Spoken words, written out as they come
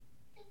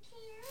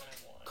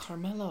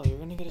Carmelo, you're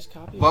gonna get his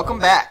copy. Welcome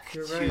back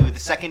You're to right. the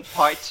second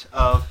part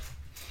of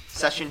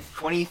session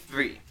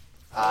 23.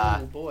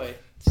 Oh boy,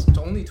 it's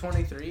only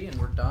 23 and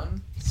we're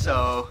done.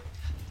 So,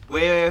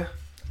 where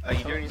are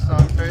you doing your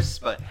song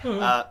first? But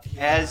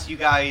as you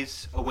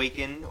guys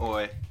awaken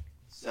or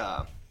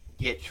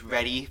get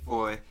ready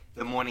for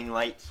the morning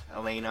light,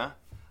 Elena,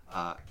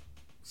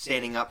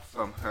 standing up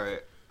from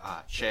her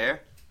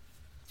chair,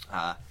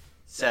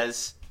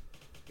 says,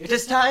 "It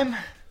is time.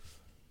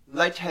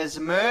 Light has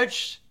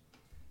emerged.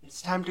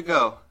 It's time to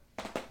go."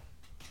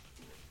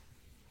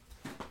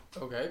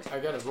 Okay, I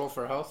gotta roll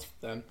for health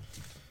then.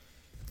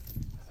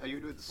 How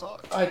you doing the song?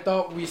 I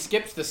thought we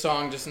skipped the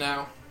song just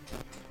now.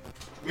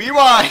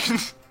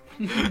 Rewind!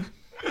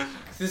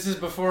 This is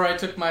before I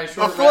took my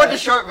short Before the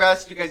rest. short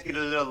rest, you guys get a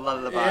little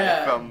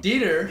lullaby from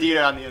Dieter.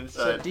 Dieter on the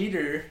So inside.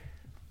 Dieter,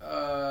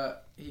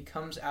 he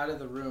comes out of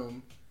the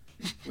room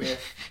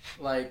with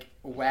like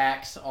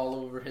wax all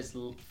over his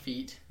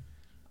feet,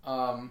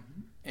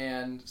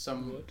 and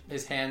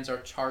his hands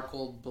are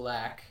charcoal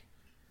black.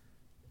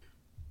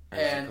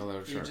 And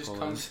he just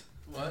comes.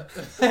 What?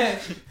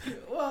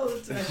 Well,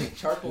 I think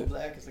charcoal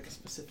black is like a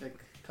specific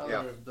color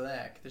of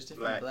black. There's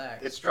different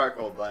blacks. It's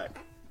charcoal black.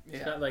 Yeah.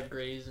 It's not like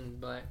grays and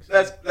blacks.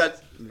 That's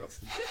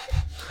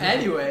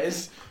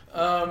Anyways,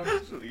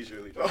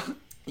 leisurely talk.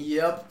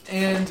 Yep.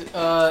 And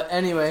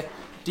anyway,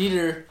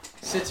 Dieter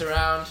sits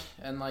around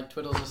and like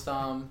twiddles his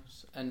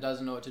thumbs and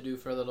doesn't know what to do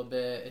for a little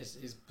bit.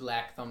 His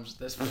black thumbs at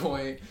this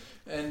point,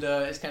 and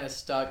is kind of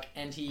stuck.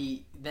 And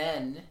he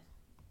then,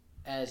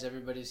 as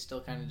everybody's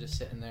still kind of just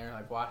sitting there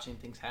like watching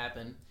things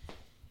happen,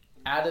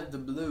 out of the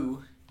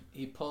blue,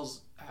 he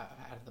pulls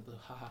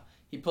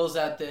he pulls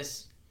out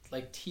this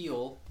like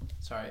teal.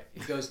 Sorry,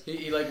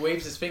 he like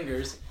waves his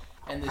fingers,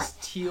 and this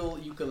teal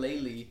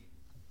ukulele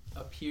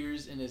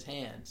appears in his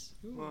hands.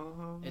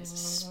 It's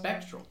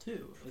spectral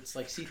too. It's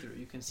like see-through.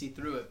 You can see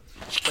through it.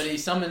 But he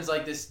summons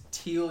like this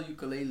teal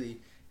ukulele,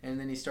 and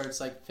then he starts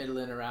like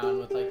fiddling around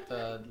with like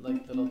the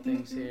little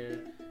things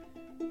here.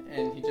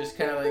 And he just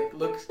kind of like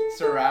looks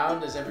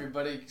around as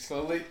everybody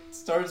slowly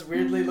starts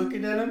weirdly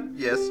looking at him.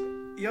 Yes.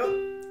 Yep.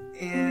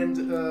 And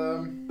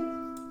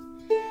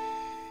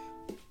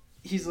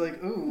he's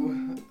like,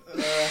 ooh,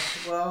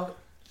 well.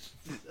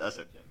 That's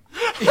okay.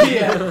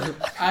 Yeah,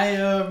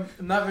 I'm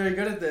not very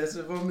good at this.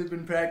 I've only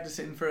been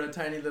practicing for a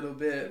tiny little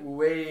bit,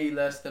 way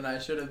less than I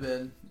should have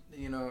been.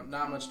 You know,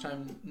 not much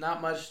time,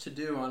 not much to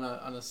do on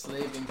a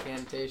slave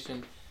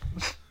incantation.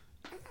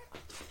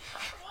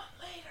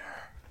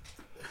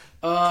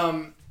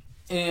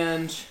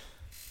 And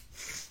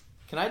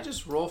can I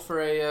just roll for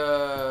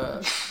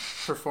a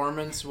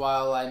performance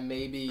while I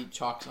maybe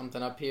chalk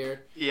something up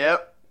here?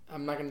 Yep.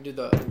 I'm not gonna do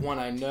the one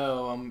I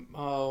know.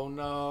 Oh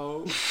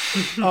no.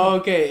 Oh,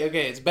 okay.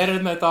 It's better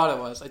than I thought it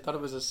was. I thought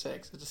it was a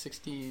 6. It's a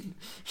 16.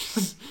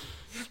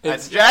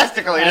 That's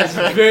drastically It's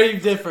different. very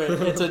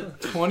different. It's a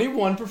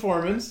 21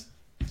 performance,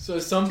 so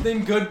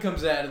something good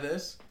comes out of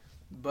this.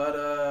 But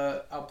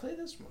I'll play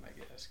this one, I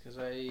guess, because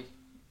I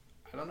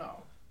don't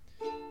know.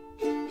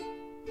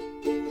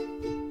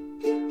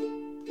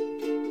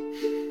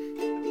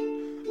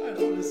 I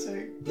don't want to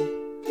sing.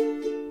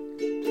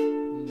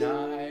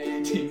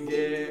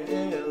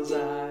 Nightingale's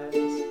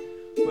eyes,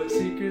 what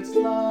secrets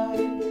lie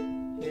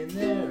in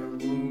their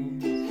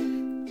wombs?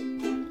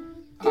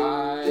 I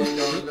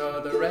don't know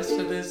the rest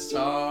of this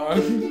song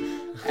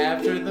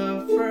after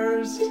the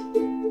first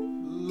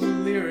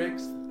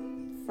lyrics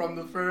from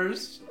the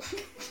first.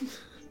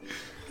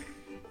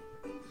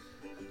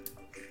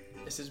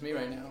 This is me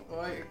right now. Oh,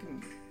 I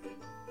can...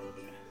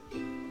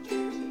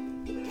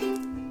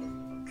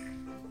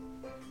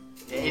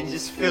 It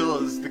just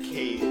fills the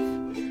cave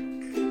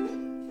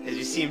as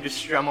you see him just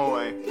strum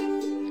away.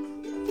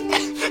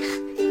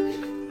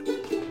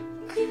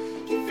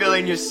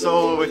 Filling your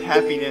soul with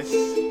happiness.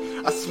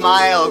 A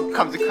smile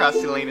comes across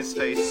Elena's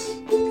face.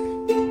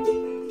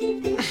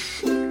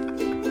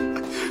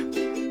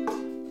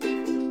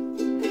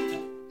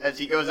 As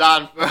he goes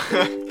on for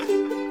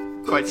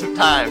quite some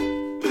time.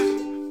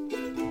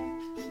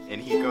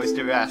 And he goes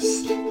to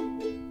rest.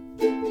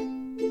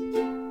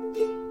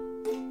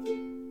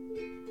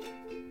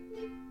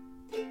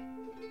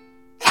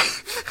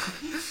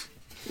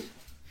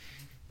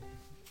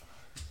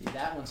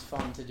 That one's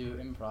fun to do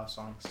improv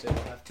songs too.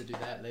 I'll have to do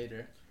that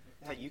later.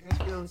 Yeah, you guys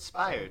feel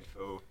inspired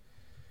for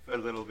a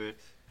little bit.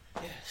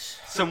 Yes.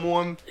 Some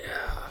warm,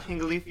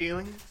 tingly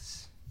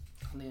feelings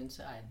On the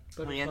inside.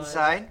 on the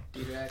inside.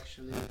 Dieter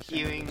actually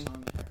Hearing sang the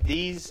song.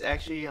 these,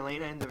 actually,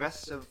 Elena and the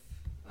rest of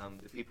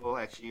the people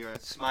actually are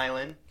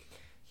smiling,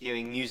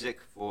 hearing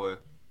music for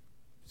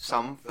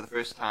some for the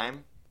first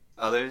time,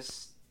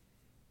 others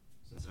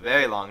since a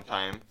very long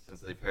time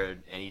since they've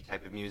heard any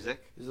type of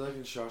music. Is it like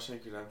in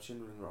Shawshank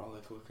Redemption when we're all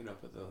like looking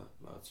up at the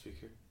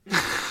loudspeaker?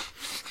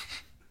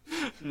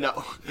 No.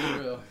 For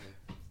real.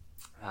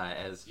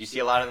 As you see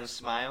a lot of them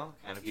smile,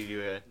 kind of give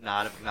you a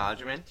nod of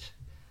acknowledgement.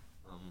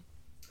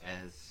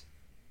 As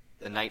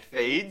the night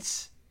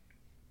fades,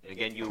 and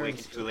again you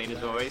awaken to Elena's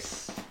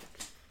voice,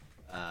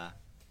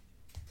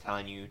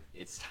 telling you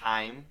it's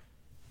time.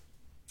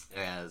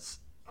 As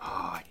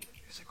I need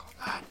music on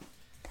that.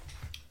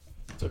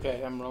 It's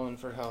okay. I'm rolling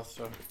for health,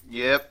 so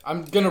Yep.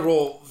 I'm gonna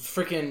roll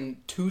freaking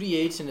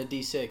 2d8s and a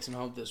d6 and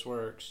hope this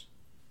works.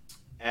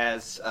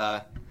 As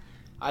I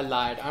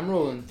lied. I'm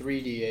rolling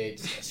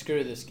 3d8s.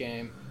 Screw this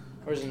game.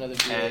 Where's another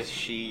d8? as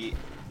she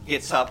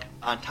gets up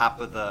on top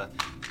of the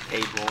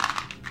table.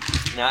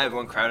 Now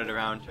everyone crowded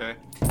around her.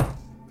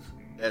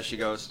 As she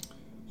goes,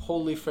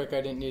 Holy frick!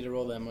 I didn't need to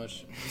roll that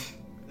much.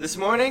 this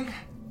morning?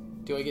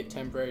 Do I get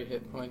temporary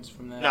hit points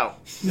from that? No.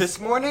 This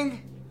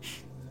morning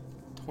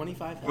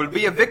 25 health. will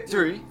be a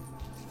victory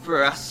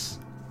for us.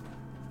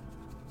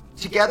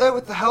 Together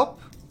with the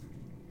help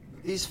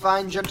of these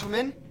fine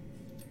gentlemen,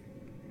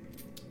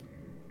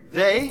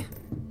 they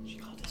She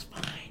called us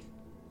fine.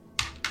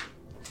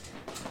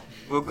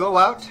 will go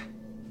out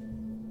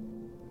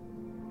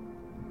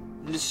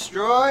and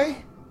destroy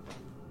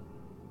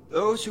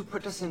those who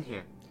put us in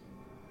here.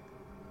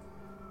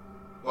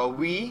 While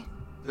we,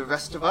 the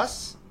rest of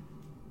us,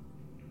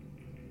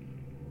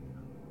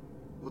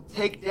 will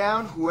take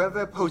down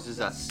whoever opposes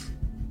us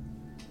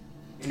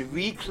and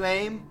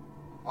reclaim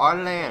our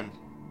land.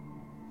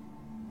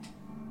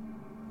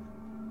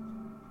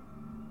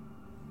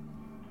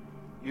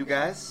 You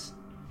guys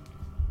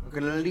are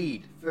gonna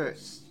lead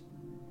first.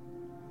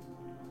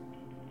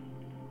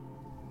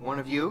 One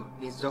of you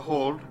needs to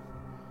hold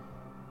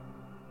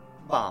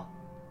the bomb.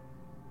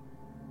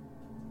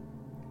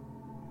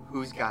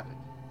 Who's got it?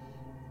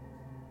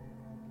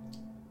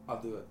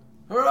 I'll do it.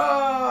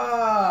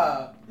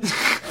 Hurrah!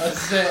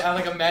 That's it. I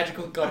like a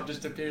magical cup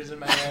just appears in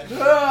my hand.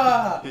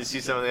 Hurrah! You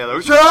see some of the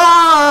others.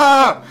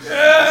 Ah!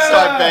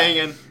 Start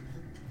banging.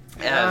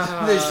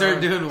 As They start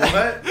doing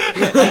what?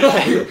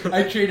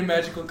 I create a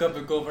magical cup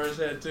and go for his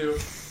head too.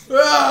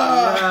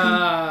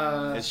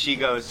 Hurrah! as she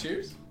goes.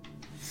 Cheers.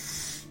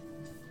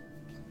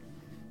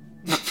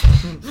 That's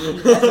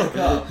a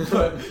cup,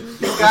 but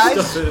You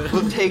guys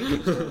will take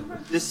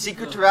the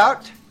secret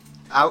route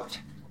out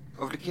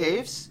of the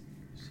caves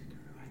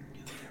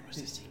there was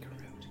a secret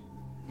route.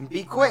 and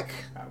be quick,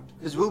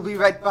 because we'll be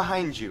right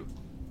behind you.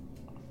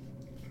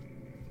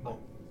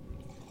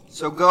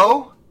 So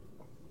go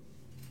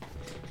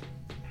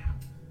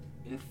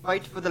and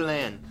fight for the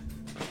land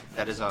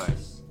that is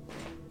ours.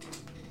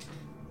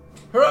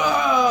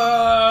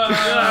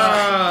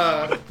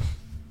 Hurrah!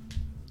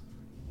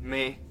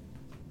 May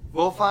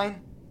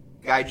Wolfine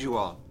guide you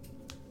all.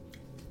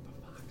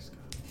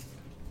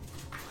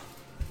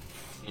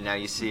 And now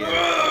you see her.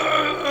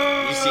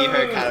 You see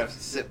her kind of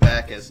sit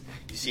back as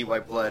you see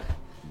white blood.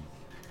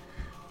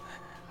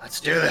 Let's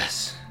do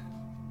this.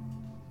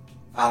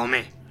 Follow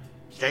me.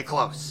 Stay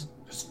close.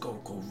 Let's go,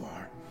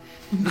 Govar.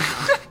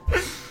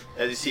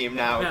 As you see him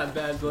now Not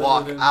bad blood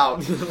walk with him.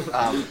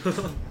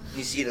 out,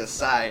 you see to the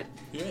side.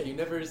 Yeah, you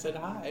never said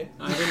hi.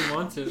 I didn't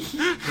want to.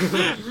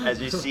 As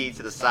you see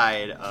to the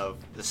side of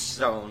the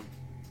stone,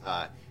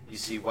 you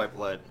see white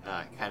blood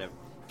kind of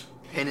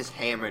pin his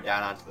hammer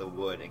down onto the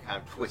wood and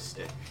kind of twist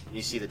it. And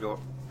you see the door,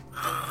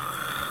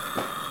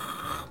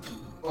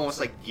 almost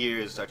like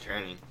gears are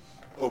turning,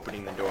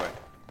 opening the door.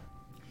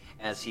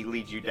 As he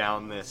leads you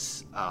down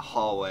this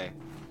hallway.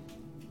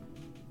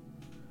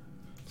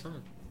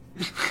 Son.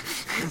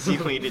 As he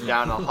leads you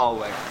down the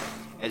hallway,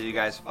 as you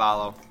guys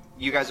follow.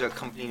 You guys are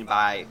accompanied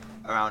by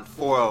around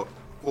four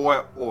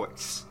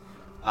orcs.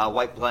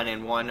 White blood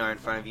and one are in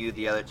front of you.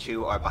 The other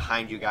two are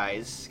behind you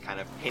guys, kind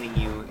of pinning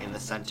you in the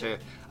center.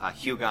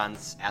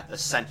 Hugon's at the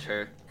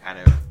center, kind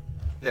of.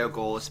 Their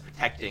goal is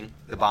protecting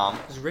the bomb.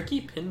 Is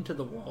Ricky pinned to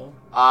the wall?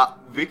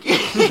 Ricky.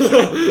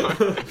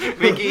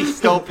 Ricky's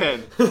still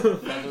pinned.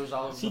 Feathers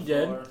all over Is he the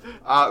dead?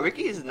 floor.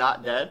 Ricky is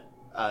not dead.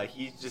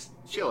 He's just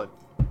chilling.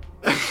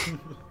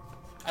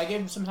 I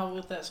gave him some help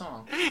with that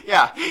song.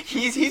 Yeah,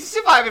 he's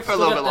surviving for a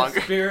little bit longer.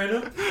 Spear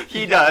in him?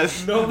 He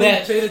does. No one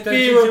That paid attention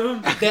spear, to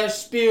him? that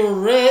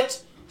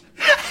spirit.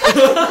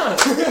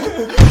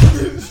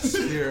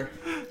 Spear.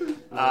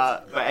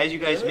 But as you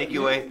guys make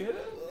your way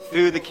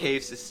through the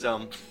cave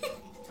system,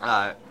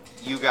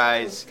 you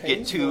guys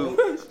get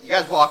to. You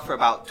guys walk for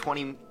about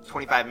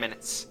 25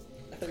 minutes.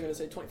 I thought you were gonna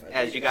say 25.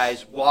 As you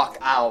guys walk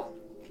out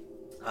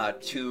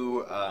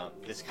to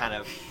this kind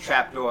of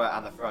trapdoor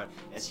on the front,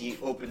 as he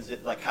opens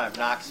it, like kind of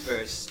knocks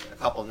first, a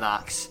couple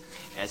knocks,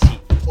 as he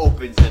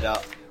opens it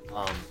up,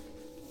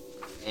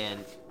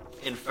 and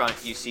in front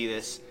you see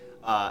this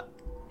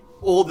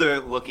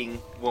older-looking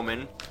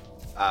woman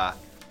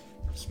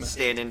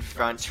stand in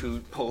front, who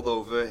pulled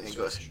over and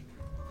goes,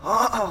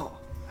 "Oh,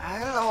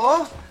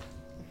 hello."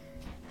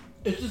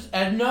 Is this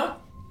Edna?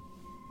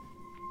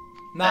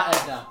 Not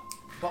Edna.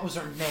 What was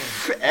her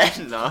name?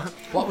 Edna?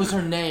 What was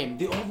her name?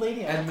 The old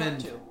lady I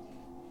Edmund. talked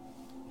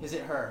to. Is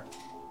it her?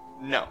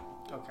 No.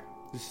 Okay.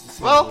 This is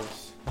Well-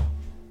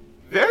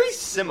 Very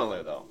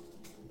similar though.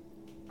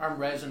 I'm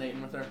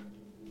resonating with her.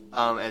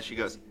 As she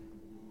goes,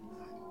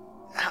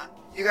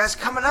 "You guys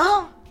coming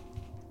out?"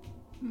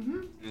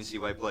 Mm-hmm. You see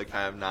White Blood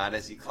kind of nod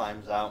as he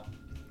climbs out,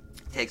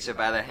 takes her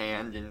by the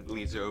hand and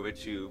leads her over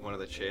to one of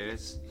the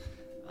chairs,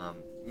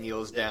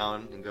 kneels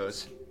down and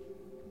goes,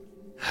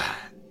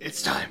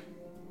 "It's time."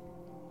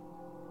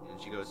 And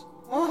she goes,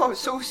 "Oh,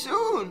 so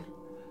soon!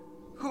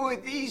 Who are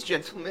these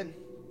gentlemen?"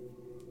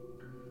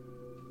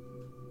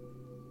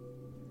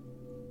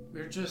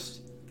 We're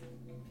just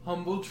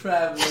humble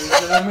travelers,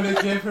 and I'm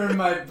gonna give her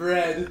my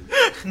bread.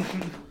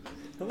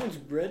 How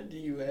much bread do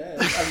you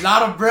have? A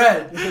lot of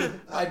bread.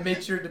 I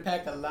made sure to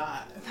pack a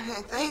lot.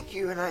 Thank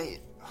you, and I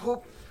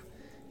hope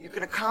you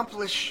can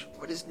accomplish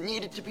what is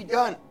needed to be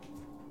done.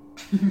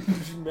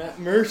 Matt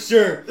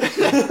Mercer.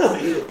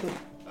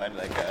 I'm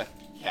like a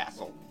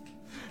castle.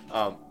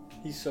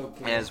 He's so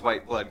cool. And as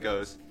Whiteblood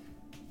goes,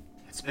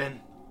 "It's been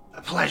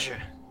a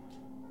pleasure.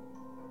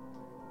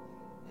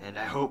 And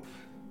I hope..."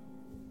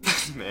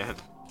 Man.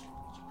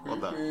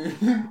 Hold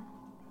on.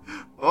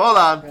 Hold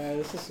on.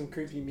 This is some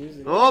creepy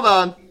music. Hold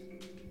on.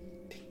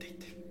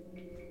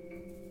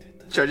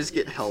 Should I just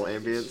get hell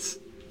ambience?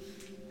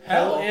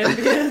 Hell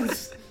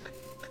ambience.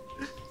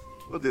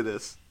 We'll do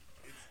this.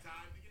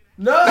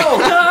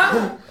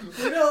 No!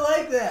 We don't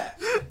like that.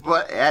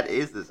 What ad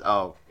is this?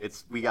 Oh,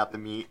 we got the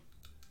meat.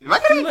 Am I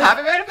gonna get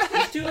copyrighted for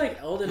Let's that? do like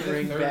Elden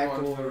Ring back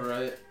over.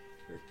 right.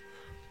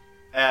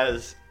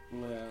 As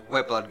Yeah.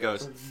 Whiteblood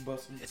goes,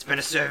 "It's been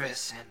a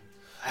service, and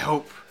I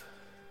hope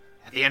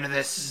at the end of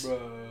this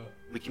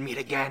we can meet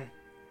again.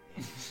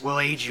 We'll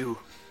aid you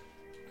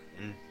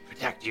and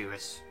protect you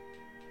as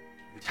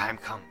the time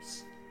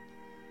comes."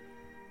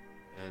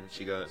 And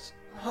she goes,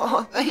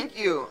 "Oh, thank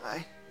you.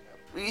 I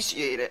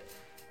appreciate it."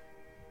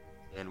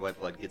 And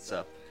Whiteblood gets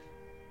up,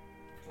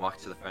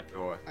 walks to the front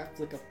door. Act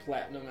like a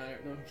platinum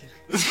addict. No, I'm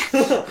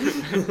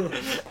kidding.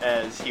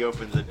 As he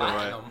opens the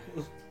door,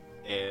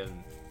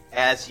 and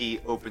as he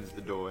opens the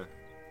door,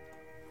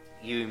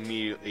 you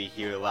immediately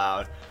hear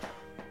loud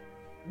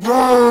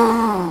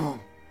boom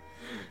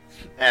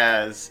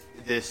as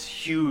this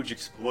huge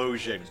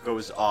explosion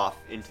goes off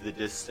into the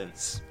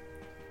distance.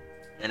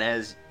 And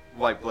as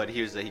Whiteblood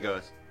hears that, he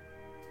goes,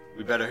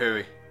 "We better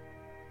hurry.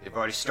 They've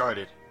already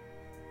started."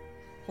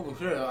 Holy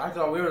shit, I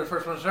thought we were the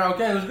first ones to start.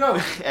 Okay, let's go.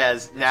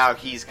 As now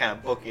he's kind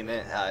of booking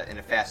it in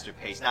a faster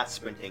pace, not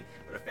sprinting,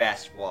 but a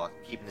fast walk,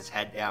 keeping his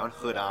head down,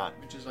 hood on.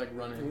 Which is like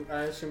running.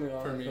 I assume we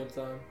all For have me. hoods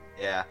on.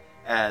 Yeah,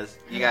 as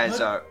you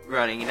guys are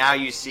running, now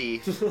you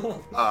see You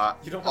don't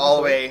have all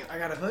the a way, hood? I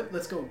got a hood.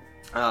 Let's go.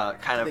 kind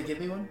Did of. they give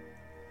me one?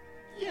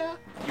 Yeah,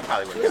 you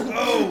probably would.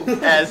 Oh!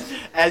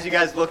 As you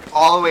guys look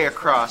all the way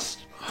across,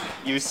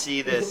 you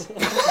see this.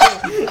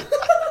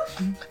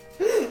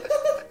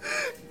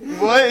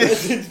 What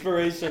That's is?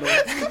 inspirational.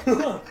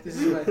 This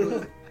is my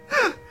hood.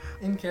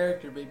 In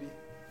character, baby.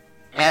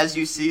 As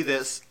you see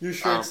this, Your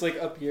shirt's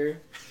like up here.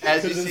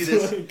 as you 'Cause see it's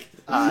this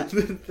like,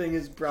 the thing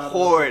is brought up.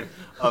 horde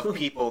of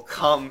people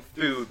come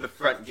through the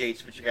front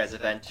gates which you guys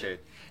have entered.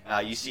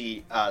 You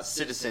see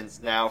citizens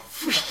now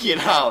freaking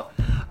out,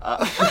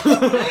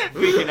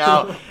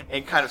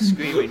 and kind of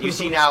screaming. You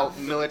see now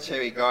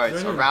military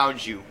guards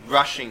around you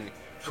rushing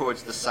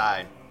towards the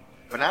side.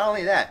 But not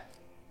only that,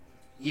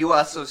 you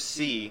also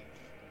see.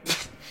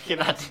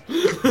 Cannot. I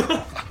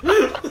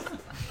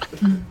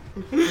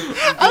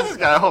just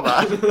gotta hold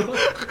on.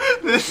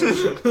 This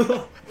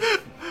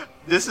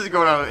is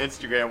going on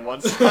Instagram one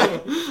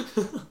side.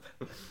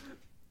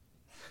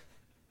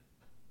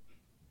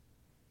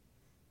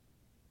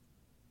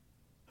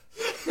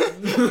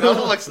 It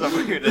also looks the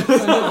weirdest. The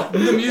Why do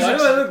music. I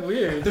look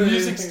weird? The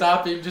music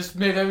stopping just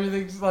made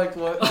everything just like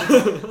what? Why do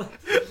I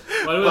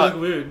But- look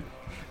weird?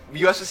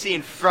 You also see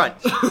in front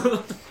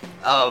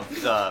of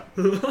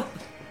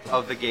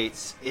the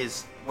gates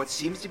is what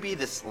seems to be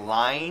this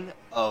line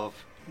of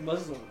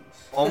Muslims.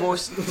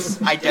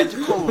 almost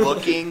identical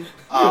looking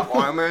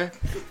armor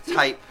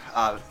type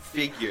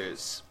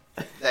figures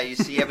that you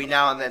see every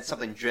now and then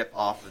something drip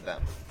off of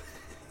them.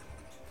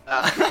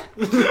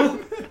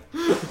 And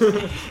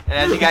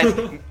as you guys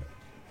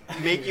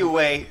make your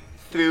way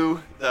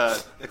through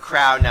the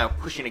crowd now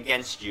pushing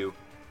against you,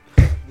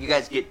 you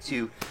guys get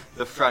to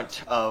the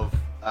front of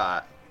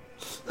the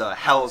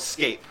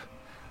Hellscape.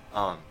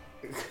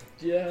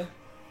 Yeah.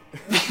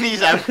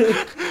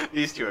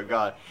 These two are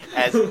gone.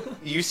 As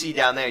you see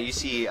down there, you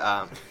see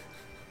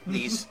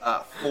these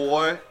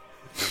four.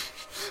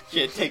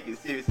 Can't take it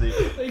seriously.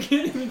 I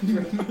can't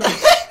even.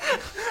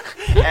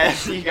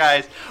 As you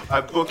guys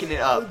are booking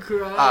it up, I'm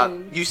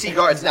crying. you see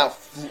guards now.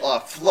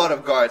 Flood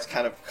of guards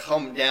kind of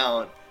come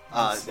down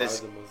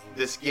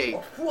this gate,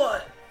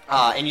 What?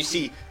 and you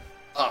see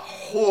a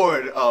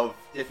horde of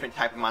different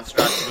type of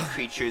monstrosity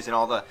creatures and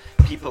all the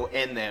people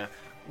in there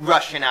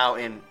rushing out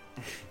and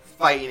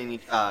fighting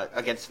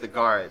against the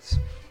guards.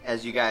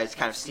 As you guys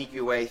kind of sneak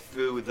your way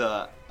through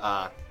the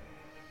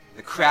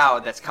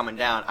crowd that's coming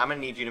down, I'm gonna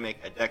need you to make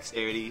a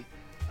dexterity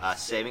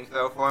saving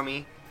throw for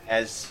me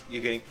as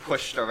you're getting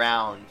pushed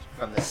around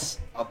from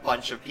a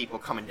bunch of people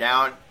coming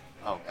down.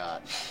 Oh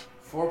god.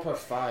 4 +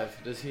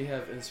 5. Does he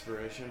have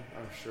inspiration?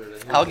 I'm sure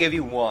that. I'll give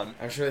you one.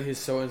 I'm sure that he's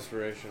so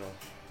inspirational.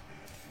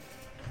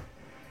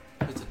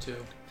 It's a 2.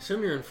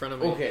 Assume you're in front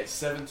of me. Okay,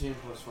 17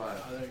 + 5.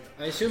 Oh, there you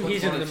go. I assume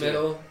he's in the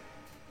middle.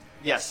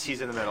 Yes,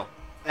 he's in the middle.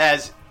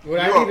 As Would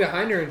I you're- be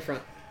behind or in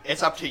front?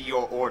 It's up to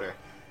your order.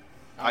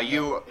 Are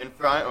you in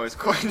front or is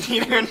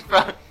Coordinator in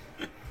front?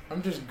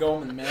 I'm just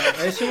going, man.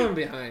 I assume I'm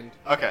behind,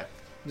 Okay.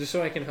 just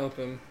so I can help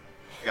him.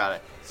 Got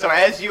it. So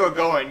as you are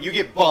going, you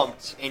get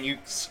bumped and you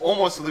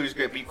almost lose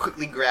grip, but you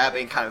quickly grab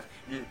it and kind of,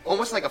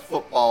 almost like a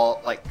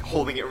football, like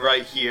holding it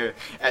right here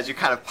as you're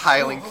kind of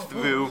piling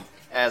through.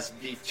 As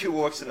the two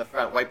orcs in the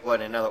front, Whiteblood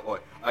and another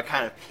orc, are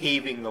kind of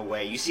paving the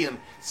way. You see them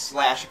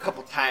slash a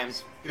couple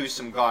times through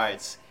some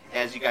guards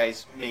as you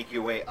guys make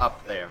your way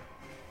up there.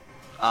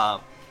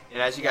 And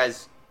as you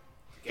guys,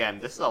 again,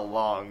 this is a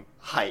long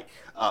hike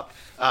up,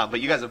 but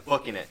you guys are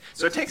booking it.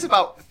 So it takes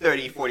about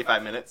 30,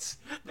 45 minutes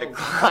to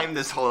climb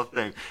this whole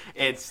thing.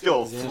 And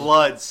still,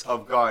 floods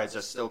of guards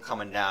are still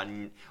coming down.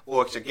 And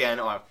orcs, again,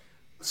 are,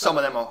 some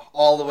of them are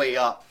all the way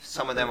up.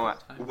 Some of them are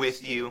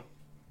with you.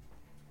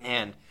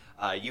 And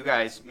you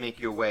guys make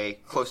your way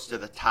close to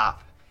the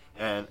top.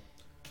 And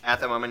at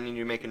that moment, I need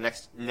you to make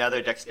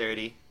another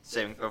dexterity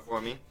saving throw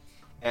for me.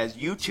 As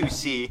you two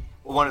see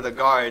one of the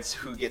guards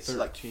who gets 13.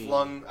 like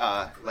flung,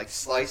 like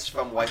sliced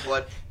from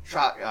Whiteblood,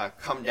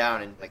 come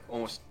down and like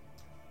almost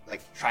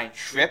like try and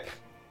trip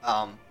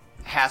not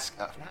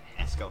Hasko.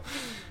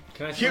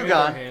 Can I Hugon. swing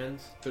their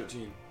hands?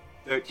 13.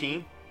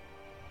 13?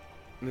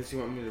 Unless you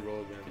want me to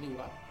roll again. Any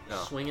what? No.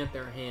 Swing at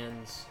their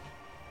hands.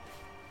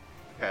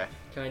 Okay.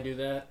 Can I do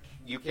that?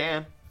 You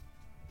can.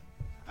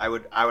 I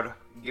would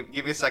give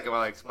me a second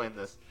while I explain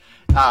this.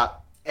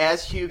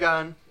 As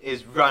Hugon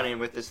is running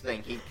with this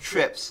thing, he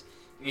trips.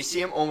 And you see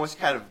him almost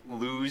kind of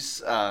lose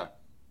the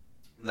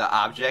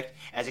object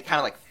as he kind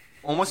of like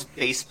almost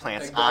face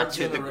plants The guards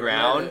onto the gonna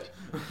ground.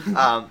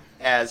 regret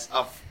As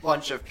a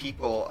bunch of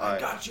people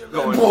got you,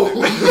 going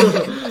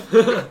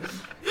Limbo.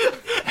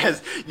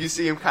 as you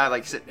see him kind of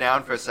like sit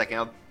down for a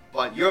second,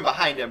 but you're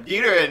behind him.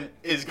 Dieter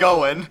is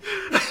going,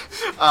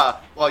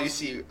 while you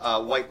see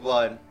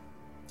Whiteblood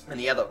and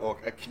the other orc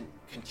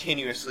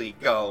continuously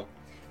go.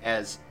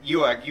 As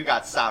you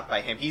got stopped by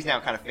him, he's now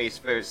kind of face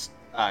first,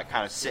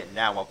 kind of sitting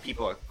down while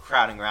people are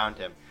crowding around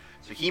him.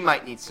 So he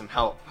might need some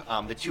help.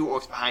 The two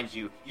orcs behind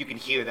you, you can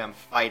hear them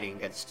fighting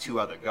against two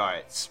other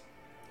guards.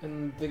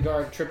 And the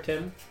guard tripped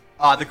him.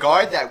 The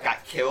guard that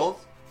got killed,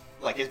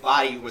 like his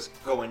body was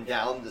going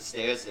down the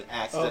stairs and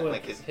accidentally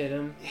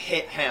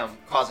hit him,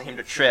 causing him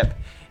to trip,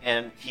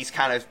 and he's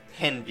kind of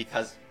pinned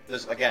because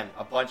there's again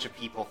a bunch of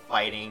people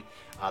fighting.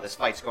 This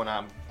fight's going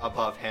on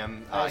above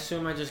him. I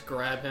assume I just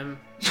grab him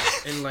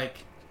and like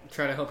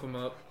try to help him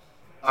up.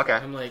 Okay,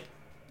 I'm like,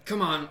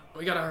 come on,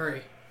 we gotta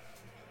hurry.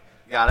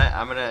 got it.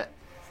 I'm gonna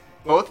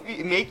both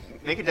make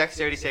a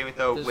dexterity saving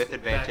throw Just with back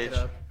advantage. it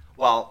up.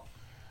 Well,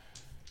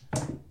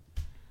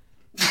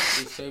 We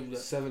saved it.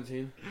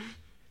 17.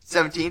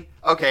 17.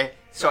 Okay,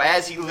 so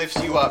as he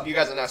lifts you up, you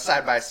guys are now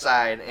side by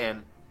side,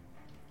 and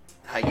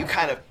you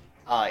kind of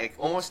like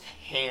almost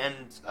hand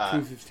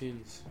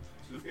 215s.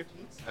 215s?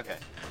 Okay.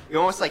 You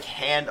almost like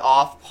hand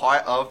off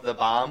part of the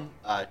bomb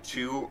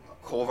to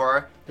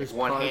Kolvar. There's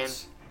One parts. hand.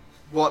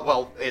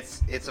 Well,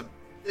 it's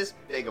this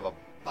big of a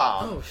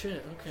bomb. Oh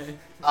shit, okay.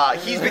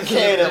 He's been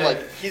carrying it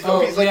like he's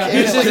like This carrying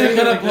it isn't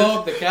like, gonna blow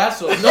up the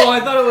castle. No, I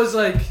thought it was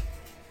like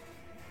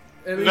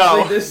at least No.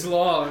 like this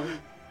long.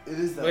 It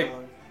is that Like-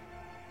 long.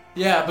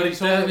 Yeah, but he's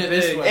holding it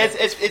this big. way.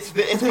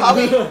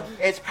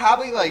 it's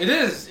probably like It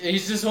is.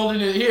 He's just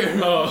holding it here.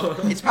 Oh.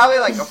 it's probably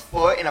like a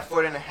foot and a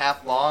foot and a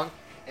half long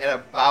and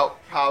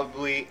about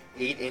probably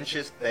 8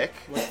 inches thick.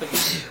 What's the?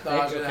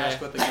 I was gonna Okay.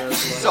 ask what the girls were.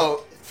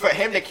 So for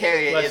him to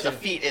carry it Bless is a you.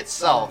 feat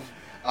itself.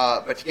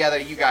 But together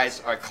you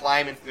guys are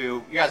climbing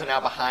through. You guys are now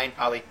behind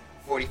probably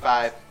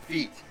 45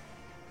 feet.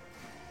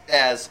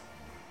 As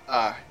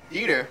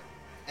Dieter,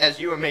 as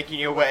you were making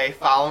your way,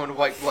 following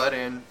Whiteblood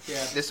and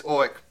Yeah. this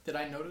orc. Did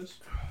I notice?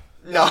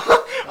 No,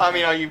 I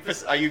mean, are you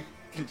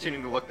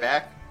continuing to look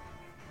back?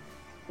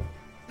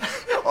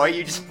 Or are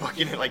you just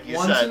booking it like you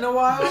Once said? in a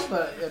while,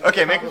 but yeah,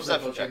 Okay, make a probably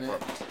perception check looking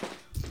for it.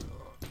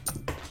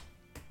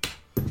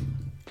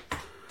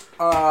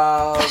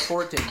 me.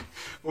 14.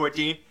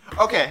 14.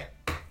 Okay,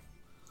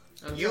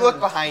 you look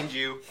behind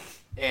you,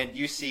 and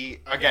you see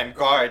again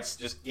guards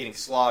just getting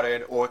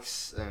slaughtered,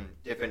 orcs and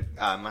different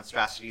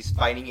monstrosities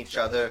fighting each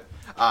other,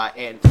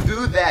 and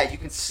through that you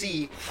can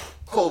see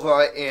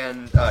Kolvar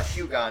and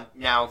Hugon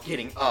now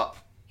getting up,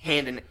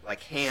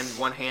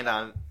 one hand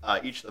on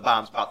each of the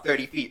bombs, about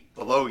 30 feet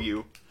below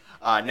you,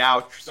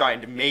 now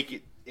trying to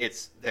make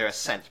their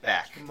ascent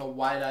back. From a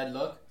wide-eyed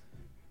look.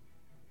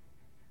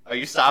 Are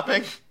you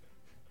stopping?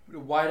 A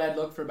wide-eyed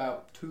look for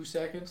about 2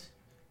 seconds.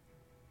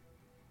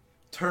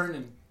 Turn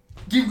and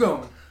keep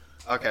going.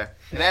 Okay.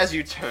 And as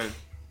you turn,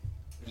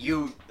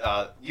 you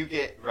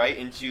get right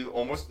into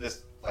almost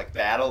this like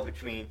battle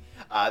between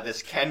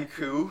this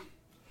Kenku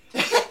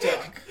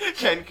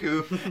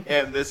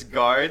and this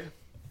guard.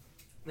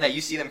 Now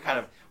you see them kind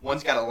of,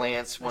 one's got a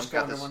lance, one's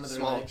got going this to one of their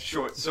small legs.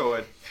 short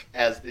sword.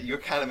 You're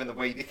kind of in the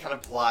way, they kind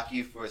of block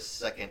you for a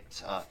second.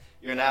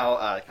 You're now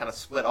kind of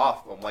split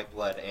off from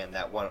Whiteblood and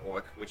that one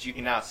orc, which you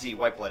can now see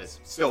Whiteblood is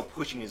still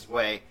pushing his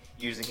way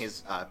using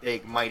his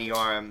big mighty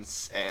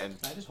arms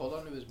and Can I just hold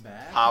on to his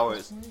back?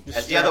 powers. Just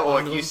As the other strap orc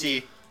onto you him.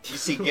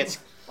 see gets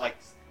like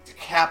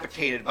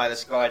decapitated by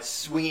this guard,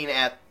 swinging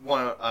at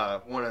one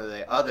of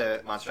the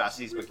other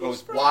monstrosities, but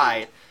goes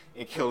wide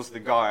and kills the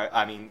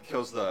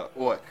kills the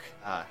orc,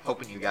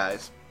 helping you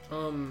guys.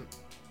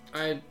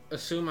 I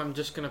assume I'm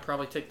just gonna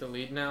probably take the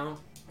lead now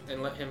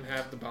and let him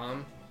have the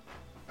bomb.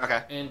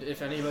 Okay. And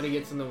if anybody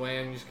gets in the way,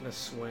 I'm just gonna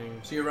swing.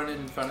 So you're running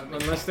in front of me.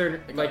 Unless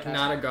they're like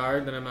not a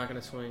guard, then I'm not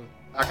gonna swing.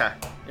 Okay.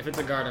 If it's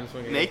a guard, I'm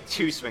swinging. Make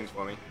 2 swings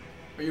for me.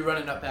 Are you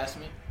running up past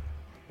me?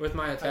 With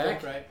my I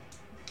attack. think, right?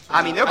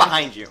 I mean, they're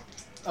behind you.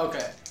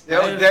 Okay.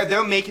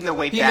 They're making their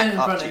way He back meant in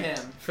up front to of you.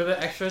 him. For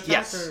the extra attack.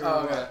 Yes. Or Oh,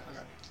 okay. what?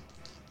 Okay.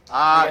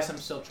 I guess I'm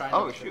still trying to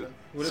Oh get shoot. them.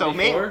 Would it So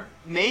be 4?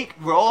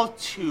 roll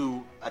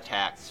 2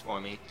 attacks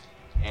for me,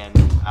 and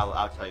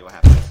I'll tell you what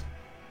happens.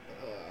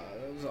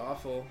 That was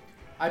awful.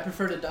 I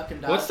prefer to duck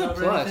and dodge What's the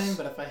over plus? anything,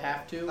 but if I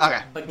have to,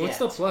 Okay. baguette. What's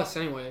the plus,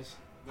 anyways?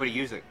 What do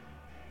you use it?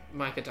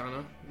 My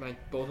katana, like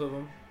both of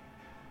them.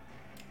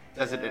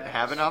 Does it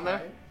have it on there?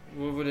 Right.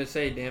 What would it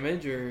say?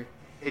 Damage or?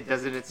 It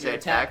doesn't. It say Your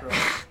attack attack.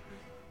 roll.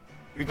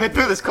 We've been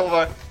through this,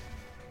 Kolvar.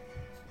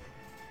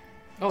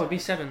 Oh, it'd be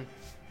 7.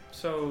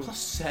 So Plus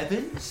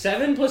 7?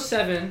 7 plus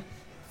 7,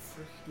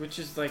 which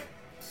is like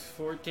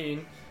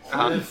 14.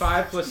 Uh-huh. And then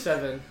 5 plus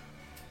 7.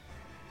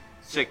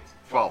 6,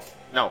 12.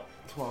 No,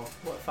 12.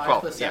 What, 5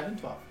 12, plus yeah. 7?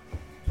 12.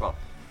 12.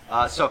 Do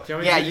you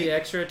want me to do the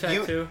extra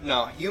attack too?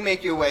 No, you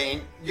make your way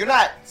in. You're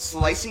not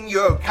slicing.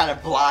 You're kind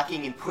of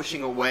blocking and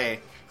pushing away.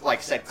 Like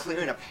I said,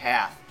 clearing a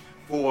path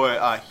for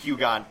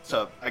Hugon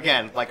to,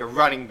 again, like a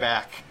running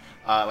back,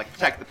 like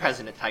protect the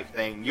president type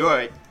thing.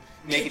 You're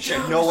making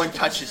sure no one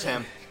touches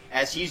him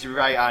as he's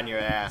right on your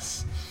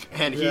ass.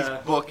 And he's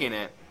Yeah. booking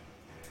it.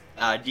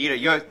 Dieter,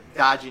 you're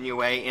dodging your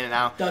way in and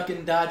out.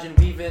 Ducking, dodging,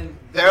 weaving,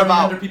 They're running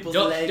about- under people's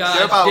Duck, legs. dodge,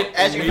 They're about, dip,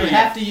 as If you you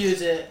have to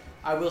use it,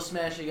 I will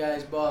smash you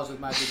guys' balls with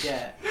my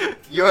baguette.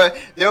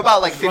 They're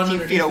about like Run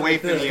 15 feet underneath away the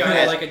from thing. you. Kinda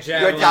As like a you're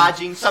javelin.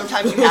 dodging.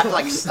 Sometimes you have to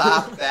like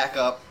stop, back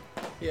up,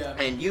 Yeah.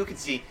 and you can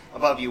see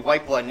above you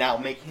White Blood now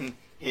making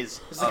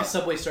his. It's like a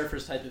Subway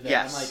Surfers type event.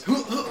 yes. I'm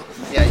like,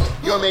 Yeah,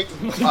 you're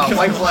making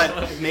White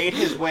Blood made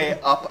his way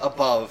up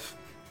above,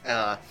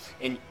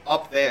 and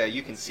up there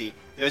you can see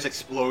there's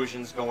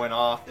explosions going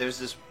off. There's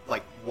this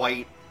like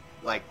white,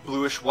 like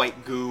bluish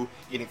white goo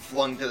getting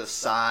flung to the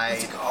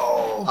side.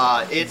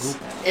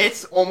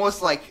 It's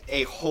almost like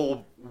a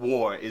whole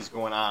war is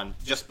going on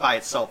just by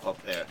itself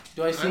up there.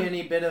 do I see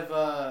any bit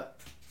of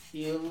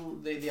Eel,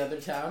 the other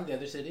town, the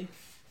other city?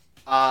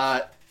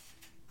 No.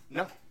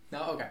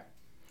 No? Okay.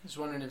 Just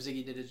wondering if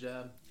Ziggy did his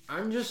job.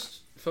 I'm just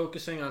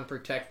focusing on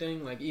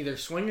protecting, like either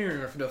swinging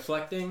or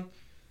deflecting,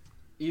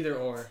 either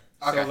or.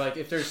 Okay. So like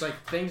if there's like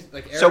things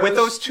like arrows. So with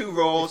those 2 if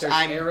rolls, there's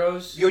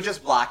arrows. you're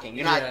just blocking.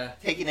 You're Yeah.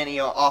 not taking any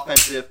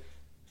offensive.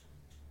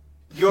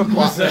 You're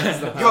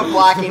blocking. You're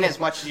blocking as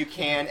much as you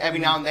can. Every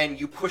now and then,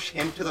 you push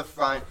him to the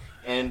front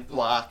and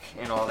block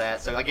and all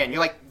that. So again, you're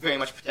like very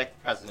much protect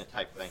the president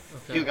type thing.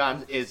 Okay.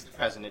 Hugon is the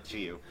president to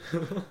you.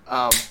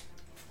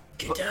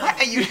 What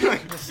are you doing?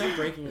 Stop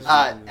breaking his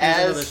Uh, Here's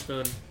as- another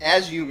spoon.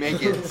 As you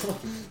make it,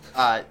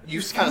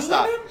 you just kind of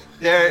stop.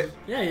 There,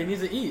 Yeah, he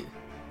needs to eat.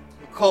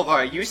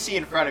 Kolvar, you see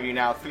in front of you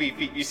now, 3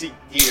 feet. You see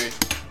Dieter.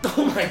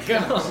 Oh my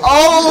god.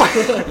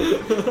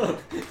 Oh!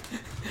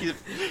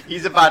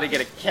 He's about to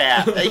get a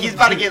cat. He's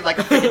about to get like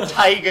a freaking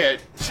tiger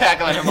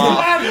tackling him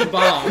off. The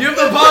bomb. You have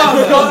the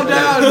bomb! Calm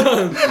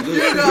down!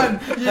 You're done!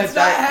 It's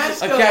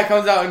not A cat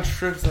comes out and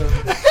trips him.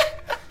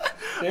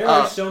 There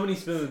are so many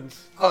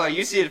spoons. Oh,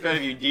 you see in front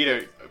of you,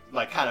 Dieter,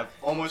 like kind of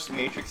almost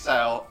Matrix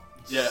style.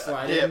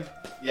 Slide dip. in.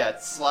 Yeah,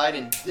 slide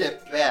and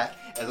dip back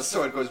as the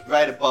sword goes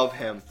right above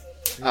him.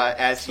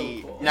 As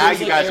he cool. now There's,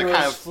 you like, guys are kind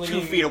arrows of 2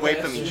 flinging feet away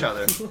past from you. each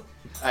other.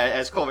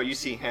 As Culver, you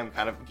see him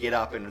kind of get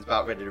up and is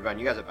about ready to run.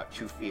 You guys are about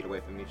 2 feet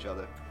away from each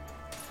other.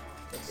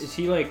 Is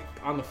he like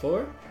on the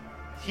floor?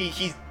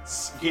 He's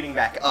getting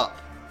back up.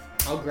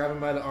 I'll grab him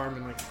by the arm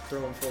and like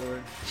throw him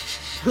forward.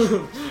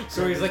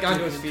 So he's like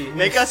onto his feet.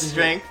 Make us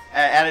strength.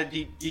 Add a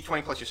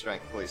d20 plus your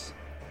strength, please.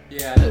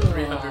 Yeah, the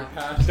 300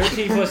 pounds.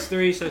 13 plus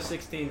 3, so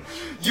 16.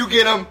 You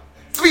get him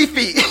 3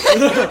 feet.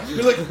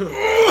 You're like,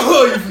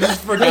 oh, you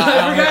just forgot.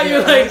 I forgot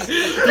you're like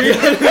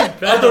 300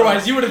 pounds.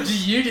 Otherwise, you would have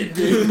de-yeeted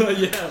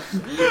me.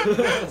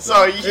 Yeah.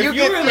 So you you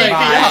get were 3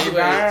 like feet five,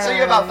 out. So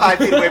you're about 5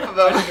 feet away from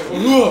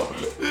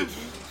them.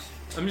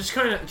 I'm just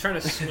trying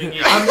to swing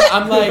it.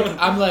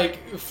 I'm like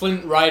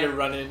Flint Rider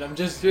running. I'm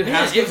just.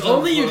 Yeah, if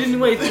only you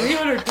didn't weigh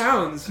 300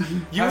 pounds,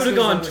 you would have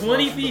gone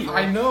 20 feet.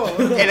 I know.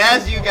 And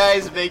as you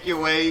guys make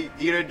your way,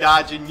 Dieter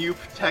dodging, you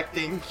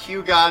protecting,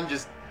 Hugon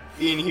just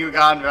being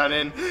Hugon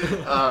running,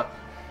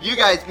 you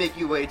guys make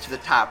your way to the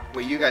top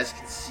where you guys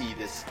can see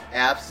this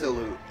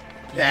absolute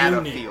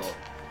battlefield.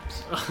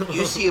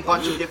 You see a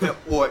bunch of different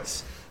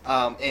orcs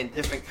and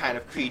different kind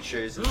of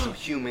creatures and some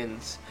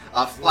humans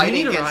We fighting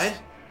need a against. ride.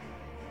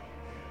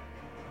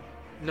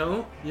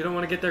 No? You don't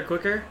want to get there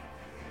quicker?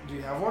 Do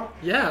you have one?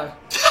 Yeah.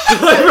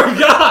 I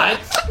forgot!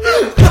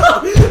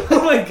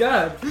 Oh my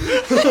god.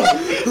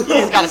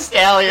 He's got a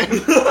stallion.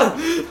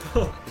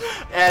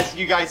 As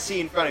you guys see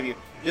in front of you,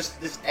 just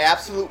this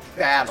absolute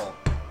battle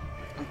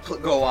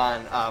go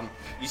on.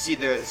 you see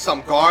there's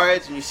some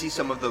guards, and you see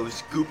some of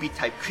those goopy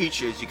type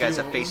creatures you guys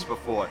have faced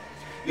before.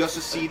 You also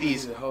see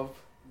these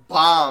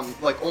bomb,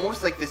 like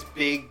almost like this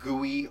big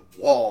gooey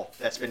wall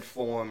that's been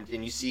formed,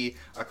 and you see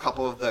a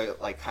couple of the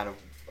like kind of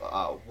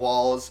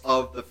walls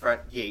of the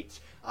front gate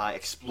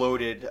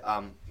exploded,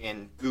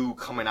 and goo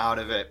coming out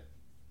of it.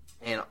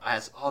 And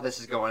as all this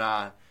is going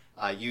on,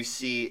 you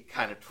see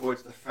kind of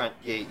towards the front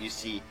gate, you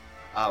see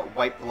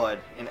White Blood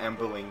and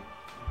Emberling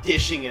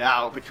dishing it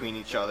out between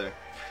each other,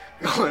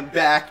 going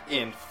back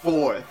and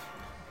forth.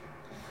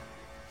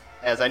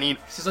 As I need.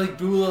 This is like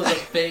Duel of the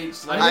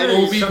Fates. Like I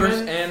Obi summon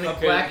versus a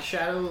Anakin. black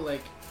shadow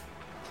like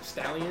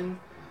stallion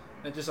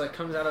that just like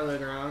comes out of the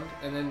ground,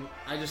 and then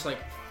I just like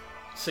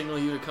signal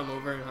you to come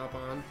over and hop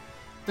on.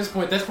 At this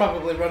point, that's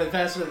probably running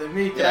faster than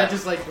me. Can I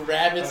just like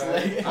grab its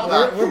leg? Hold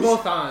on. We're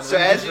both on. So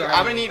as you,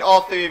 I'm gonna need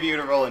all three of you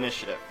to roll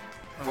initiative.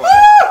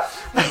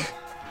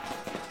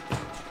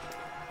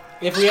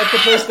 If we have to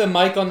place the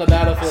mic on the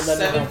battlefield, let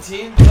me know.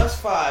 17 plus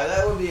 5.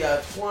 That would be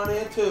a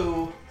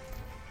 22.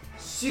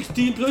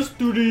 16 plus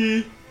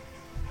 30.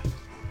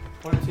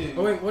 22.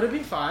 Oh wait, would it be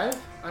 5?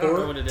 I don't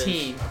know what it is.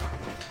 14.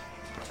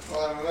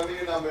 Hold on, remember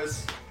your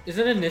numbers. Is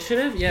it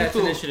initiative? Yeah, it's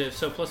Two. initiative.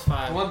 So plus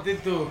 5.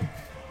 22.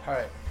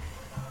 Alright.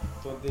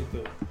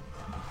 22.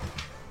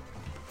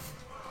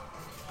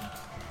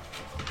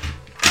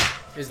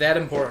 Is that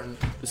important?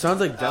 It sounds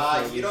like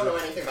definitely. You don't know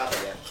anything about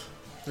that yet.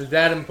 Is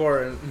that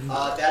important?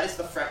 That is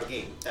the front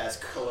gate that is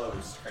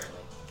closed currently.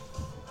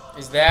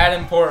 Is that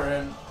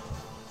important?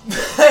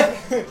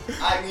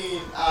 I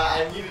mean,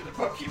 I needed to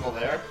put people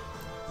there.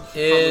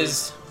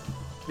 Is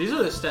These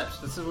are the steps.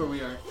 This is where we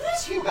are.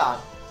 Where's Hugon?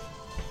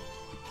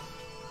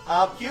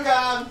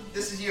 Hugon,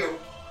 this is you.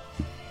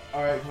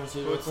 Alright, can I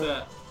see What's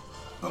that?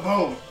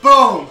 Boom,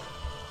 boom.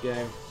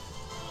 Game.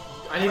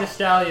 I need a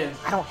stallion.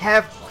 I don't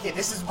have. Okay,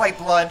 this is White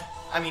Blood.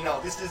 I mean, no,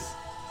 this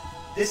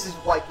is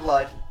White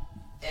Blood,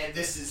 and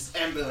this is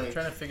I'm Emberling.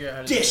 trying to figure out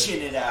how to do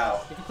Dishing it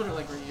out. You can put it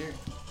like right here.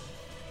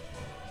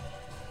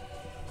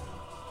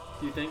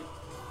 Do you think?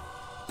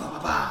 Ba ba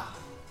ba.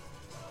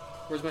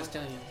 Where's my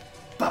stallion?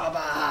 Ba ba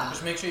ba.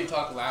 Just make sure you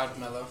talk loud,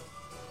 Mello,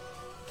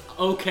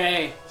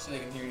 Okay. so they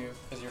can hear you,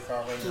 because you're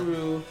far away now.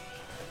 True.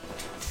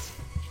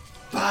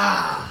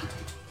 Ba.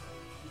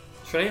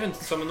 Should I even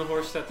summon the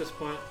horse at this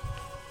point?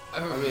 I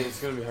mean, it's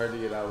gonna be hard to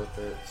get out with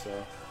it, so.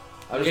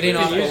 Getting He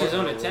off can the use his horse-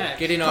 own attack.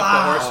 Getting off Bah!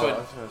 the horse Oh, would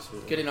that's what I was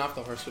thinking. getting off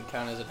the horse would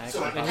count as an action.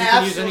 So And he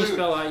can use any Absolute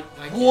spell I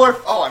can.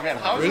 Dwarf. Oh man,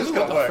 how is Really? this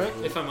gonna What the work?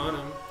 frick? If I'm on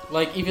him.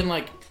 Like even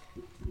like,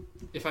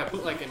 If I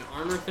put like an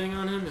armor thing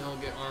on him, he'll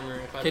get armor.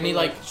 If I can put, he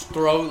like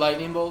throw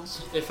lightning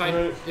bolts? If I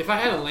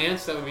had a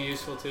lance, that would be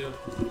useful too.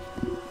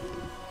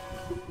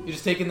 You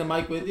just taking the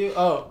mic with you?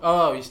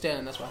 Oh, you're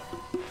standing. That's why.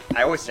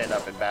 I always stand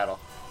up in battle.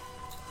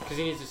 Because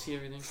he needs to see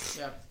everything.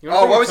 Yeah. You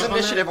wanna Oh, bring what a was cup the on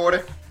initiative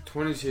order?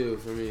 22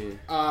 for me.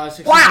 that?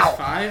 16 Wow! plus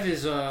 5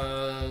 is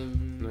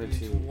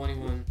 19.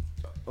 21.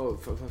 Oh,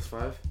 plus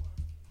 5?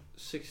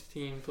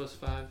 16 plus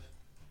 5.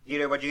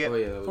 Either what'd you Oh, get?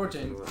 yeah. That was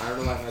 14. 21. I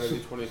don't know how to do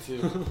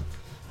 22.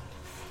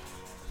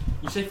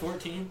 You say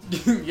 14?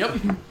 Yep.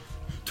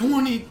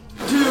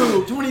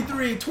 22,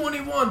 23,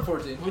 21,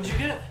 14. What'd you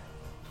get?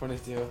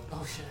 22.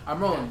 Oh shit. I'm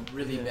rolling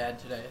really Yeah. bad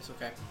today. It's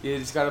okay. Yeah, you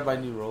just gotta buy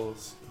new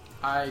rolls.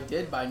 I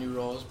did buy new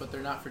rolls, but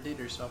they're not for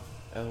Dieter, so.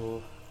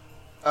 Oh.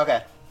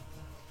 Okay.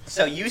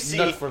 So you see,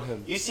 Not for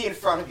him. you see in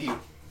front of you,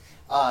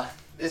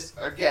 this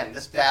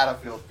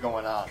battlefield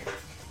going on,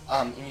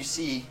 and you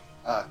see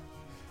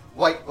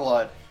White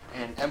Blood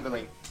and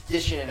Emberling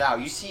dishing it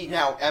out. You see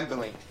now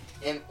Emberling,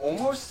 and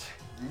almost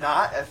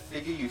not a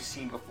figure you've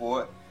seen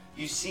before.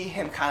 You see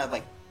him kind of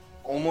like,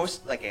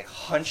 almost like a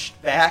hunched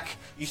back.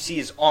 You see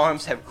his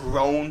arms have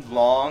grown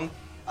long.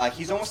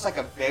 He's almost like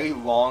a very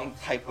long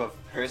type of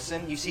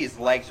person. You see his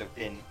legs have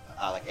been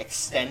like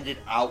extended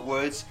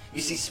outwards.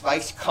 You see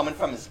spikes coming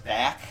from his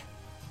back.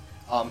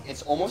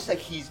 It's almost like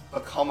he's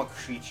become a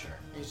creature,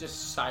 He's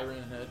just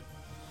Siren Head.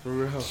 For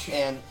real.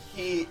 and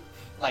he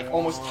like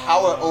almost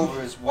tower over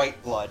his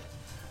White Blood.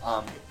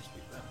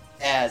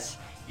 As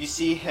you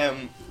see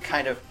him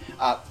kind of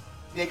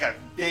make a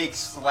big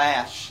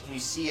slash, and you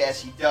see as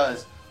he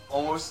does,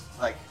 almost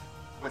like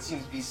what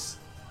seems to be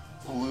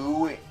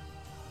blue,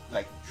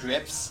 like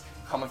drips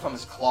coming from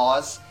his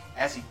claws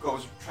as he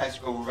tries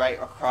to go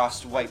right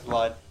across White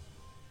Blood,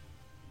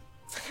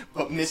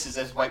 but misses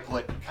as White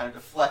Blood kind of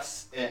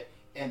deflects it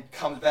and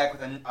comes back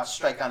with a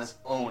strike on his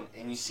own.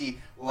 And you see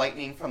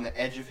lightning from the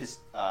edge of his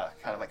kind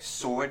of like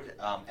sword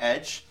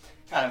edge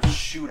kind of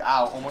shoot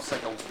out, almost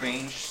like a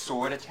ranged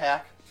sword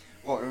attack,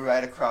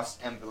 right across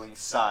Emberling's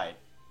side.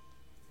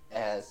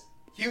 As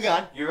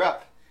Hugon, you're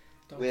up.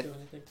 Don't With do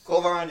anything.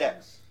 Clover on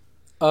deck.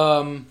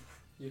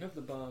 You have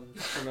the bomb,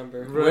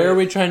 remember. Right. Where are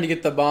we trying to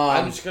get the bomb?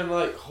 I'm just gonna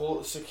like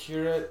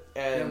secure it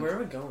Yeah, and where are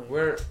we going?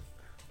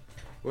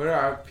 where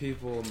are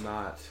people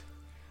not?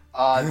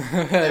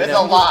 There's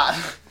a lot.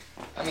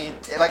 I mean,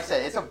 like I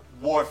said, it's a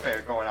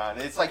warfare going on.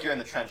 It's like you're in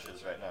the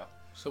trenches right now.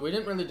 So we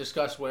didn't really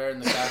discuss where in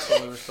the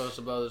castle we were supposed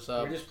to blow this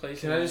up. We're just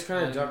placing Can I it just kind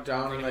of and duck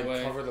down and running like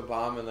away. cover the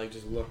bomb and like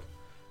just look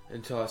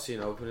until I see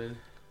an opening?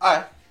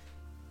 Alright.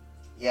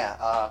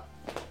 Yeah.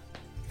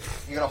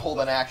 You're gonna hold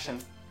an action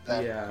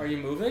then. Yeah. Are you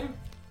moving?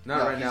 Not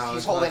No, right he's- now. he's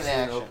It's holding not the seeing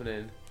action.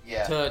 opening.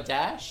 Yeah. To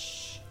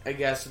dash? I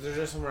guess if there's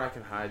just somewhere I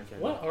can hide. Can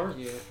What are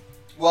you?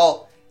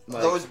 Well,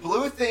 Like- those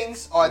blue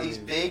things are these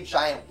big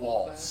giant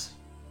walls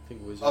I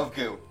think wizard. of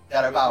goo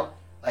that are about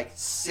like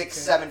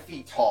 6-7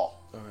 feet tall.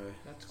 Okay.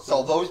 That's cool.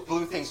 So those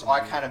blue things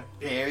are kind of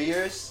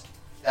barriers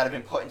that have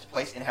been put into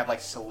place and have like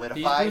These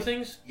solidified. blue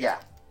things? Yeah,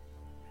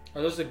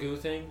 Are those the goo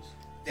things?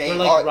 they They're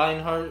like are.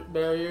 Reinhardt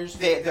barriers?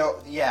 They're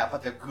yeah,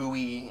 but they're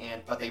gooey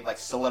but they've like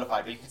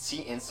solidified. But you can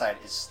see inside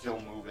is still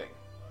moving.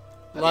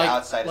 But Like, the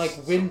outside like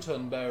is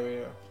Winton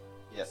barrier,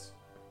 yes.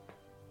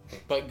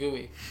 but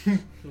gooey.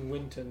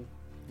 Winton.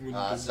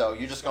 So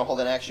you're just gonna hold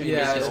an action.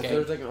 Yeah, this if game.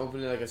 there's like an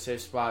opening, like a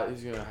safe spot,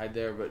 he's gonna hide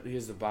there. But he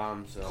has the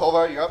bomb, so.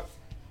 Culver, you're up.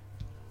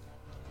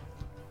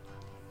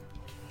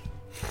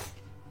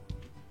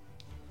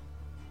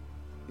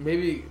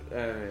 Maybe.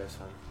 Yeah, that's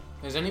fine.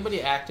 Is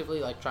anybody actively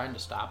like trying to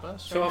stop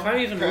us? So right if now? I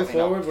even move Currently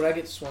not. forward, would I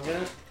get swung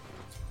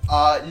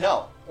at?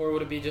 No. Or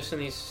would it be just in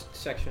these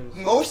sections?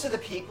 Most of the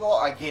people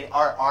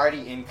are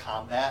already in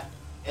combat,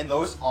 and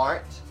those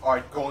are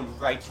going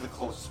right to the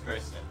closest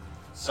person.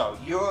 So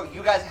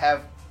you guys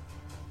have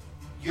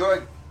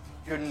you're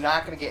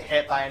not gonna get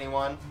hit by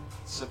anyone,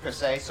 so, per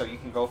se. So you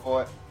can go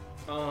for it.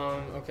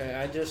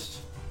 Okay,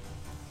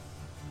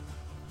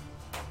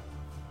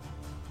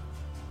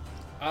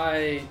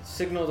 I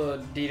signal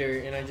to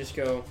Dieter and I just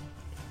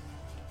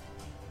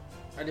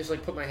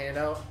like put my hand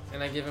out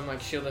and I give him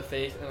like Shield of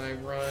Faith and I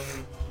run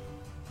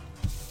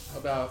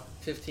about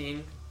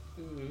 15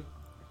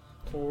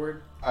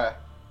 forward Alright,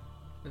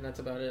 and that's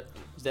about it.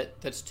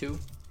 That's 2?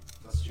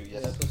 that's true.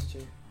 Yes. Yeah, plus 2.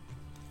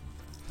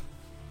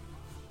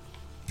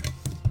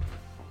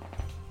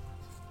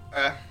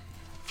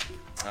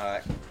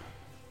 Alright.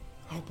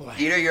 Oh boy.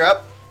 Dieter, you're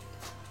up.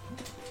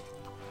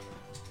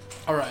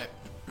 All right.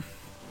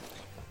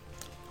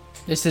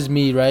 This is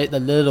me, right? The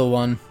little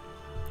one.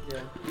 Yeah.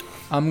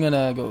 I'm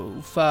gonna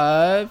go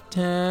 5,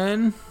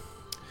 10.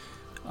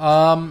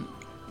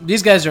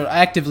 These guys are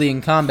actively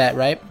in combat,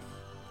 right? I think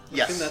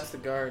Yes. that's the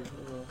guard.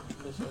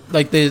 This one.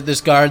 Like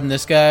this guard and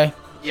this guy.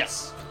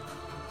 Yes.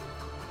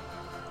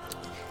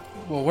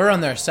 Well, we're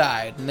on their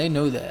side, and they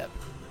know that.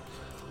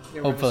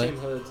 Yeah, we're Hopefully. in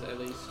the same hoods at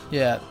least.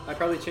 Yeah, I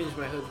probably changed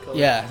my hood color.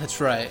 yeah,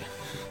 that's right.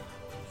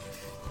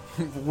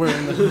 We're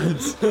in the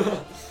hoods.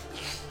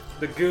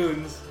 The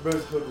goons.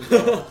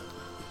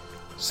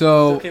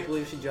 So I can't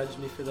believe she judged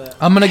me for that.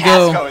 I'm gonna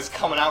Casco go. is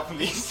coming out from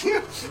these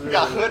two. We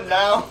got Hood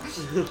now.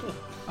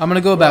 I'm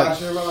gonna go about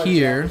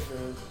here.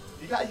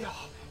 You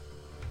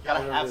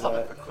gotta have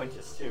something for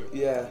Quintus too.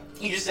 Yeah.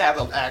 You just have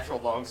an actual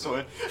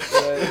longsword.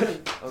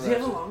 Does he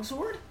have a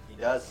longsword? He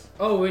does.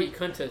 Oh wait,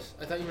 Quintus.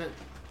 I thought you meant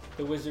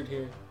the wizard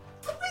here.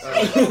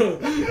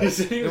 He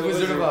said he was The a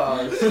Wizard of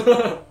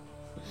Oz.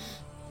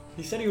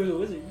 He said he was a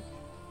wizard.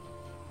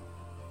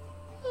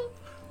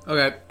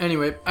 Okay.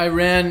 Anyway, I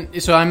ran.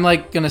 So I'm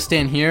like gonna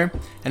stand here,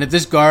 and if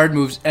this guard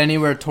moves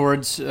anywhere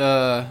towards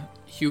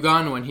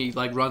Hugon when he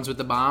like runs with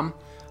the bomb,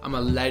 I'm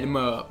gonna light him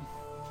up.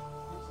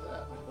 Who's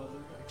that? My mother.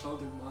 I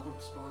called her mom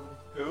spawner.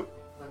 Who?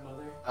 My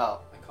mother.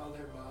 Oh. I called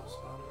her mom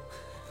spawner.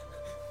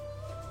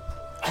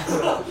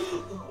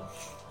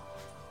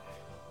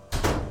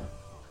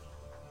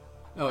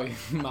 Oh,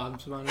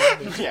 mom's one.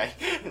 Yeah.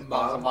 His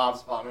mom's a mom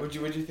spawner. What'd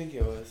you think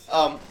it was?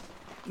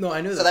 No,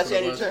 I knew. So that's the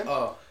end of your turn?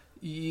 Oh.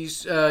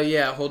 He's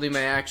yeah, holding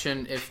my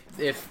action.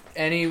 If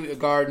any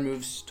guard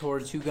moves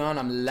towards Hugon,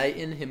 I'm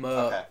lighting him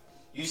up. Okay.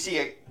 You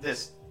see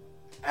this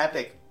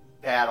epic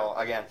battle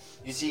again.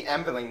 You see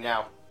Emberling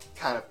now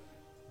kind of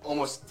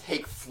almost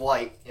take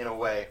flight in a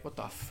way. What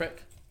the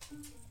frick?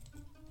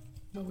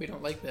 No, we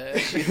don't like that.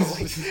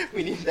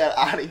 We need that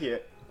out of here.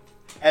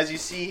 As you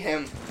see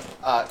him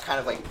kind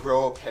of like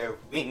grow a pair of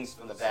wings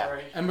from the back.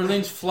 Sorry.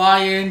 Emberling's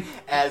flying.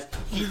 As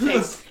he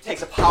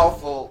takes a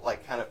powerful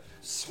like kind of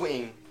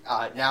swing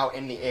now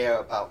in the air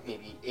about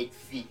maybe 8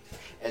 feet.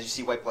 As you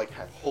see Whiteblood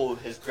kind of hold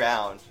his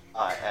ground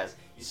as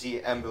you see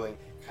Emberling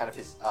kind of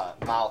his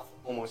mouth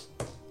almost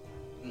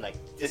like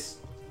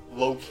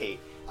dislocate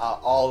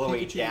all the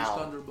way Pikachu's down.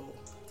 Thunderbolt.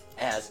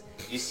 As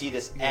you see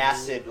this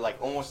acid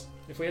like almost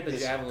If we had the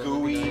this javelin, it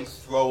would be gooey nice.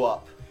 throw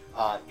up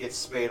gets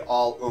sprayed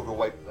all over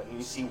Whiteblood, and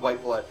you see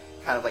Whiteblood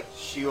kind of like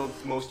shields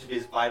most of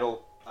his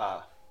vital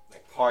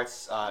like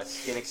parts,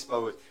 skin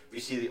exposed. You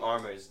see the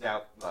armor is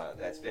now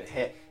that's been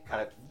hit,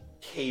 kind of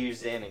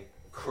caves in and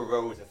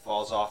corrodes and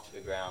falls off to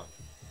the ground.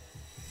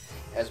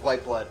 As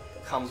Whiteblood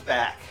comes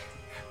back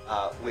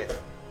with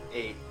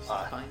a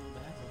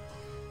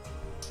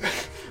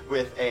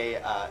with a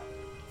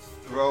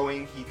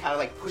throwing, he kind of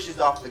like pushes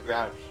off the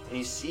ground, and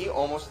you see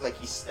almost like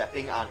he's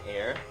stepping on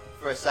air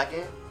for a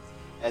second.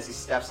 As he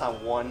steps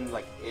on one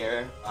like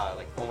air,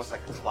 like almost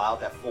like a cloud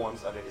that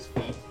forms under his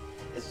feet,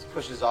 as he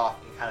pushes off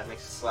and kind of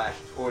makes a slash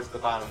towards the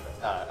bottom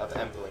of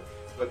Emberling,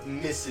 but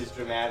misses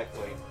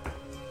dramatically.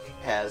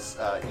 As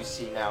you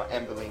see now,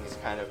 Emberling is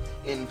kind of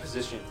in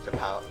position to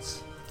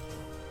pounce.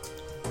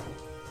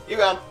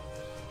 Hugon,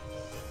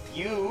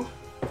 you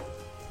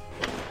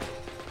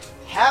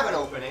have an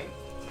opening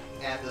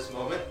at this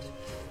moment.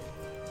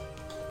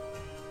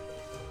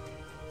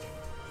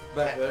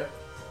 Back there.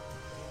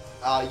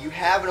 You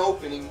have an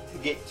opening to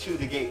get to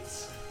the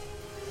gates.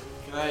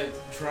 Can I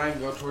try and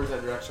go towards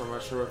that direction? I'm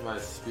not sure with my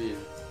speed.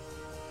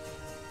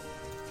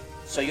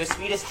 So your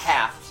speed is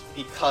halved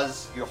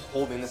because you're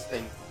holding this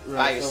thing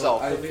by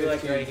yourself. It'll be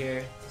like right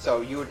here.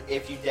 So you would,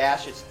 if you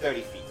dash, it's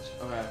 30 feet.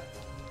 Okay.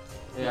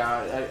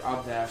 Yeah,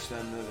 I'll dash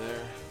then to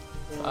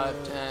there.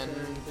 5, 10,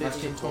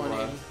 15, 20.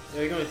 Are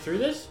you going through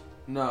this?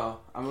 No,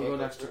 I'm gonna go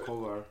next to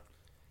Kolar.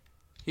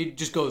 He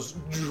just goes.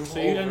 So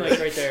you're done like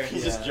right there.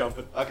 He's just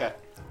jumping. Okay.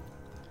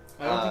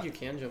 I don't think you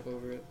can jump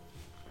over it.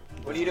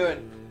 What are you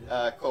doing,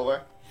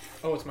 Culver?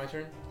 Oh, it's my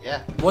turn?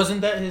 Yeah.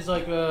 Wasn't that his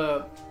like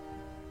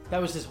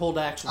that was his hold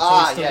action? So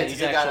Ah, he still yeah, gets you his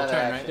did that actual on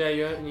turn, action. right?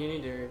 Yeah, you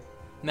need to.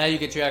 Now you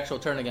get your actual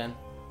turn again.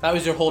 That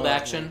was your hold Oh,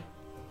 action.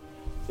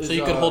 So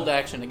you could hold the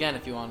action again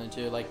if you wanted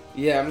to, like.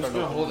 Yeah, I'm just For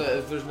an gonna hold opening. it.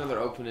 If there's another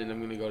opening, I'm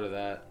gonna go to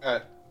that.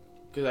 Alright.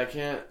 Cause I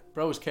can't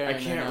Bro was carrying.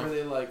 it now.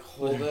 really like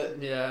hold it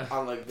Yeah.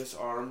 on like this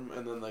arm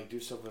and then like do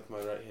something with my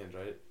right hand,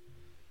 right?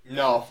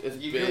 No, It's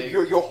you're, big.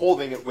 you're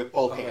holding it with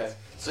both Okay. hands.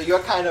 So you're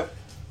kind of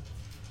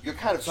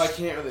So I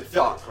can't really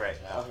stuck right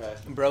now. Okay.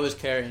 Bro is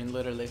carrying,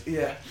 literally.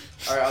 Yeah.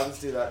 All right, I'll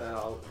just do that then.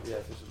 If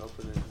there's an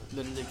opening.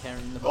 Literally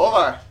carrying the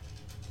Over.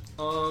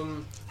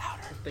 I'm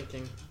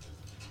thinking.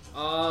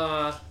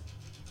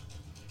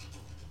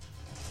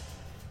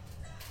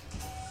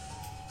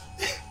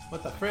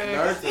 What the frick?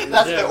 That's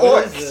yeah, the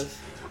what is orcs. this?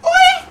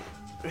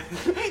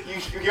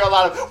 You hear a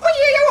lot of.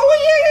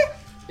 "Oh,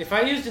 If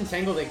I used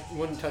Entangle, they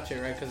wouldn't touch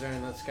it, right? Because they're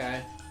in that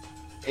sky.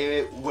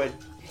 It would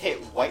hit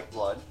white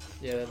blood,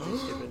 Yeah, that'd be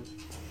stupid.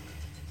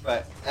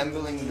 but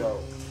Emberling no.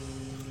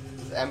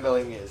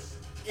 Emberling is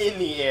in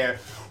the air.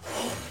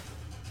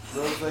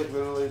 Bro's like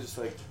literally just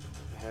like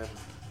him.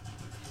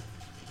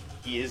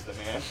 He is the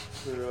man.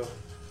 For real.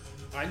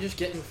 I just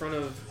get in front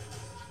of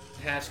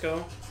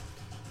Hasco,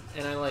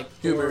 and I like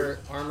Huber.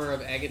 pour Armor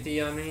of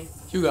Agathe on me.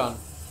 Hugon.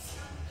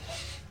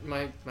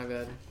 My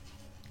bad.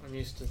 I'm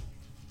used to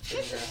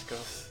saying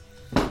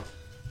Hasco.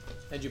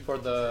 Did you pour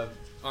the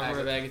Armor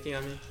of Agathe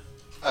on me?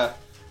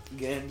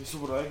 Again, so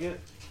what do I get?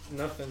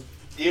 Nothing.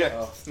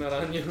 Yeah. It's not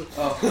on you.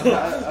 Oh.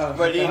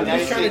 But I'm now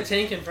just you trying to see,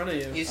 tank in front of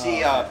you. you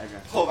see Oh, okay, I got you.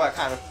 Hobart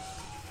kind of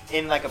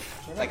in like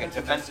a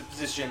defensive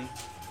position,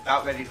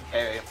 about ready to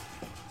carry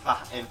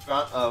in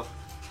front of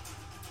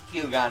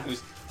Hugon,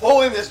 who's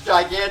holding this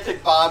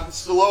gigantic bomb,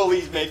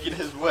 slowly making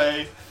his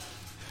way.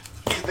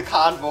 He's the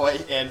convoy,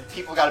 and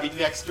people got to be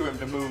next to him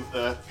to move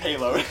the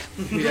payload.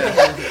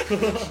 Yeah.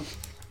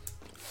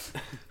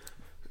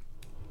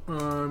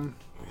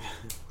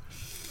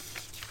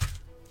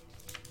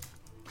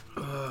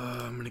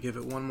 I'm gonna give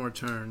it one more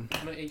turn.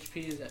 My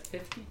HP is at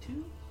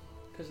 52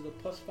 because of the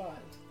 +5.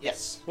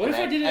 Yes. What if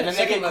I did it And at then they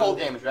second get cold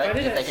level? damage, right? If I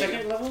did it If at they hit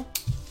second you. level,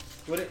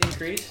 would it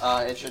increase?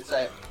 It should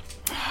say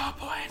Oh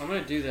boy. I'm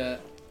gonna do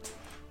that.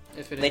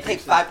 If it they take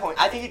increases. 5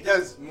 points. I think it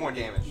does more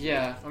damage.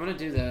 Yeah, I'm gonna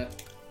do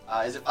that.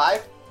 Is it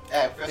 5?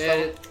 First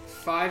level? Yeah,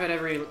 5 at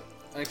every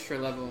extra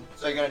level.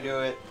 So you're gonna do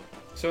it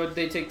So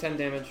they take 10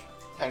 damage.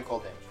 10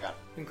 cold damage. Got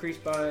it.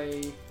 Increased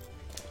by.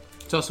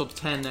 It's also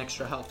 10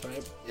 extra health,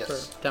 right?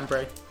 Yes. For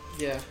temporary.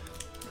 Yeah.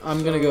 I'm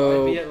So gonna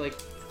go. I'd be at like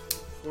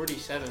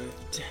 47.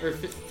 Or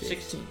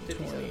 16,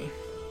 57. 20,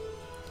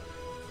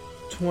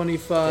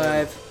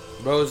 25.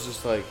 Bro's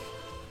just like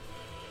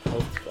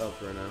hulked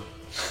up right now.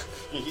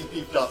 He's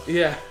beefed up.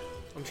 Yeah.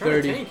 I'm trying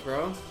 30. to tank,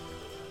 bro.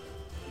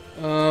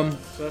 So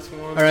So that's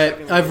one. alright,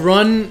 second I've level.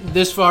 run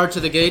this far to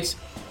the gates.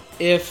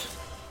 If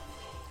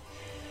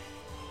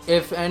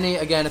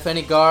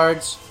any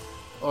guards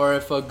or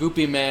if a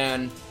goopy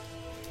man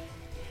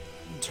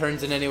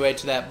turns in any way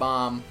to that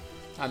bomb,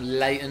 I'm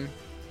lighting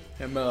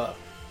him up.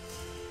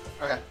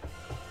 Okay.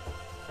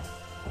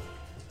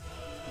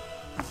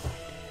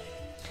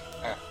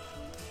 Alright.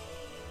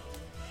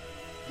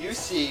 You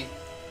see.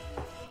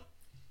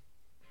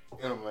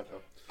 You're gonna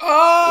memento.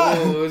 Oh!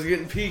 Oh, it was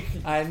getting peak.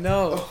 I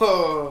know.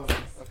 Oh.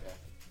 Okay.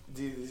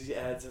 Dude, these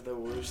ads at the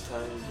worst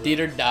time. bro.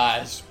 Dieter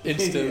dies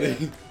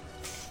instantly.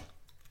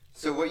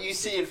 So what you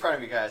see in front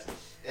of you guys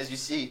is you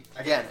see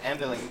again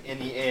Emberling in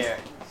the air.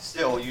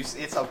 Still,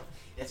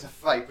 it's a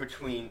fight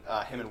between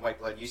him and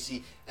Whiteblood. You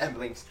see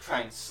Emberling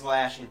try and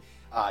slash, and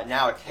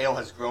now a tail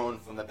has grown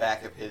from the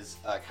back of his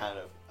kind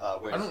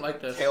of where I his don't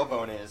like this.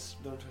 tailbone is.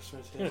 Don't touch my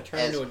I'm gonna tail. turn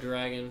As- into a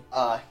dragon.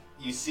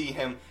 You see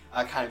him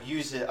kind of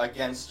use it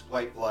against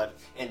Whiteblood,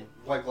 and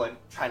Whiteblood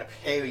trying to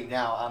parry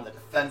now on the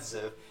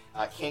defensive.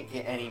 Can't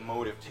get any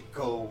motive to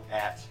go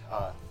at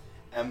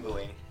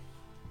Emberling.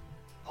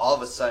 All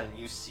of a sudden,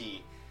 you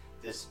see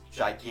this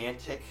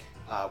gigantic,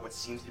 what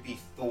seems to be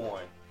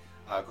thorn,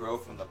 grow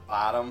from the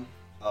bottom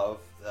of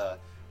the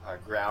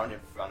ground in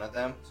front of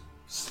them,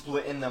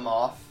 splitting them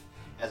off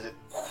as it.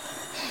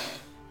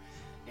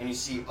 And you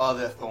see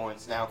other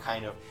thorns now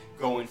kind of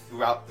going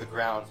throughout the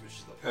grounds, which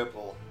is the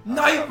purple.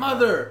 Night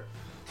Mother!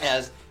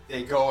 As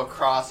they go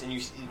across and you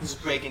see it's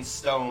breaking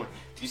stone,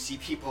 you see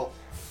people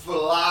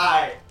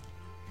flying.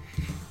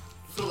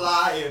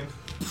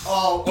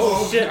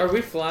 Oh shit, are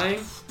we flying?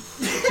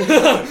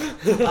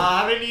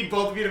 I'm gonna need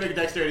both of you to make a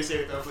dexterity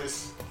saving throw,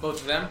 please.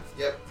 Both of them?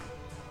 Yep.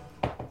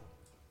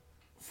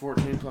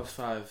 14 plus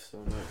 5, so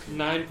 19.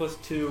 9 plus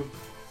 2.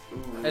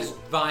 Ooh. As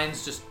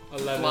vines just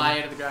 11. fly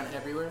out of the ground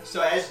everywhere.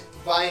 So as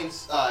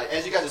vines,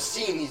 as you guys are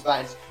seeing these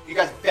vines, you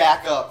guys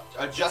back up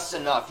just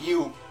enough.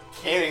 You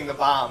carrying the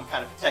bomb,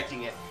 kind of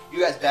protecting it. You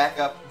guys back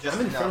up just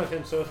I'm in enough. front of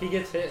him, so if he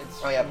gets hit, it's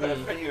Oh yeah,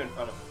 me. put you in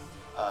front of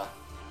him.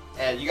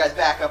 And you guys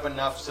back up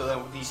enough so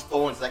that these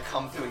thorns that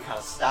come through and kind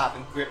of stop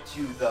and grip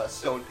to the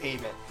stone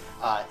pavement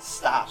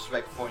stops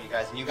right before you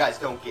guys, and you guys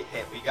don't get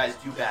hit, but you guys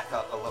do back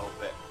up a little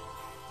bit.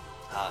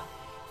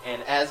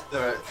 And as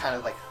the kind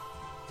of like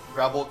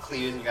rubble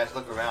clears and you guys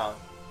look around,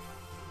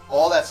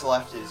 all that's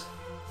left is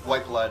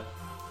White Blood,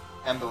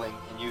 Emberling,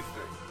 and you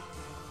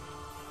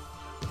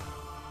three.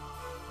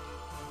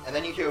 And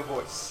then you hear a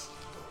voice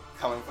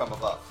coming from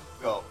above.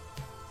 Go.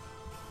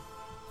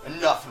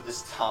 Enough of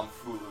this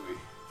tomfoolery.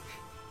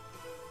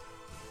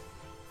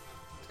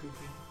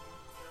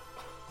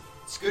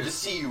 It's good to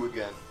see you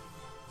again,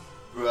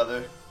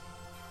 brother.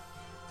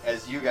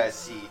 As you guys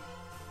see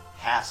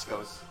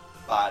Hasko's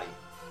body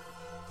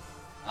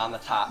on the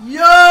top.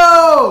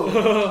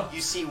 Yo!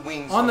 You see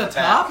wings On the back,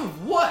 top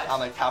of what?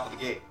 on the top of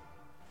the gate.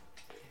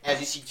 As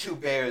you see two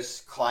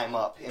bears climb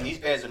up, and these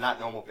bears are not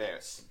normal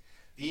bears.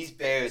 These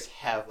bears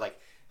have like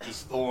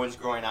these thorns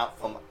growing out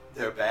from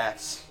their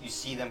backs. You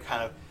see them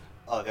kind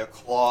of, their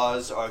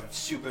claws are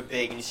super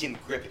big, and you see them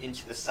grip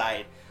into the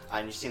side,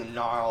 and you see them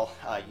gnarl.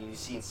 You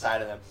see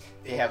inside of them,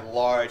 they have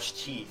large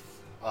teeth.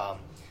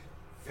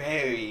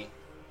 Very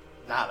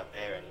not a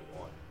bear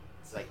anymore.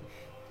 It's like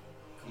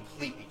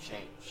completely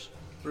changed.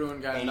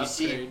 Bruin got And an you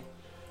see- upgrade.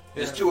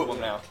 There's two of them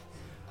now.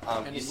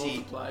 And You he see,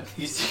 multiplied.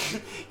 you see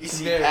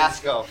Very.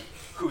 Pasco,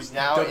 who's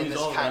now Doubles in this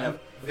all kind around.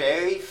 of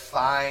very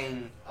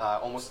fine,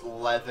 almost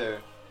leather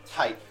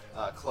type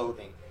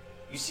clothing.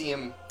 You see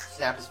him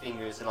snap his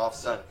fingers, and all of a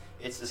sudden,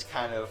 it's this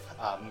kind of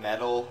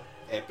metal.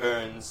 It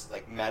burns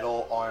like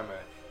metal armor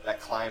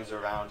that climbs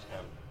around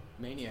him.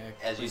 Maniac.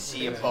 As you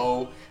see a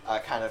bow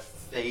kind of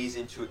phase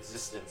into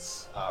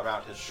existence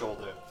around his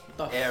shoulder.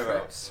 What the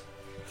Arrows.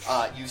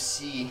 You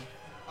see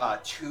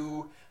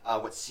two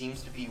what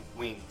seems to be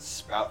wings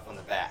sprout from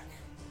the back.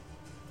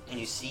 And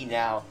you see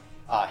now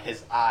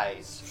his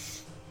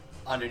eyes,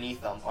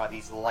 underneath them are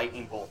these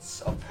lightning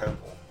bolts of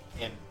purple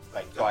and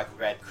like dark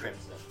red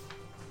crimson.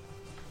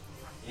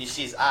 And you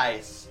see his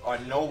eyes are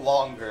no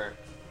longer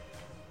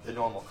the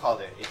normal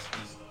color. It's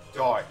these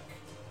dark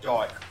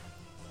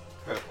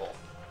purple.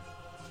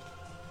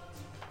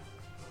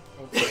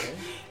 Okay.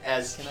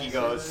 As Can he I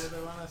goes, say what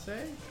I want to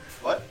say?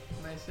 what?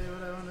 Can I say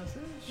what I want to say?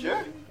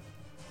 Sure.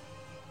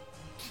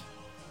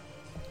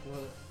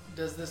 Well,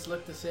 does this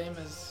look the same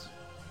as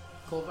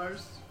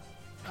Kolvar's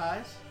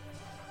eyes?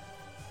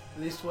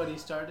 At least what he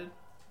started?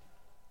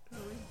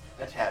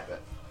 A tad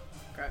bit.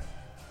 Okay.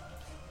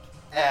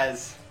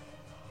 As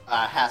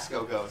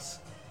Hasko goes,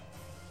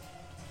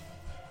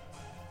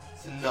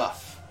 it's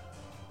enough.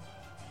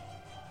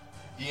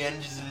 The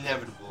end is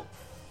inevitable.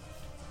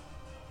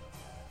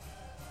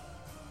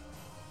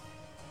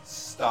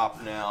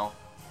 Stop now,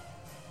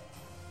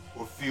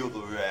 or feel the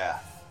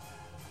wrath.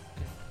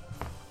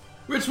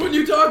 Which one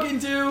you talking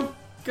to?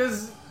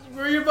 Cause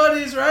we're your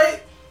buddies,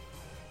 right?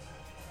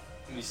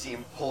 And you see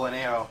him pull an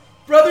arrow,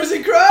 Brothers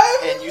in crime?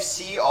 and you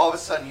see all of a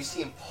sudden you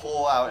see him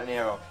pull out an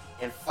arrow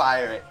and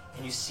fire it,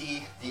 and you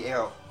see the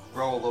arrow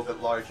grow a little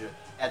bit larger,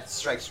 and it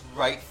strikes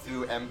right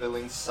through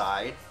Emberling's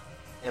side,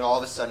 and all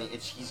of a sudden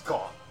he's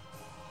gone.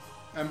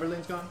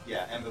 Emberling's gone?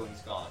 Yeah,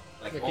 Emberling's gone.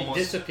 Like Like almost,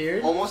 he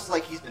disappeared? almost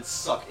like he's been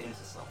sucked into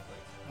something.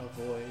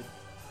 Avoid.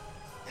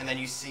 And then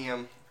you see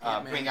him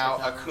Ant-Man bring out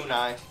a technology.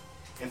 kunai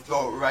and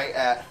throw it right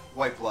at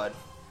White Blood,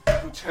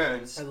 who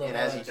turns, I love and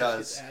how as he that just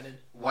does, gets added.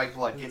 White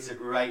Blood gets it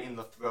right in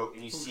the throat,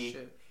 and you Oh, see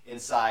shit.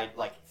 inside,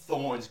 like,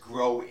 thorns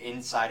grow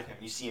inside of him.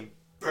 You see him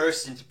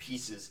burst into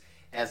pieces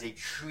as a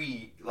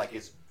tree, like,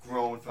 is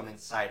grown from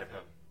inside of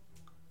him.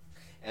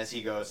 As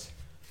he goes,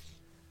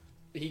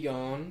 He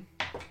gone.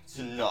 it's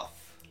enough.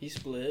 He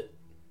split.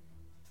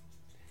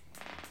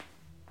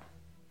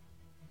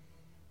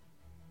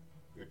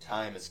 Your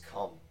time has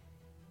come.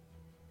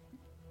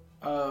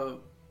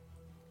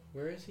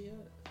 Where is he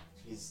at?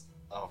 He's,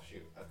 oh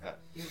shoot, okay.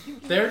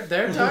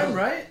 Their time,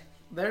 right?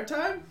 Their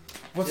time?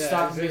 What Yeah,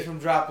 stops is me it- from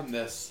dropping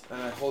this?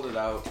 And I hold it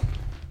out.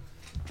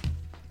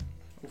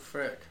 Oh,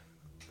 frick.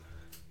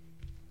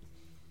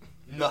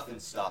 Nothing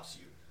stops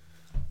you.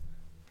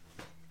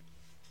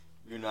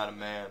 You're not a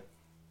man.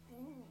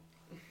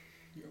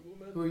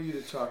 Who are you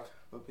to talk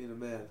about being a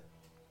man?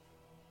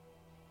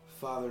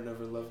 Father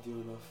never loved you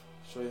enough.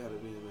 Show you how to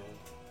be a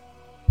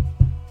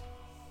man.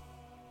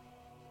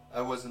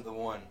 I wasn't the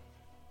one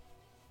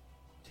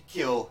to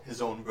kill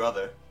his own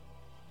brother.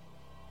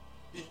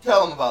 Did you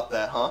tell him about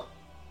that, huh?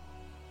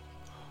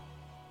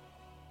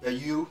 That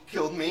you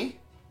killed me?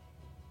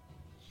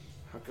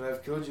 How could I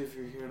have killed you if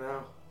you're here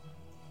now?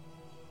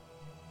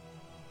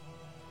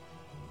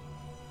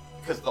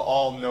 Because the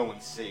all-knowing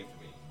saved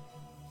me.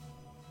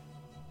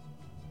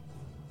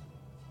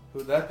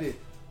 Who'd that be?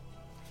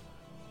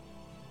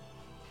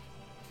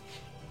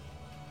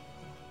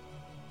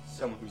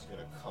 Someone who's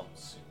gonna come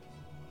soon.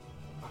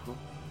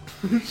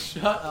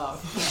 Shut up.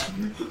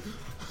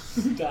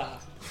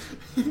 Stop.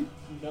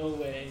 No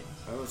way.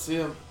 I don't see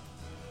him.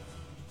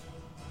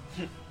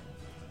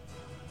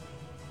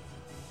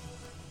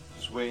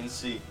 Just wait and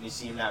see. And you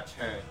see him now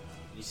turn.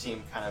 You see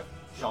him kind of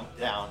jump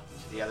down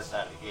to the other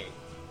side of the gate.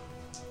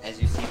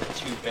 As you see the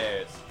two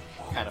bears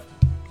kind of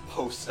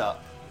post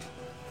up.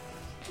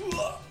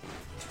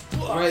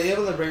 Am I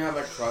able to bring out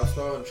my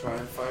crossbow and try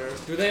and fire?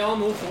 Do they all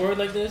move forward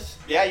like this?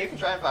 Yeah, you can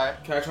try and fire.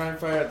 Can I try and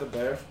fire at the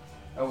bear?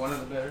 At one of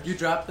the bears? You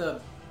dropped the.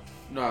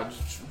 No,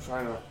 just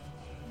trying to.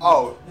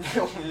 Oh,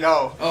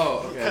 no.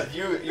 Oh, okay.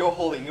 Because you're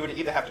holding, you would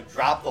either have to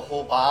drop the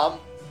whole bomb,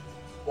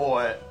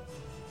 or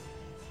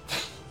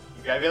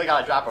you really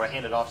gotta drop it or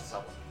hand it off to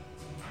someone.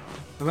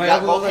 Am You I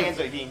got able both to, like, hands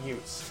are being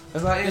used.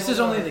 am I This able is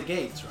to, only like- the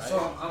gates, right?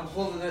 So I'm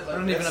holding it like We're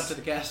not this. even up to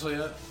the castle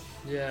yet.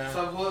 Yeah.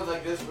 So I'm holding it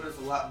like this, but it's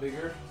a lot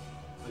bigger.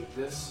 Like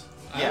this.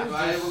 Yeah. Am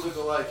I able to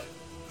go like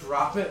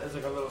drop it as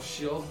like a little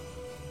shield,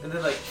 and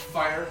then like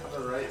fire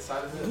on the right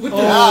side of it? With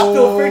Oh.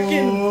 the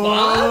freaking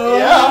bomb?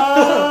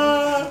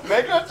 Yeah!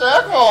 Make an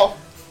attack roll!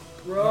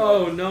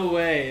 Bro, no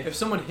way. If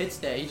someone hits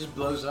that, he just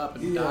blows up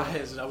and Yeah.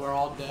 dies. And we're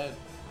all dead.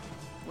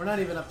 We're not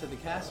even up to the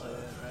castle yet,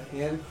 right?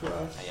 Hand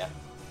cross. Yeah.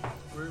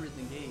 We're in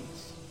the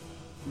gates.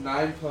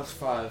 9 plus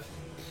 5.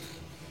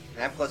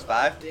 9 plus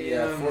 5.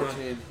 Yeah, Damn.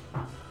 14.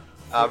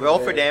 Roll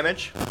for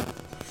damage.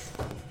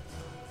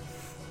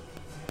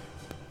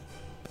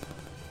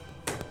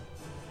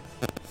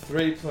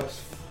 Three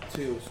plus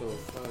 2, so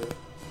 5.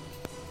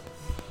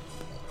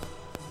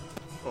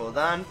 Hold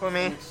on for I'm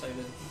me.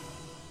 excited.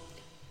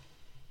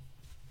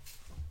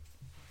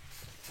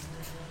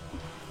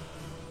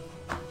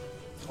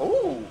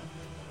 Ooh.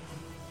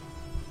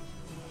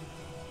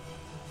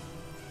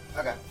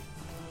 Okay.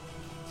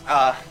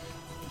 How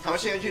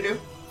much damage you do?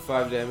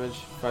 5 damage,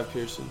 5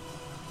 piercing.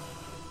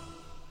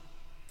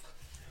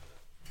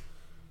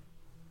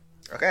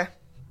 Okay.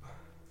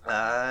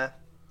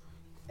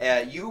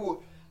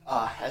 You,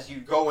 as you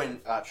go and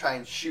try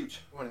and shoot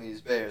one of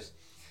these bears,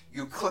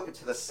 you clip it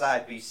to the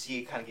side, but you see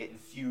it kind of get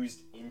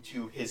infused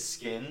into his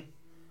skin.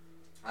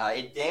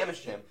 It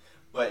damaged him,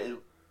 but it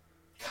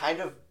kind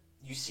of,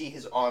 you see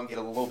his arm get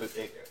a little bit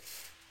bigger.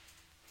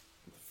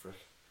 What the frick?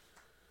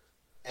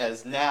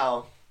 As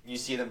now, you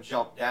see them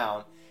jump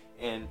down,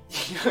 and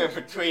you're in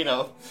between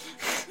them.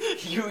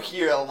 You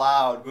hear a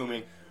loud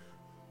booming.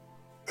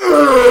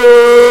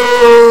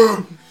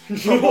 From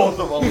both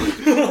of them.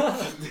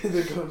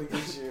 They're going to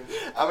get you.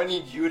 I'm gonna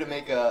need you to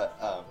make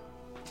a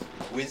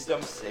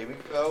wisdom saving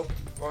throw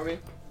for me.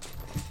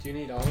 Do you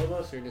need all of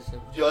us or just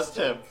him? Just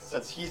him,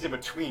 since he's in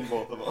between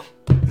both of them.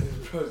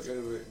 Bro's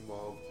gonna get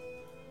involved.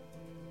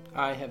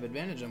 I have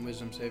advantage on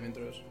wisdom saving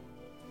throws.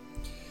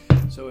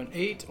 So an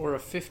 8 or a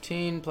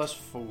 15 plus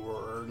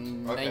 4,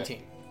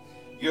 19.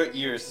 Your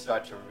ears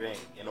start to ring,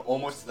 and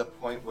almost to the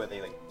point where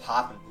they like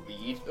pop and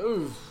bleed.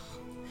 Ooh.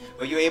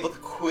 But you're able to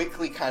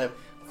quickly kind of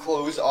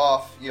close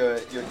off your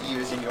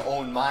ears in your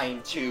own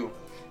mind too,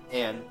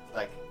 and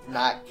like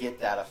not get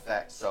that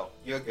effect. So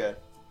you're good.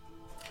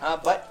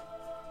 But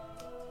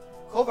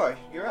Kolvar,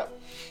 you're up.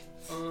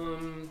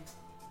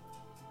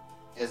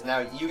 Is now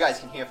you guys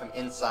can hear from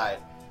inside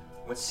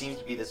what seems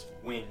to be this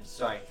wind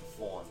starting to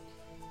form,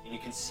 and you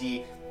can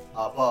see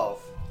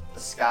above the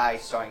sky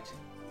starting to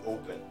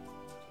open.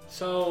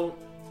 So,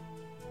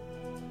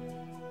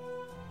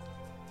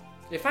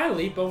 if I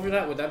leap over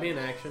that, would that be an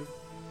action?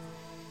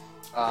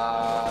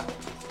 Or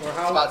It's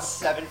how? about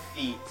 7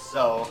 feet.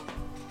 So,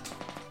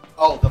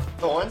 oh, the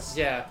thorns.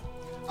 Yeah.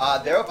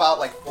 They're about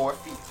like 4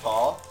 feet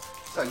tall,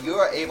 so you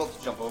are able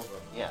to jump over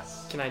them.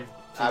 Yes. Can I?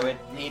 I would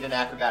need an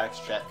acrobatics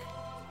check.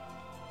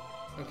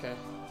 Okay.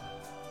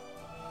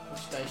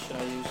 Which dice should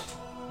I use?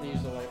 I'll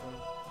use the white one.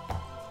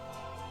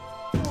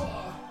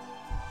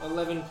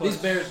 11 plus.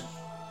 These bears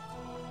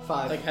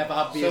 5. like have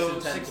obvious So,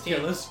 intent to 16.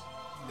 kill us.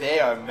 They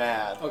are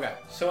mad. Okay.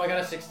 So I got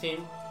a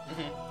 16.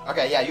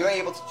 Okay, yeah, you're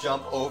able to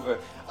jump over,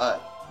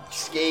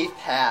 scathe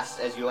past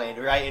as you land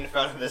right in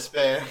front of this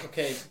bear.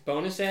 Okay,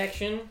 bonus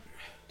action,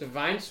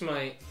 Divine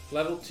Smite,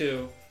 level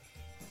 2.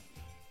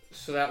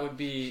 So that would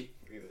be,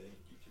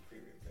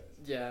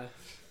 yeah,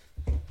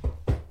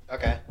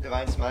 Okay,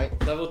 Divine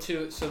Smite. level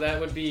 2. So that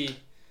would be,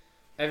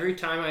 every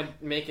time I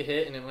make a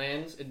hit and it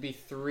lands, it'd be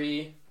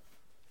 3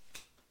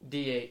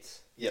 d8s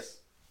Yes.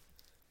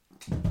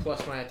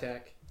 plus my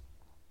attack.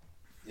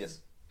 Yes.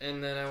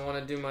 And then I want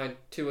to do my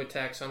 2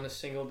 attacks on this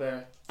single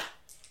bear.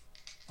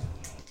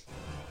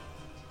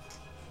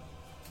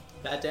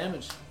 Bad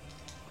damage.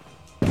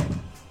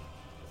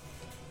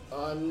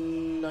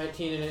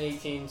 19 and an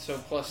 18, so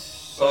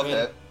plus Both 7.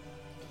 hit.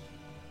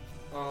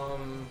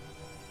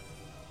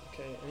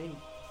 Okay, I need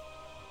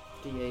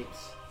d8s.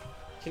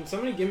 Can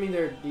somebody give me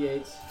their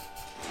d8s?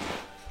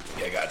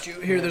 Yeah, I got you.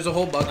 Here, there's a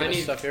whole bucket I of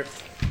need- stuff here.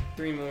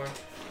 3 more.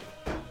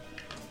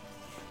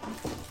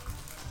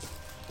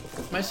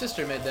 My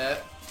sister made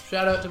that.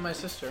 Shout out to my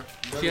sister.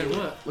 She had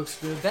what? Looks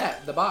good.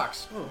 That, the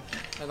box. Oh,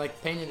 I like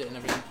painted it and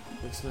everything.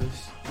 Looks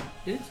nice.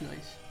 it is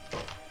nice.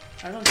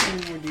 I don't see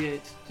any more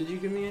d8s. Did you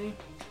give me any?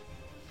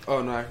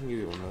 Oh no, I can give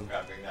you one though.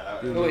 Gotta bring that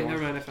out. You Oh wait, want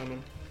never one? mind. I found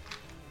one.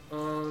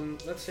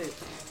 Let's say.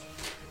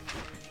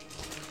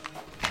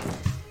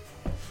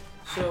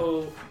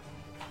 So,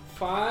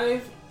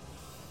 5,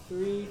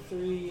 3,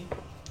 3,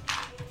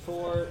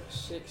 4,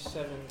 6,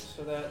 7.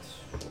 So that's.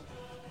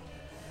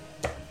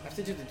 I have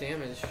to do the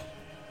damage.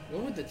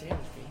 What would the damage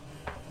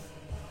be?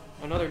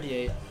 Another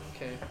D8.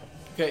 Okay.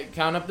 Okay,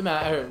 count up the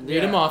read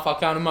Yeah. them off. I'll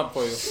count them up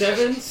for you.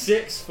 7,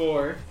 6,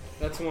 4.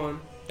 That's 1.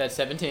 That's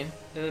 17.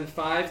 And then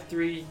 5,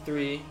 3,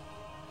 3.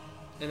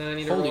 And then I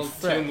need to Holy roll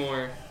frick. 2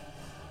 more.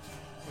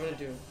 I'm gonna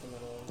do the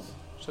middle ones.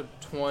 So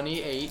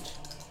 28.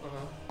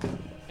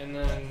 And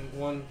then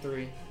 1,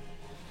 3.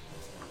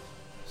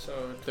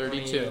 So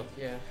 32. 20,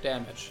 yeah.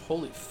 Damage.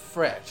 Holy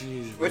frick.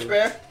 Jeez, Which bro.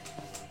 bear?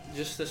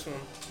 Just this one.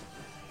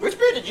 Which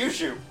bear did you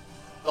shoot?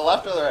 The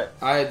left or the right?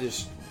 I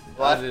just.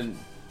 Left? I didn't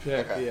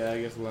pick. Okay. Yeah,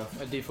 I guess left.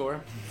 A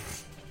D4.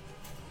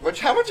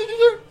 How much did you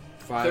do?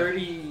 5.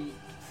 30.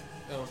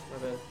 Oh, my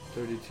bad.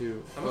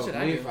 32. How much did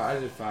I me do? 5. I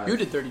did 5. You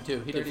did 32.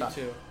 He did 5.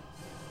 32.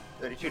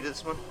 32 to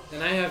this one.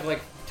 And I have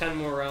like 10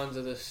 more rounds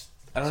of this.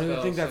 I don't even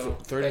spell, think that's so-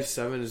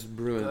 37 is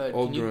Bruin. Good.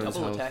 Old Can you Bruin's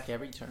double health. attack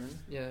every turn?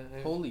 Yeah.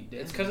 Holy damn.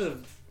 It's because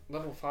of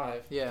level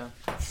 5. Yeah.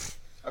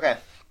 Okay.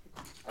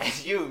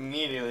 As you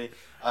immediately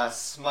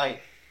smite,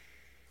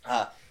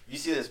 you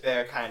see this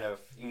bear kind of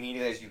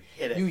immediately as you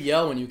hit it. You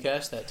yell when you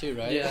cast that too,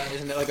 right? Yeah.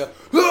 Isn't it like a?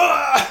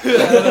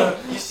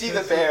 You see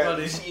the bear.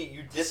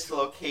 You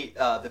dislocate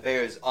the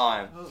bear's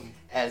arm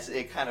as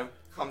it kind of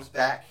comes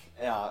back.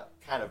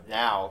 Kind of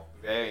now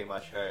very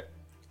much hurt,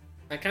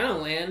 I kind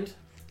of land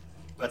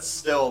but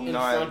still In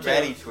not front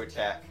ready of- to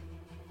attack.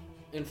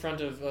 in front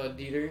of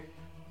Dieter.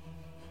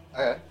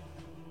 Okay.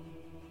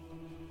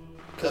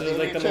 Because Is that of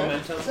like the end of your turn?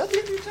 momentum. Is that the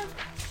end of your turn?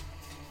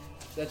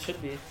 That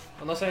should be.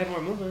 Unless I had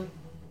more movement.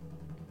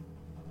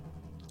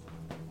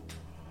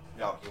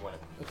 No, you win.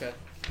 Okay.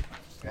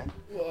 Okay.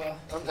 Whoa.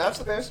 That's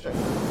the bear's turn.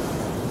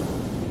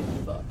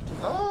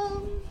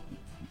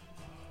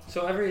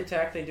 So every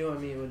attack they do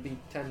on me would be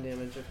 10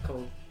 damage of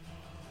cold.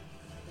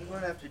 I'm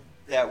going after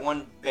that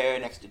one bear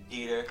next to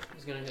Dieter.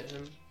 Is gonna hit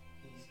him.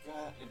 He's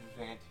got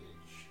advantage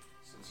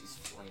since he's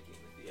flanking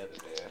with the other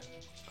bear.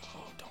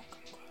 Oh, don't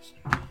come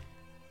close.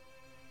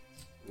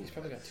 He's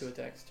probably got 2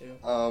 attacks too.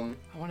 I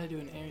want to do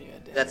an area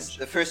damage. That's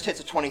the first hit's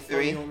a Oh,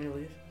 23. you want me to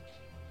leave?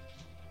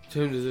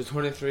 Tim, does a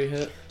 23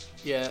 hit?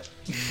 Yeah.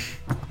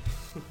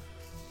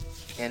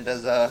 And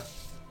does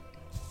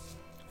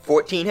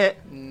 14 hit?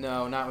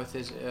 No, not with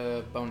his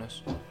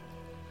bonus.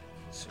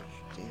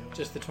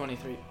 Just the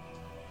 23.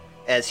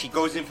 As he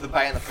goes in for the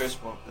bite on the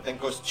first one, but then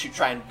goes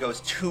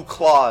 2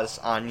 claws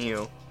on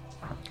you.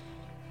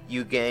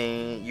 You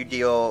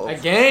deal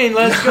Again,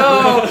 let's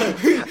go!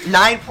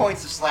 9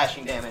 points of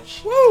slashing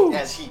damage. Woo!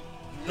 As he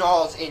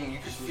gnaws in, you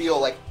just feel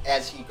like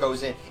as he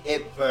goes in,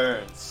 it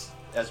burns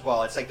as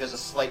well. It's like there's a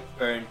slight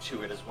burn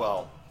to it as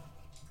well.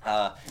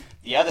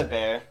 The other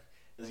bear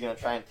is going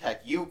to try and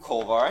attack you,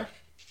 Kolvar.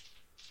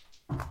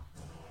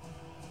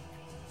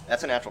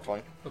 That's a natural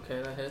 20.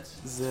 Okay, that hits.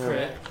 Zam.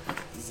 Crit.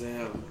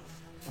 Zam.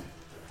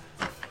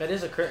 That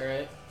is a crit,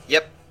 right?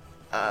 Yep.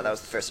 That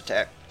was the first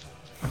attack.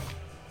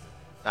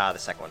 The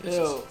second one misses.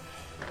 Ew.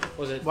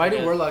 Was it? Why do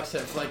yeah. warlocks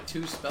have like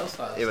 2 spell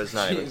slots? It was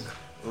not. It was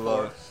Four.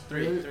 lower.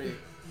 3.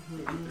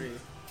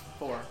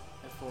 4.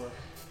 At 4.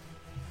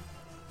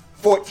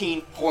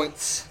 14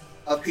 points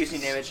of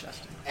piercing damage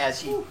as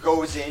he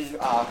goes in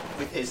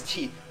with his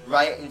teeth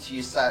right into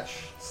your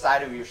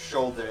side of your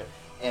shoulder,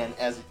 and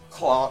as it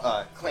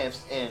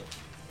clamps in,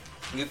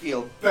 you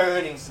feel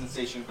burning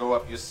sensation go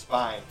up your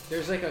spine.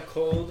 There's like a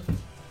cold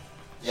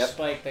Yep.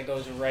 spike that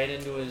goes right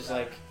into his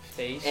like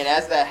face. And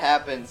as that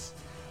happens,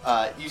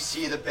 you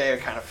see the bear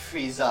kind of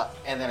freeze up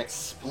and then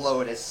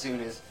explode as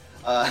soon as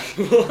I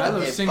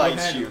love it single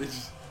bites you. handedly.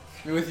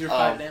 With your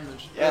 5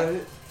 damage. Yeah.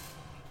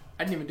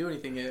 I didn't even do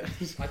anything yet.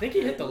 I think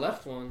he hit the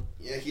left one.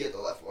 Yeah, he hit the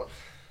left one.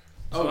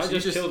 So I you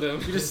just killed him.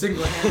 You just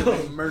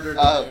single-handedly murdered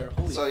the bear.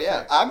 Holy So yeah,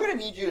 frick. I'm gonna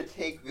need you to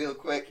take real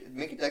quick,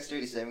 make a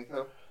dexterity saving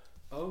throw.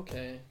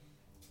 Okay.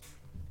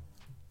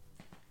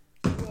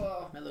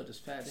 Mello does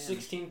fat damage.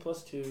 16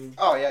 plus 2.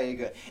 Oh yeah, you're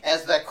good.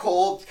 As that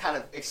cold kind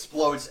of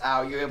explodes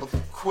out, you're able to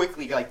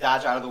quickly like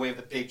dodge out of the way of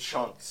the big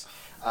chunks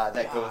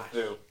that go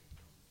through.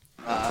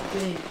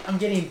 I'm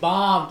getting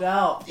bombed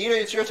out. Dina,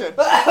 it's your turn.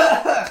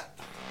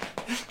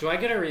 Do I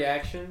get a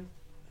reaction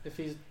if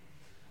he's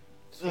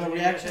swinging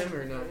at him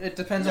or no? It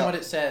depends No. on what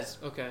it says.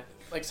 Okay.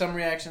 Like some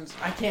reactions,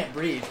 I can't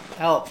breathe.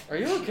 Help. Are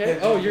you okay?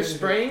 Oh, you're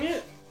spraying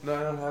it? No,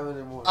 I don't have it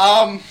anymore.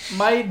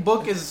 My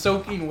book is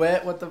soaking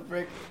wet. What the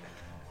frick?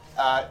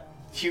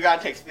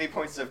 Hugon takes 3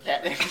 points of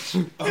cat damage.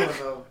 Oh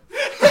no.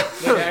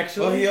 Like Well,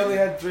 actually? he only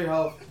had 3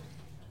 health.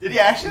 Did he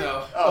actually?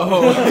 No.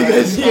 Oh,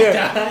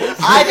 yeah.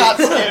 I got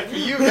scared for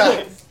you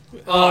guys.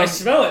 Oh, I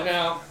smell it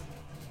now.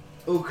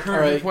 Oh, All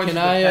current right. hit points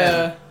Can with the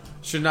I? pen.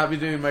 Should not be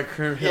doing my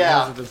current hit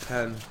Yeah. points with the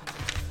pen.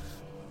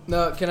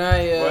 No. Can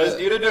I? What is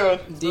Dina doing?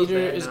 Dieter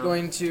bad is now.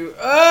 going to.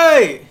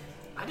 Hey!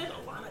 I did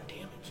a lot of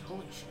damage.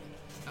 Holy shit.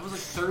 That was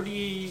like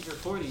 30 or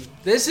 40.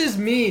 This is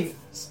mean.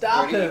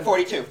 Stop 30, him.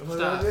 42. What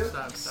do I do?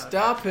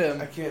 Stop him.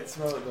 I can't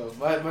smell it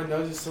though. My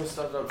nose is so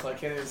stuffed up, so I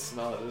can't even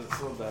smell it. It's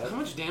so How bad.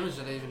 much damage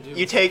did I even do?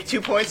 You take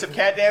 2 points of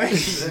cat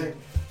damage.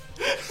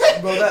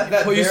 Bro,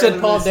 that Well, you bear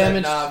said Paul literally said,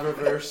 damaged- Nah,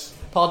 reverse.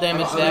 Paul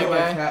damaged I'm that my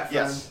guy. cat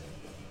friend. Yes.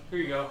 Here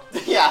you go.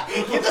 Yeah,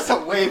 get us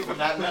away from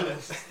that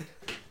menace.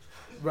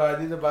 Bro,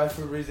 I need to buy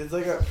Febreze. It's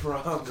like a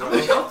prom, How bro.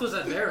 much health was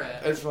that bear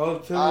at? It's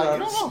relatively you on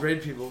don't know.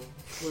 sprayed people.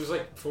 It was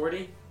like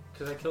 40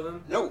 because I killed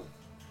him. No.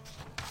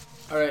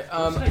 All right.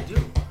 What did I do?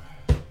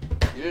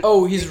 You did-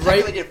 Oh, he's you right.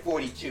 technically did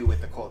 42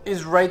 with the cold.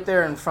 Is right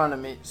there in front of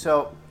me.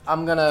 So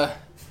I'm gonna.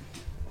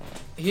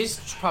 He's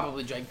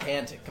probably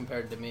gigantic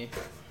compared to me.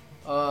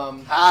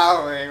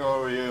 Towering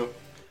over you.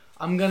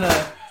 I'm gonna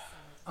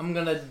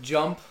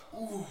jump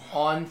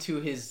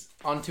onto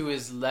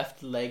his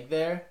left leg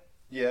there,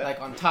 Yeah. like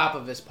on top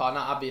of his paw.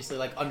 Not obviously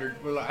like under.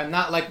 I'm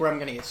not like where I'm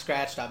gonna get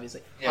scratched.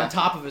 Obviously, Yeah. on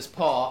top of his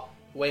paw,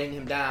 weighing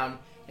him down,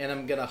 and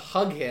I'm gonna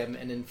hug him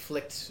and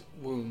inflict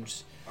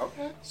wounds.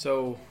 Okay.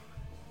 So,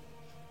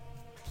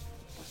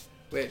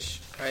 which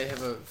I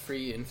have a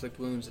free inflict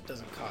wounds. It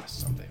doesn't cost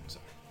something. So,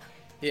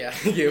 yeah,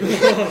 thank you.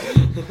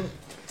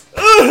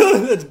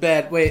 That's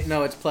bad. Wait,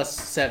 no, it's plus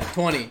 7,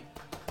 20.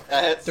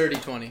 That hits. 30,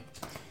 20.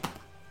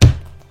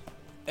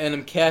 And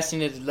I'm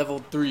casting it at level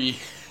 3.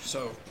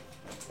 So,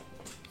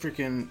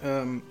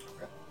 freaking,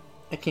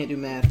 I can't do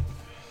math. I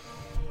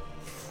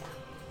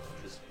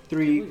can't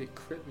 3, believe it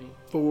crit me.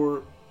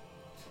 4,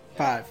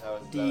 5. That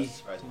was D.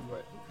 surprising,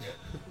 but yeah.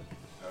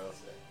 I will say.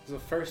 It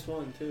was the first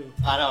one too.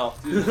 I know.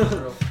 Dude, for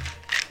real.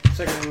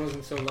 Second one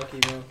wasn't so lucky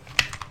though.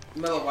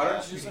 Melo, why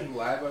don't you just like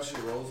lie about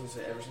your rolls and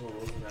say every single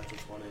roll is an natural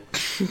 20?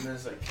 And then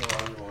just like kill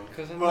everyone.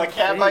 Because I'm Well, a not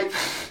cat fake.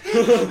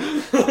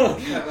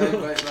 bite. Yeah,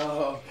 like,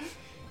 no.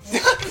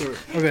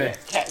 Okay.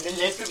 Cat, then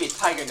it's gonna be a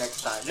tiger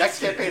next time. Next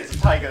campaign is a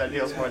tiger that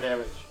deals more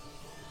damage.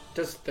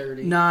 Does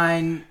 30.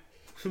 9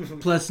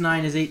 plus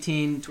 9 is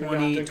 18,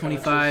 20,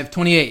 25,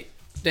 28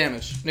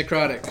 damage.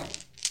 Necrotic.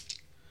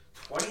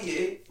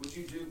 28? What'd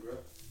you do,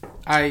 bro?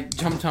 I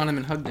jumped on him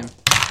and hugged him.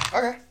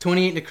 Okay.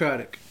 28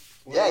 necrotic.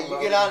 Yeah, you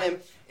get on him,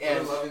 What a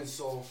and loving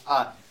soul.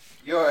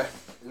 your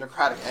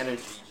necrotic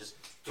energy just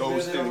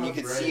goes Yeah, through, and they you don't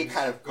can have see it brains.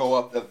 kind of go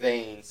up the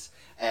veins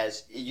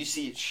as you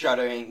see it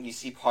shuddering. You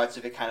see parts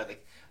of it kind of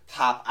like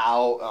pop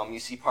out. You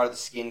see part of the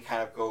skin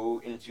kind of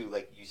go into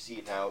like you see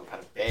it now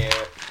kind of bare,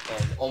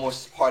 and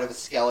almost part of the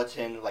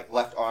skeleton, like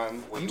left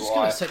arm where I'm you just are.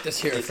 gonna set this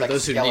here It's for like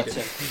those who need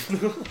skeleton.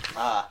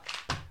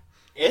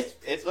 it.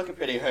 It's looking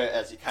pretty hurt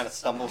as he kind of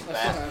stumbles I still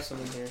back. have some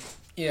in here.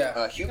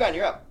 Yeah. Hugon,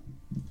 you're up.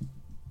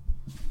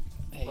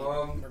 Hey,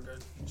 we're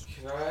good.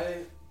 Can I...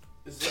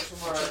 Is there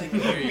somewhere I I think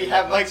can... We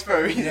have mics for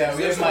a reason. Yeah, Is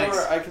we there have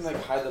somewhere mics. I can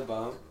like hide the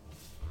bomb?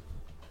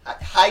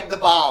 Hide the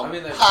bomb. I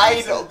mean, like,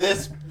 hide place it.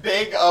 this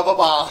big of a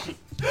bomb.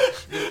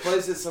 Just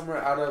place it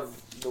somewhere out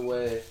of the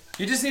way.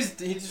 He just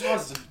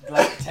wants to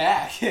like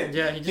attack.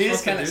 Yeah, he just wants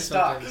to kind of do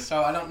stuck, something.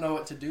 so I don't know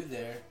what to do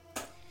there.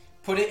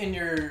 Put it in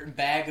your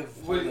bag of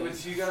Wait, holding.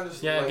 would you guys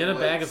just Yeah, like, get a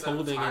like, bag of set a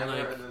holding and, timer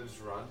like- and then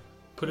just run?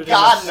 Put it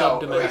God in a no,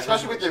 subdimension.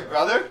 especially with your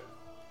brother.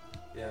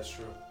 Yeah, it's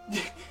true.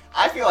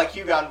 I feel like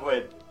Hugon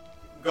would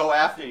go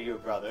after your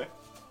brother.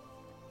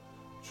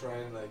 Try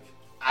and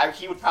like...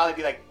 He would probably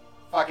be like,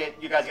 "Fuck it,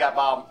 you guys got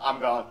bomb.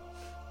 I'm gone."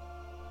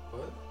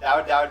 What?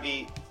 That would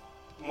be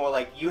more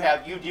like you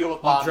deal with You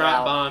bomb drop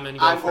now. bomb and you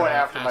go I'm for going like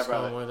after my Pascal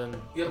brother. more than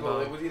Yeah, the but bomb.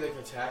 like, would he like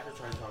attack or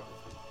try and talk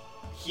with him?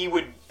 He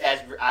would,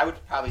 I would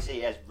probably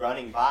say, as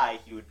running by,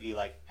 he would be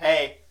like,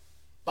 "Hey,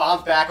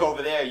 bomb's back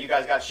over there. You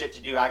guys got shit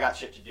to do. I got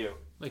shit to do."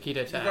 Like he'd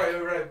attack.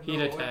 Right. He'd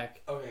No, attack.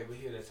 Okay, but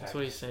he'd attack. That's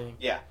what he's saying.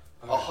 Yeah,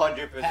 Okay.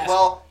 100%. Pass.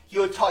 Well, he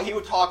would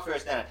talk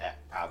first, then attack,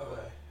 probably.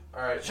 Okay.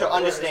 Alright. To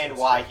understand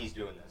why he's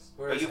doing this.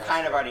 Where But is you Haskell?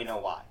 kind of already know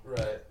why.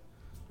 Right.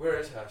 Where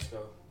is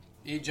Haskell?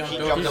 He jumped He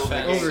over jumped the over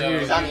fence. the gate. Over here.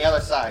 He's on the other I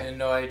side. had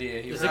no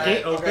idea. He Is was the right.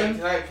 gate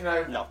open? Okay, can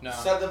I No. No.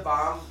 set the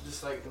bomb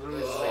just like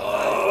literally just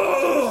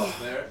like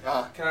there?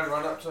 Can I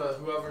run up to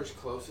whoever's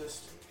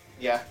closest?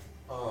 Yeah.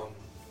 I'm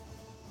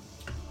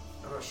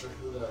not sure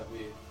who that would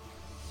be.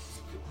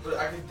 But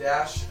I can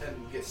dash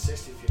and get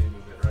 60 feet of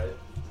movement, right?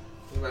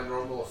 I think my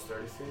normal is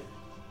 30 feet.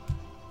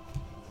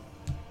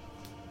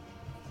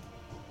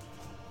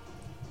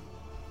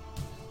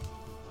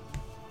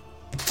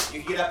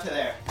 You get up to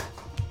there.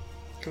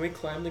 Can we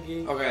climb the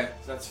gate? Okay,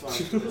 that's fine.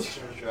 This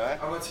turn. Sure. I'm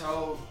gonna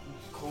tell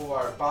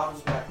Kolvar,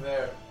 bomb's back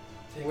there.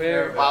 Take Where?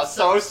 care of it. Wow,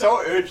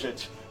 so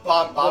urgent.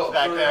 Bomb's Well,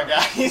 back no, there, no.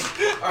 guys.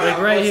 Alright, Like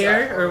I'm right gonna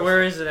here, stop. or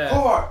where is it at?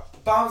 Kolvar,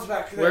 bomb's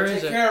back there. Where Take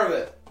is it? care of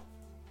it.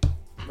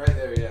 Right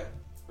there, yeah.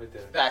 Right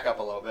there. Back up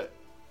a little bit.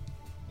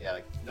 Yeah,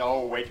 like,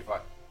 no, way too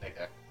far. Like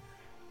there.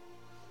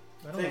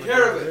 I don't Take wanna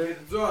care of do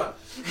it.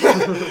 Get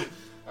it done.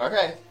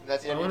 Okay,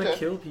 that's the I end of want your to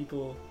turn. kill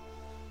people.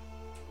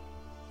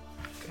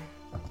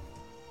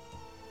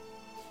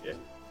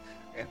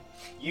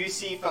 You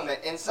see from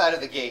the inside of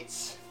the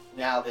gates,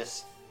 now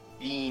this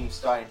beam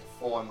starting to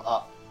form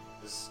up.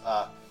 This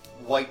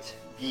white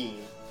beam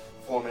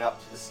forming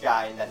up to the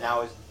sky, and that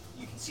now is,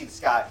 you can see the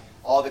sky,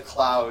 all the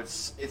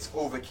clouds, it's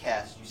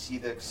overcast. You see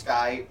the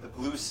sky, the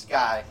blue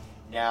sky,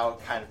 now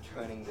kind of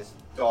turning this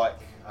dark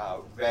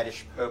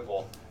reddish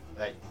purple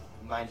that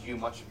reminds you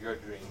much of your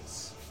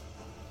dreams.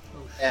 Oh,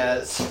 shit.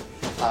 As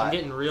I'm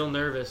getting real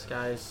nervous,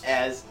 guys.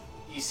 as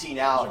you see He's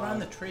now, around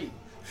the tree.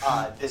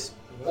 this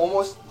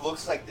almost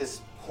looks like this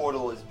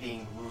portal is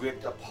being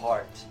ripped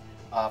apart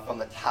from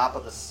the top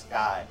of the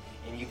sky,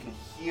 and you can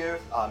hear,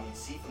 you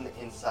see from the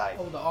inside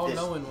Oh, the this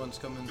all-knowing one's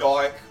coming.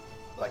 dark,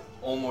 like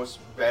almost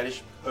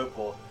reddish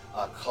purple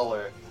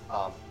color.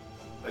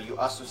 But you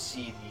also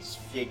see these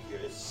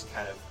figures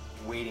kind of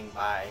waiting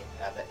by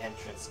at the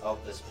entrance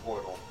of this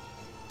portal.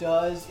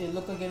 Does it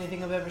look like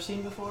anything I've ever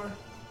seen before?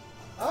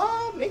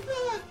 Make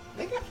a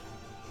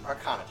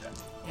Arcana check.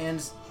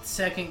 And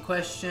second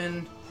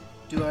question,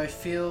 do I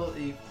feel...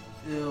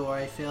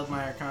 I failed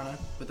my Arcana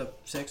with a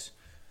 6.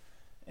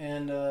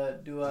 And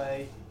do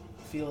I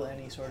feel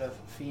any sort of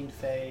Fiend,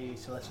 Fey,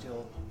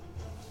 Celestial...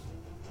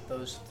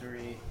 Those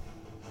 3?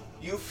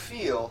 You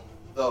feel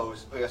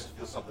those, but you also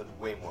feel something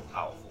way more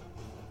powerful.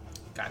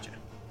 Gotcha.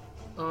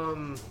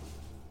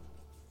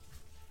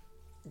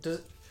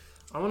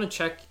 I want to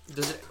check,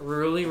 does it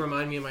really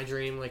remind me of my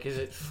dream? Like, is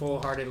it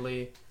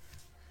full-heartedly,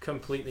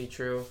 completely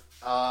true?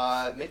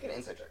 Make an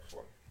insight check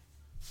for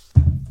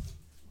me.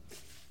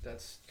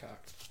 That's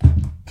cocked.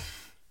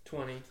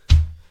 20.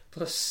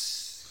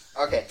 Plus...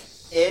 Okay,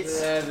 it's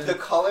 7. the A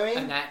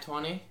coloring. nat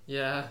 20?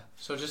 Yeah.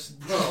 So just...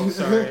 Oh,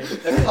 sorry.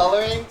 The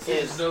coloring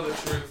is know the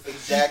truth.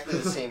 exactly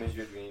the same as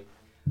your dream,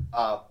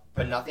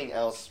 but nothing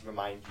else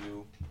reminds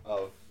you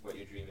of what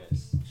your dream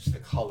is. Just the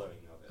coloring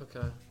of it.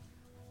 Okay.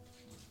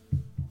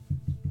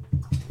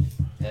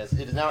 As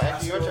it is now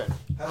after your turn.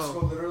 Has to Oh.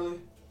 go literally.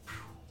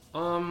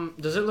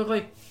 Does it look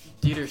like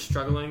Dieter's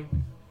struggling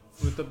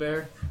with the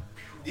bear?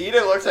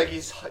 Dieter looks like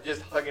he's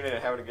just hugging it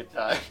and having a good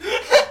time.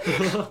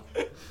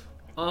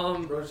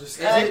 Bro, just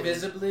Is it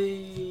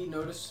visibly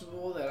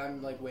noticeable that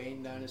I'm like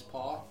weighing down his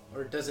paw?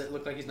 Or does it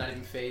look like he's not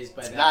even phased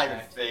by It's that not even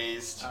fact?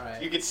 phased.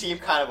 Alright. You can see him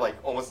kind of like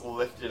almost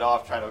lifted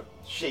off, trying to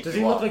shake Does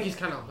you he look off. like he's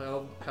kind of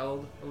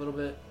held a little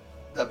bit?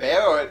 The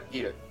bear or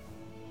Dieter?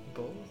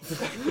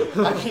 Both?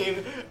 I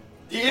mean,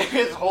 Dieter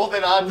is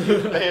holding on to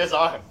the bear's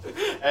arm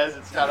as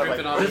it's kind of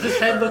Ripping like. off. Does his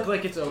head look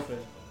like it's open?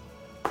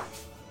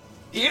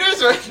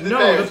 Dieter's right.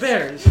 No, the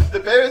bear's. The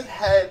bear's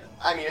head.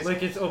 I mean, it's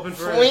Like it's open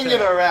for an swinging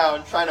attack.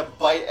 around, trying to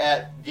bite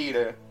at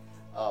Dieter,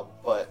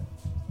 but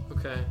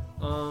Okay.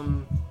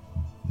 I'm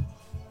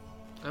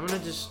gonna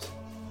just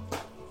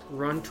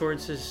run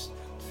towards his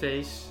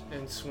face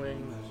and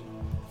swing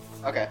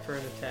okay. for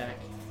an attack.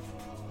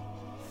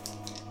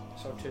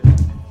 So 2.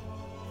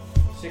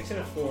 6 and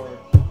a 4.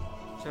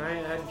 Can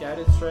I add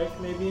guided strike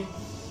maybe?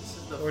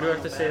 Or do I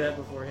have to say that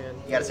beforehand?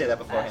 You gotta say that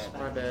beforehand.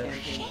 My bad.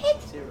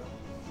 0.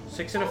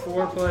 6 and a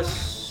 4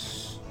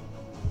 plus.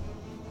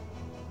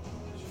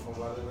 From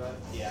by the night.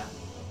 Yeah.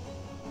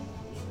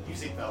 You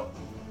see belt.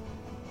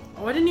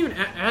 Oh, I didn't even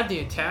add the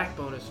attack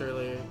bonus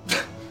earlier.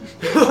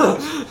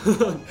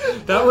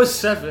 That was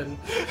 7.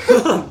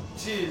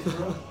 Jeez,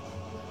 bro.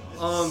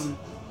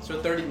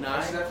 So 39?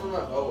 Actually, that's what my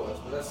bow was,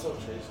 but that's still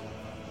chasing.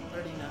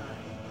 39.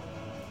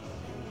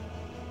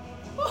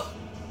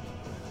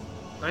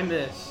 I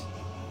miss.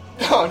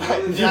 Oh,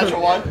 no,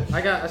 natural one.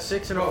 I got a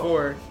 6 and a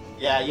 4.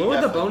 Yeah, you. What would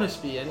the definitely- bonus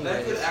be That could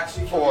anyway?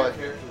 actually kill 4. your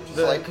character. Which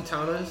The is like-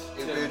 katanas?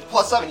 It's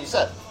plus 7, you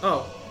said.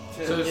 Oh,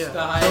 So it's Yeah. the So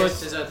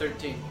highest it's is a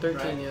 13. 13,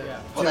 right? yeah.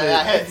 Well,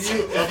 that hits.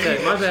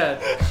 okay, my bad.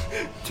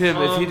 Tim,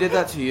 if he Um, did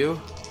that to you,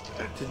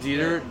 to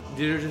Dieter,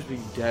 Dieter just be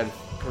dead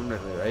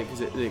permanently, right?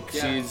 Because it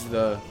exceeds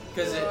the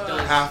Because it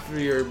does half of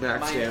your my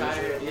max damage.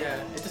 entire... Yeah,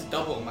 it does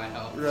double my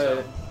health. Right.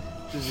 So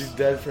Just be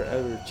dead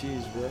forever.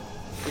 Jeez, bro.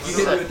 if you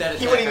hit me with that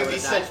He attack, wouldn't I even be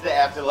would've sent died. to the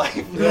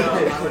afterlife. No,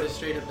 I would have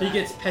straight up He died.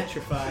 gets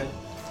petrified.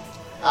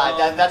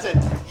 That's an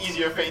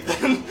easier fate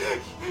than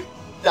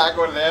not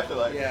going to the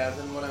afterlife. Yeah,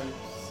 than what I'm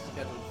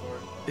scheduled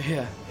for.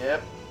 Yeah.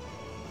 Yep.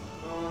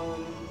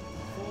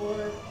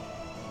 4,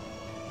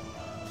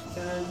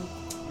 10,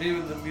 Me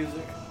with the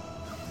music.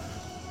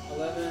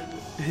 11,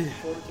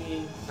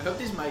 14. I hope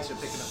these mics are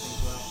picking up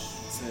things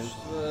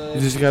well.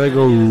 You just gotta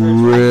go I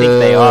think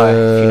they are,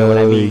 if you know what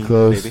I mean,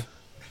 close. baby.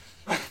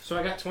 So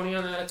I got 20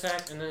 on that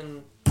attack, and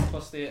then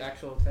plus the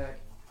actual attack.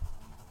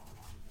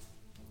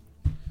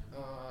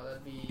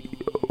 That'd be.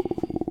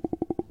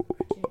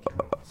 I can't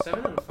count.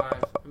 7 and a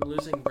 5. I'm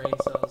losing brain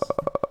cells.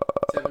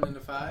 7 and a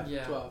 5?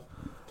 Yeah. 12.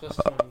 Plus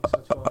 20, so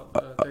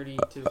 12,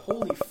 32.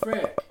 Holy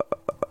frick.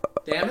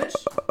 Damage?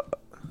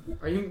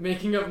 Are you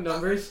making up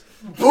numbers?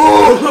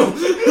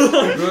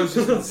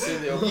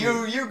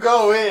 You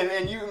go in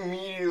and you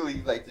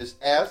immediately like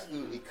just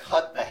absolutely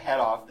cut the head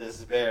off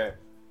this bear.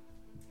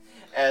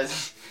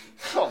 As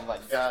oh my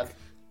god.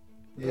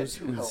 He had That's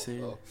 2 health,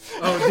 insane. though.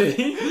 Oh, did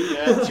he? He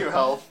had 2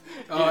 health.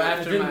 Oh, It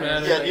after didn't my...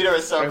 matter. Yeah, Dieter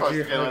was so After close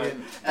you to killing hug it.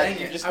 Dang And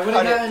you it. just I would've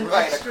cut it gotten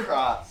right extra-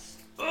 across.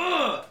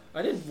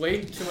 I did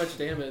way too much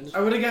damage. I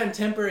would have gotten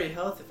temporary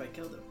health if I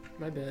killed him.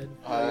 My bad.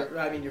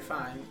 I mean, you're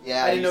fine.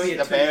 Yeah, I didn't know he see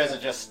had the 2 bears health.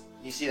 are just.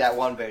 You see that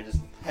one bear just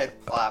head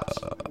flops,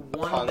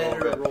 One tongue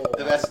better over. roll.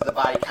 The rest of the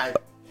body kind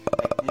of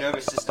like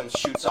nervous system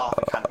shoots off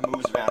and kind of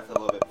moves around for a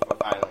little bit before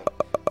finally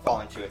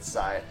falling to its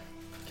side.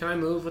 Can I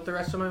move with the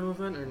rest of my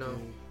movement or no?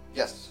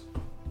 Yes.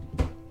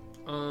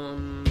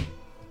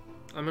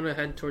 I'm gonna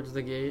head towards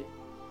the gate.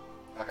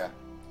 Okay.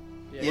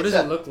 Yeah. What does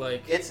it look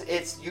like? It's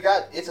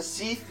a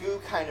see-through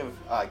kind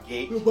of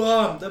gate.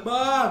 The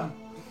bomb.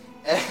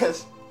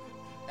 As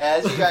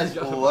you guys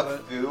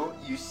look through,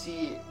 you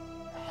see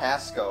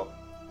Haskell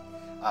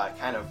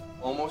kind of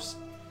almost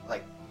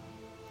like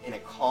in a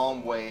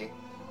calm way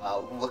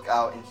look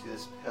out into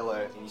this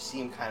pillar, and you see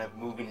him kind of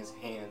moving his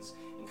hands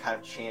and kind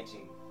of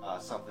chanting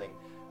something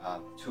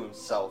to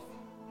himself.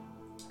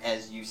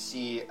 As you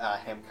see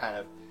him kind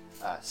of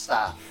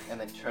stop and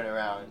then turn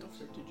around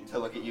to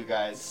look at you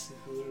guys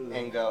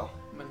and go,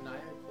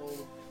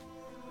 Maniacal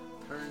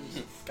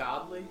turns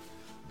godly.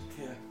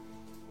 Yeah.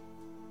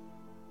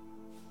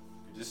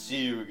 "Good to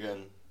see you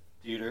again,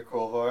 Dieter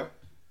Kolvar.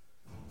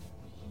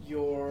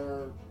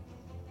 You're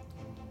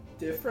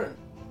different.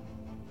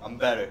 I'm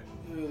better,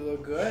 You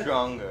look good.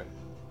 stronger."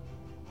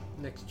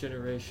 Next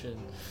generation.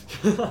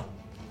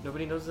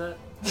 Nobody knows that?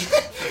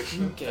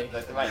 Okay.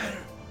 That's right.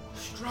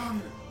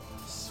 Stronger,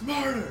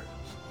 smarter.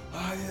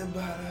 I am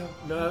better.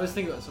 No, I was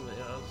thinking about something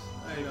else.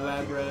 I know.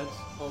 Lab rats.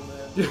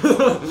 Homeland. Yeah.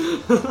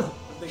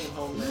 I'm thinking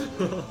Homeland.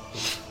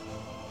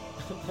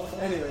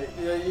 Anyway,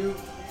 yeah, you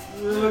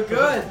look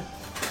good.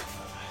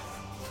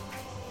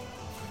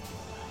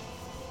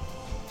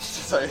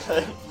 Sorry.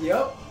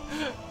 Yep.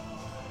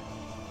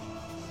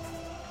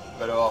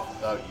 Better off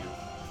without you.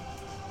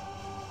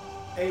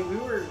 Hey, we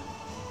were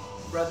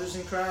brothers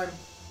in crime.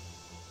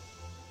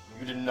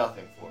 You did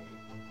nothing for me.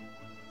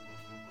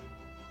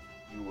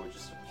 You were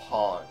just a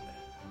pawn.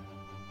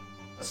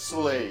 A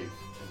slave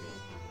to me.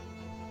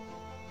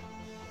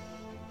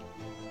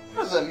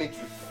 How does that make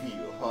you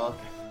feel, huh?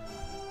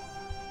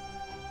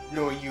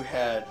 Knowing you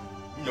had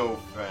no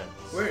friends.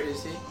 Where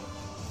is he?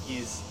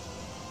 He's...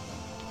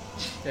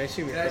 Yeah, I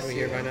assume you're Did I probably see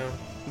here it? by now.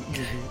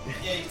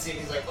 Yeah, you can see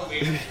he's like, okay.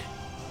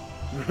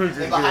 Just And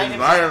get behind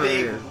him is a admired big,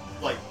 here.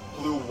 like,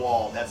 blue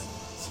wall that's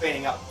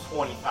spanning up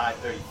 25,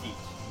 30 feet.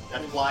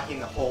 That's blocking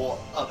the whole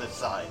other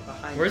side.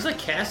 Behind. Where's the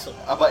castle?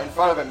 But in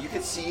front of him, you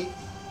can see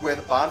where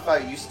the bonfire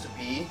used to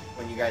be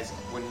when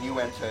you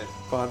entered.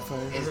 Bonfire.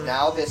 Is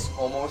now this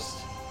almost,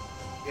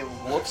 it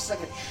looks like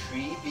a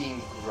tree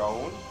being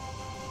grown,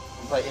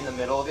 but in the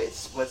middle of it, it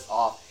splits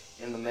off.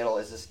 In the middle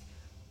is this,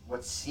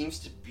 what seems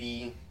to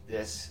be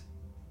this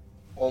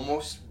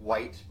almost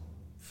white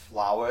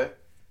flower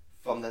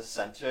from the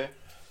center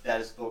that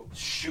is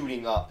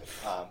shooting up.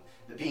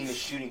 The beam is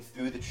shooting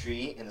through the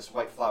tree, and this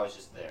white flower is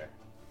just there.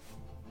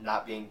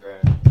 Not being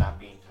burned, not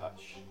being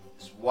touched.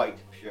 This white,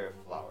 pure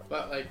flower.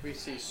 But like we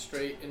see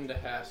straight into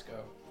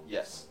Haskell.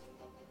 Yes.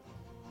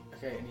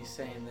 Okay, and he's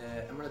saying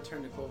that I'm gonna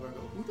turn to Clover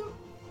and go,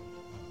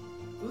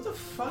 who the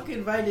fuck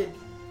invited?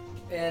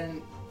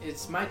 And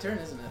it's my turn,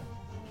 isn't it?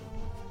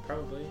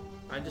 Probably.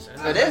 I just It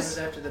ended. is.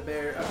 After the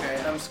bear.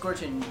 Okay, I'm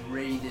scorching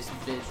ray this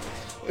bitch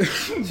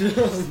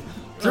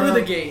Through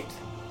the gate.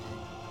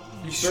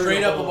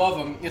 Straight up hole. above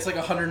him. It's like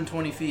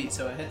 120 feet,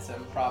 so it hits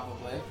him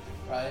probably,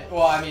 right?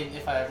 Well, I mean,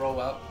 if I roll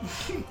well.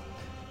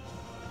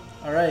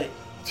 All right.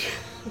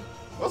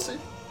 We'll see.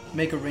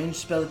 Make a ranged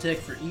spell attack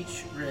for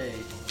each ray.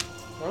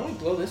 Why don't we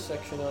blow this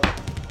section up?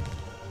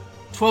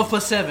 12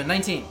 plus 7,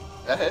 19.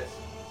 That hits.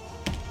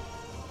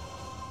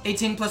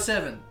 18 plus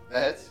 7.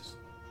 That hits.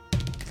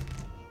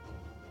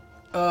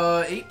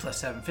 8 plus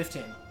 7,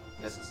 15.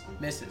 Misses.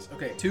 Misses.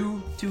 Okay,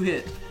 two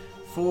hit.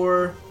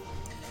 4.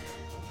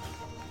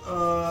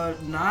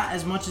 Not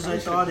as much as I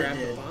thought it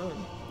did.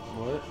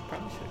 What?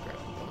 Probably should have grabbed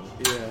the bomb.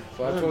 Yeah.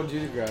 Well, I told you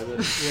to grab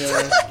it.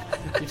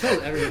 Yeah. You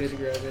told everybody to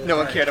grab it. No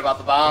one cared about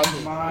the bomb.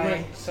 I'm My.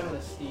 like summon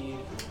a steed.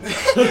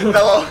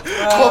 Hello.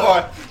 Come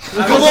on.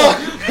 Come on.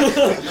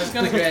 I was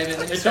gonna grab it.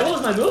 And he It doubles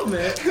started, my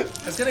movement.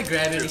 I was gonna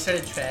grab it. And he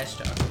started trash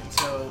talking.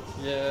 So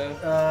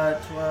Yeah.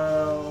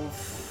 12,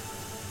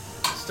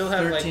 Still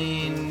have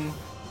 13, like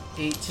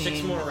 18.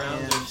 6 more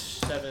rounds and of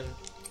 7.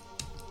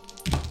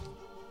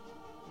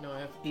 No, I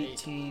have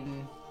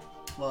 18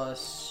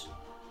 plus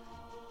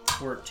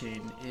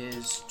 14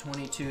 is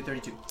 22,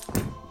 32.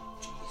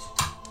 Jeez.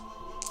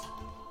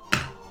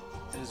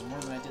 That is more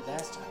than I did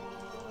last time.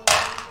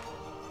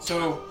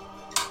 So,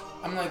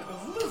 I'm like,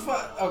 who the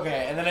fuck?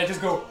 Okay, and then I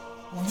just go.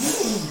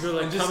 You're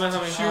like, and just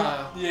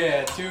Kamehameha. shoot.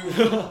 Yeah,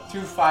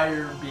 two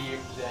fire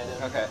beams at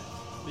him. Okay.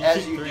 You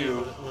As shoot you 3 do,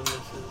 when this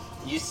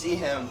is. you see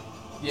him.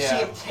 You Yeah.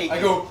 see him take I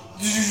it. go.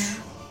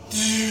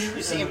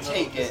 You see him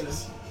take it,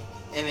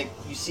 and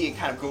you see it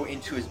kind of go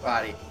into his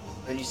body.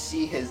 Then you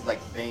see his like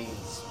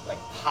veins like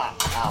pop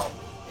out.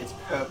 It's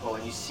purple,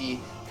 and you see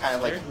kind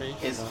of like Scared me.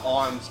 his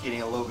arms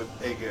getting a little bit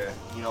bigger.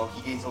 You know,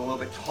 he gets a little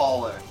bit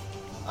taller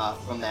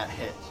from that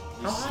hit.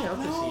 You How see- high up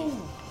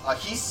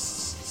is he? He's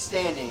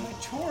standing.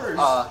 Chores.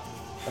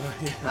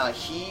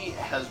 He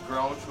has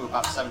grown to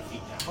about 7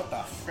 feet now. What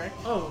the frick?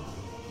 Oh,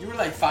 You were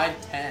like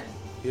 5'10".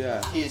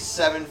 Yeah. He is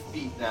 7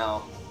 feet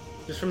now.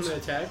 just from the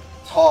attack?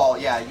 Tall,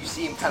 yeah. You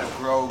see him kind of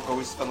grow,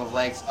 goes from the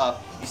legs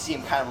up. You see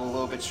him kind of a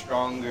little bit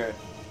stronger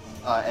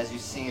as you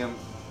see him,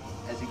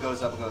 as he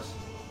goes up and goes,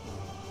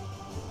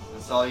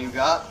 "That's all you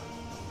got?"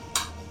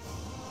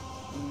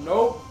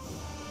 Nope.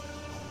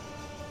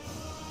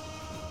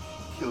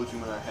 killed you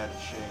when I had a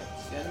chance.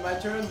 It's the end of my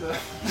turn, though.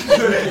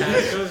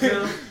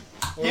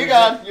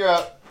 Hugon, you're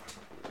up.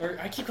 Or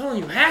I keep calling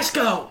you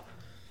Hasko.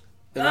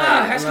 Am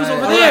Ah, I- am Hasko's I-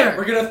 over Alright, there.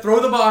 we're gonna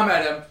throw the bomb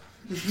at him.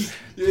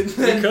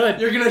 Then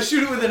could. You're gonna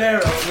shoot it with an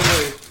arrow.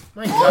 Literally.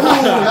 My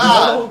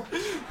God.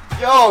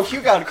 Yo,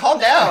 Hugon, calm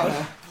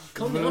down.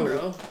 Calm down,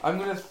 bro. I'm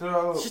gonna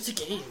throw It's just a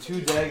game. 2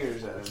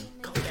 daggers at him.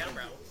 Calm down,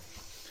 bro.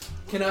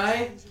 Can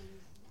I,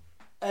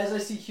 as I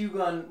see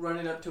Hugon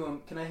running up to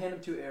him, can I hand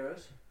him 2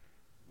 arrows?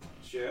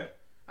 Sure.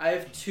 I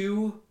have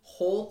 2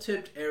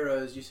 hole-tipped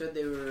arrows. You said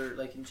they were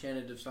like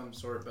enchanted of some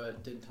sort,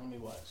 but didn't tell me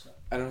what. So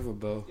I don't have a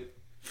bow.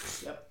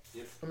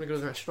 I'm gonna go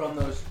to the from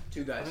those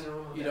 2 guys. I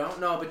don't know. You don't?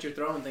 No, but you're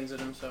throwing things at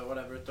him, so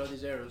whatever. Throw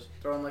these arrows.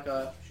 Throw them like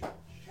a.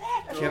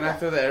 Can I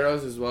throw the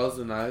arrows as well as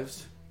the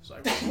knives? It's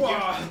like,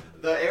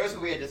 The arrows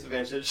will be a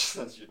disadvantage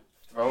since you're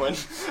throwing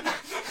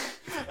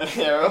an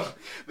arrow,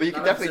 but you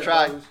can definitely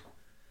try.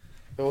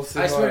 We'll see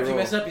I how swear, if you roll.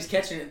 mess up, he's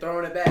catching it and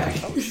throwing it back.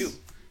 Oh shoot!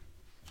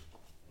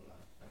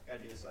 I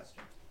gotta do this last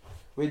turn.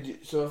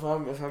 Wait, so if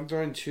I'm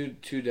throwing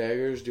two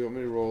daggers, do you want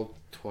me to roll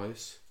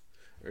twice,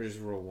 or just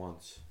roll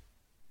once?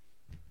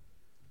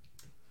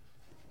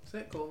 Is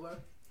that Kolvar?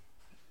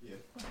 Yeah.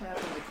 What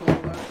happened to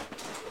Kolvar?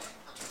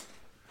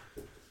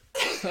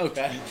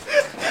 Okay.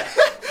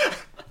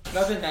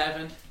 Nothing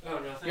happened. Oh,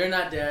 nothing. You're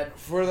not dead.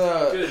 For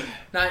the, Good.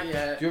 Not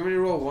yet. do you want me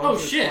to roll once? Oh, or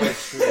shit.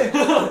 twice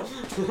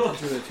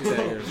for the 2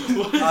 daggers?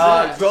 What is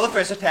that? Roll the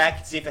first attack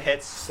and see if it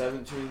hits.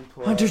 17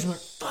 plus. Hunter's mark.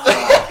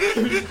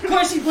 Of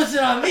course he puts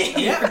it on me.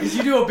 Yeah, because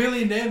you do 1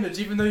 billion damage,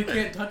 even though you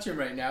can't touch him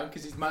right now,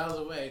 because he's miles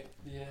away.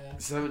 Yeah.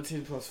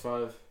 17 plus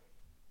 5.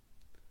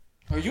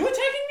 Are you attacking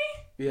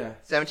me? Yeah.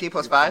 17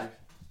 plus 5.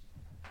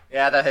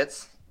 Yeah, that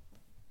hits.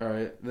 All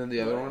right. Then the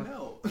other one.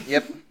 No.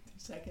 Yep.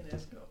 Second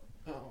Esco.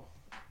 Oh.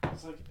 I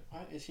was like,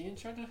 what? Is he in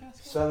charge of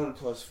Hasko? 7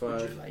 plus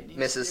 5.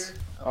 Misses.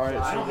 All right.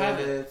 I So don't have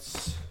then it.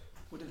 it's.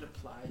 Would it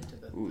apply to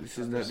the? Ooh, this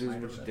is not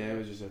doing as much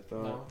damage as I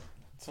thought. No.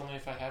 It's only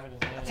if I have it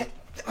in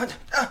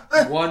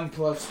hand. 1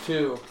 plus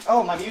 2.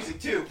 Oh, my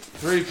music too.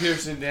 3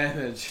 piercing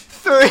damage.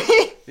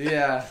 3.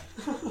 Yeah.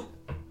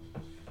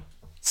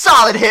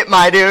 Solid hit,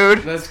 my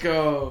dude. Let's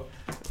go.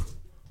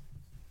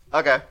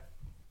 Okay.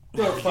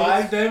 Bro,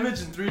 5 damage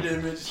and 3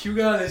 damage.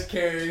 Hugon is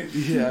carrying.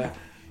 Yeah.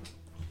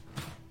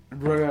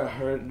 Bro got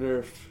hurt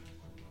nerf.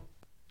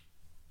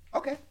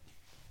 Okay.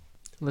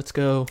 Let's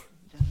go.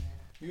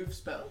 You have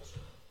spells?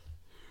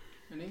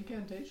 And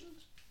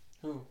incantations?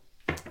 Who?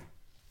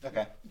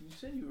 Okay. You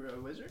said you were a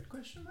wizard?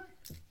 Question mark.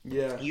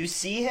 Yeah. You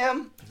see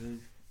him? Mhm.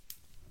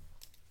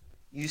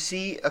 You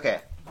see...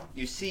 Okay.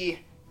 You see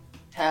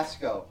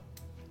Tasco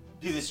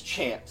do this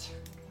chant.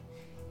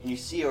 And you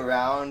see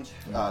around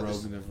Rogue,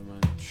 this never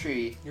mind.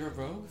 tree You're a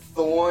rogue?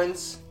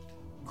 thorns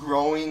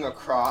growing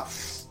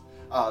across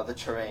the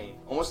terrain.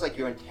 Almost like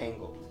you're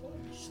entangled.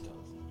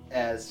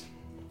 As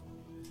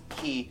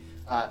he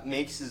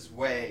makes his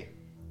way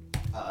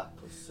Plus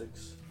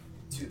 6.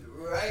 to the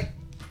right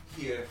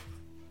here.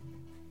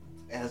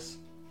 As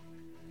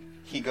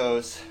he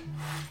goes,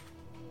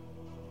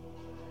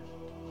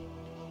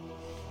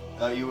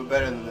 you were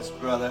better than this,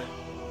 brother.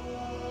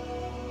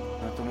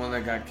 Not the one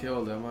that got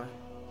killed, am I?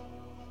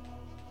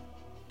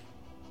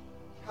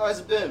 How has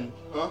it been,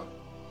 huh?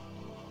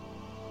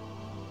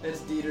 It's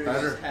Dieter.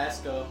 Better. It's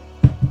Hasko.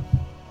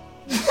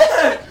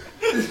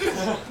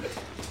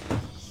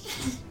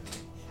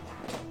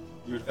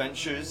 Your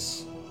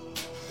adventures,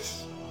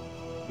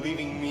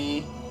 leaving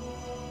me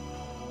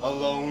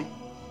alone.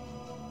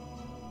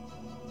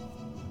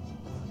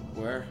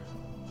 Where?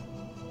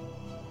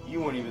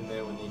 You weren't even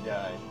there when they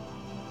died.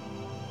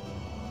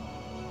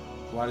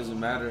 Why does it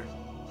matter?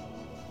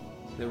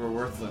 They were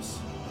worthless.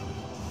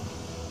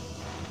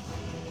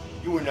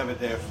 You were never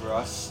there for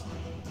us.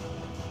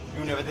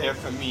 You were never there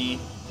for me.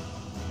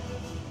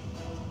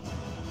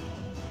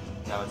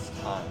 Now it's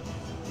time.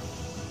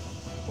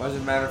 Why does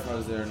it matter if I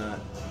was there or not?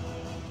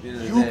 At the end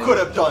of the You day, could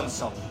have done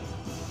something,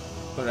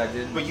 but I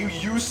didn't. but you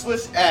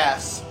useless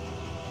ass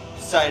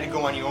decided to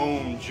go on your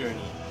own journey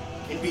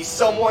and be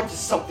someone to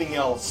something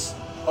else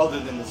other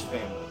than this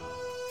family.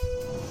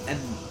 And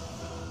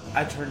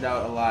I turned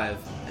out alive,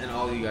 and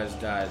all you guys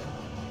died.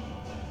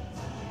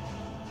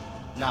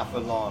 Not for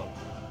long.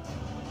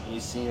 And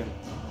you see him.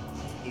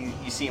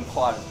 You see him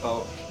pull out his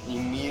bow. And you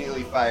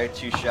immediately fire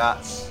 2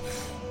 shots.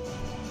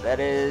 That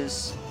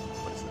is,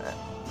 what is that?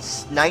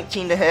 It's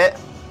 19 to hit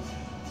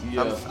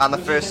Yeah. on the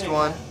first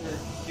one.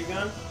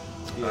 Hugon?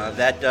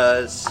 That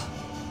does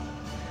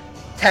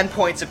 10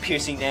 points of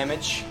piercing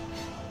damage.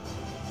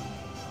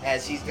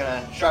 As he's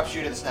gonna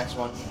sharpshooter this next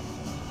one.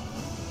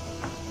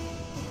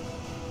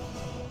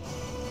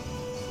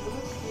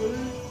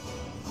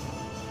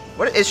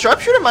 What is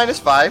sharpshooter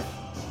 -5?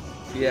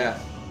 Yeah.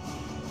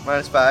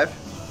 -5.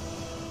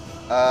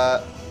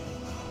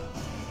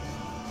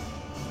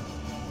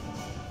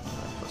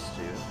 Plus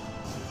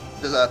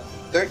 2. Does a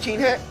 13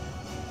 hit?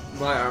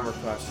 My armor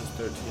class is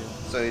 13.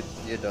 So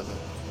it doesn't.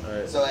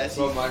 Alright. So as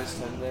he, minus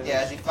 10 damage?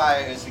 yeah, as he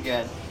fires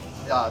again,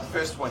 the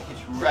first one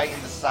hits you right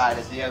in the side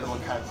as the other one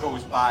kind of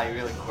goes by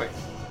really quick.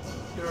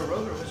 You're a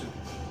rogue or wizard?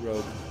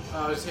 Rogue.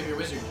 Oh, just if you're a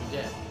wizard,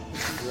 you're dead.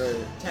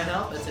 Right. 10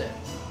 health, that's it.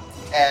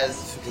 As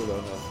Super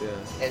low health,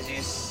 yeah. as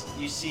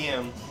you see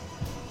him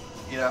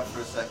get up for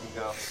a second,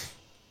 go.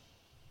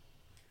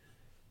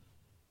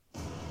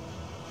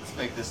 Let's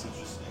make this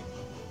interesting.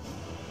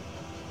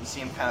 You see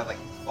him kind of like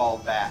fall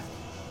back.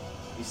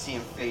 You see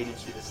him fade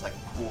into this like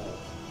pool.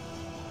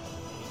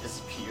 He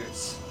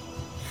disappears.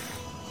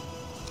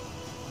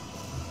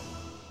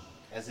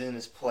 As in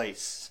his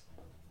place,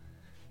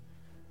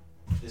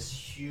 this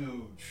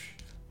huge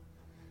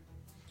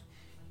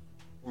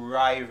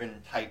Ryven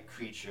type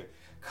creature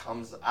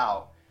comes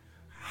out.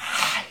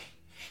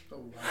 Oh,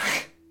 wow.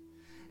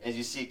 As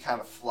you see it kind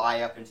of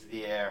fly up into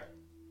the air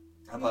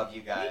above you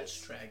It's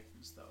guys.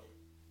 dragons,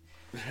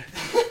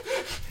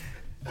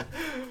 though.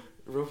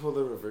 Ruffle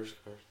the reverse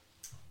card.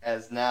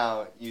 As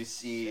now you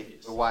see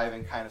the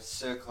wyvern kind of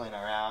circling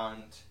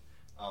around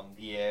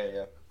the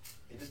area.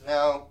 It is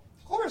now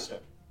Clover's turn.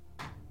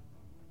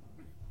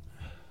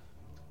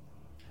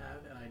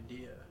 Have an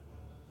idea.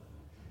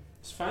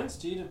 Is Find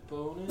Steed a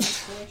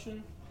bonus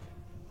action?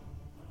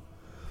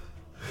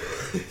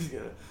 He's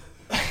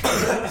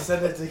gonna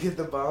send it to get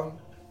the bomb.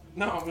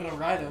 No, I'm gonna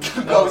ride him.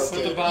 Go, Put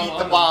Steve, the bomb eat on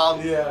the him.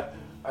 bomb. Yeah,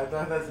 I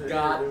thought that's what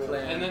God you were doing.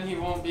 plan. And then he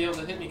won't be able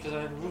to hit me because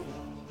I have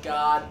movement.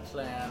 God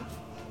plan.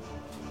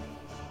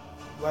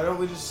 Why don't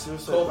we just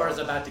suicide? Kolvar's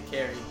bomb? about to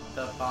carry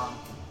the bomb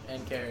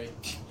and carry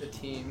the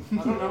team. I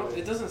don't know.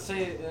 It doesn't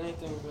say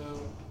anything about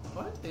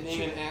What? It being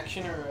should- an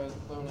action or a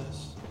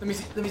bonus. Let me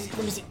see. Let me see.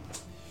 Let me see.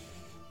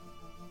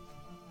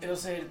 It'll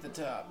say it at the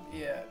top.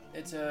 Yeah,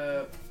 it's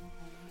a.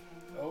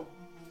 Oh,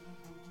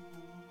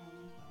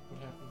 What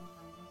happened?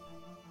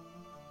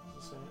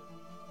 Does it say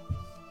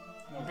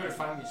it? You better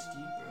find me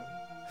Steed,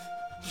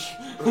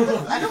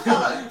 bro. I don't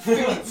got a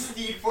freaking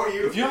steed for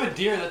you. If you have a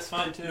deer, that's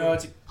fine too. no,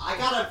 it's I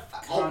got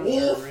a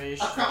wolf, a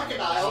Conjuration.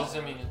 crocodile. Does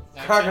that mean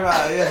action?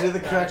 Crocodile, yeah, do the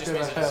no, it just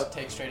means it crocodile. just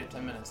takes straight at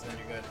 10 minutes, then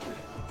you're good.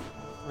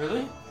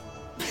 Really?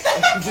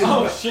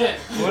 Oh shit!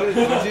 What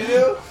did you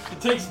do?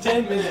 It takes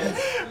 10 minutes.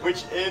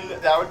 Which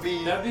that would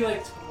be That'd be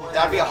like.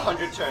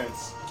 100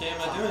 turns. Okay,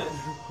 am I doing it?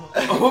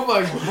 Oh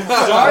my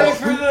god. Sorry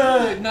for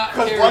the not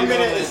Because carrying 1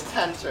 minute moment. is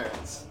 10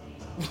 turns.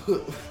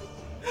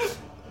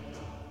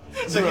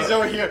 So he's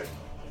over here.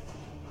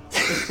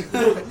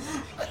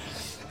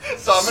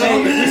 So I'm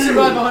Say, gonna, we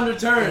survive 100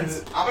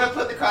 turns. I'm gonna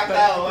put the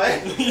crocodile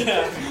away.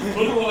 Yeah,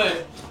 put him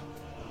away.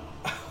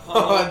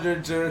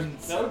 100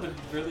 turns. That would have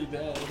been really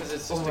bad. Because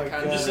it's Oh just my a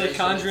God. Just like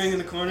conjuring in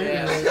the corner.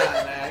 Yeah, it's not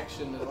an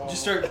action at all.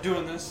 Just start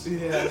doing this.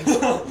 Yeah,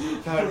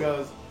 how it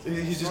goes.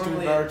 He's just doing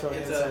Normally, baritone.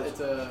 it's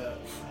a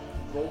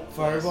roll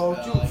Fireball?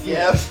 spell, like-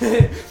 Yep.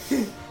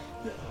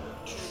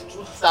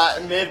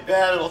 Start mid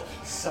battle.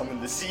 Summon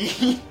the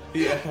sea.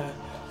 Yeah.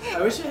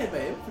 I wish I had my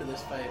aim for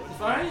this fight.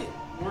 If I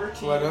were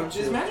to, Why don't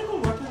is you? magical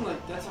weapon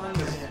like that's on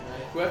your hand,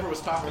 right? Whoever was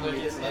talking to Or me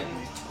like didn't like in-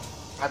 me.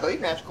 I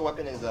believe magical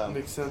weapon is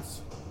Makes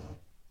sense.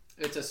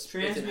 It's a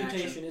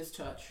Transmutation is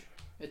touch.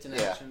 It's an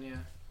Yeah. action, yeah.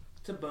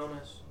 It's a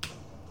bonus.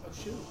 Oh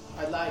shoot!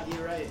 I lied.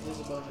 You're right. It is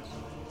a bonus.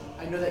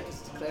 I know that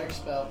because it's a cleric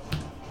spell.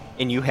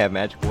 And you have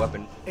magical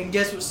weapon. And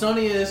guess what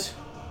Sonny is?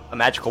 A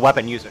magical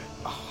weapon user.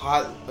 A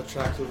hot,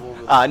 attractive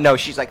woman. No,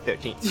 she's like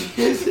 13.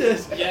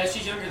 Yeah,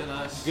 she's younger than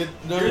us. Good.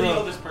 No, You're the no.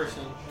 oldest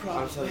person.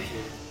 I'm 17.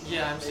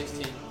 Yeah, I'm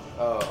 16.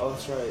 Oh,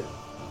 that's right.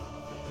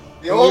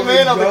 The old We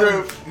have man a of the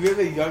young- group. We have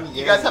a young.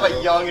 You guys have bro.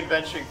 a young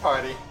adventuring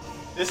party.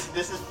 This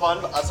is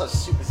fun, but also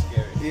super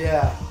scary.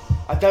 Yeah.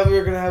 I thought we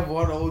were gonna have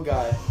one old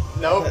guy.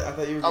 Nope. I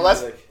thought you were gonna Unless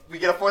be like, we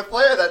get a fourth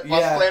player that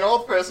wants to Yeah. play an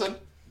old person.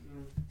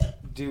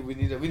 dude, we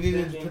need to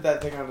put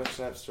that thing on the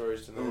Snap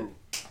stories tonight. Ooh.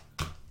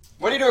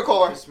 What are you doing,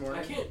 Colvar? This I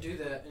morning. can't do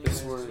that anyway,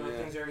 This morning, so my yeah.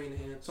 thing's already in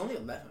hand. It's only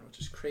 11, which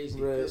is crazy.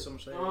 Right. It feels so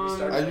much later. Um, We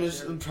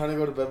started I'm trying to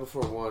go to bed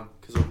before 1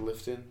 because of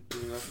lifting.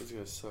 You know, it's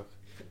gonna suck.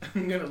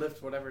 I'm gonna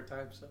lift whatever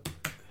time. So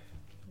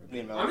Me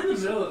and I'm in the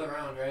middle of the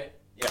round, right?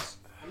 Yes.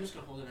 I'm just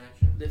gonna hold an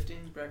action. lifting,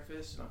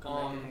 breakfast, and I'll come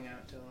back and hang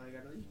out until I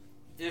gotta leave.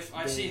 If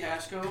I see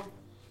Hasko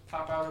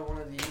pop out of one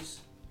of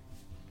these,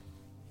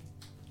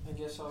 I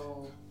guess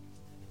I'll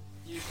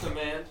use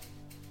command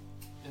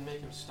and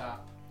make him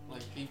stop.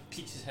 Like he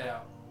peeks his head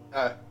out.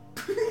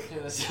 Yeah,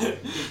 that's it.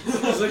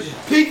 It's like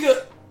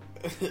Pika.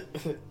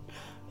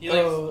 He like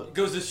Oh.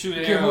 goes to shoot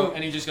an Okay, arrow move.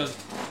 and he just goes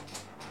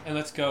and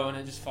lets go and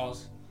it just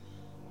falls.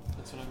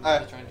 That's what I'm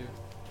Alright. trying to do.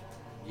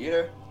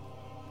 Yeter.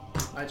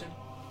 My turn.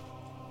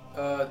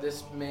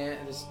 This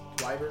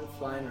wyvern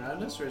flying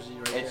around us, or is he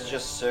right It's there?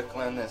 just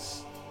circling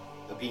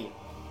the beam.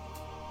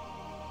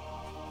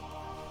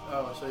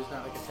 Oh, so he's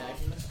not like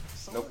attacking us?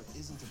 Nope.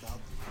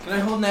 Can I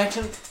hold an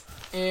action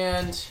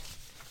and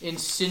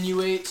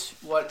insinuate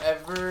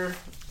whatever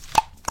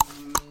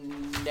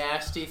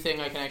nasty thing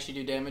I can actually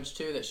do damage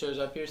to that shows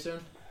up here soon?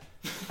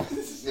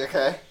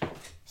 Okay.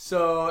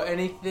 So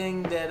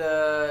anything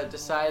that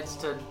decides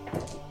to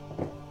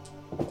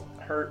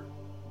hurt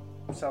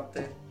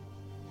something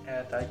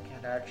and I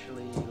can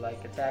actually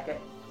like attack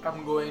it,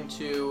 I'm going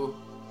to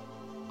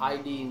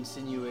ID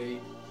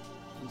insinuation.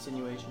 I'm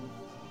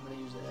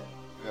gonna use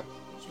that. Yep.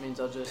 Which means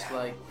I'll just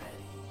like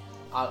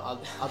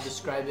I'll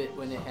describe it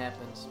when it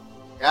happens.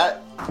 Got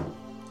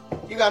it?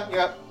 You got.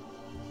 You're up.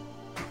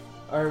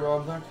 Alright, well,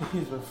 I'm not gonna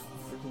use my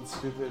freaking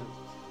stupid,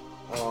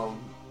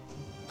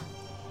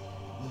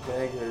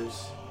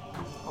 daggers.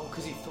 Oh,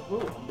 because he threw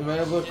them. Am I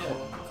able to Yeah.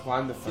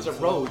 climb the fence? He's a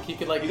rogue. He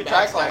could like. You can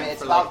try backstab climbing. It's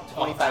for, about like,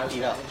 25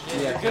 feet up. Yeah,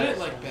 Yeah. you're good at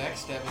like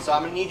backstabbing. So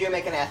I'm gonna need you to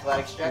make an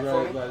athletics check for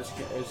Right, me. but I just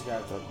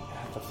got to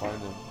have to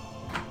find them.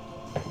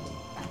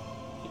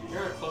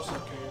 You're a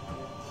close-up character.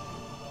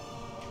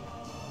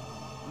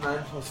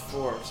 9 plus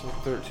 4, so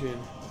 13.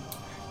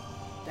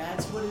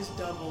 That's what his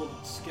double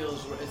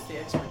skills were. It's the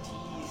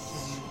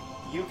expertise.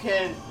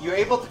 You're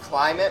able to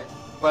climb it,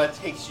 but it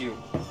takes you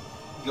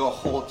your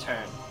whole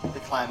turn to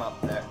climb up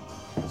there.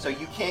 So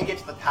you can get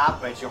to the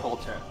top, but it's your whole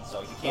turn,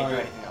 so you can't do Alright.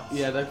 anything else.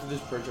 Yeah, that could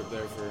just perch up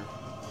there for.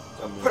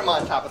 So put him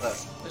on top of the.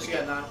 Just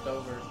got knocked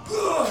over.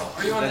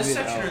 Are you on That'd this be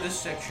an section L. or this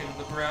section?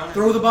 The brown?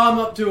 Throw the bomb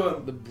up to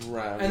him, The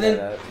brown. and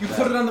then you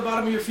put it on the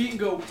bottom of your feet and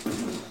go.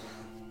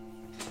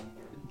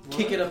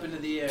 Kick it up into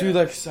the air. Do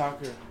like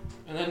soccer.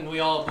 And then we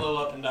all blow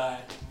up and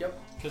die. Yep.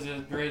 Because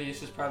the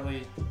radius is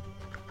probably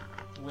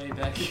way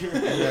back here.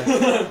 Yeah.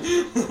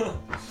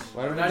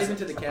 Why We're don't we not just, even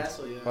to the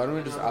castle yet. Why don't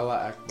we just Allah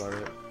Akbar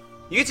it?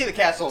 You can see the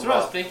castle. That's what I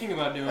was above. thinking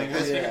about doing. Like I was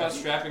this, thinking yeah. about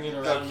strapping it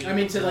around you. I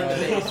mean, to like the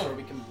Right. base where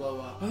we can blow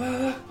up.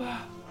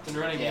 and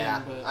running Yeah,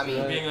 in, but I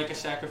mean- being like a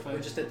sacrifice.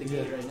 We're just at the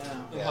gate right now.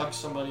 and Yeah. hug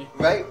somebody.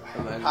 Right,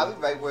 Imagine. probably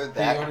right where Hey, you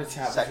that wanna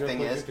tap set this real thing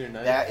quick is. with your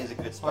knife? That is a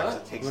good spot. What? So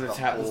it takes You the wanna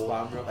tap this whole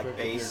bomb real quick like with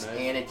your base, knife?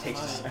 and it takes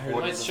the Fine. I heard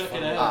support Let's it's chuck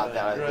fun. it at down it.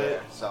 right Right.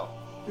 there. So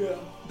Yeah.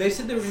 They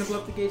said they were gonna blow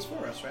up the gates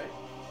for us, right?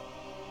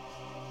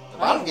 the I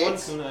bottom have one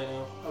gates. kunai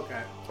now.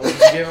 Okay. Oh, we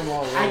just gave them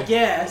all away. I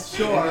guess,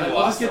 sure. Yeah,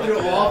 We'll just get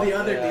through yeah. all the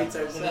other Yeah. gates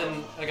And ourselves.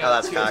 then I Oh, got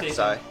that's two cocked. taken.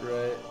 Sorry.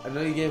 Right. I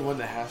know you gave one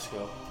to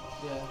Haskell.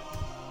 Yeah.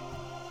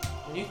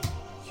 And you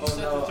Oh said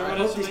no, to throw I it at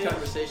hope these somebody else?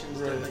 conversations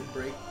Right. don't like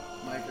break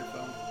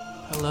microphone.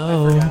 I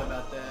Hello. forgot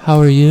about that. How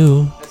are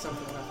you? That's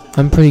something we'll have to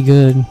do. I'm pretty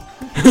good.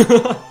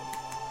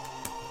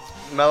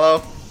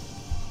 Mello,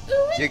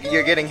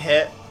 you're getting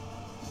hit.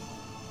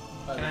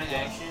 Can I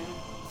action?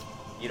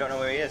 You don't know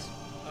where he is.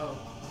 Oh.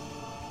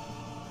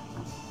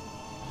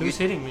 Who's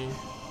hitting me?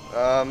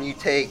 You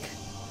take.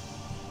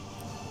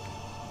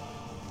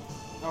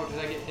 Oh, did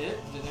I get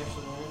hit? Did it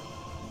actually land?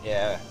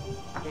 Yeah.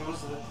 When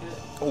was the hit?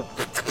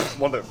 Oh,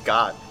 mother of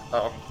God.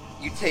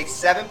 You take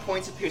 7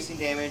 points of piercing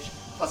damage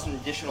plus an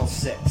additional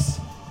 6.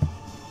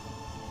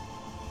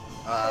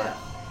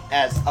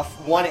 As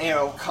one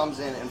arrow comes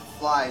in and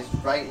flies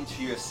right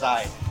into your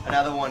side,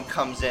 another one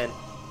comes in.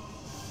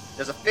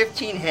 Does a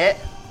 15 hit?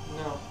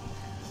 No.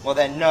 Well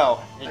then,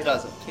 no, I it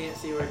doesn't. Can't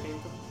see where it came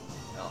from.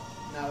 No.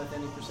 Not with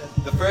any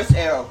perception. The first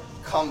arrow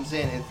comes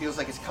in and it feels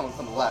like it's coming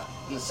from the left,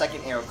 and the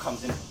second arrow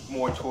comes in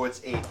more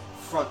towards a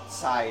front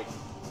side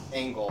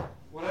angle.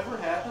 Whatever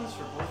happens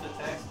for both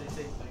attacks, they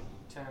take like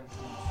 10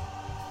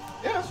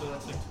 each. Yeah. So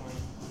that's like 20.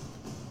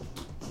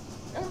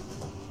 Yeah.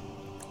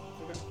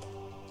 Okay.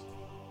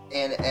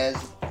 And as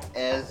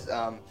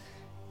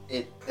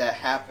that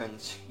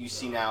happens, you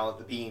see now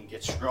the beam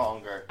gets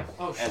stronger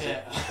Oh as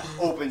shit. it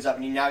opens up,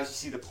 and now you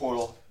see the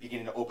portal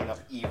beginning to open up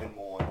even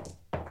more.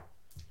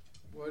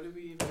 What do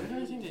we Do you have even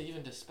anything to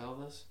even dispel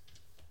this?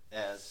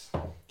 As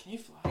Can you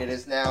fly? it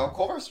is now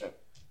Culver's turn.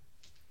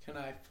 Can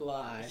I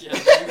fly? Yeah,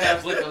 you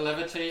have like a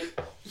levitate.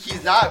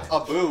 He's not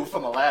Abu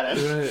from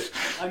Aladdin. Right.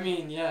 I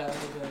mean, yeah.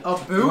 Okay.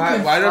 A boo Why,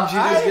 can why don't you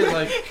just fly? get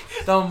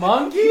like? The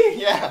monkey?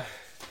 Yeah.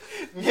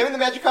 Him and the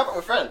magic carpet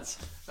were friends.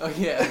 Oh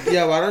yeah.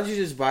 Yeah, why don't you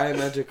just buy a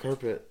magic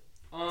carpet?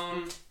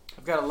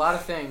 I've got a lot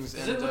of things,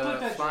 Does and it look like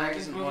that flying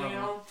dragon's isn't one of moving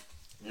them. out?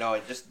 No,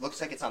 it just looks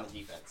like it's on the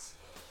defense.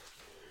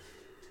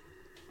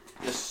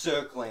 Just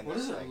circling What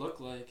this does it thing. look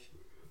like?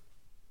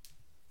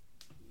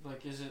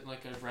 Like, is it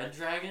like a red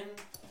dragon?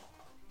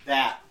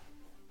 That.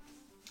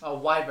 A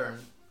wyvern.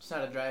 It's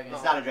not a dragon.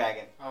 It's not a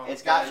dragon. Oh,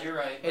 It's got- Yeah, you're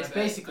right. It's my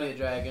bad. basically a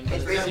dragon. but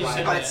It's it's not basically, you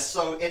said but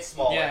wyvern. it's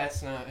smaller. Yeah,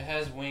 it's not. It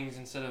has wings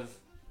instead of.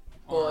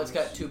 Well, it's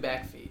arms. got 2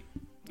 back feet.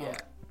 Oh. Yeah.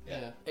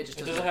 Yeah. It just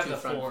It doesn't, doesn't have two the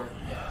front 4. feet.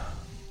 Yeah.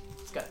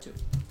 It's got 2.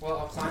 Well,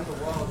 I'll climb the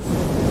wall.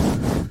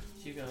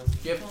 You go.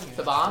 Do you have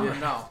the bomb or Yeah.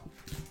 no?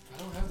 I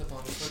don't have the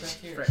bomb. It's way back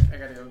here. Frick, I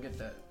gotta go get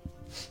that.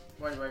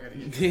 Why do I gotta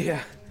get that?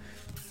 Yeah.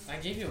 I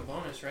gave you a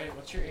bonus, right?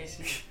 What's your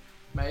AC?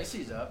 My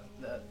AC's up.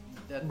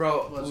 That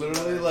Bro, wasn't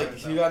literally, what I like,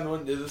 was you up. got no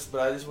one did this,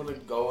 but I just want to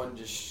go and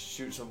just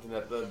shoot something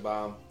at the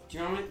bomb Do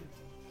you want me?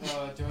 Do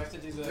I have to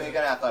do the? So you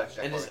got an athletics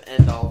check and for just it.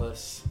 end all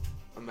this.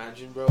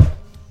 Imagine, bro.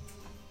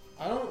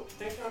 I don't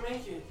think I'll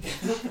make it.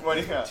 What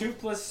do you got? 2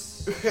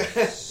 plus.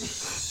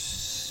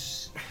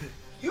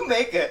 You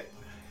make it,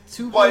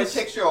 2 but it plus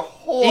takes your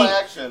whole 8.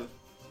 action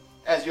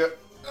as you're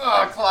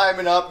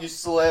climbing up. You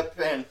slip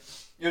and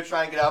you're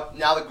trying to get up.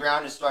 Now the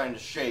ground is starting to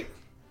shake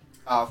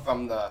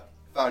from the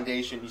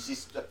foundation. You see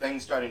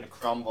things starting to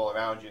crumble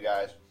around you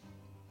guys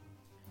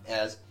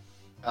as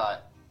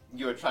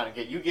you're trying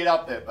to get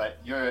up there, but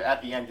you're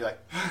at the end. You're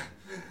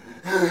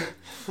like,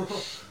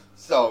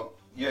 so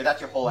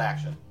that's your whole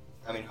action.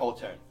 I mean, whole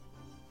turn.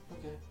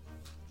 Okay.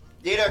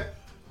 Dieter,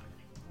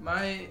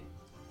 My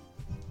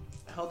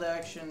held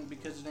action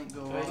because it didn't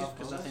go Can I use off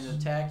because bonus? nothing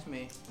attacked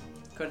me.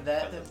 Could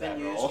that That's a have been bad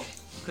used? roll.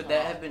 Could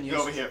that have been Get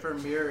over used here. for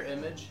mirror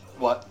image?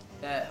 What?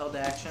 that held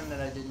action that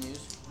I didn't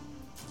use?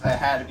 It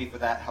had to be for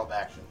that held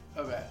action.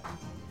 Okay.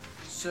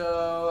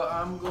 So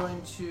I'm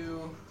going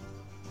to.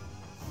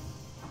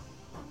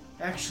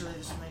 Actually,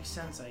 this makes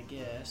sense, I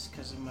guess,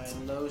 because of my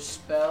low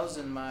spells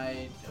and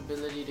my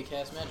ability to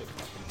cast magic.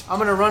 I'm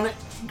gonna run it,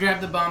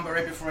 grab the bomb, but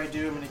right before I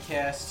do, I'm gonna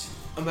cast.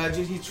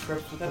 Imagine he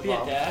tripped with Would that the be a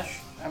bomb.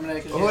 dash? I'm gonna.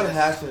 What would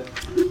happen?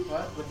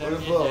 What? Would What that if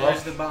be blow a up? dash?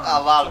 Where's the bomb?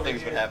 A lot of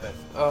things would happen.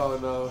 Oh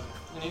no.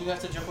 And you have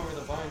to jump over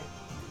the vine.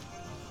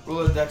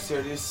 Roll a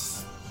dexterity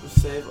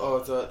save. Oh,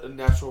 it's a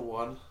natural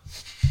 1.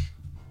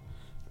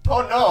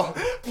 Oh no!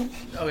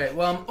 Okay,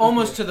 well, I'm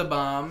almost to the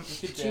bomb.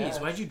 You could Jeez, dash.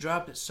 why'd you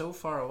drop it so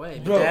far away?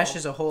 The Bro, dash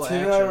is a whole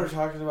Tim and I were action.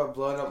 talking about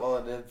blowing up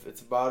all the nymph.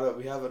 It's about it.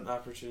 We have an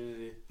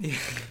opportunity.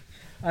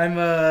 I'm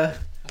I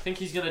think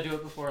he's gonna do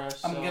it before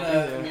us. I'm so- gonna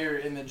Yeah. mirror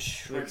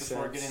image right Makes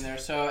before sense. getting there.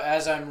 So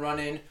as I'm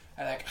running,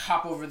 I like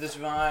hop over this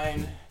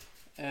vine,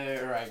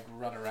 or I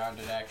run around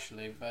it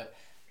actually, but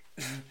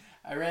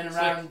I ran It's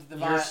around like the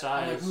your vine. I'm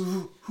size. like,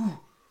 hoo, hoo,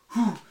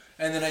 hoo,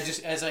 and then I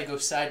just, as I go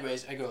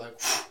sideways, I go like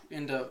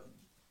into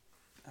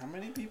how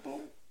many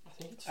people? I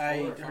think it's I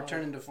 4 or 5.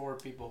 turn into 4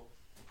 people.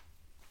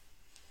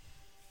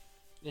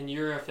 And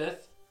you're a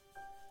 5th?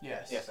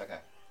 Yes. Yes, okay.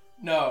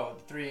 No,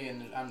 3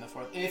 and I'm the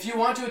 4th. If you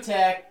want to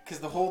attack, because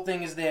the whole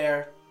thing is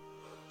there,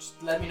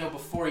 just let me know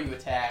before you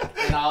attack,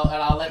 and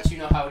I'll let you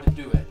know how to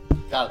do it.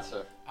 Got it,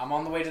 sir. I'm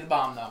on the way to the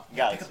bomb though.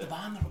 Got it, Pick up sir. the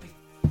bomb. There'll be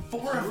 4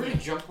 If of you were me. to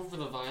jump over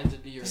the vines,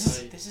 it'd be your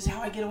height. This is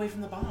how I get away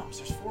from the bombs.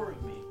 There's 4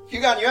 of me.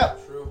 Hugon, you're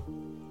up. True.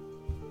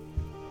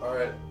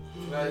 Alright.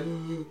 I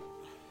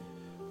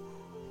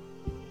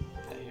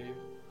hear you.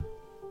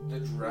 The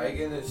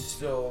dragon is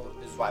still.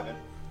 This is Wyvern.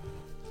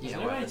 Is Yeah,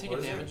 anybody wyvern. taking What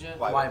is it? damage yet?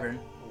 Wyvern.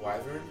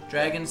 Wyvern?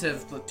 Dragons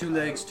have 2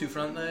 legs, 2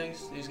 front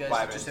legs. These guys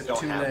Wyverns just have don't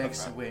 2 have the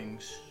legs, front.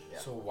 wings. Yeah.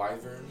 So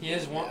wyvern? He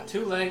has Yeah.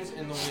 2 legs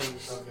and the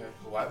wings. Okay.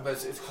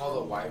 But it's called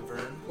a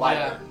wyvern?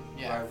 Wyvern.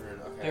 Yeah. Wyvern,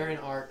 okay. They're in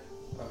arc.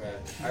 Okay.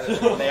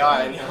 They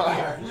are. They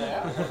are.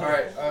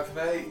 Alright, can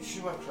I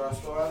shoot my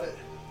crossbow at it?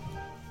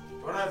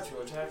 Don't I have 2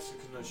 attacks? Or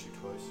can I shoot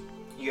twice?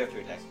 You have 2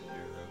 attacks to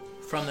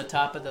do. From the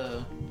top of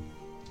the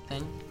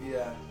thing.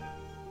 Yeah.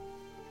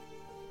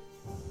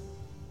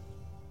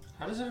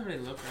 How does everybody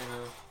look right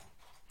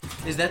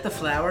now? Is that the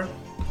flower?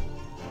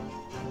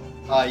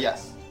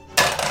 Yes.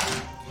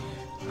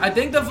 I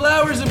think the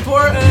flower's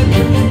important.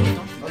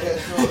 Okay,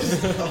 so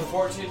it's a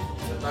 14,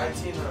 it's a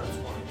 19, or a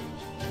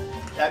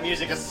 20? That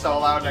music is so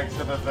loud next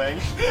to the thing.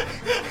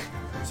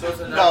 So it's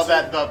a 19. No,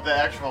 the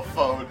actual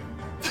phone.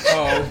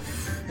 Oh.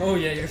 Oh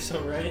yeah, you're so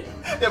right.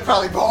 They're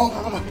probably both.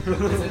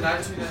 It's a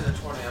 19 and a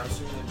 20. I'm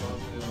assuming they both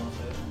do one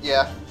hit.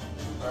 Yeah.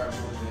 Alright,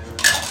 roll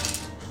damage.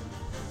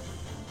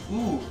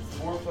 Ooh,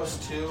 4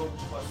 plus 2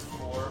 plus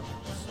 4,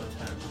 so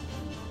 10.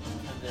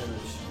 10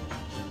 damage.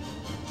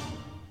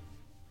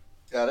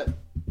 Got it.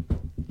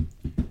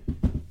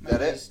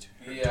 That it?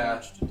 Yeah.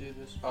 Much to do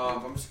this.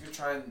 I'm just gonna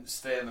try and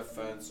stay on the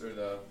fence or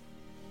the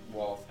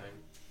wall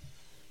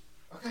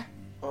thing. Okay.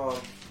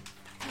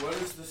 What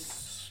does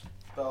this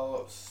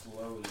spell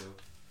slow do?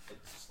 It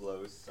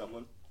slows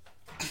someone.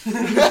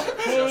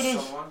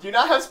 Just someone? Do you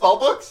not have spell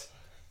books?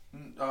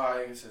 Oh,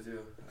 I guess I do.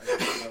 I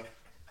guess so.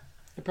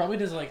 It probably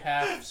does like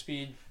half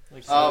speed,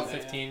 like Oh.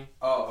 15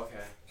 Oh, okay.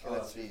 Okay,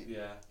 let's see.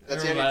 Yeah.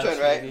 That's Or your less, turn,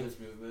 right? maybe. His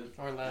movement.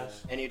 or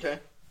less. Any turn?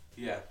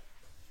 Yeah.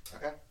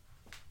 Okay.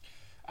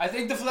 I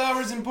think the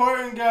flower's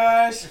important, I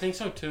guys. think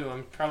so too.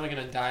 I'm probably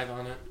gonna dive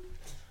on it.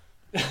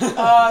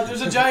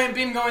 There's a giant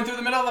beam going through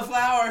the middle of the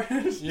flower.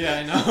 Yeah,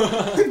 I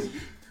know.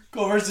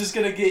 Culver's just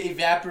gonna get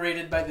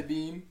evaporated by the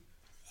beam.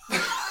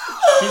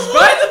 He's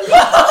by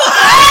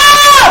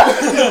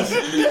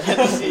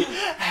And see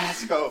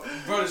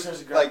Hasko Bro just starts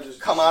to grab like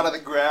come out of the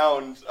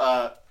ground,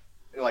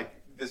 like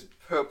this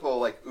purple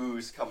like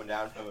ooze coming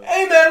down from him.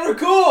 Hey man, we're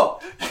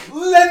cool.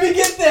 Let me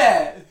get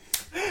that.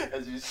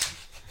 As you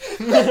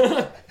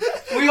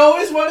We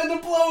always wanted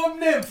to blow up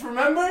Nymph,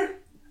 remember?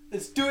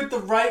 Let's do it the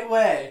right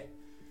way.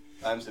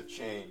 times have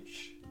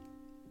changed,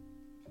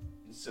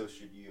 and so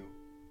should you.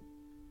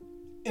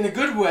 In a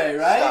good way,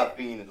 right? Stop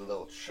being a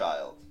little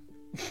child.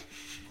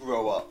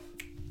 Grow up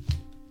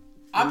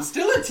I'm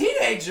still a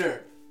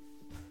teenager.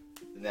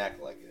 and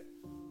act like it.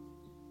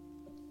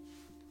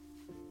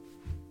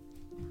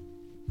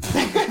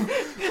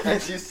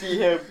 As you see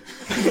him,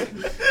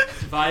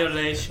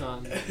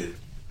 Violation.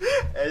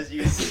 as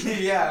you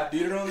see, Yeah,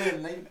 dude, you're only a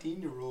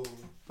 19-year-old,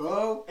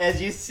 bro.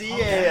 as you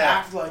see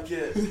Act like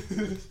it.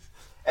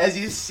 as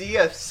you see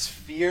a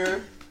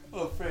sphere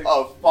Oh, frick.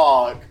 of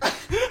fog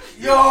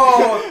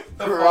Yo!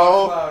 the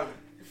Grow. fog cloud.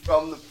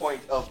 from the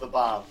point of the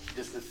bomb.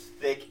 Just this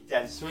thick,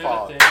 dense So we have a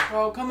fog. thing.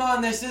 Bro, come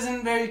on, this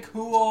isn't very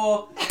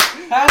cool.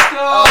 Hasko,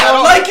 I I don't-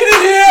 don't like it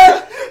in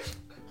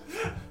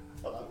here!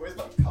 Hold on, where's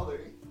my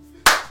coloring?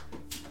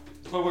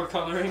 But we're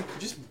coloring.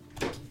 Just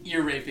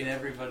ear raping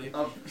everybody.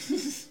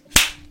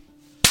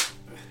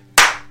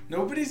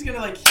 Nobody's gonna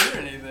like hear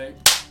anything.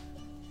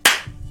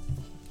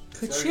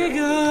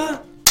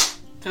 Kachiga.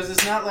 Cause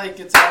it's not like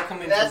it's all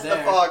coming That's from the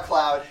there. fog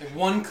cloud. Like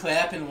one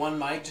clap and one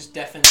mic just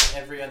deafens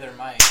every other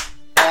mic.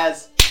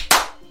 As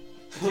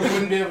He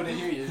wouldn't be able to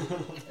hear you.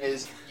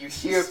 is you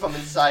hear from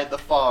inside the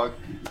fog,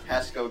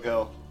 Haskell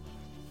go,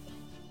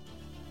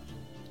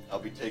 I'll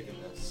be taking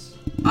this.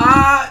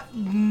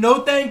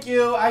 No thank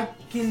you. I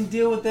can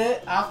deal with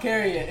it. I'll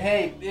carry it.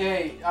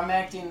 Hey, I'm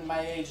acting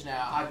my age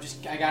now. I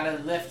gotta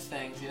lift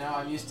things, you know?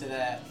 I'm used to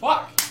that.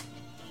 Fuck!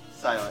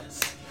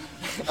 Silence.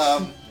 He's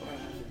And,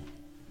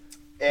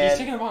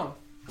 taking a bomb.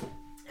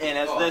 and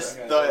as Oh, this,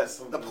 okay.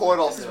 the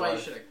portal This is why you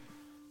should've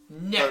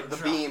never The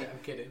dropped beam. it. I'm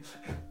kidding.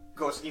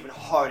 goes even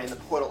harder and the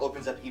portal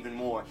opens up even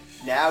more.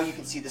 Now you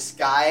can see the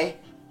sky,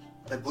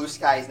 the blue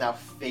sky is now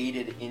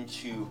faded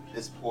into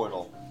this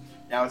portal.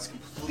 Now it's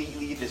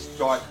completely this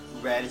dark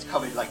red, it's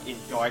covered like in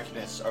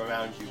darkness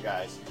around you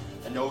guys.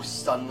 And no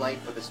sunlight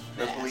but this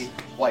purpley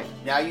white.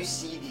 Now you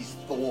see these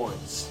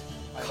thorns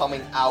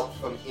coming out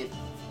from it.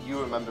 You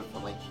remember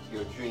from like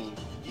your dream,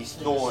 these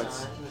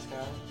thorns. In the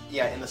sky.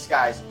 Yeah, in the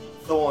skies.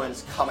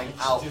 Thorns coming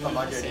out from Say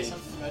underneath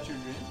something about your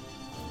dream?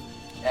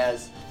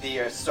 as they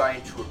are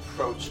starting to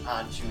approach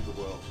onto the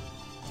world.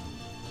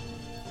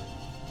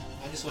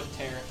 I just look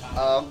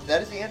terrified.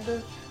 That is the end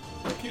of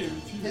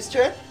his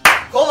turn.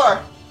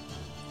 Kolvar!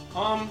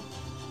 How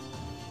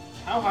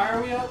high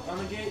are we up on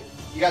the gate?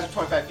 You guys are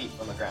 25 feet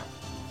from the ground.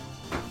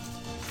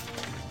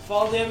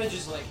 Fall damage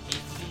is like 8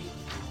 feet.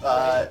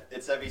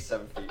 It's every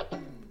 7 feet.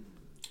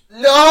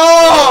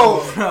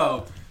 No!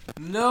 Bro,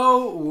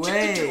 no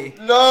way.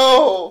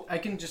 No! I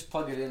can just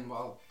plug it in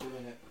while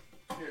doing it.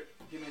 Here,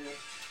 give me this.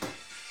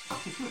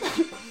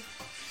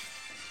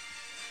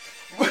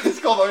 What is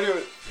Kolvar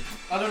doing?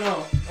 I don't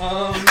know.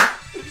 Oh,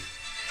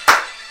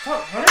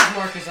 Hunter's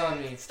mark is on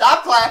me.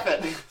 Stop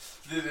clapping!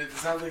 Dude, it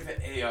sounds like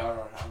the AR on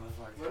the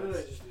fuck. What did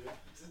I just do?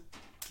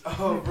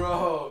 Oh,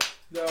 bro.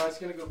 No, it's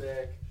gonna go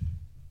back.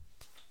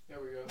 There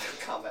we go.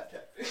 Combat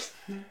tactics.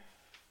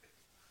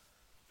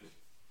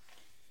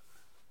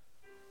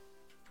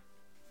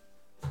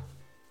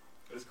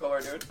 What is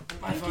Kolvar doing?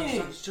 My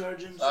Thinking. phone's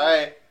charging.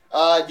 Alright.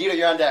 Dito,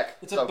 you're on deck.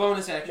 It's a So,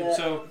 bonus action, Yeah.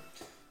 so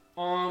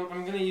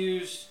I'm gonna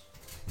use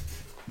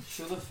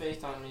Shield of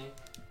Faith on me.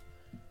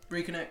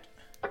 Reconnect.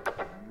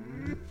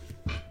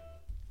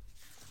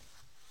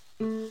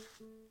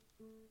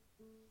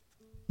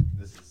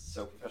 This is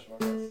so professional,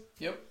 guys.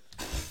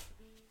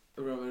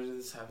 Bro, when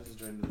this happens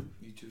during the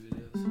YouTube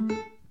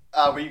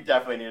videos. We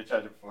definitely need to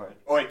charge it before.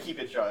 Or keep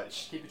it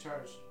charged. Keep it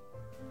charged.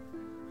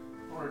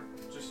 Or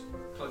just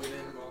plug it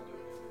in while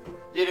doing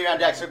it. Dito, you're on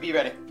deck, so be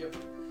ready.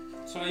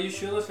 So I use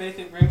Shield of Faith,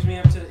 it brings me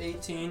up to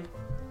 18.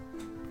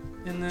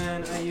 And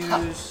then I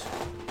use...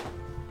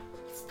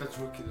 That's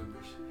rookie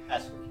numbers.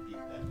 Haskell can beat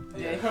that.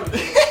 Yeah, you probably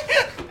can.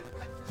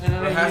 And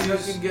then But I Haskell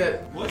use... can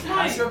get. What's my...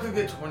 Haskell can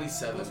get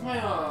 27. What's my,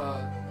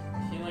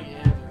 healing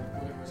hand or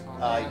whatever it's called?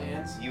 Healing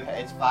hands?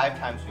 It's 5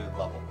 times your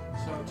level.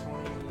 So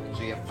 20...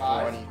 So you have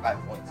 25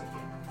 points of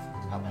healing.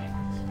 How many?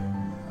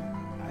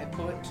 I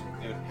put...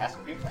 Dude,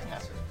 Haskell, you're playing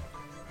Haskell.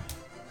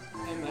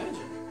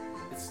 Imagine.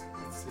 It's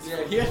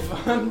Yeah, he had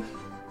fun.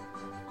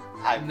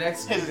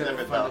 Next his is gonna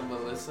different find though.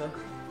 Melissa.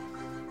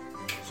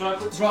 So I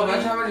put... Bro,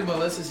 imagine how many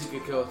Melissas he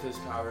could kill with his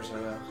powers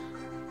right now.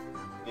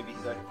 Maybe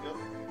he's already killed.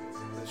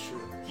 That's true.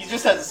 He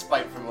just has a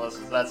spite for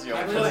Melissa, so that's the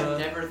I only would reason. have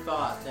never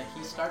thought that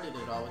he started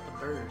it all with the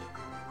bird.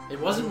 It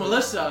wasn't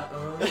Melissa.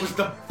 It was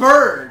the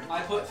bird.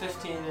 I put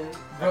 15 in.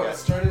 Bro, Okay. it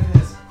started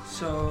his.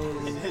 So...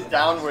 His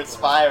downward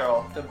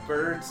spiral. The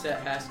bird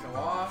set Haskell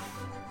off.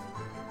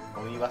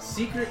 Only left.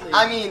 Secretly.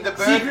 I mean, the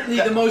bird. Secretly,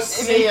 the most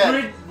in the end-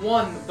 sacred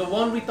one. The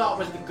one we thought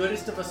was the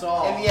goodest of us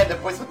all. In the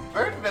end, was the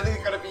bird really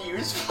gonna be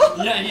useful?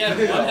 Yeah, he had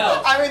 1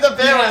 health. I mean, the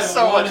bear He was had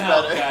so 1 much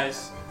health, better.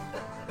 guys.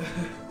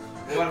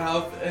 1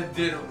 health and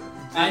did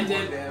I more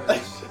did.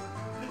 damage.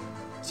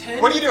 10...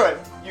 What are you doing?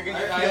 You can.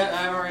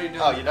 I'm already done.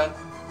 Oh, you done?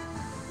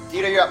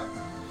 Dito, you're up.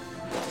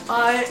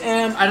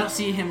 I don't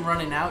see him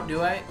running out,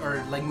 do I?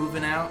 Or like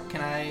moving out?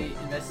 Can I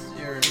invest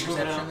or Moving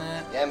perception out.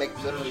 that? Yeah, make a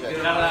perception Get check.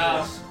 Get out of the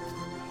house.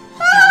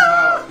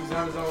 He's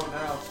on his own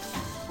now.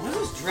 What is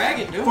this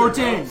dragon doing?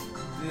 14. Dude,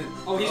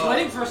 Oh, he's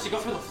waiting for us to go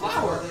for the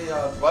flower.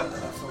 What?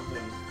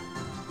 Something.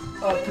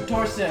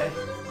 14.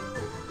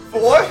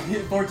 4?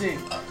 14.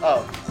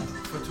 Oh.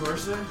 For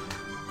Torsa?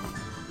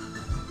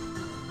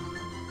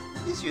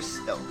 He's your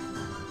stealth.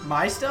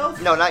 My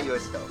stealth? No, not your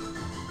stealth.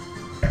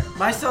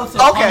 My stealth's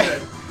a Okay.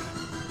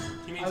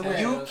 100. Give me I 10. will.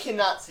 You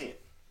cannot see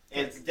it.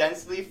 It's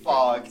densely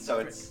fogged, so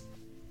it's.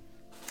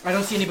 I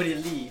don't see anybody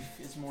leave.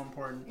 It's more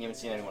important. You haven't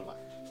seen anyone left.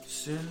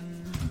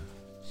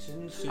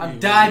 I'm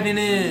diving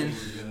in.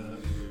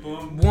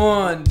 Boom.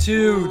 1,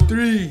 2,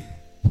 3.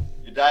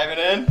 You're diving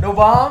in. No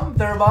bomb?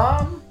 There a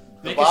bomb?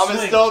 The Make a bomb is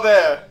swing. still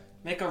there.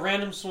 Make a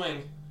random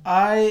swing.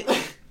 I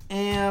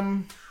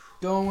am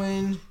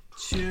going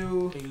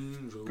to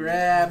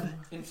grab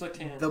Inflict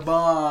hand. the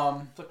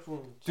bomb. Inflict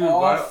wound. Dude,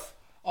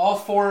 all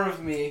 4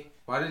 of me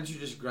why didn't you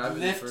just grab it in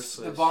the lift first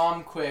place? the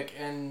bomb quick,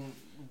 and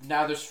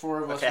now there's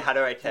 4 of us Okay, with how do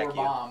I attack 4 you?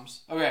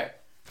 bombs. Okay.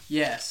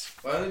 Yes.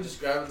 Why didn't you just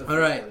grab it in the All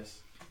first right. place?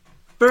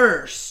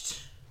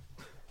 First.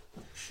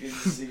 Good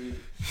to see. Dude,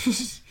 I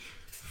wish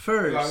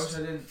First. I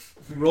didn't.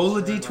 Roll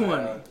a destroy my,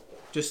 d20.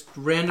 Just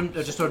random,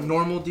 just a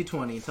normal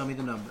d20. Tell me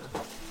the number.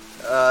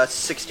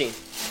 16. A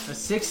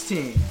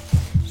 16.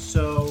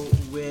 So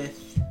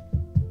with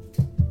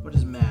what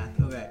is math?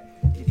 Okay.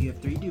 If you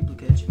have 3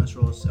 duplicates, you must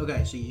roll.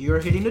 Okay, so you're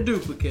hitting a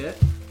duplicate.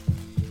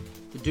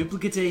 The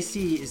duplicate's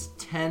AC is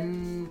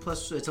 10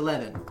 plus. It's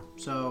 11.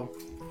 So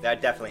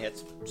That definitely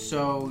hits.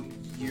 so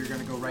you're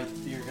gonna go right.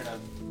 You're gonna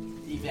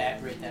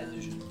evaporate that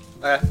illusion.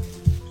 Okay.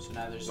 So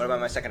now there's. What about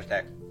my second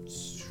attack?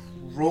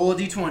 Roll a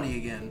d20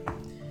 again.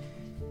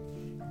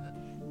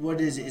 What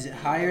is it? Is it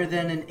higher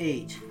than an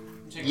 8?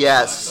 Take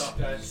Yes. the box off,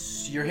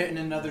 guys. You're hitting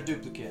another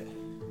duplicate.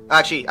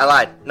 Actually, I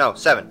lied. No,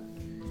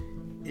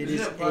 7. It Isn't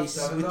is it plus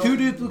 7 with though? 2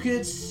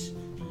 duplicates.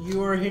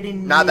 You are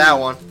hitting. Not me. that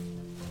one.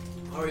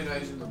 Oh, you're not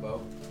using the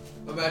bow.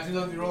 Imagine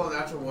though if you roll a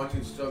natural 1,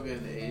 you'd still get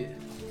an 8.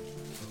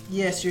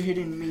 Yes, you're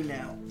hitting me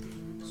now.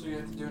 So you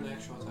have to do an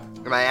actual attack.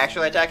 now. Am I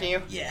actually attacking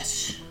you?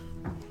 Yes.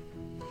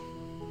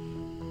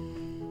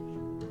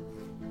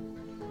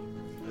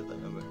 Where's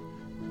that number?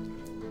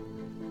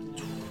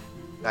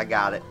 I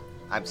got it.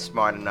 I'm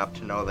smart enough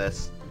to know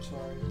this.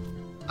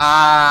 I'm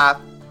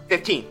sorry.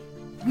 15.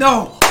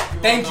 No.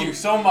 Thank you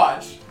so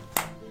much.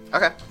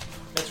 Okay.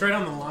 That's right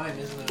on the line,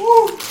 isn't it?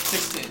 Woo!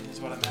 16 is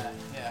what I'm at.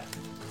 Yeah.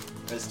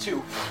 There's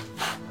 2.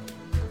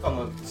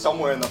 From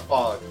somewhere in the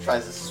fog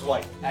tries to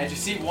swipe. I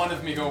just see one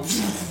of me go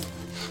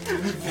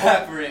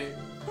evaporate.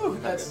 Whew,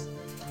 that's.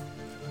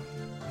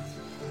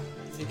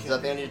 Is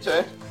that the end of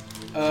your turn?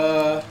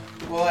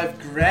 Well, I've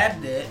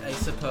grabbed it, I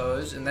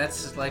suppose, and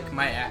that's like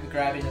my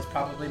grabbing is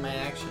probably my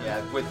action. Yeah,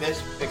 with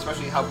this,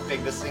 especially how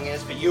big this thing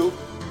is, for you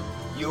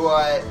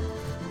are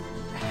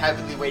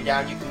heavily way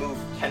down. You can move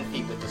 10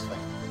 feet with this thing.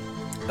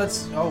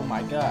 That's. Oh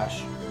my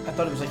gosh. I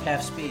thought it was like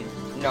half speed.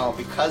 No,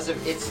 because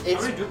of it's How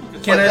many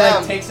duplicates? Can For I them.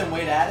 like take some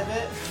weight out of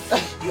it?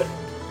 Can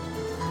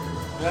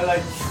I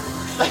like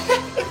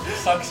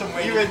suck some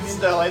weight? even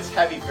still, it's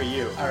heavy for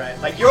you. All right.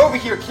 Like you're over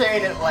here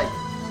carrying it like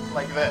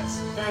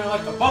this. Carrying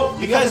like the boat.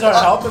 You guys aren't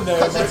helping there.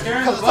 Because it's,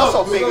 carrying the because it's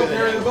also boat. bigger We'll than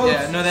carry you. the boat.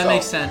 Yeah, no, that So-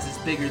 makes sense. It's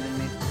bigger than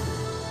me.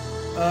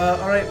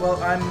 All right. Well,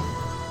 I'm.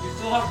 You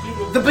still have to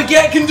do The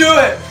baguette can do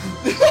it.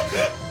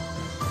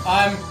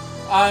 I'm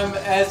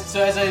as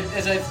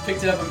I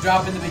picked it up, I'm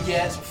dropping the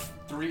baguettes.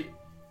 3.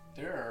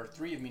 There are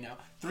 3 of me now.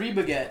 3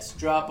 baguettes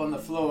drop on the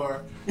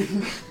floor,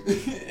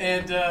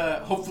 and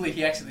hopefully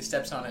he actually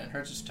steps on it and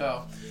hurts his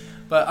toe.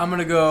 But I'm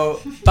gonna go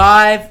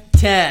 5,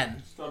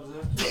 10, Stubs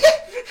it.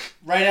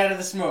 right out of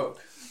the smoke.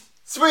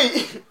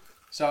 Sweet.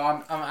 So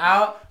I'm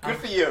out. Good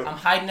for you. I'm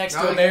hiding next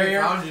Now to a that you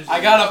barrier. found yourself.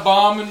 I got a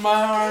bomb in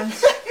my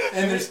arms,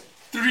 and there's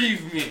 3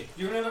 of me.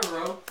 You have another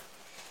rope?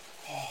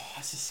 Oh,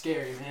 this is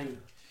scary, man.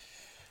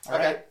 All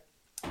Okay. right,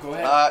 go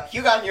ahead.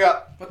 Hugon, you're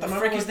up. What the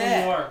Remember frick is which one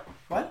you that? are.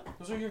 What?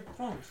 Those are your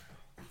phones.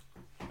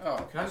 Oh,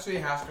 Can I see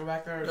Haskell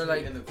back there? Or They're is like-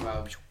 he in the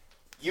cloud?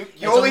 You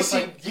It's only almost see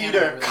like Dieter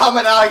Canada.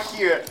 coming out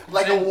here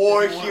like a Is it-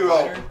 war is it more hero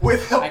wider?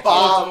 with I a can't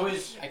bomb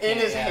always- I in can't,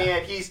 his yeah.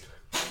 hand. He's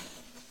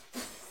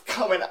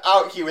coming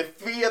out here with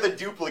 3 other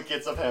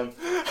duplicates of him.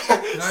 They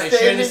share the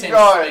Standing same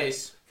guard.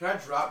 space, Can I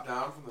drop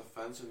down from the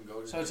fence and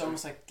go to so it's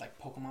almost like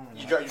Pokemon.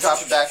 You drop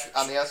it back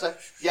on the outside.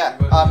 Yeah.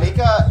 You go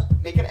to-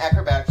 Make an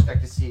acrobatics check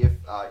to see if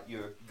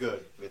you're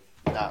good with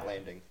not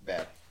landing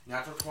bad.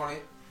 natural 20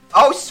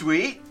 Oh,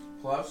 sweet.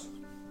 plus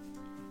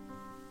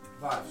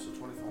 5, so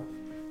 25.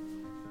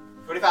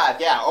 25.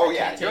 Yeah. Oh, I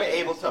yeah. can't You're take it.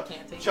 able I to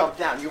can't take it. jump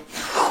down. You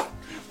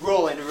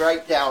rolling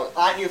right down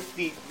on your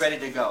feet, ready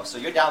to go. So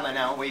you're down there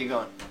now. Where you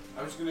going?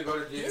 I'm just gonna go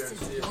to Dieter This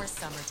and is see if your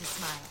summer to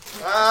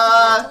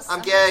smile.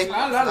 I'm gay.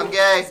 I'm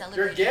gay.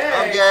 You're gay.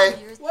 I'm gay.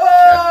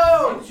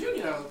 Whoa! When did you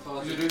get out of the he's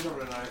closet? gonna do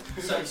something tonight.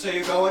 So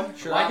you're going?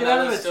 Sure, I get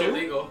out of it still too?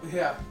 legal.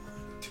 Yeah.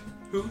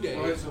 2 days.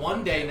 Oh, it's-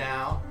 1 day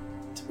now.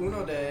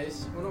 Uno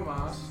days. Uno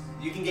mas.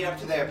 You can get up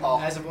to there, Paul.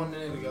 As of 1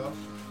 minute ago.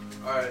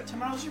 Alright.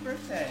 Tomorrow's your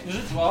birthday. Is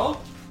it 12?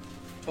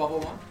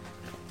 12:01.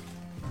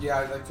 Yeah,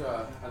 I'd like to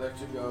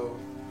go.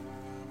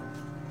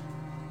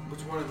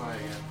 Which one am I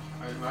again?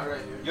 Am I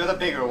right here? You're the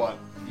bigger one.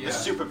 Yeah. The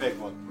super big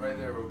one. Right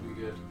there would be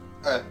good.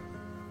 Alright.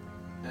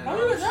 And How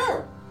did it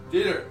there?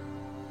 Dieter.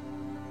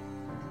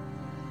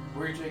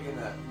 Where are you taking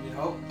that? Need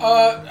help?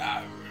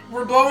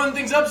 We're blowing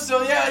things up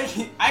still. Yeah,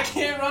 I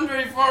can't run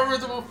very far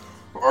with them.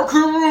 I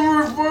can't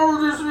run very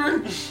far with this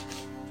thing.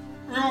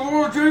 You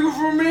want to take it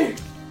from me?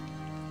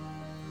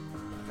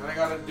 And I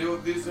gotta deal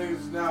with these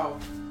things now.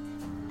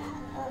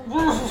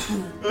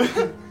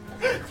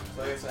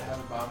 So I guess I have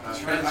a bomb now. I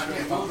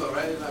can't move though,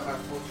 right? Isn't that my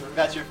full turn?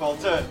 That's your full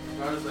turn.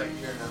 So I'm just like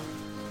here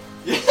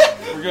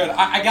now. We're good.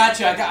 I got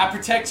you. I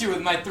protect you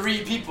with my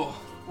 3 people.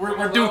 We're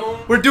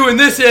alone. we're doing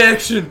this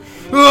action.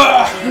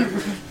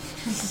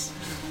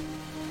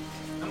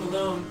 I'm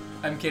alone.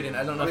 I'm kidding.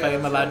 I don't know Oh, if yeah, I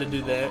am that's allowed right. to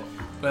do that,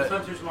 but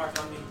Hunter's mark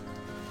on me.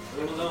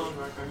 I'm alone.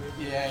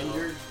 yeah,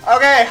 you're.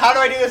 Okay, how do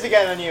I do this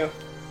again on you?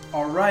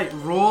 All right.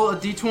 Roll a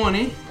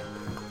d20.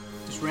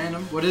 Just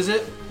random. What is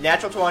it?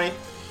 Natural 20.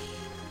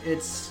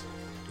 It's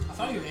I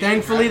thought you hated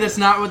thankfully that. that's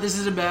not what this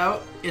is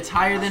about. It's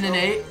higher than an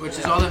 8, which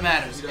is all that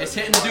matters. It's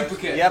hitting the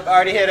duplicate. Yep,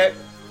 already hit it.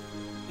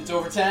 It's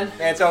over 10.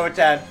 And it's over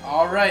 10.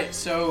 All right.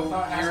 So I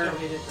thought you're Astro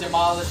hated it.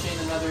 demolishing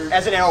another.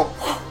 As an arrow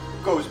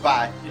goes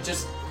by. It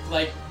just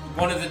like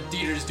one of the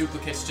Dieter's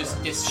duplicates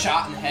just gets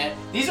shot in the head.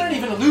 These aren't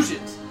even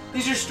illusions.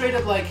 These are straight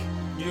up like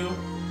you.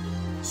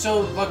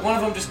 So like one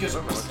of them just goes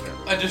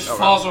and just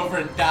falls over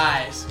and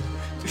dies.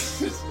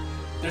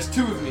 There's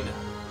 2 of me now.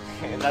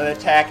 Another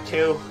attack,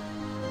 2.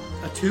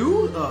 A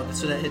 2? Oh,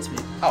 so that hits me.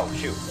 Oh,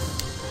 shoot.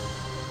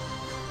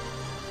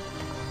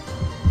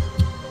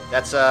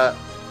 That's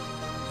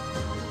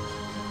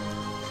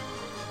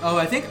Oh,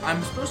 I think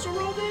I'm supposed to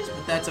roll these,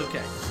 but that's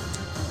okay.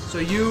 So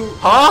you.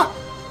 Huh?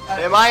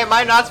 Am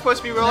I not supposed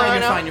to be rolling No, right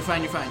you're now? fine. You're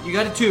fine. You're fine. You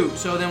got a 2.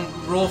 So then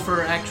roll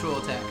for actual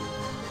attack.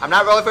 I'm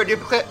not rolling for a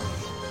duplicate.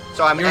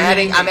 So I'm You're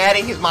adding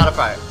hitting me. his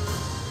modifier.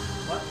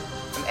 What?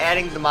 I'm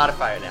adding the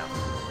modifier now.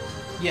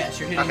 Yes,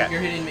 you're hitting. Okay.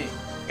 You're hitting me.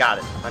 Got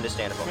it.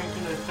 Understandable. Strength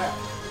and attack.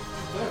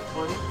 Good,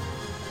 20.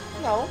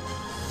 No.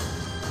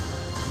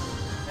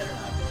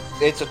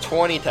 It's a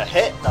 20 to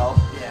hit, though.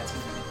 Yeah, it's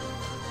gonna be.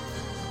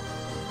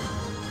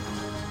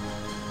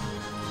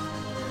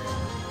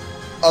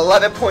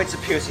 11 points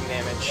of piercing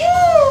damage.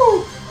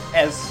 Woo!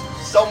 As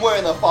somewhere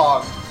in the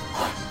fog,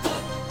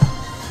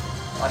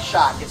 a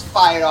shot gets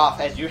fired off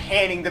as you're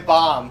handing the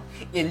bomb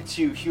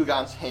into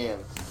Hugon's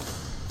hands.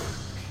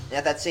 And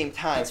at that same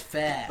time, That's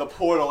fat. the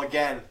portal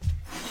again.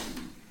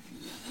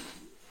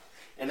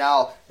 And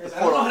now the I don't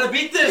know portal how to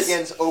beat this.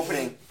 begins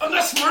opening. I'm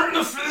not smart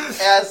enough for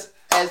this.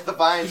 As the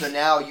vines are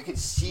now, you can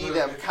see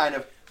them kind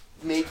of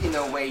making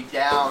their way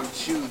down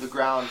to the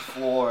ground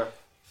floor.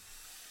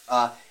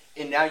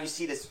 And now you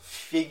see this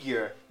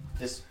figure,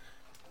 this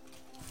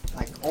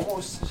like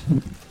almost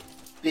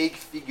big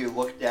figure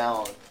look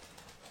down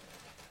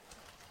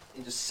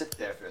and just sit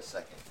there for a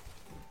second.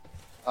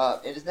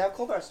 It is now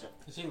Clovar's turn.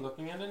 Is he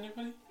looking at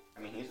anybody? I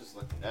mean, he's just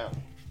looking down.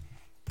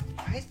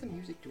 Why is the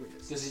music doing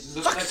this? Does he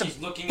look Suck like some he's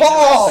looking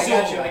balls! at I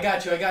got you. I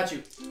got you. I got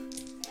you.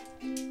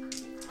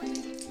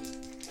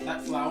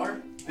 that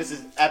flower? This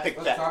is epic.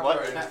 Let's talk What?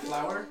 about it. That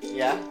flower?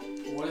 Yeah.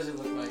 What does it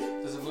look like?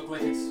 Does it look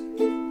like it's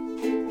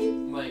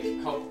like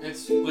how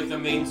it's like the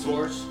main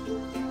source?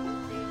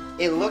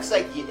 It looks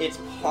like it's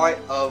part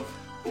of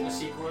A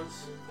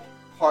sequence?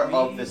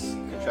 this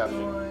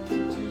contraption. Going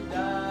to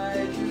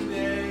die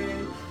today.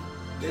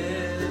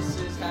 This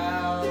is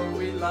how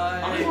we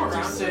How many more like to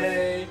rounds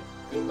say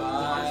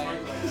goodbye.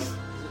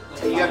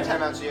 You have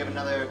 10 rounds, so you have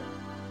another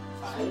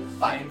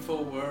 5.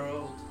 Painful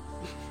world.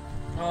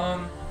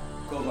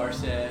 Goldbar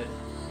said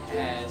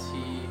as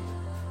he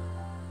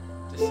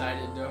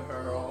decided to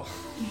hurl.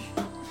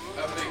 A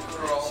big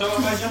curl. So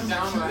if I jump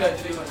down, would I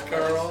have to do like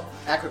curl.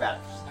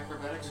 Acrobatics.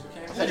 acrobatics?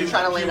 Okay. So you're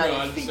trying to land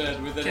on your feet.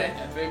 Said with an Okay.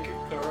 epic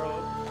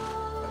curl.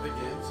 I think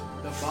it's.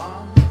 The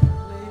bomb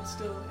laid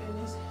still in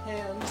his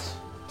hands.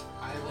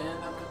 I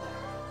land up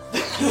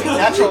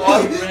Natural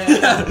one.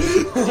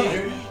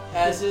 Dieter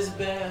has his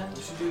band.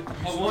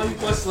 a 1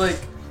 plus like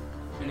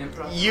An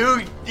improv.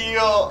 You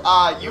deal.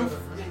 You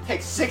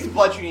take 6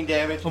 bludgeoning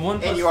damage, a 1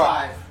 and plus you are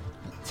 5.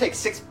 take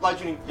 6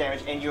 bludgeoning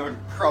damage, and you're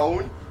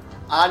prone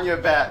on your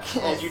back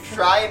as you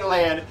try and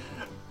land.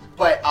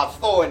 But a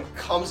thorn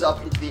comes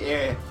up into the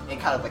air and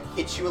kind of like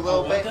hits you a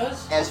little what bit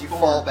does? as you Thorn.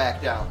 fall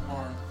back down.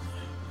 Horn.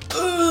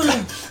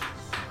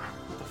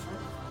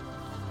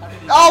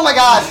 Oh my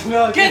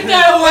god! Get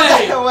that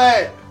Get away!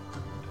 away!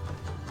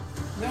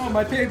 No,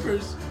 my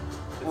papers.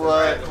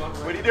 What?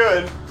 What are you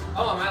doing?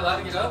 Oh, am I allowed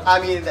to get up?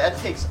 I mean, that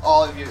takes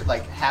all of your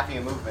like half of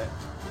your movement.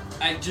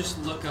 I just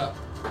look up.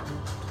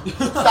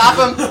 Stop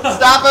him!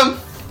 Stop him!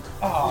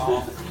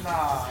 Oh,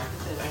 nah.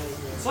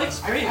 It's like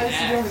spraying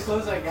axe.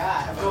 clothes I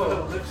got.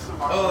 Oh,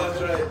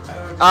 that's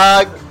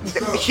right.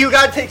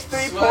 Hugon takes 3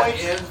 Sweat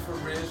points. and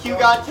Febreze.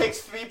 Hugon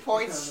takes 3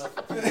 points.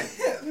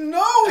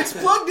 No, it's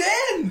plugged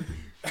in.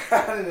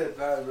 How did it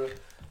die, bro? Dude,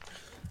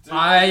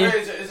 I- wait,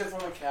 is it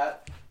from a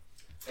cat?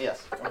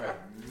 Yes. Okay.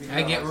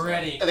 I get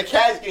ready. And the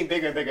cat is getting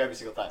bigger and bigger every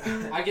single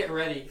time. I get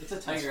ready. It's a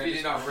It's tiger.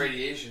 feeding off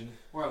radiation.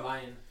 Or a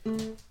lion.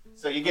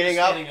 So you're getting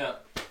up? Standing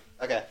up.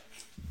 Okay.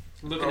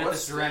 Looking Bro, at what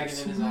this dragon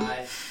stinks? in his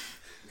eye.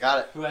 Got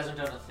it. Who hasn't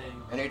done a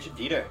thing. And it's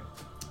Dieter.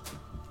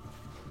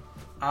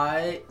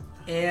 I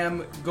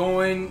am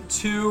going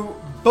to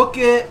book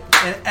it,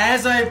 and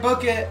as I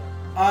book it,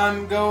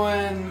 I'm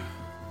going.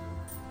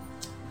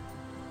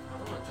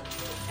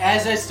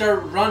 As I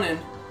start running,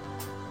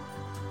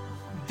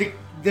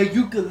 the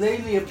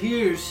ukulele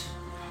appears,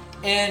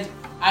 and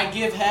I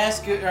give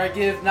Haskell, or I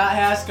give not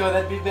Haskell,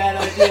 that'd be a bad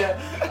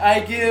idea. I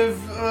give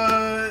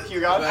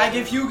Hugon? I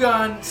give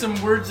Hugon some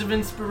words of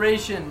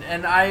inspiration,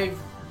 and I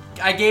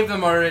gave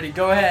them already.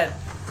 Go ahead.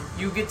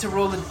 You get to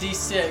roll a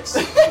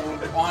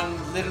d6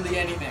 on literally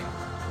anything.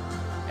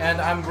 And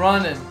I'm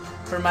running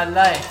for my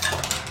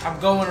life. I'm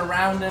going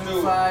around them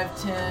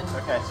 5, 10.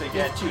 Okay, so you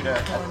get 2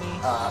 to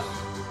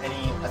 20.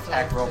 any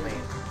attack roll made.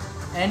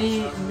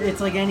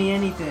 It's like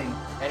anything.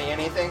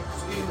 Anything?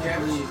 I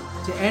believe.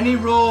 To any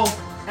roll.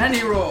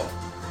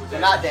 So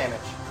not damage.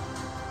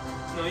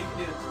 No, you can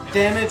do it.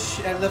 Damage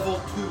at level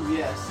 2,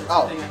 yes. That's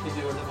Oh. the thing I can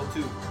do at level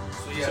 2.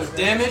 So yeah. So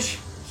damage,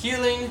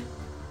 healing,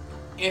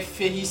 if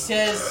he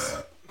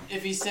says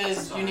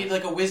you need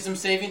like a wisdom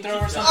saving throw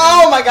or something.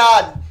 Oh my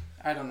god!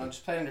 I don't know,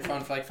 just play on your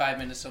phone for like 5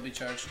 minutes, they'll be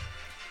charged.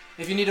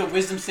 if you need a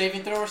wisdom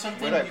saving throw or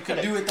something, Where'd I you could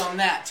put it? do it on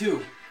that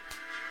too.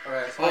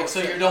 Alright. Like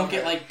so you don't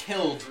get like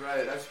killed.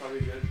 Right, that's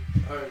probably good.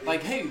 Alright.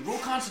 Like, hey, roll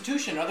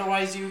Constitution,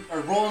 otherwise or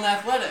roll in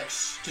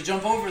Athletics to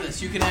jump over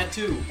this. You can add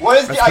 2. What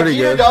is the That's pretty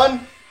idea good.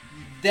 done?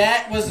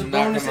 That was a Not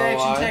bonus gonna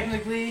action lie.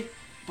 technically,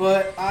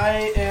 but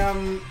I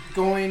am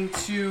going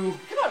to.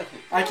 Get out of here.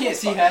 I can't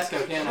see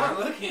Hasko, can I'm not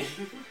I? looking.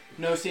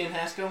 No seeing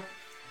Hasko.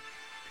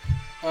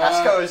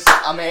 Hasko is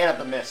a man of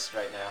the mist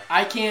right now.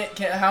 I can't.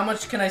 How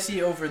much can I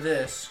see over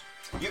this?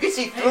 You can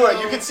see through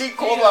it. You can see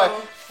Kolmar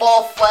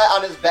fall flat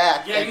on his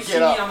back Yeah, and you get see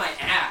me up. on my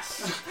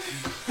ass.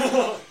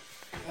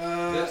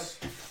 This.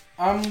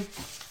 I'm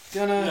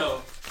gonna.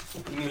 No.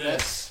 You mean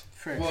this?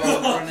 Frick, Whoa.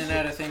 I'm running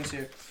out of things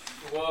here.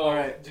 Whoa.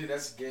 Alright. Dude,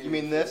 that's game. You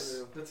mean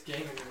this? That's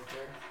gaming right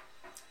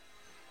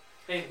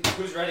there. Hey,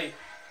 who's ready?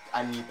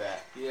 I need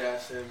that. Yeah,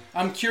 same.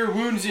 I'm cure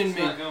wounds in It's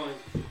me. not going.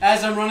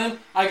 As I'm running,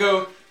 I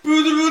go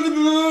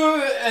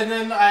and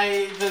then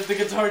the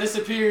guitar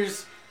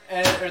disappears,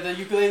 or the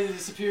ukulele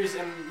disappears,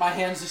 and my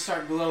hands just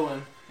start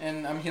glowing,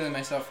 and I'm healing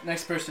myself.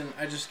 Next person,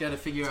 I just gotta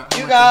figure out.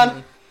 You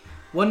gone.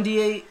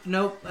 1d8.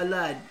 Nope, I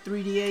lied.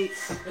 3d8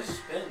 This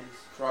spins.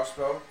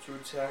 Crossbow, 2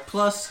 attack.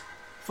 plus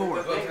 4.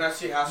 Oh, can I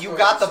see how? You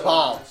got the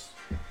bomb.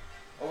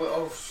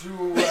 Oh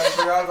shoot! I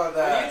forgot about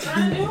What are you that.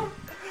 trying to do?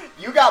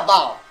 You got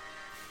bomb.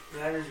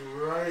 That is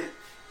right.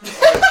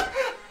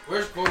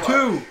 Where's Kolmar?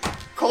 2.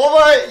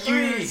 Kolmar,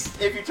 Three.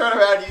 if you turn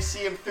around, you see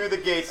him through the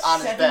gates on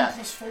his 7 back.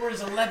 plus 4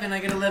 is 11. I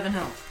get 11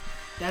 health.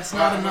 That's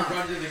Alright, not I'm gonna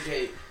enough. run to the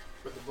gate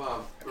with the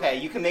bomb. Okay,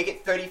 you can make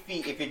it 30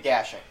 feet if you're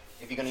dashing.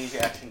 If you're gonna use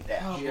your action to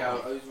dash. Oh, Yeah,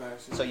 I'll use my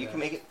action. So you can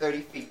make it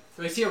 30 feet.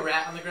 Do I see a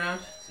rat on the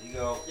ground? So you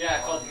go.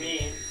 Yeah, called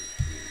me.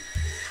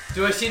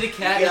 Do I see the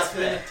cat You get that's up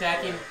been there.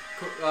 attacking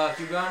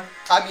Hugon?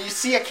 I mean, you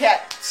see a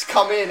cat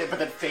come in, but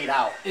then fade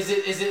out. Is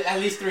it at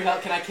least 3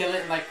 health? Can I kill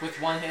it like with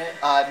 1 hit?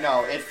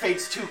 No, it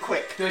fades too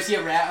quick. Do I see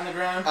a rat on the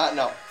ground?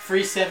 No.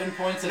 Free 7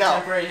 points of No.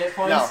 temporary hit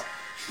points? No.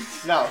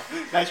 No.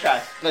 Nice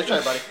try. Nice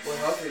try, buddy. What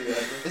health are you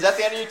at? Is that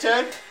the end of your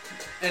turn?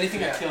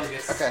 Anything I Yeah. kill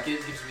gives Okay.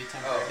 gives me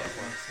temporary Oh, hit okay.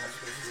 points. So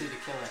I just need to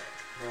kill it.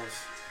 Nice.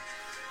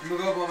 I'm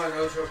gonna go blow my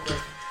nose real quick.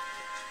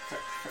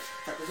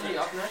 Isn't he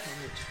up next?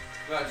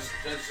 No, just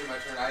do my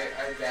turn. I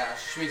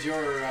dash. Which means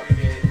you're up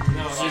again.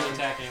 No, he's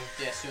attacking.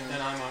 Yeah, soon.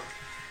 Then I'm up.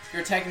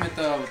 You're attacking with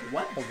the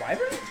what? The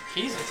wyvern?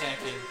 He's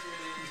attacking.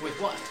 With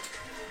what?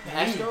 Me.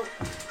 Hasko?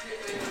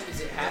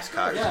 Is it Hasko?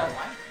 Card. Or is it Yeah. the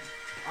wyvern?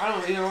 I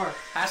don't know, either or.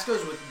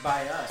 Hasko's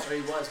by us, or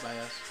he was by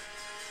us.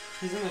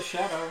 He's in the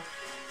shadow.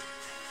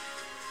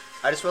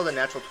 I just rolled a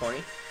natural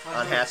 20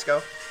 on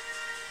Hasko.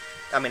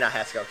 I mean, not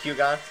Hasko.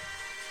 Hugon.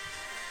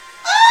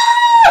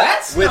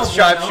 That's With no bueno.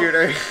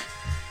 sharpshooter.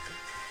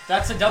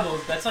 That's a double.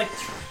 That's like.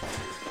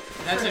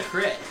 That's a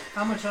crit.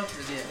 How much health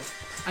does he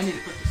have? I need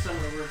to put the sun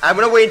over. I'm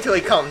gonna wait until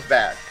he comes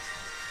back.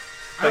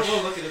 I But,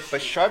 will look at his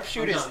but sheet.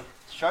 sharpshooters. I'm done.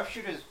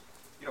 Sharpshooters.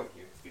 You don't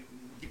care.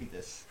 Give me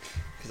this.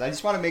 Because I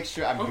just want to make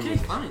sure I'm Okay, doing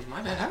fine.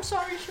 My bad. I'm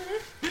sorry, sir.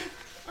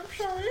 I'm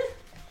sorry.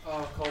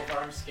 Oh,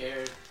 Kolvar, I'm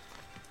scared.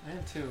 I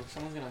am too.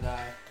 Someone's gonna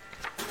die.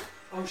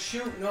 Oh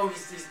shoot, no,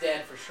 he's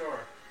dead for sure.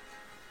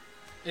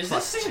 Is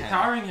Plus this thing 10.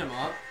 powering him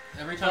up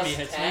every time he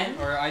Plus hits 10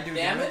 me? Or I do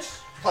Damage?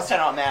 Plus 10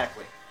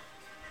 automatically.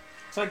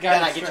 It's like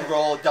Then guys. I get to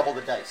roll double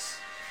the dice.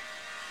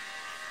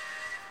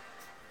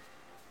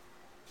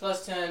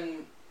 Plus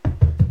 10.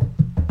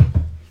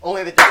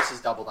 Only the dice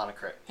is doubled on a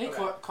crit. Hey,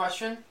 Okay.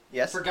 question.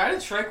 Yes? For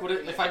guided strike, would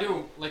it if I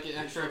do like an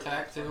extra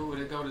attack too? Would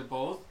it go to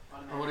both,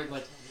 or would it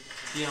like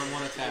be on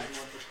one attack?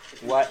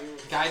 What?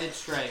 Guided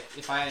strike.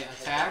 If I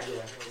attack,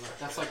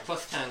 that's like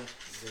plus 10.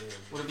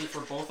 Would it be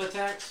for both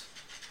attacks?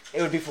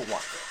 It would be for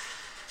one.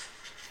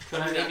 Could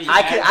I maybe?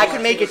 I could- add I one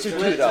could make it to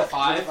split 2 though.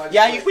 5?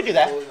 Yeah, you could do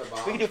that.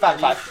 We can do 5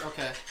 and 5.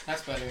 Okay,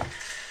 that's better.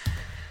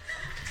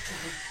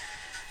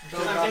 Don't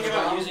Because I'm drop thinking the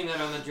about bomb. using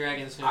that on the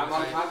dragon soon. I'm if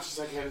I- unconscious.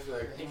 I can't be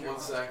like 1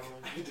 sec.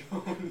 I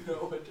don't know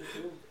what to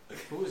do.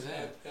 Who is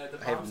that?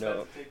 I have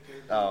no.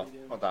 Oh,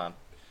 hold on.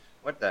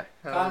 What the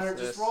hell Connor, is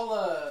just this? roll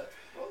a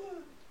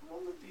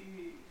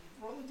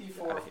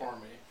D4 for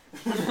me.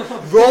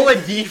 Roll a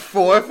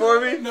d4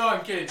 for me? No,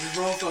 I'm kidding. Just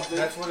roll something.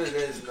 That's what it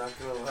is. I'm not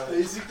gonna lie.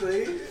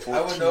 Basically,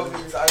 I would know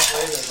because I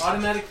played it.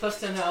 automatic plus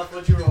 10 health.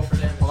 What'd you roll for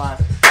damage? Hold on.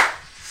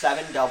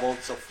 7 doubled,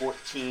 so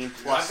 14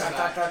 plus,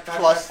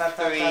 plus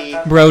 3.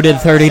 Bro did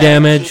 30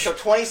 damage. So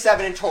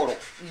 27 in total.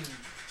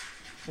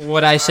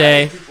 What'd I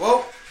say?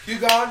 Well,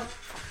 Hugon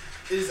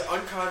is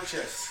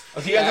unconscious. Oh,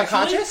 you guys Actually?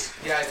 unconscious?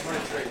 Yeah, it's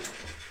 23.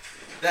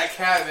 That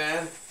cat,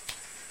 man.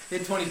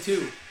 Hit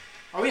 22.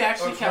 Are we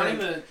actually Oh, counting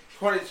 20. the?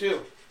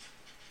 22.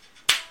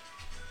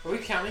 Are we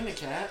counting the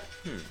cat?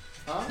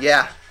 Huh?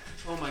 Yeah.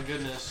 Oh my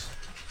goodness.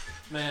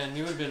 Man,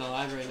 you would have been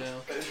alive right now.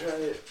 That's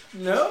right.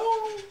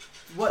 No.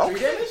 What? Okay.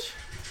 3 damage?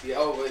 Yeah,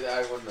 oh, wait,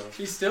 I won though.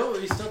 He's still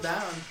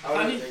down. I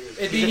wouldn't He'd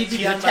think be, he'd be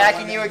He's done by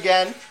attacking 1 you damage.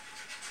 again.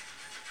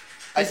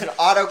 It's an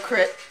auto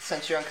crit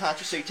since you're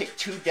unconscious, so you take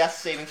 2 death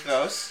saving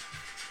throws.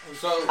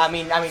 So, I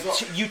mean,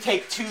 So- you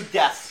take 2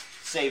 death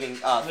saving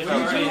What do we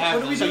throws. already have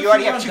What do we them. So do you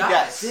already if have 2 Hugon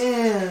deaths. dies?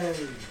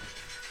 damn.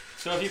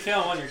 So if you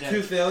fail one, you're dead.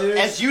 2 failures.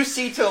 As you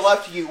see to the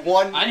left of you,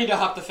 one. I need to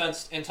hop the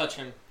fence and touch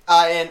him.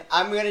 And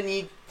I'm gonna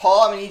need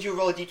Paul. I'm gonna need you to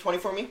roll a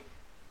d20 for me.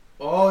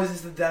 Oh, is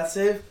this the death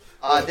save?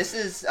 This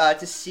is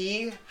to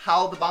see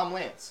how the bomb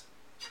lands.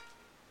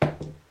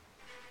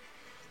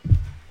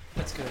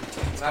 That's good.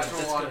 Natural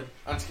That's 1. good.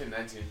 I'm just kidding,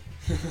 19.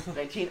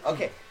 19.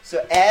 Okay.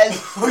 So as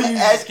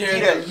scared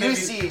Peter, of you me.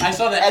 see I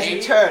saw that as you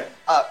 8. turn,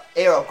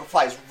 arrow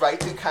flies right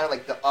through kind of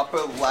like the upper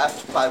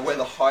left by where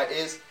the heart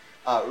is,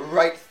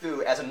 right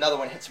through as another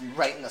one hits him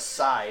right in the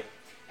side.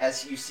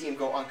 As you see him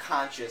go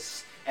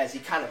unconscious, as he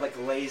kind of like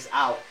lays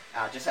out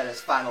just at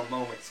his final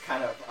moments,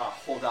 kind of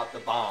hold out the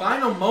bomb.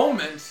 Final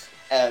moments.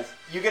 As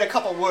you get a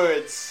couple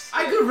words.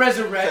 I could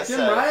resurrect Just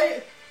him,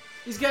 right?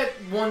 He's got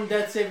 1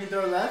 death saving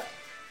throw left.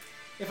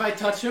 If I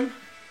touch him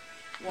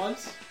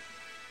once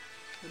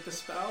with the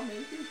spell,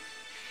 maybe.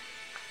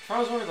 If I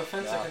was over the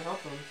fence, I Yeah. could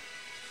help him.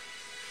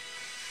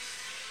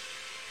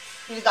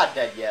 He's not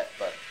dead yet,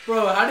 but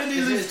Bro, how did he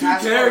Is lose it 2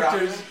 Haskell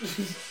characters?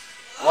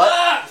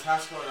 what? Is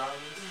Haskell around?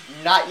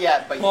 Not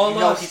yet, but Paul you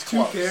know lost he's 2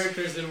 close.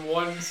 characters in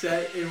one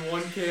set in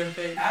one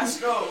campaign.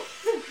 Haskell!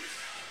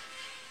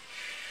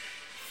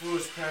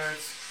 Foolish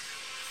parents,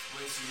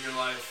 wasted your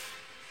life.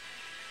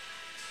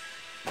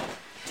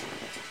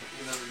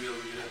 You'll never be able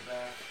to get it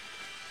back.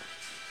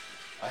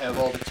 I have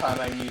all the time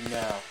I need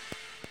now.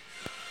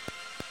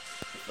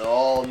 With the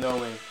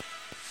all-knowing,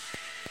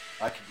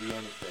 I could be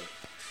anything.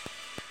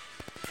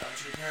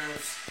 Without your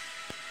parents,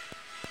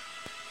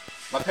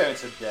 My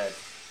parents are dead.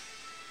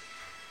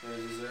 they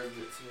deserved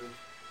it too.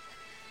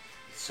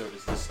 So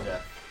does this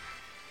death.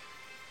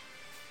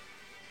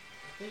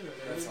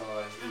 That's all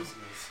I need.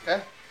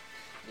 Okay.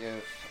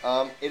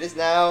 Yeah. It is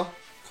now.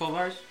 Cold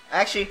bars?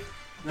 Actually, No,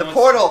 the it's-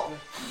 portal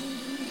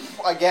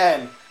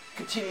again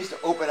continues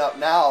to open up.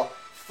 Now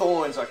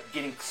thorns are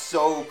getting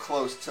so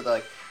close to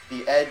the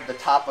edge, the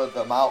top of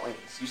the mountains.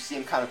 You see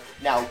him kind of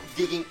now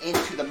digging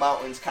into the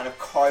mountains, kind of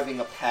carving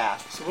a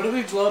path. So what if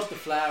we blow up the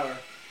flower?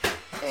 That's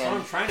what I'm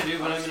And trying to do,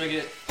 but I'm gonna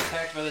get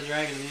attacked by the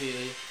dragon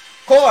immediately.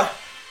 Core.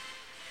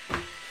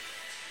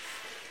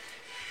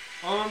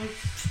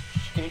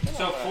 Can you turn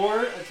So on the- 4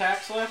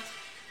 attacks left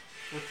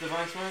with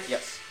Divine Smite?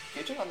 Yes.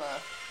 Can you turn on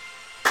the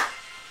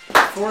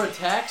 4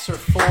 attacks or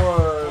 4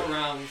 4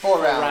 rounds. 4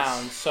 4 rounds?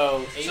 rounds?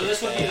 So 8 So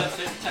this would be the attacks.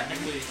 5th,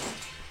 technically.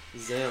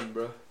 Zam,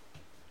 bro.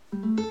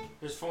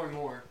 There's 4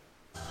 more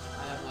I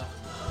have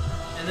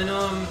left. And then,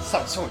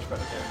 Sounds so much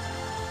better there.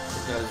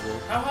 It does, bro.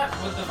 how hot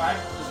was the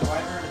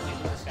Wyvern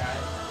thinking the sky?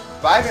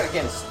 Vibrant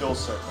again is still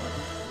circling.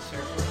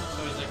 Circling?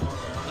 So he's like going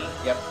around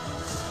it? Yep.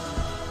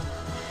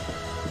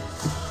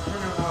 I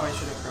don't know how I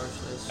should approach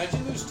this. How'd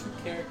you lose 2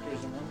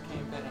 characters in one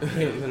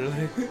campaign?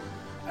 Literally.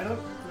 I don't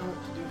know what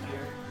to do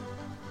here.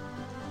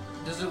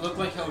 Does it look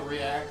like he'll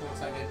react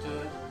once I get to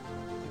it?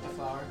 With the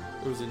flower?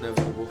 It was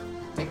inevitable.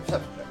 Make a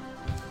perception check.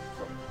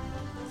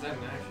 Is that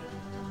an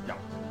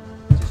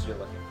action? Just your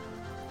luck.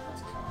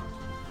 That's cocked.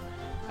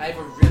 I have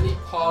a really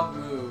pog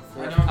move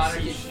where I if don't Connor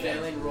see keeps shit.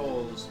 failing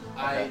rolls,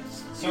 Okay.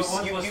 So you,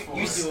 1 you, plus you, 4.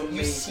 you, Do you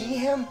amazing. see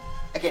him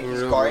again. He's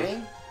Really?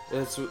 guarding.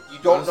 That's what. You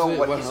don't know honestly,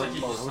 what he's he's like,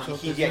 supposed how much to.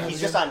 health He, does yeah, he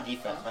he's have just on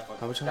defense. My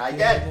How much Die health do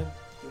you again. have?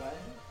 Do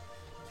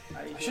I?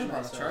 How do you I do should have brought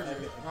a myself? charger. I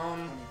get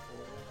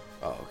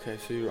 24. Oh, okay.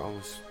 So you're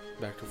almost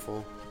back to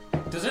full.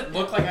 Does it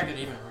look like I could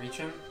even reach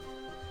him?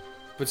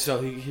 But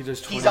still, he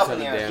does He's up in 27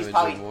 the air. He's damage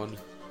probably- in 1.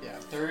 Yeah.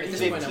 30? At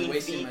this point, I'm 15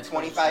 wasting feet, my spells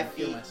 25 to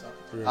heal feet.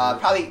 myself.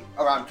 Probably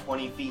around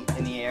 20 feet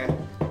in the air,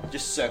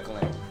 just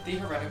circling.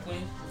 Theoretically,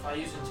 if I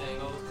use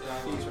Entangle, could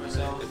I launch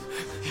myself?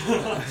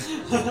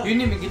 You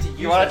didn't even get to use.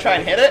 You wanna that try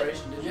and hit it?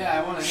 inspiration, did you?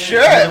 Yeah, I want to hit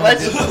Sure, it.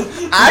 let's.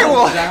 I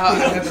will. Is that how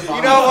I got the bomb?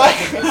 You know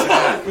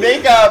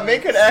what?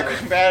 make an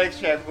acrobatics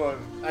check for me.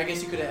 I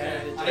guess you could have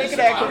added it. I Make just- an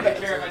I don't acrobat-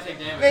 care if I take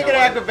damage. Make an I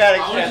want-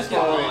 acrobatics I want to check just get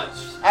for me.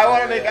 launched. I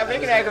want to make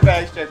an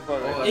acrobatics check for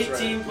me. Oh, that's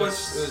right. 18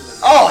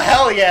 plus... Oh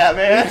hell yeah,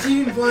 man!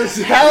 18 plus.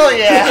 Hell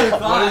yeah!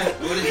 Five.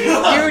 What did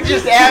you You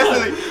just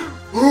absolutely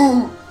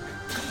ooh,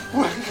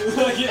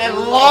 and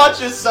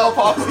launch yourself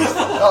off these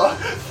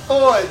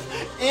thorns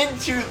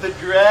into the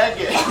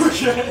dragon.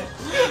 Okay.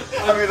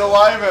 I mean the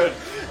wyvern.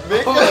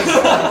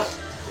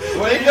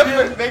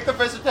 Make the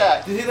first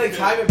attack. Did he like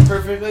time it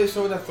perfectly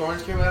so when the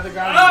thorns came out of the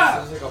ground? Ah!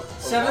 it was like a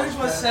 7 launch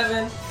plus pad? 7,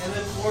 and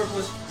then 4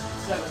 plus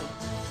 7.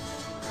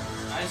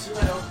 I assume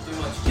I don't do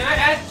much. Can I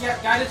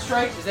add Guided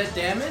Strike? Is that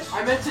damage?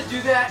 I meant to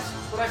do that,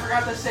 but I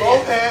forgot to say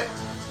Both it. hit.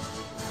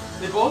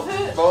 They both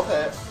hit? Both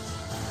hit.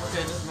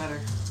 Okay, doesn't matter.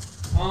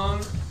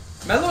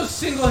 Melo's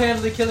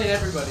single-handedly killing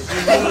everybody.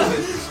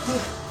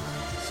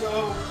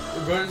 So...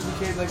 The Burners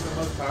became like the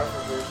most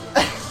powerful version.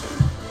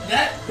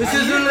 That... This I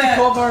is needed literally that.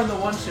 Kolbar in the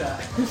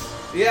one-shot.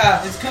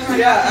 Yeah, It's kind of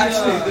yeah.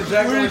 Actually, the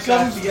dragon Where like he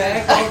comes shot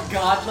back all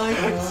godlike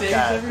and saves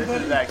God, everybody.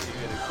 this is actually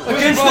really cool.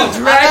 Against Bro, the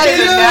I'm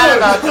actually mad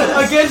about dragon!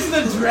 this. Against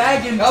the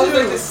dragon, That was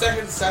like the too!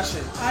 second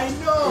session. I It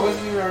know!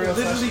 wasn't even a real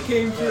Literally session.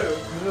 came through.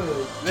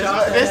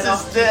 Literally.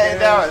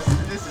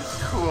 This is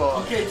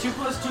cool. Okay, 2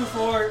 plus 2,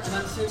 4, and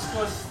then 6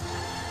 plus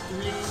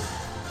 3, and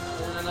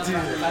then another...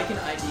 Dude. If I can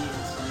ID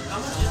instant. How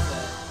much is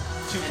that?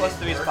 2 plus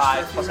 3 is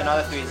 5, plus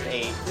another 3 is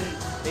 8.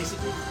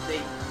 Basically, they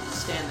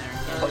stand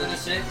there. And then a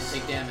 6.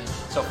 Take damage.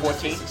 So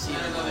 14? Succeed.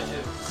 And another 2.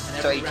 And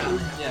So every 18.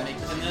 round, Yeah. make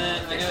the And same. then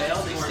If I they got fail,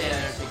 2 they more stand there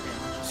attacks. and take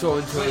damage. So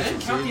until Wait, I they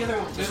didn't count the succeed. other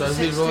one. So There's as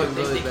a he's 6 rolling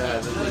too. really They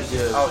bad, keep- then he's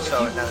good. Oh, If so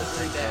you another lose 6.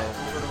 like that over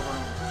and over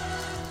and over.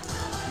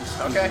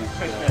 Okay.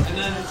 And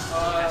then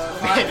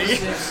 5 plus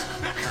 6.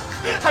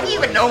 How do you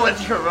even know what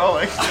you're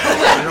rolling?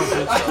 I don't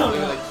think I so. don't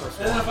Maybe know. like plus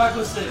And then a one. 5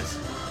 plus 6.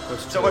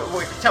 Plus So two.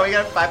 wait, tell me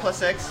again, 5 plus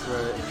 6?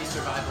 Right. It'd be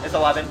survival. It's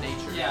 11. Nature.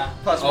 Yeah.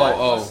 Plus what? Oh,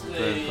 Plus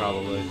good, the-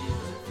 probably. I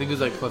think it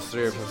was like plus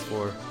 3 or plus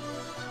 4.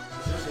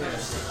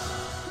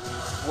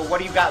 Well, what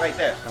do you got right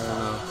there? I don't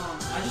know.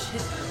 I just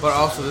hit them. But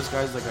also, this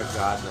guy's like a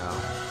god now.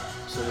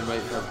 So he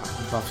might have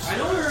buffs. I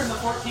know we were in the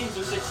 14s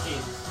or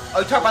 16s. Oh,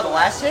 you talking about the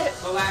last hit?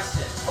 The last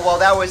hit. Well,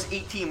 that was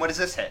 18. What does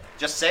this hit?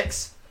 Just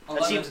 6? That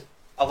 11. seems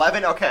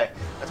 11? Okay.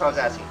 That's what I was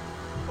asking.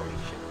 Holy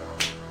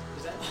shit.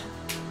 Is that?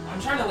 I'm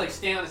trying to like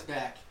stay on his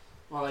back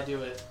while I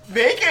do it.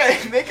 Make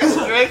a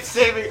strength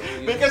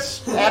saving. Make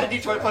us add a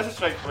d20 plus your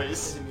strength,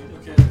 please.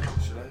 Okay.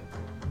 Should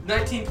I?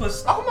 19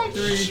 plus. Oh my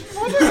 3.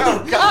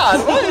 Oh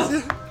god, what is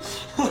it?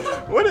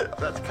 What is,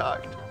 that's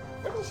cocked.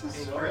 What is this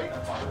strength?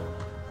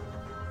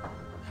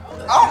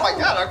 Oh my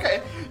god,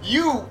 okay.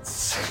 You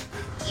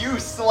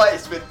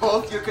slice with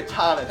both your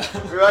katanas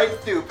right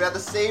through, but at the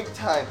same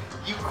time,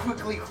 you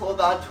quickly hold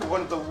on to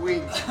one of the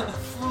wings,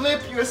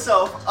 flip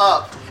yourself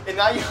up, and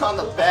now you're on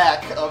the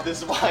back of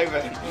this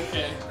wyvern.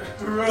 Okay.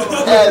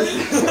 As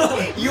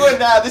you are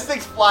now, this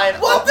thing's flying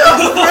up. What the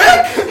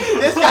frick?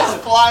 This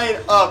guy's flying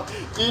up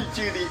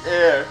into the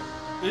air.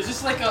 There's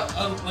just like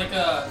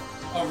a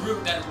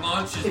root that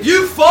launches. If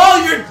you fall,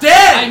 you're I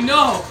dead!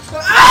 know.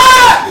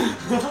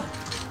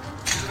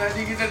 I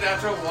think he's a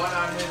natural 1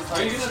 on his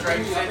Are you like gonna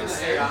bring strength me up save in to the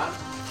stay air? on.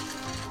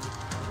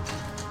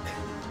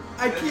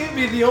 I can't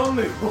be the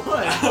only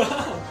one.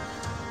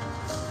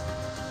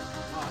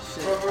 Oh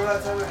shit. Remember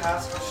that time that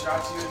Haskell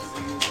shot you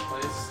into the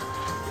place?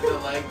 To the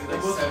leg, did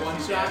like Both 7 one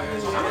shot?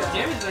 damage? How much Yeah.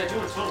 damage did I do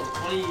in total?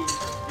 20. You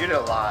did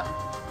a lot.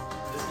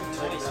 This can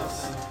 20 take this.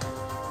 something.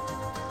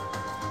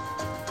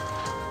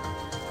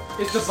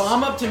 Is the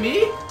bomb up to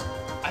me?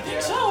 I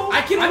think Yeah. so.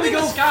 I can I'm only in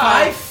the go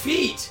sky. 5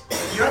 feet.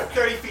 You're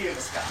 30 feet in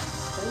the sky.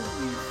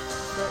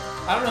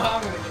 I don't know how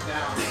I'm gonna get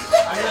down.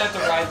 I'm gonna have to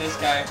ride this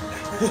guy.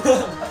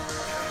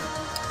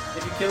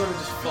 If you kill him,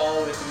 just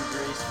fall with him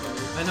gracefully.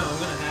 I know, I'm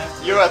gonna have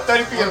to. You're at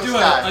 30 feet in Or the do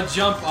sky. a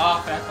jump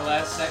off at the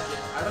last second.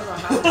 I don't know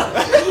how.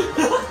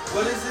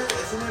 What is it?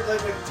 Isn't it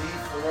like a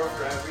D4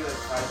 for every like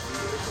 5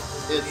 feet or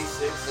something? It's-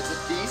 D6? It's a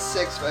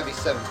D6 for every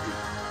 7 feet.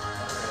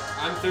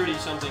 I'm 30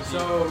 something. feet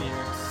So- from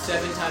here.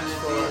 7 times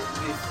 4.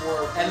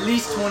 D4. At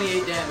least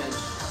 28 damage.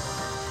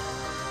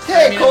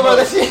 Okay, I mean, Cobra, at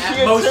this is most- your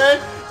at most- turn.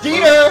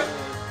 Dieter!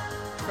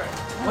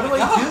 What do my I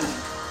God. do?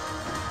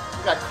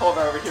 We got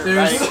Cobra over here.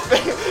 There's-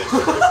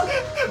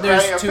 riding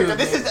there's a two picture. of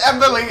This them. is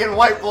Emberling and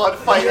White Blood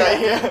fight right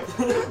here.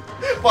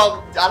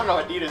 Well, I don't know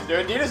what Dieter's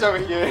doing. Dieter's over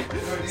here.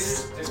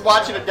 He's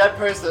watching a dead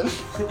person.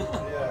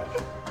 Yeah.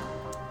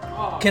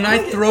 Oh, Can I'm I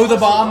gonna get throw the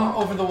tossed bomb off.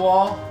 over the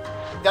wall?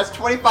 That's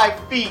 25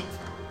 feet.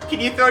 Can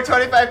you throw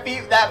 25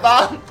 feet with that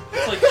bomb?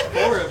 It's like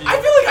 4 of you.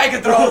 I feel like I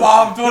could throw a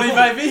bomb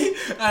 25 feet.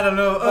 I don't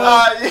know.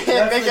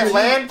 Yeah, make it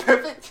land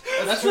perfect.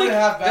 that's two and like a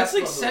half that's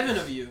like basketball 7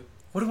 of you.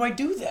 What do I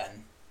do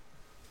then?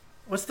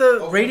 What's the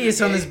Open radius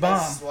the on gate this and bomb?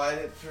 Slide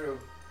it through.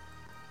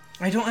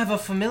 I don't have a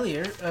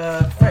familiar.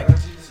 Why Frick.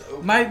 don't you just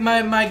open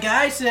My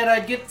guy said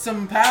I'd get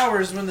some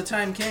powers when the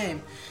time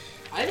came.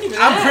 I didn't even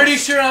I'm ask. pretty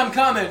sure I'm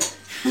coming.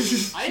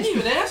 I didn't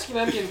even ask if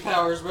I'm getting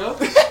powers, bro.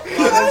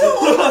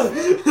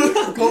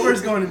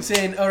 Goldberg's going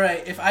insane. All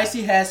right, if I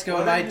see Haskell,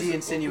 Why am I don't you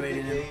just de-insinuating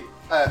open the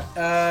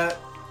him? gate?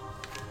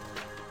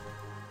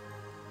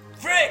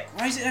 Frick!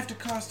 Why does it have to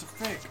cost a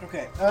frick?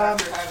 Okay.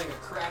 After having a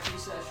crappy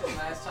session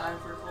last time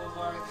for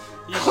Colvar,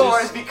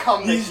 Cobra's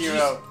become the he's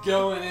hero. just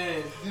going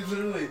in. You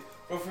literally,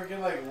 we'll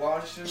freaking like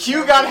launch him.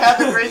 You got half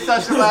a great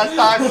session last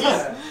time.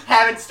 He's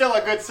having still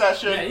a good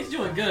session. Yeah, he's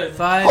doing good.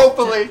 5.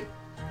 Hopefully.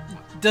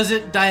 Does it I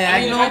mean, if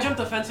diagonal? I jumped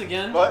the fence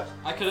again, What?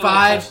 I could have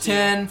 5,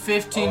 10,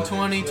 15, Oh,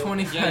 20, yeah.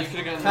 25. Yeah, you could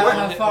have gotten How, one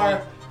how hit far?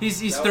 point. He's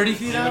That 30 was-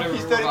 feet Yeah, up? whatever.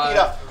 He's 30 feet Revive.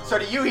 up. So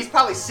to you, he's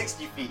probably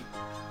 60 feet.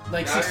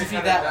 Like Now 60 you're feet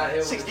kinda that downhill way.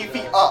 with 60 the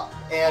feet gun. up.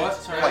 And What?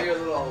 Sorry. Now like, you're a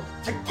little.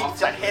 to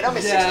hit him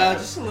is 60 Yeah, feet.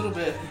 just a little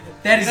bit.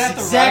 That is You'd have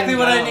to exactly ride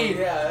what I him need.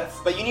 Yeah, that's.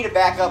 But you need to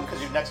back up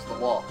because you're next to the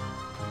wall.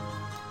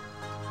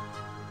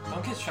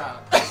 Don't get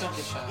shot. Please don't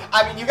get shot.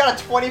 I mean, you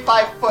got a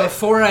 25-foot.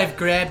 Before I've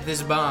grabbed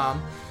this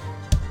bomb,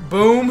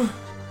 boom.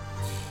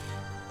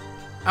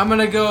 I'm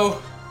gonna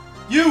go.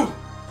 You!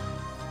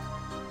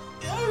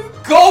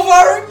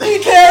 Goldberg, be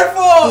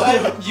careful!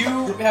 And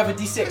you have a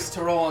d6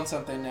 to roll on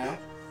something now.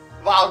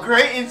 Wow,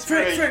 great Frick,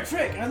 inspiration.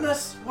 frick.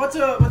 Unless, what's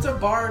a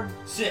bard?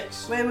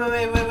 6. Wait. Go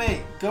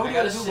I to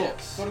got a Google.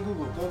 6. Go to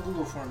Google. Go to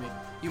Google for me.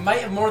 You might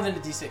have more than a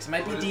d6. It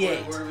might be What-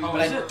 d8. what are we Oh,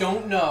 But is I it?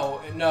 don't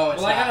know. No,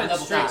 it's Well, I not. got a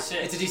Level straight 5.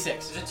 6. It's a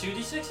d6. Is it 2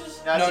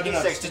 d6s? No, No, it's a no,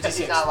 D6 it's a because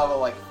he's D6. not level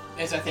like.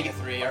 It's I think a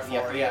 3 or 4.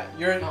 Yeah, Yeah, three.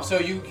 You're Oh. so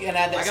you can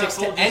add I that got a 6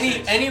 full to any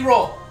D6. any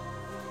roll.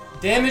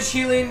 Damage,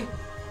 healing,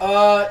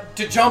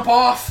 To jump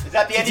off. Is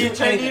that the end of your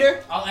turn, anything.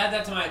 Dieter? I'll add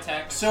that to my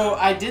attack. So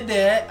I did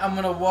that. I'm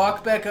gonna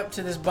walk back up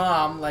to this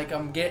bomb, like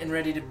I'm getting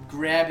ready to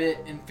grab it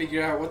and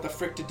figure out what the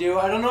frick to do.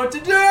 I don't know what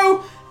to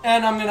do,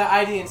 and I'm gonna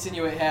ID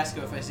insinuate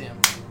Haskell if I see him.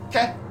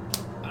 Okay.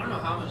 I don't know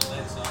how much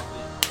that's off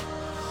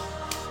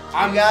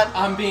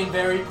I'm being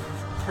very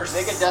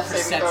Make a death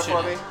saving throw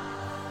for me.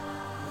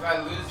 If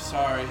I lose,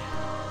 Sorry.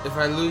 If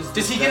I lose,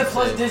 Does he this get a death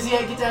plus? save- Does he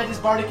get to add his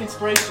bardic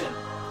inspiration?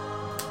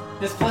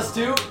 His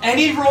 +2?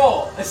 Any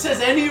roll. It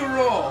says any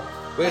roll.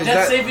 Wait, A is death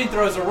that, saving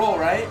throw is a roll,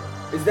 right?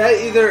 is that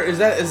either is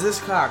this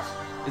cocked?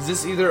 Is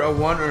this either a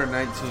 1 or a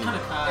 19? Kind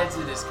of cocked.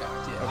 It is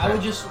cocked, yeah. I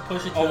would just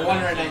push it to A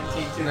 1 or a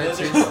 19 too. Those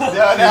are 19. those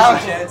No, are no.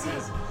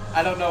 chances.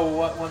 I don't know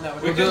what one that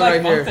would We be. do could it like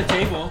right bump here. the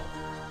table.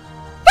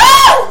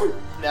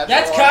 Natural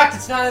That's one, cocked.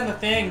 It's not in the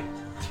thing.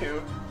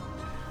 2.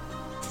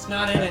 It's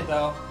not in it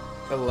though.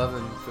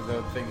 11 for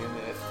the thing in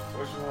it.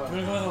 Which I'm one?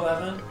 gonna go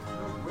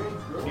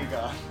with 11.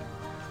 Hugon.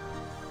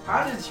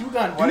 How does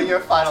Hugon What do are your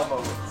final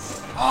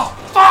moments? Oh,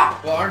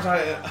 fuck! Well, aren't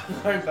I?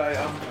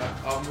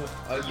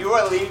 You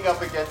are leaning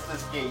up against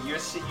this gate. You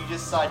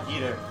just saw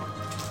Dieter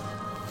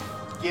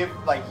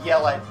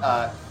yell at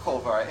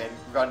Kolvar and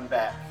run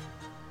back.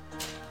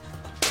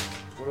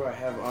 What do I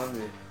have on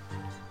me?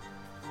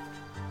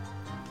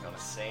 You want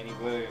to say any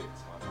words?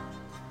 Want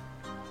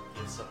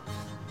to get some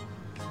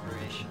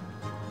inspiration?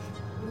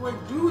 What do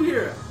I do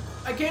here?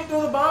 I can't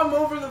throw the bomb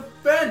over the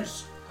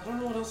fence. I don't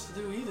know what else to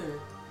do either.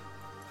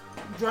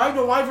 Drag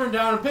the wyvern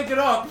down and pick it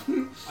up.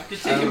 I could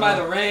take him by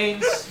the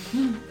reins.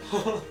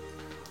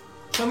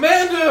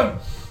 Command him!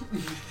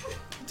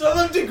 Tell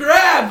him to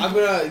grab! I'm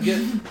gonna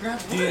get Grab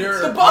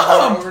Dieter The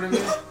bomb! over to me.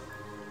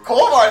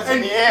 Kolvar's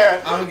in the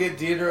air. I'm gonna get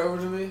Dieter over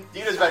to me.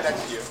 Dieter's right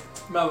next to you.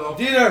 Mellow.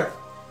 Dieter!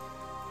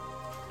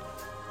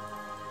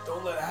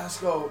 Don't let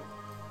Haskell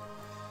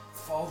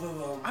fall to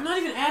them. I'm not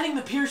even adding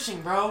the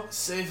piercing, bro.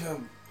 Save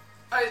him.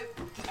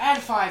 Add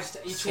 5s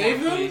to each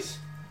Save one, him? please.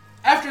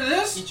 After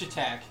this? Each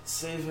attack.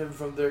 Save him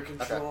from their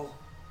control.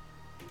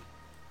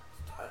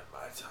 Not my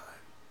time.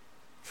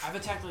 I've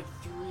attacked like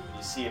 3.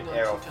 You see an no,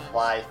 arrow 2 times.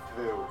 fly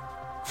through,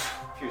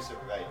 pierce him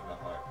right in the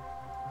heart.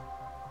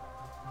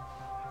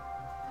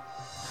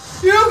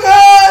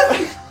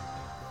 Hugon!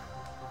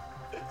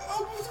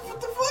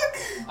 What the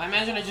fuck? I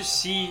imagine I just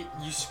see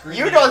you scream.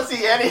 You don't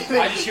see anything.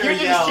 I just hear you a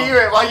just yell. hear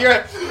it while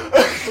you're.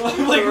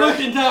 I'm like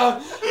looking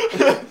down.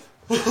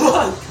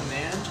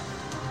 Command.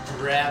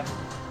 Grab.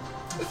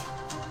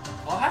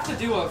 I'll have to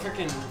do a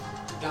freaking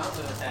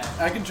gauntlet attack.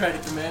 I can try to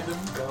command him.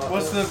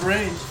 What's the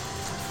range?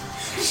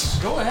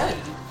 Go ahead.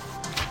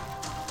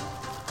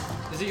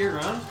 Is it your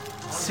round?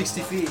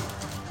 60 feet.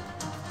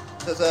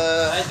 Does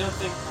I don't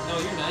think. No,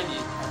 you're 90.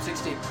 I'm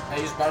 60. I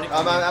use bardic.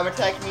 I'm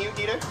attacking you,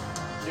 Dieter.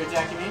 You're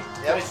attacking me?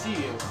 Yep. I see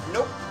you.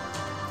 Nope.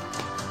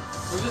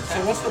 Who's So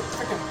attacking? what's the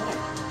freaking point?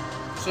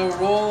 So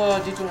roll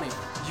d20.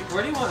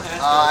 Where do you want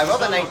Haskell? I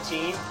rolled a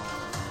 19.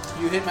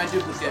 You hit my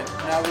duplicate.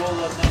 Now roll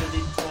another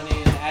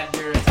d20 and add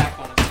your attack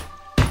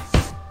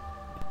bonus.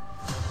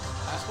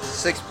 Haskell?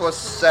 6 plus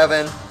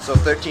 7, so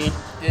 13. It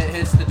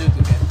hits the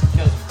duplicate.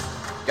 Kills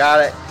you.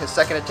 Got it. His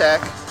second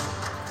attack.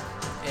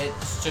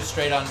 It's just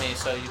straight on me,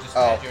 so you just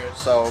Oh, add your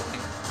so thing.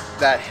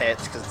 that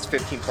hits because it's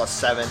 15 plus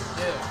 7.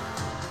 Yeah.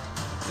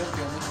 Don't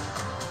kill me.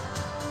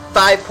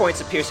 5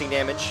 points of piercing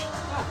damage.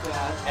 Not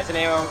bad. As an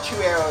arrow, 2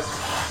 arrows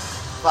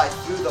fly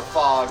through the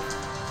fog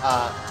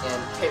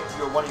and hit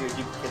one of your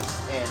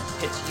duplicates and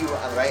hits you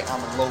right on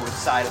the lower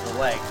side of the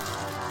leg.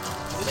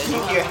 Then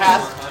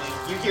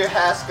you hear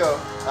Haskell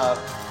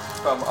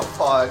from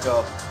afar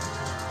go,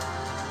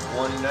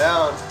 1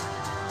 down,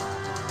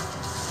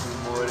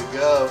 2 more to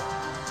go.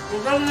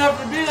 It doesn't have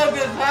to be like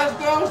this,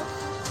 Haskell.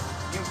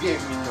 You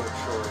gave me no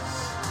choice.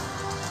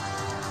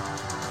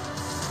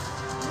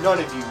 None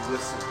of you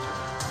listened to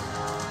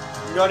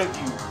me. None of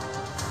you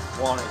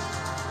wanted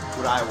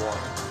what I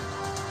wanted.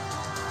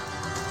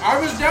 I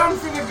was down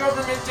for the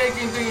government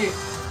taking thingy.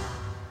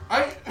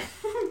 I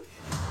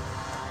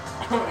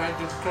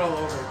just fell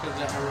over because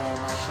that arrow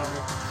in my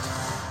stomach.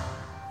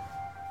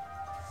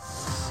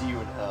 See you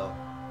in hell.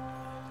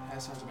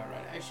 That sounds about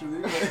right,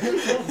 actually.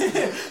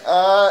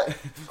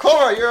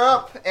 Cora, you're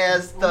up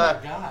as Oh the. my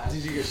god.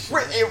 Did you get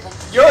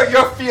shit?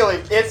 You're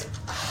feeling it's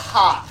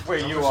hot where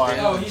you are.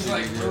 Oh, he's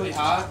like really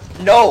hot.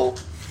 No,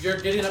 You're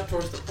getting up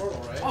towards the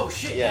portal, right? Oh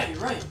shit, Yeah. yeah, you're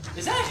right.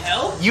 Is that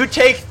hell? you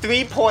take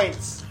 3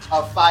 points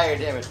of fire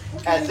damage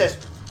as this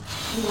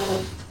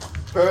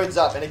burns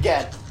up, and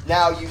again,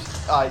 now you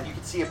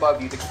can see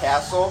above you the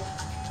castle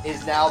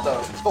is now the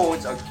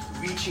bones are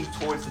reaching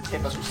towards the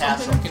tip of the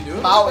castle. you can do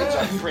about Mountains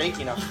that? are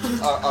breaking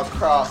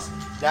across.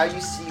 Now you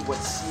see what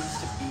seems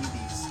to be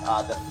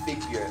the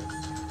figure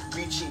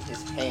reaching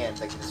his hand,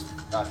 like this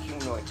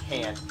humanoid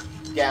hand,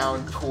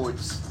 down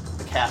towards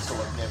the castle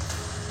of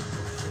Nymph.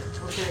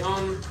 Okay,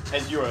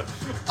 And you're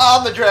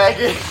on the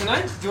dragon.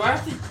 do I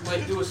have to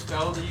like do a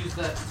spell to use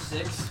that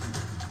 6?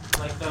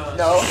 Like the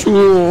No.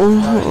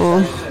 Can I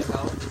use that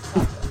spell?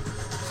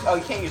 Oh,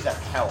 you can't use that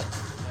to help.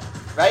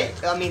 Right?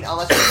 I mean,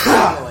 unless you're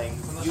channeling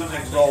Unless I'm using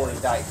actually- rolling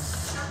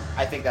dice.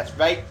 I think that's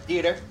right,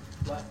 Dieter.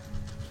 What?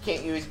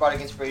 can't use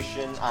Bardic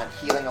Inspiration on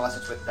healing unless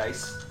it's with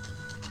dice.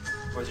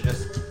 Or is it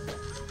just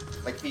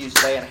like if you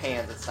use lay on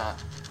hands, it's not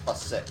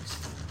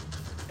 +6.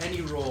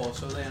 Any roll,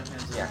 so lay on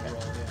hands is Yeah, any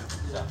roll,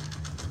 yeah.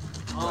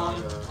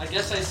 I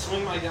guess I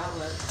swing my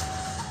gauntlet.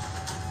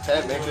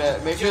 Okay,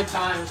 make Two it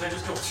times. I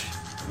just go.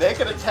 make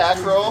an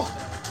attack roll.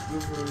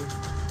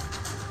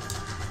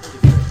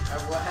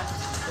 What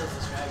happens if you kill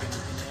this dragon in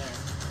the air?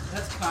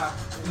 That's cocked.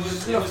 It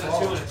was a 2 and a 20.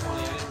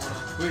 I didn't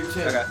want Wait,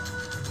 Tim. Okay.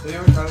 Have you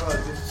ever talked about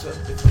it's a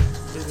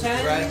to.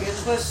 10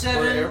 plus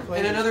 7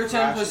 and another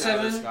 10 plus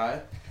 7.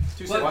 Sky?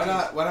 What?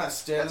 Why not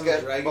stand That's on the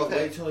good. dragon, Both wait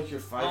hit. till like you're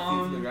 5 feet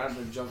from the ground,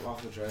 and then jump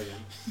off the dragon.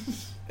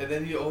 And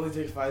then you only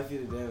take 5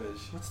 feet of damage.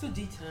 What's the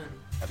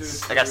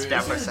D10? I got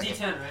stabbed for a This is a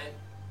second. D10, right?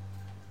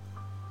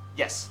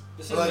 Yes.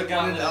 This So is like the when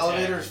gauntlet an attack.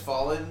 elevator's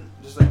falling,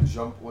 just like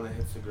jump when it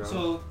hits the ground.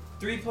 So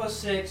 3 plus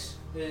 6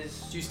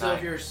 is Do you still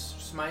have your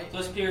smite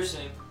plus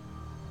piercing.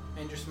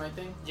 and your smite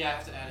thing? Yeah, I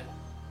have to add it.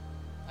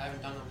 I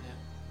haven't done them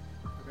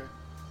yet. Okay.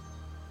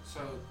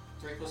 So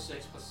 3 plus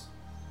 6 plus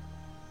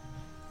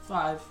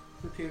 5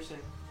 for piercing.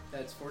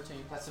 That's 14.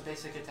 That's the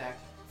basic attack.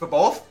 For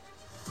both?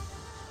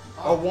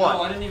 Oh, one.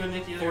 No, I didn't even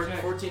make the other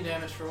attack. 14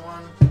 damage for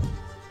one.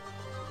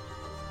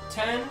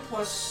 10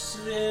 plus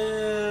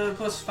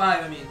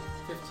 5, I mean.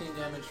 15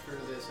 damage for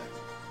the second.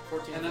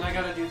 14. And then I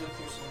gotta do the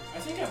piercing. I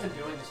think I've been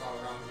doing this all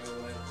wrong, by the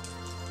way.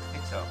 I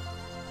think so.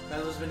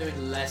 Metal's been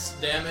doing less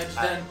damage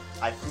than.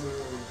 I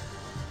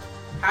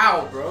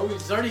How, bro?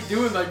 He's already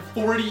doing like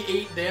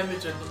 48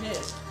 damage a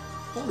hit.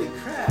 Holy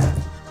crap.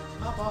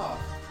 Pop off.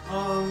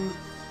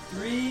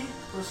 3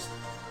 plus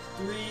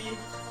 3,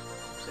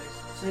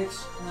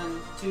 6, and then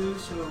 2,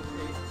 so 8.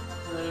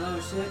 And then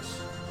another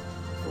 6,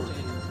 14.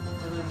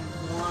 and then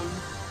 1,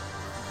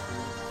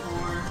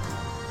 4.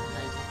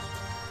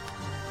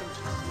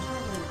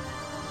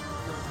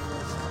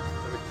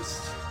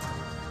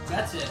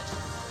 That's it.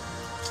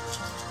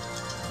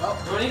 Well,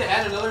 Do I need to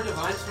add another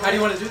divine spell? how do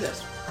you want to do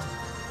this?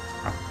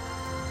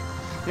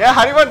 Yeah,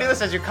 how do you want to do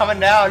this as you're coming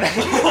down?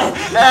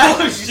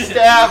 As you shit.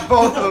 stab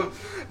both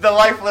of the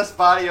lifeless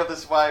body of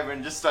this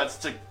wyvern just starts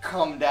to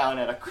come down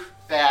at a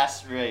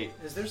fast rate.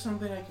 Is there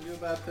something I can do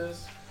about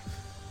this?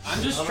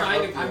 I'm just I'm trying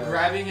gonna to. help I'm you.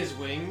 grabbing his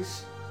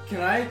wings.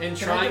 Can I? And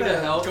can trying I get to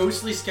a help.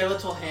 ghostly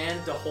skeletal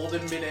hand to hold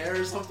in midair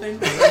or something?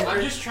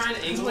 I'm just trying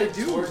to That's angle what I it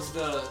do. towards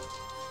the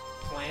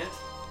plant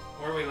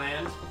where we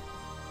land.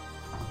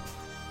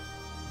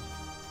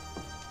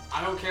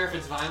 I don't care if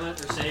it's violent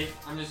or safe.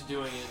 I'm just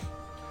doing it.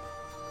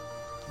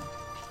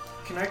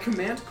 Can I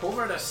command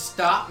Kovar to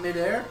stop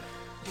midair?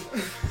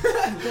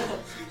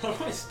 How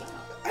do I stop?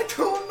 I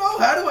don't know.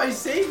 How do I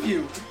save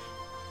you?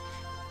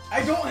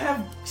 I don't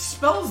have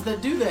spells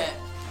that do that.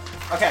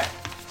 Okay,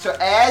 so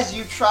as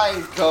you try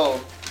and go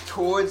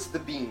towards the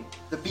beam,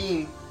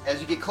 as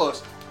you get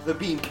close, the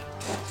beam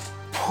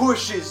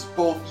pushes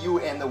both you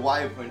and the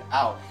wyvern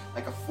out,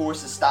 like a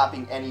force is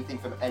stopping anything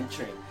from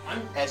entering.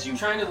 I'm As you,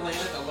 trying to land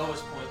at the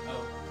lowest point.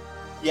 Oh,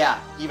 yeah,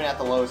 even at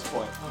the lowest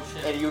point. oh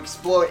shit. And you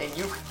explode, and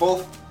you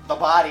both,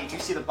 you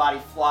see the body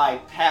fly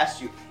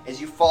past you. As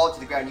you fall to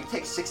the ground, you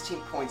take 16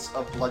 points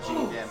of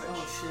bludgeoning damage.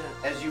 Oh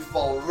shit. As you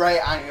fall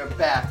right on your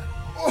back,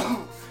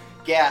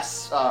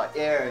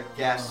 air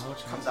gas how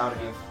much comes health out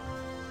do of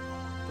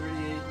you you.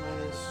 38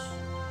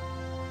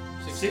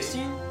 minus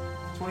 16?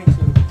 22.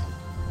 You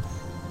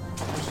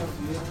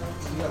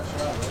got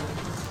shot, right?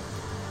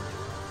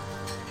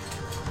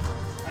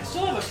 I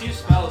still have a few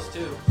spells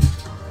too.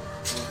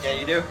 Yeah,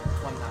 you do.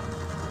 One time.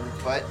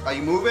 But are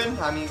you moving?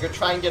 I mean, you're gonna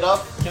try and get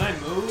up. Can I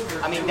move?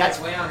 Or I mean, do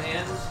that's- lay on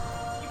hands.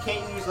 You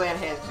can't use land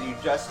hands because you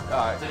just Did an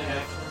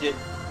action. did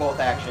both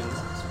actions.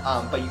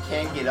 But you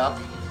can get up,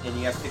 and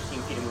you have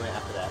 15 feet of movement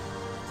after that.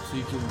 So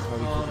you can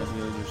probably keep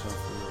healing yourself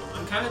for a little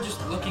I'm kind of just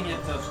looking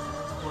at the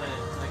planet,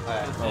 like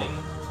Alright. the thing,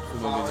 So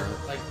flower, maybe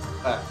not. like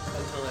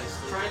Until I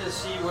sleep. trying to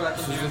see what I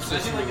can So do. this Can I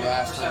is do the like a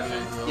last time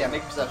perception? you heal. Yeah,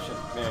 make perception,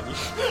 man.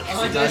 Oh,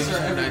 my dice are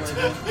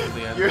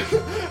everywhere. You're,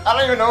 I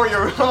don't even know where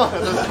you're rolling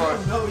at this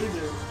point. No,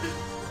 either.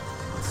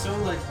 It's so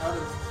like out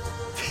of.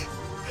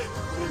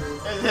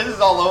 His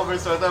is all over,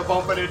 so they're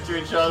bumping into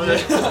each other.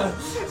 It's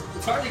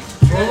hard to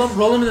keep track.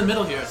 Roll him in the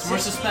middle here. It's more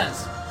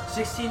suspense.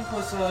 16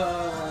 plus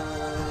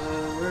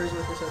where is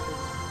my perception?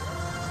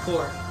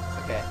 4.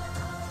 Okay.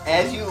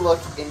 As you look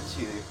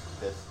into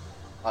this,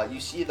 you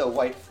see the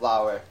white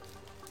flower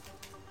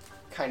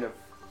kind of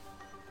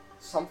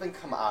something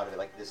come out of it,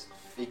 like this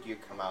figure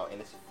come out, and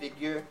it's a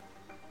figure.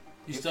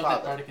 You Your still have that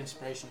father. bardic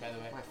inspiration, by the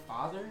way. My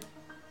father?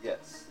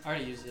 Yes. I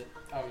already used it.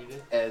 Oh, you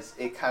did? As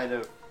it kind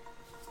of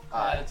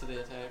Add it to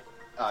the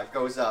attack.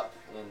 goes up,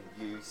 and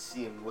you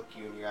see him look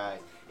you in your eyes.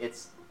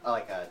 It's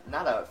like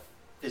not a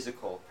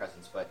physical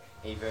presence, but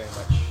a very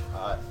much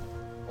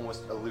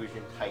almost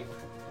illusion type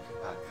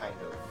kind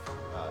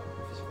of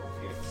physical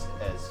appearance.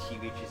 As he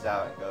reaches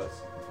out and goes,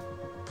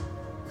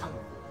 "Come."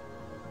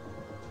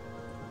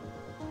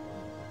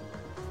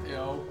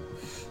 Yo.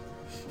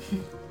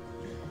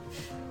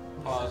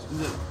 Pause.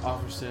 Does it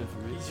offer stand for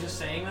me? He's just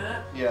saying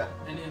that? Yeah.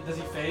 And does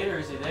he fade or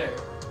is he there?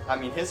 I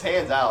mean, his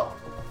hand's out.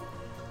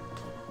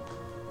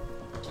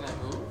 Can I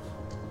move?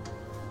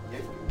 Yeah.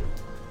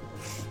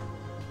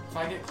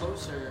 I get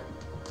closer,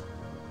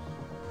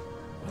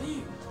 what are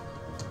you,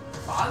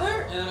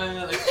 father? And then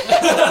I'm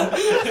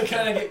like,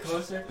 kind of get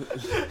closer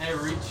and I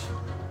reach.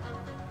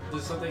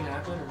 Does something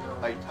happen or no?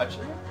 Are you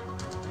touching it?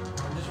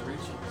 I'm just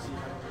reaching to see if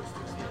I can reach to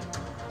his hand.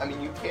 I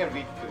mean, you can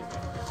reach to it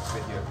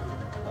with your food.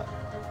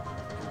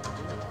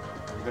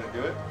 You gonna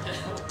do it?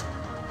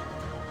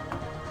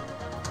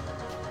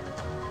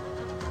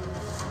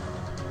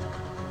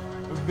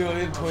 A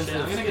million points shit,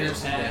 of I'm gonna get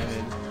piercing attacked.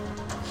 damage.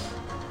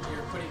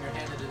 You're putting your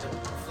hand into the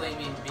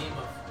flaming beam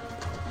of.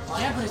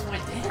 Yeah, but it's my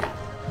dad.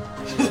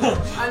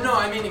 I know.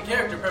 I mean, in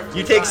character,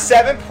 perfectly. You take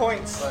fine, 7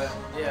 points But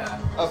yeah.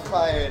 of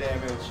fire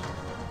damage.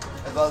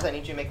 As well as I need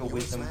you to make a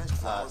wisdom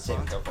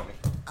saving throw for me.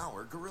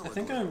 Our gorilla I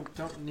think I glue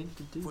don't need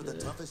to do for the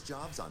that. toughest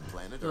jobs on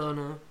planet Earth. Oh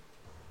no.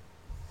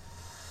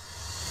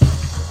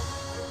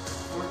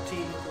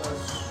 14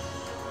 plus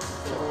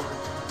 4.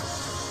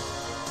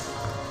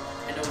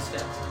 I know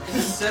stats. Is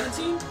it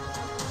 17?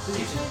 Did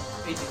you say?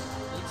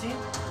 18.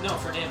 18? No,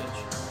 for damage.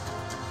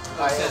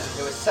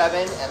 It was 7,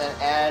 and then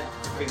add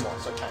 3 more,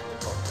 so 10 in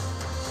total.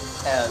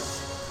 As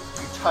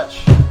you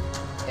touch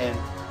and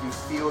you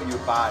feel your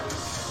body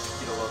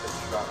get a little bit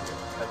stronger.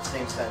 At the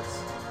same sense,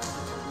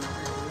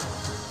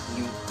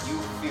 you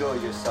feel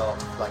yourself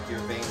like your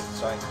veins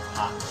starting to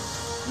pop.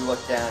 You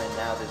look down and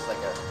now there's like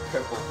a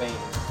purple vein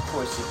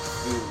coursing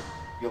through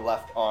your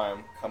left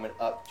arm, coming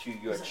up to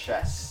your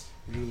chest.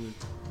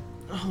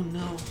 Oh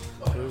no.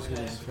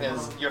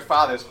 As your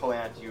father's pulling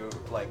onto you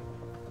like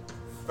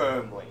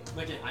firmly.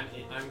 Like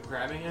I'm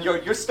grabbing him.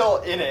 You're still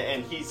in it,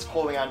 and he's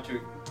holding on to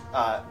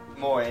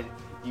more, and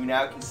you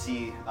now can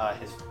see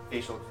his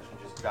facial expression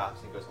just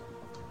drops, and he goes,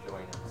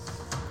 "Join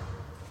us.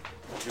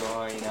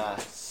 Join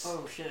us."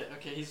 Oh shit.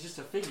 Okay, he's just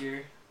a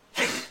figure.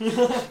 I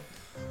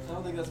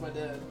don't think that's my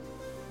dad.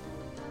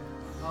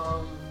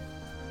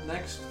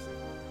 Next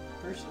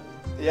person.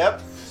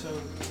 Yep. So.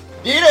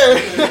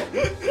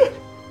 Dieter!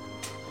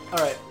 All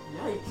right.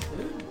 Yikes,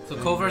 dude. So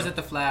Culver's at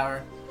the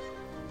flower.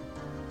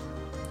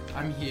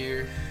 I'm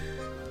here.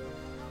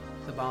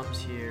 The bomb's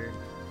here.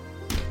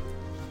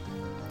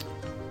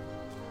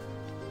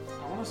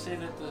 I want to say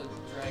that the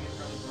dragon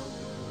probably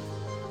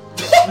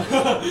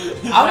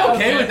I'm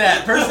okay with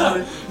that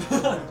personally.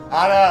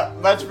 Anna,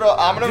 let's roll.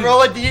 I'm gonna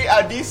roll a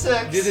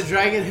d6. Did the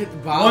dragon hit the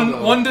bomb?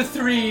 though? 1 to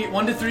 3.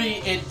 1 to 3.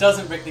 It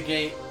doesn't break the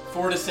gate.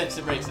 4 to 6.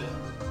 It breaks it.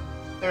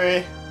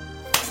 3.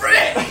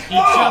 He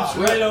jumps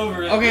right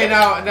over it. Okay,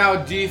 now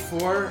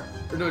D4 or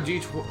no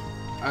D12.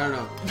 I don't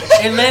know.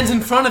 It lands in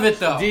front of it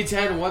though.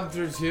 D10 1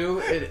 through 2.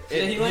 It Yeah,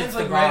 he hits lands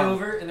the like right bomb.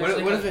 over. And What, there's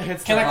like what a- if it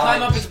hits? Can the I climb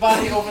bomb? up its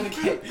body over the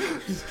gate?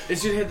 It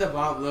should hit the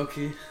bomb,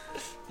 Loki.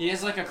 He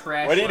has like a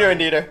crash. What are you doing,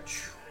 Dieter?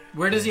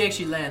 Where does he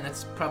actually land?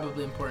 That's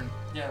probably important.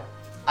 Yeah.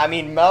 I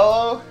mean,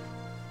 Mello.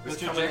 The was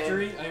coming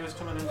trajectory. I was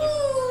coming in. Like,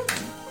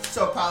 in,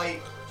 so probably.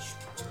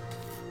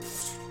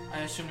 I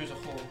assume there's a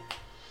hole.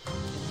 And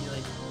he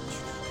like.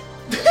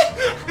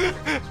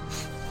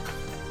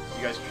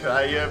 You guys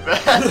try your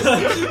best.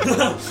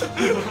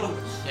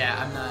 Yeah,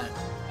 I'm not.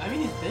 I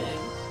mean, he's big.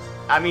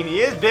 I mean, he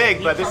is big,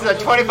 He but this is a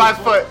probably 25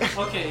 goes foot.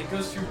 through Okay, it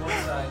goes through one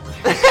side.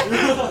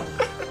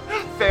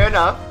 Fair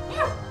enough.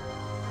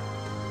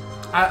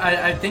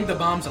 I think the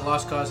bomb's a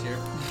lost cause here.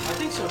 I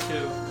think so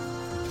too.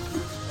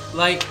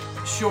 Like,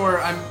 sure,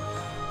 I'm.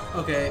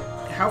 Okay,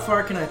 how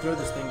far can I throw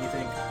this thing, you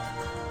think?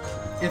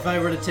 If I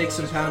were to take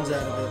some pounds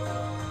out of it.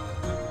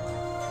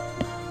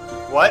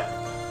 What?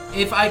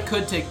 If I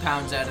could take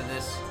pounds out of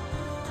this,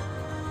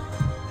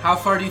 how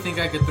far do you think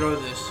I could throw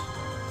this?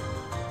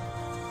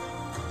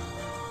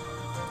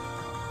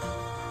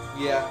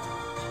 Yeah.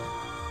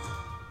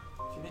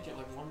 If you make it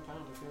like 1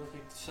 pound, I feel like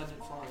you send it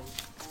flying.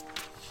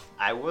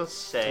 I will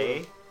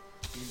say,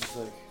 You just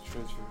like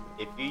transfer.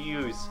 if you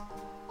use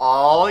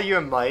all your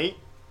might,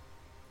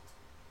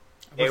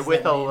 What does and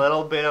with that a mean?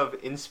 little bit of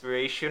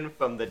inspiration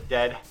from the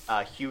dead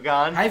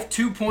Hugon, I have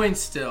 2 points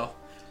still.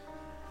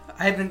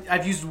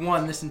 I've used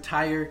 1 this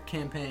entire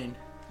campaign.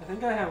 I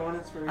think I have one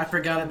inspiration. I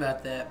forgot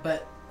about that,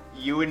 but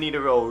you would need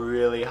to roll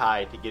really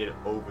high to get it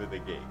over the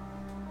gate.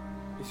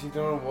 Is he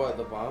throwing what?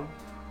 The bomb?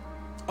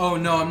 oh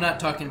no, I'm not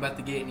talking about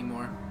the gate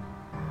anymore.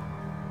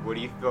 What are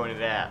you throwing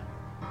it at?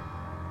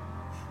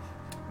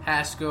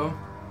 Haskell.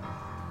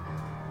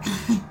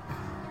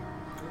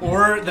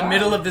 Or the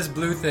middle of this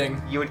blue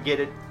thing. You would get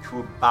it to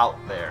about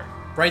there.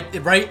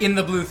 Right in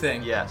the blue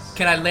thing. Yes.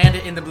 Can I land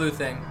it in the blue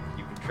thing?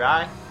 You can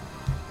try.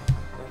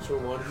 Natural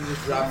 1. He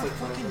just drops it.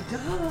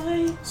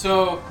 Die.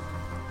 So,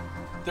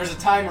 there's a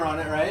timer on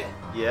it, right?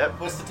 Yep.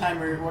 What's the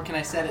timer? What can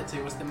I set it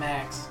to? What's the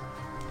max?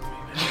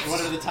 What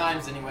are the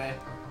times anyway?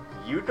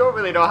 You don't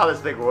really know how this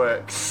thing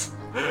works.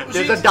 There's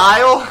she- a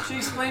dial. She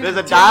explained. There's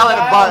a turn dial the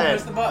and a button.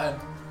 Where's the button?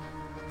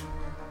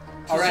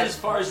 Just All right, as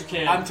far as you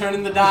can. I'm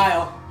turning the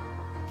dial.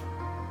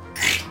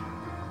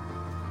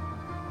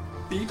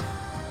 Beep.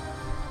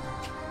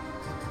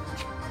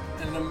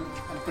 And I'm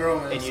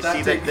throwing it. And you Stop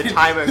see taking- the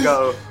timer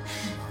go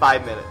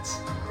 5 minutes.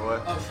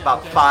 Or Oh, shit, about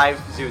okay.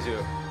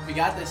 5:00. We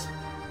got this.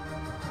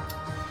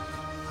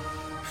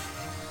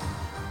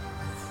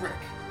 Frick.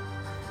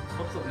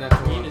 Hope the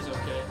Natural green one. is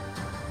okay.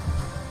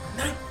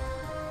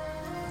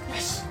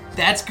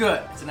 That's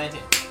good. It's a 19.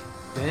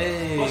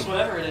 Dang. Plus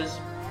whatever it is.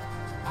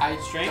 I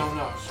Strength? don't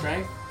know.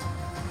 Strength?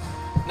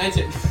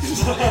 19. If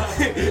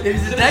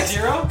it's Is a it dex, a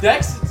 0?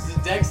 Dex,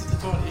 it's a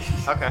 20.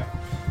 Okay.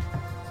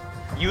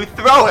 You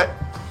throw it.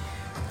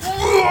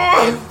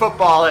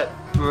 Football it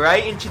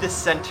right into the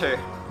center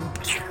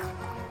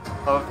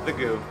of the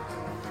goo.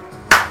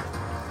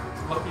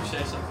 Hope you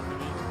say something to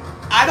me.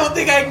 I don't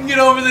think I can get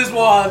over this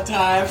wall in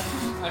time.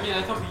 I mean,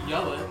 I hope you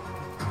yell it.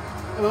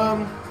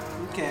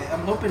 Okay,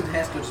 I'm hoping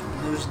Haskell just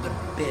blows into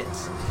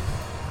bits.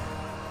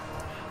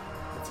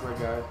 That's my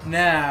guy.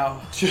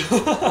 Now.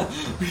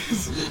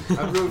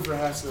 I'm rooting for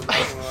Haskell, not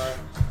gonna lie.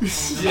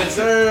 Yes,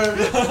 sir.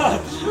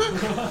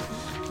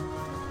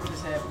 What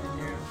is happening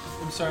here?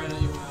 I'm sorry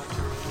that you went out.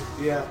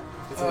 Yeah.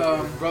 It's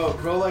like,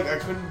 bro, like I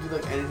couldn't do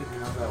like anything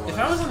about that one. If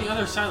I was on the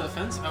other side of the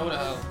fence, I would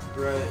have.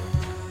 right.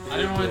 I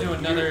didn't want to do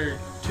another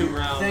 2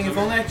 rounds. Dang, if of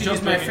only I could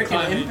use my jumping and freaking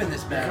climbing. imp in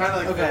this You're bag. kind of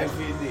like Okay. 5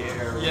 feet in the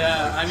air.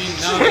 Yeah, I mean,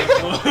 no.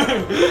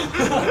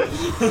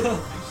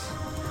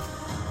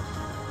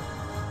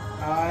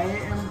 I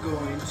am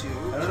going I to.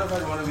 don't know if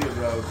I'd want to be a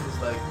rogue, cause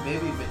like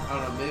maybe I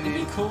don't know, It'd maybe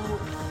be cool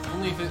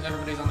only if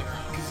everybody's on the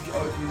ground. because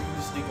you can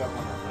just sneak up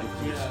on them, right? You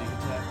can Yeah. sneak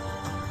attack.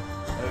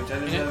 Which I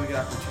didn't Yeah. have a good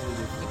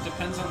opportunity. It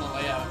depends on the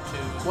layout, too.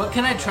 What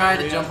can I try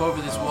to Yeah. jump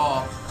over this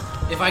wall?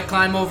 If I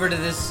climb over to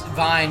this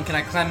vine, can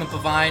I climb up a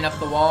vine up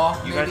the wall?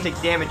 You're gonna maybe?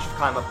 take damage to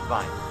climb up the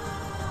vine.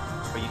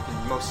 But you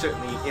can most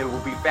certainly, it will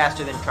be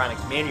faster than trying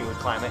to manually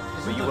climb it,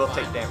 Isn't but you the will vine-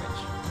 take damage.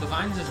 The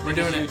vine's as We're big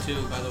as doing you,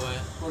 too, by the way.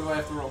 What do I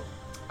have to roll?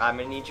 I'm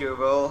gonna need you to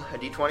roll a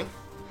d20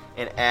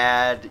 and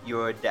add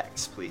your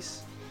dex,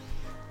 please.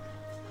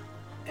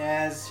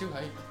 As Too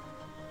high.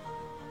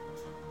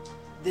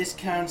 this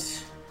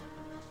counts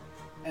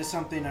as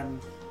something I'm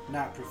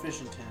not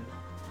proficient in,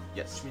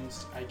 Yes. which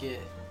means I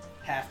get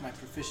half my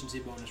proficiency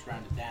bonus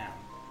rounded down.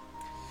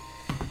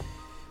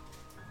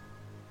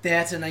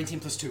 That's a 19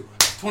 plus 2.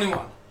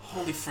 21.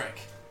 Holy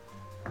frick.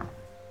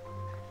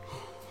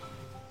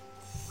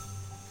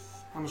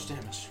 How much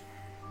damage?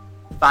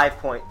 5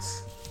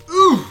 points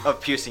of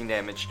piercing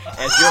damage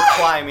as you're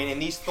climbing, and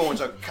these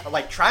thorns are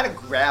like trying to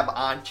grab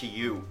onto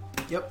you.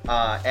 Yep.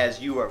 As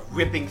you are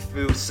ripping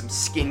through, some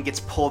skin gets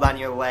pulled on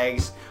your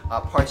legs,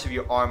 parts of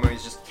your armor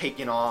is just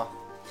taken off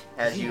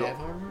as Does he you have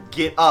armor?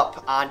 get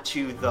up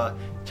onto the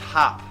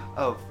top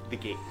of the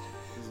gate.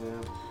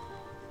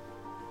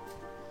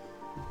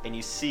 And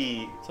you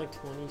see It's like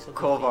 20 something.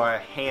 Kovar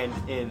hand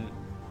in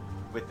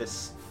with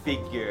this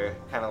figure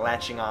kind of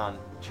latching on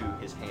to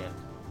his hand.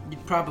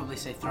 You'd probably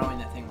say throwing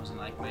that thing wasn't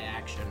like my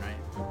action,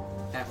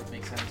 right? That would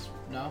make sense.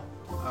 No?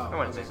 Oh, I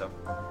wouldn't say so.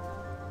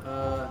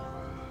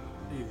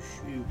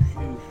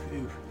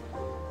 Oof.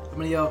 I'm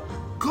gonna yell,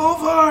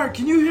 Kovar,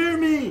 can you hear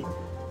me?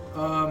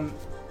 I'm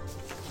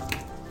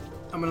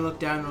gonna look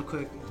down real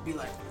quick and be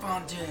like,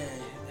 Fonte,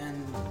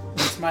 and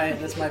that's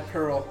my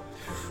pearl.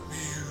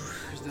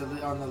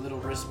 On the little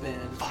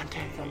wristband Fonte.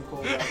 from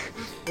Kovar.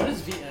 What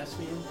does VS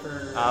mean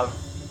for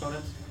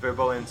components?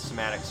 Verbal and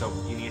somatic, so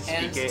you need to speak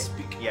And it.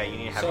 speak. Yeah, you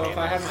need to have So hand if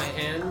I have on my it.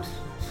 hand...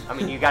 I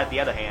mean, you got the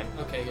other hand.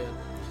 Okay, good.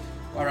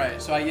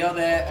 Alright, so I yelled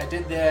that, I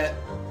did that.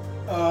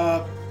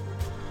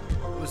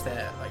 What was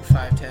that? Like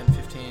 5, 10,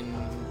 15.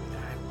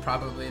 I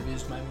probably have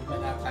used my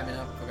movement now climbing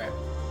up. Okay.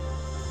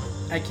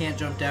 I can't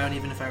jump down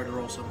even if I were to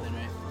roll something,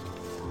 right?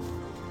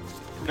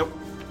 Nope.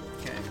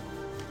 Okay.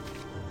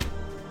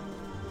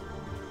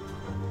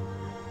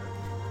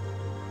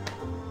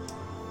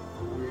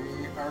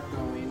 We are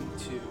going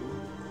to.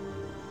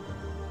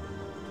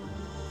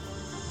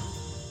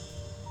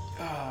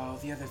 Oh,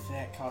 the other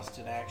that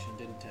costed action,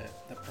 didn't it?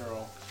 The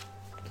pearl.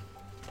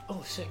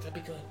 Oh, sick. That'd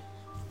be good.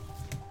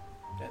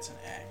 That's an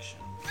action.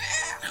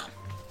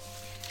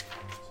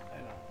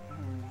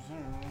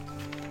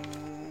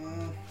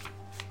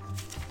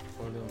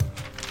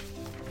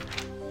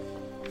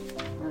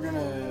 We're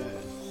gonna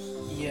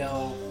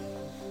yell.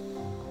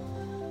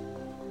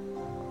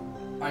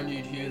 I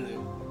need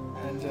healing.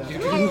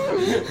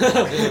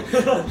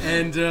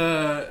 And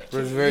It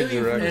was very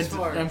direct.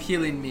 and I'm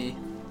healing me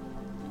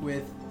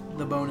with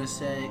the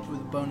bonus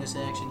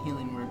action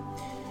healing word.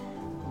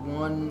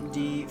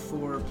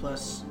 1d4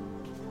 plus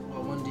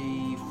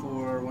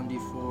 1d4,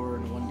 1d4,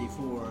 and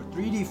 1d4.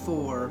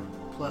 3d4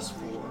 plus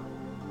 4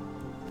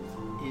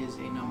 is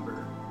a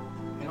number.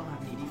 I don't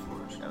have any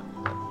d4s.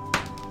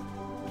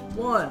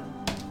 1.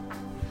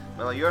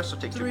 Well, you also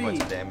take 2 3.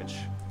 points of damage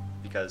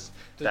because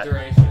The that.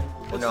 duration.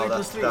 What's No, 3 the,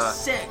 plus 3? the,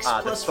 6 the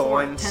plus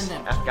thorns 4.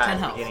 10 at damage. 10 the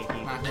health. beginning,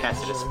 he Not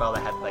casted a damage. spell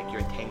that had like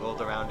you're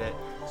entangled around it,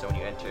 so when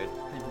you entered,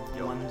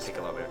 you'll Ones. take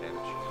a little bit of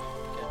damage.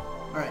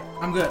 Alright,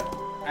 I'm good.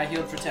 I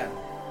healed for 10.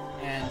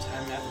 And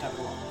I'm at the top of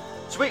the wall.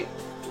 Sweet!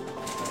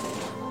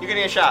 You're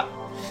getting a shot.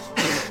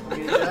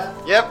 You get that?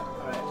 Yep.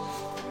 Alright.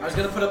 I was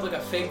gonna put up like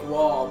a fake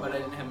wall, but I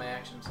didn't have my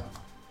action, so.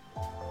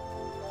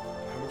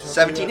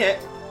 17 hit.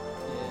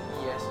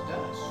 Yes, it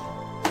does.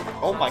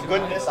 Oh my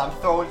goodness, I'm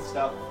throwing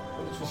stuff.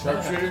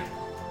 Sharpshooter?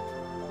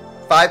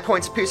 5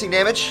 points of piercing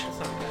damage. That's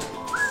not bad.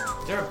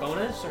 Is there a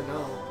bonus or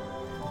no?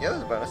 Yeah,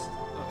 there's a bonus.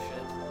 Oh,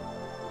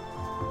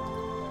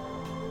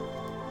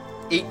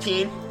 shit.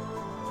 18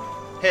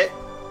 Hit.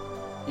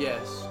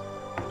 Yes.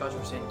 I thought you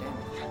were saying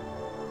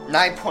damage.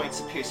 9 points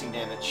of piercing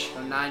damage.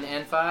 So 9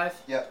 and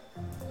 5? Yep.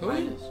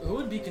 Who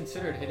would be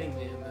considered hitting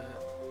me in that?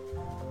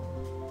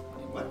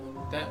 What?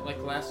 That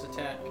like last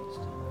attack.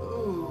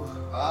 Ooh.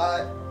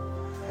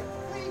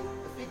 Technically,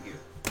 the figure.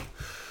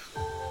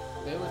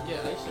 They would get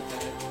ice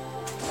attack.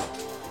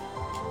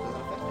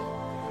 Doesn't affect me.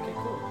 Okay,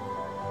 cool.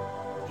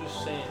 I'm just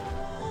saying.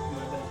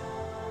 My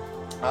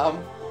bad.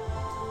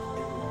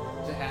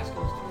 Is it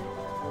Haskell's turn?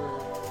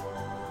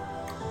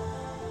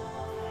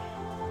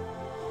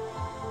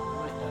 Or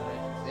I might die.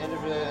 At the end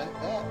of that,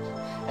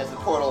 as the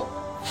portal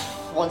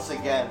once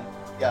again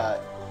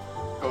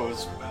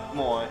goes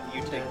more,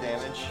 you take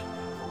damage.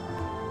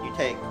 You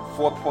take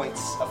 4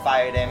 points of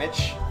fire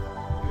damage.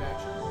 You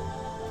actually?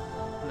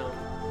 No.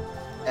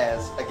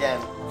 As again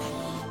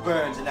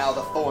burns, and now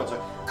the thorns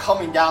are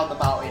coming down the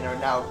mountain,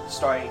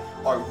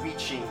 are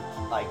reaching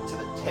like to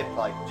the tip,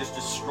 like just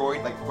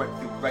destroyed, like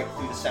right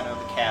through the center of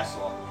the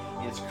castle.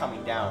 And it's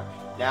coming down.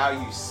 Now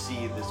you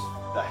see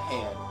the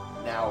hand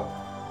now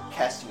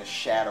casting a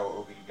shadow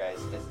over you guys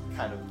as it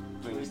kind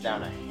of brings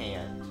down a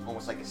hand,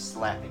 almost like a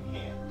slapping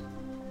hand.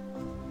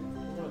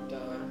 I'm gonna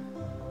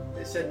die.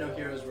 They said no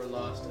heroes were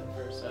lost at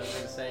first, so I was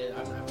gonna say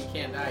we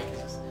can't die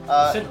because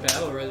You said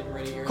battle ready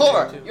earlier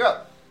Clover, too. you're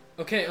up.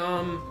 Okay,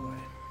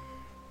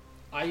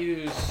 I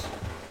use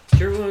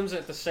Cure Wounds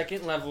at the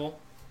 2nd level.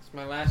 It's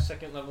my last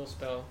 2nd level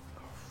spell.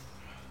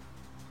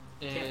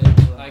 And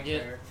I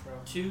get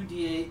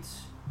 2d8s.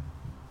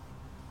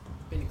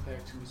 Being a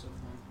cleric's gonna be so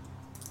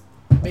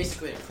fun.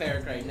 Basically a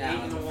cleric right now.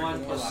 8 and a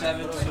 1 plus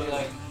 7, so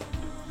like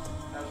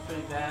that was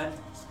pretty bad.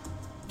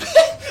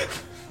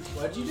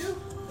 What'd you do?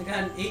 I got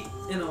an 8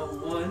 and a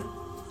 1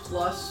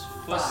 Plus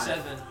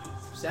 7.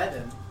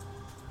 7.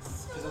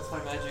 Because that's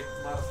my magic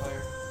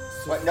modifier.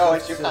 What? No,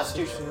 it's your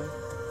constitution.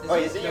 Oh,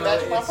 is it your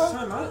magic it's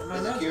modifier? my Is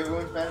it magic. Cure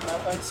Wounds magic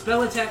modifier?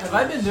 Spell attack. Have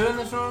I been doing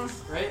this wrong?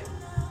 right?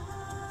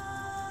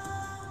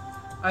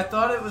 I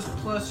thought it was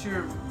plus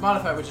your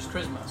modifier, which is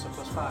charisma, so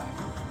plus 5.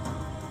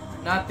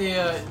 Not the,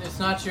 it's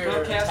not your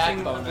Spell attack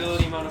casting bonus.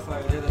 ability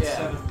modifier. Yeah, that's Yeah.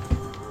 7.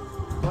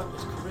 What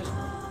is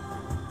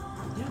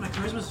charisma? Yeah, my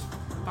charisma's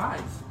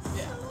 5.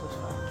 Yeah, plus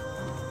 5.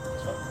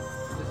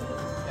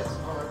 Yes.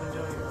 Oh, I've been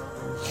doing it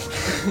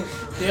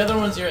wrong. The other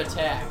one's your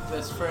attack.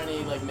 That's for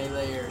any like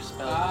melee or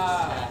spell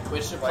attack,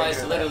 which applies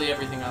to doing literally that?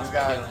 everything else You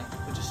but got- healing,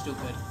 which is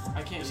stupid.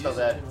 I can't Just use spell it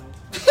that. anyway.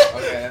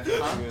 Okay, that's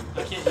Huh? good.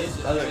 I can't use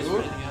it I was like, anyways for ooh.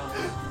 anything else.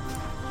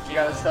 You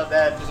gotta stop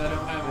that. Because I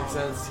don't have Makes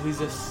sense. He's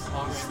just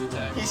long-range sleeping.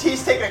 attack.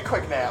 He's taking a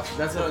quick nap.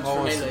 That's No, what it's Paul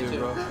for wants to melee, do, too.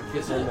 bro.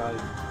 Get some naughty.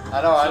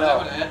 I know, I So that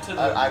would know. add to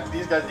the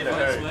These guys need to Divine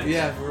hurry. Smite?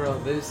 Yeah, for real.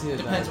 They just need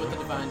to Depends die. what the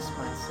divine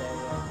might say.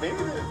 Yeah. Maybe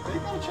they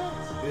got a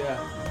chance. Yeah.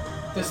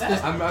 This,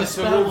 I'm the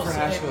still spell rooting will for say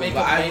Haskell, make a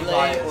but I'm melee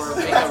biased. or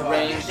make a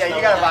range. Yeah, you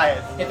spell gotta attack. buy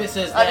it. If it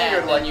says I that, knew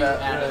you'd then like you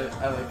that. add it.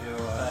 I like it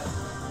a lot.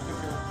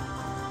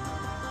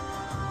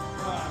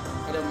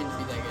 But I don't mean to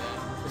be that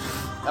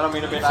guy. I don't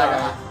mean to be that Sorry.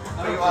 guy.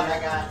 What do you want,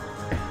 that guy?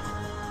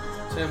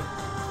 Tim.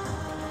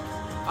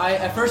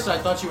 At first I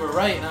thought you were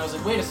right, and I was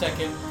like, wait a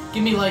second,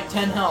 give me like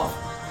 10 health.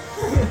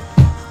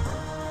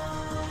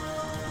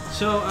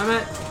 So I'm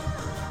at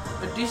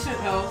a decent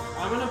health.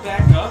 I'm gonna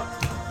back up.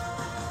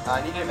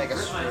 I need you to make a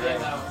Where's my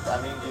strength. hand out?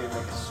 I need you to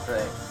make a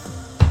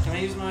strength. Can I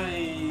use my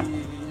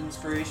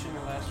inspiration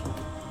or last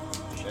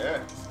one?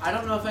 Sure. I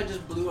don't know if I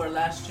just blew our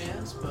last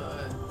chance,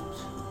 but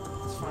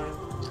It's fine.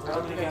 I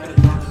don't think I could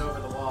have thrown it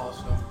over the wall,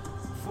 so.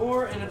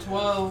 4 and a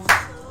 12.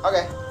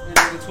 Okay.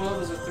 And the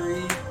 12 is a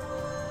 3.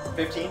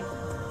 15?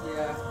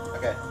 Yeah.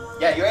 Okay.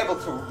 Yeah, you're able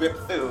to rip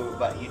through,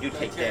 but you do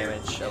take Okay.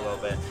 damage a little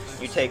bit.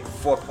 You take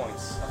 4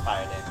 points of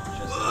fire damage.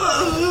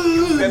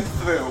 You rip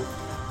through.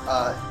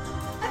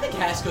 I think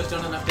Haskell's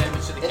done enough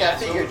damage to the And that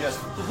castle. figure just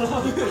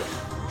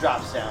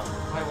drops down.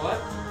 My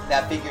what?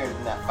 That figure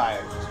and that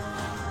fire.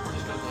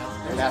 Just goes down.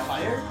 And that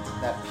fire.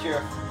 That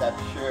pure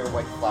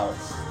white flower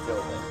is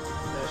still there.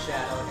 The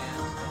shadow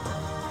hand.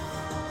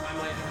 I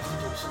might have to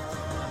do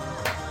something.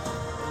 I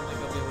don't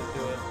think I'll be able to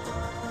do it.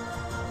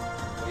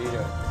 What are you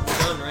doing? I'm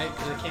done, right?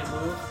 Because I can't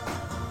move.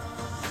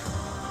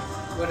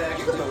 What You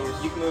action can do you move. use?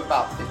 You can move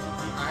about 50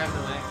 feet. I have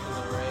no action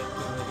though, right?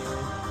 Because of my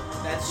healing.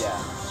 That's Yeah.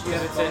 You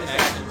have It's bonus an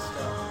action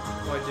still.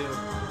 Oh, I do.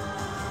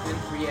 And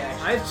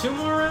reaction. I have 2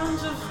 more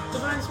rounds of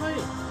Divine Smite.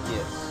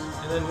 Yes.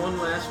 And then one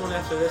last one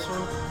after this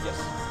one. Yes.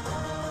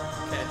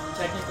 Okay.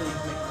 Technically, you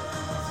can make the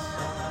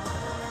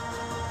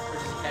or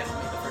does he have to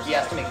make the first He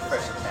has to attack make the at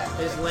first same attack.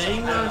 Is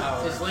laying I don't know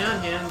how it on lay on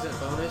hands a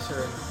bonus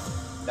or?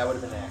 That would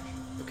have been an action.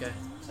 Okay.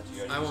 Since you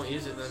already I used won't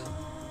use it then. time?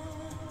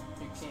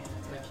 You can't.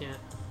 I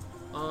can't.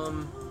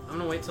 I'm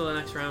gonna wait till the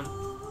next round.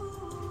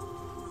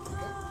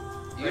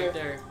 You- Right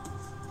there.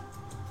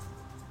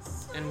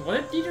 And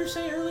what did Dieter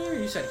say earlier?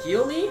 You said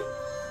heal me?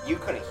 You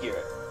couldn't hear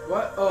it.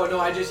 What? Oh no!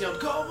 I just yelled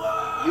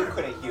Cobra! You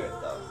couldn't hear it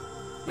though.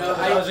 No,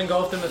 I was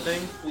engulfed in the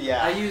thing.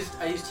 Yeah. I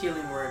used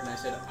healing word and I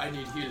said I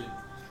need healing,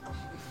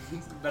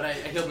 but I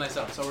healed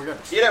myself, so we're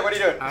good. Peter, what are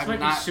you doing? This might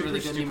be super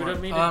stupid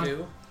of me to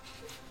do.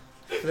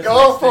 This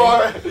Go next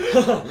for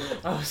thing- it!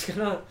 I was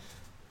gonna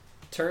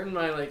turn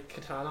my like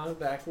katana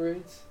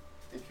backwards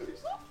You kill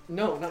yourself?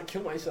 No, not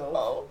kill myself.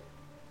 Oh.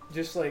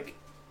 Just like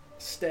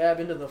stab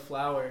into the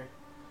flower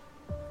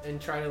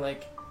and try to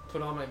like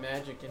put all my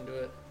magic into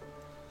it.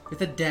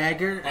 With a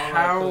dagger? Oh, I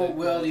How could.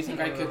 well do you think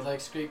I could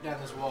like scrape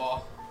down this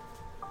wall?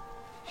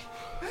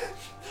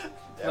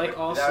 Like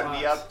all that would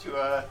be slots. up to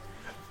a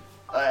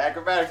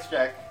acrobatics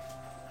check,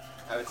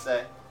 I would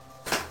say.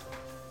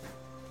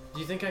 Do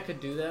you think I could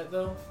do that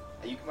though?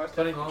 You can most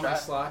Putting definitely all try. my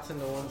slots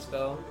into one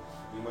spell?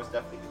 You most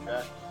definitely can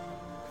try.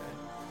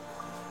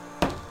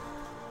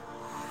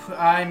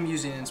 I'm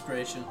using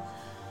inspiration.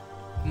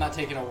 I'm not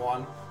taking a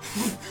 1.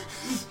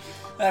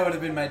 That would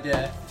have been my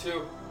death.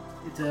 2.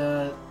 It's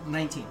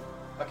 19.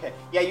 Okay.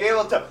 Yeah, you're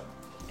able to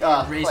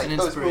Raise like an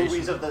those inspiration.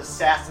 movies of the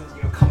assassins,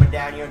 coming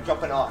down,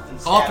 jumping off and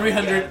All stabbing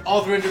 300, again.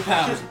 all 300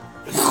 pounds.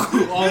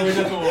 All the way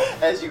down the wall.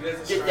 As you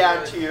That's get right.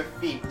 down to your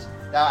feet.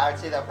 Now, I would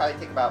say that'll probably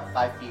take about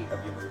 5 feet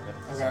of your movement.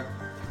 Okay.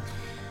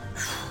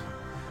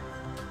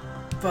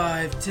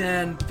 5,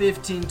 10,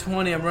 15,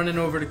 20. I'm running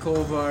over to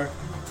Kolvar.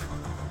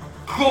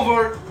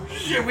 Kolvar,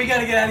 shit, we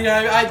gotta get out of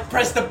here. I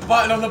pressed the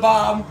button on the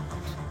bomb.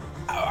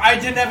 I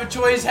didn't have a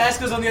choice.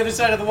 Haskell's on the other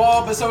side of the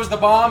wall, but so is the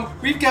bomb.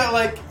 We've got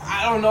like,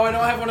 I don't know, I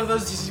don't have one of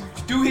those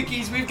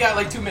doohickeys. We've got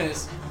like 2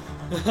 minutes.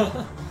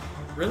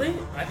 Really?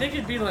 I think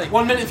it'd be like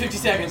 1 minute and 50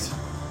 seconds.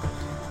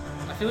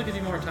 I feel like it'd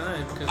be more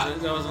time because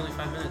that was only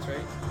 5 minutes,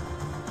 right?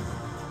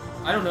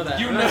 I don't know that.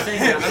 You I'm know- not saying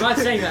that. I'm not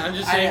saying that. I'm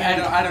just saying I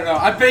don't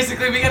know.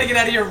 Basically, we gotta get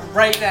out of here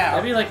right now.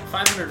 that'd be like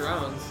 500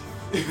 rounds.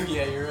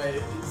 Yeah, you're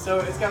right. So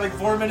it's got like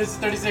 4 minutes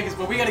and 30 seconds,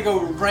 but we gotta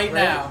go right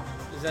now.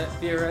 Is that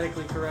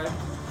theoretically correct?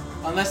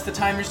 Unless the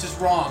timer's just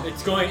wrong.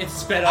 It's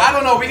sped up. I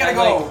don't know, we gotta at,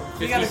 go. like,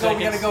 We gotta 50 go,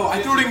 we gotta seconds. go.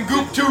 I threw it in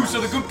goop too,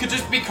 so the goop could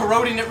just be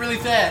corroding it really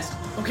fast.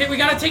 Okay, we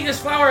gotta take this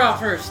flower out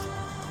first.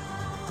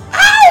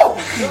 Ow!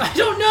 I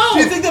don't know. Do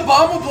you think the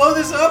bomb will blow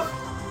this up?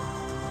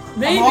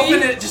 Maybe. I'm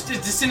hoping it just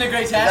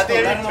disintegrates Is that Haskell.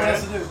 the I end don't of know your what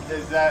else to do. turn?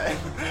 Is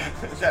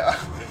that... is that...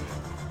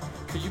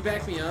 Could you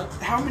back me up?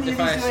 How many If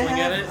of I these do I swing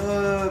have? at it?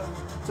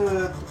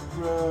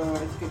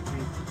 I think 3.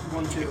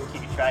 1, 2. He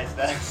can try his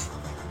best.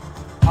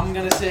 I'm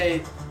gonna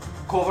say,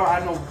 Kolvar, I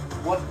don't know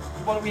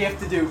what we have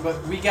to do,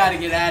 but we gotta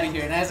get out of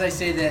here. And as I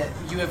say that,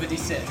 you have a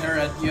D6, or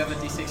you have a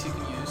D6 you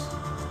can use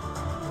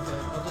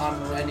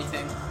on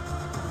anything.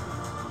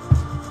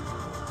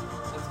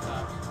 That's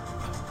cocked.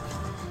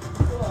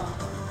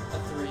 A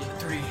 3.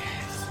 3.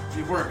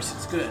 It works.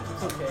 It's good.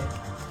 It's okay.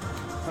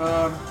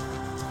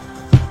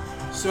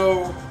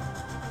 So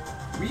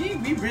we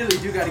really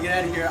do gotta get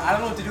out of here. I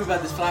don't know what to do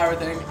about this flower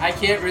thing. I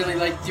can't really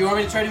like. Do you want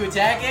me to try to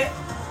attack it?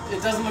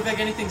 It doesn't look like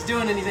anything's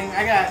doing anything.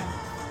 I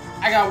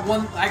got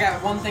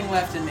one thing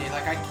left in me.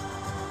 Like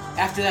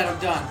after that I'm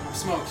done. I'm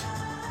smoked.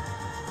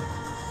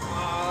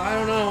 I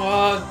don't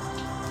know.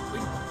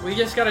 We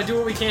just gotta do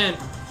what we can.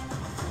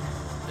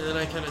 And then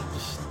I kind of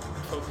just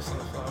focus on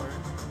the flower.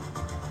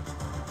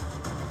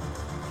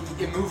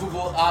 The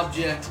immovable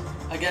object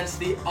against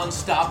the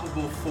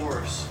unstoppable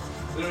force.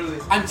 Literally.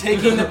 I'm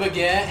taking the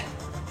baguette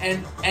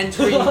and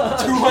entering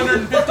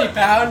 250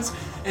 pounds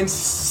and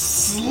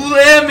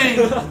slamming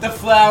the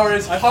flower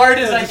as hard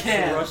as I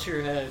can. Crush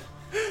your head.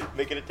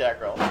 Make an attack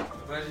roll.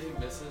 Imagine he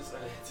misses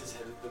and it just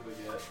hit the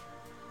baguette.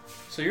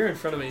 So you're in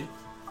front of me.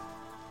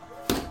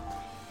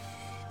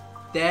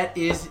 That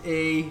is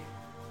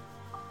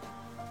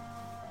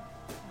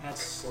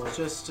that's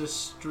just a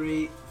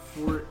straight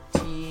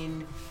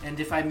 14. And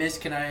if I miss,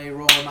 can I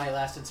roll my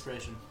last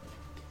inspiration?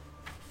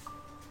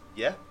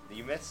 Yeah,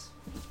 you miss.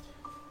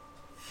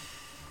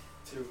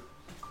 2.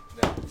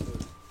 No, 2.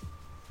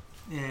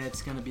 Yeah,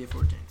 it's gonna be a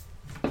 14.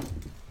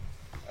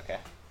 Okay.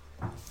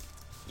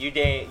 You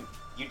did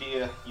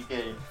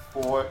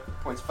 4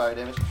 points of fire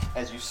damage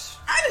as you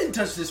I didn't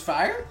touch this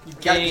fire. you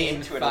gotta get Gain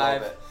into it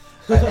 5. a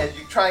little bit. As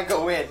you try and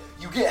go in,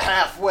 you get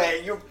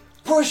halfway, you're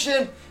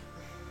pushing,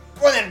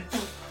 and then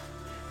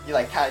you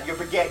like your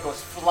baguette goes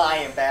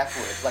flying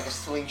backwards like a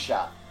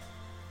slingshot.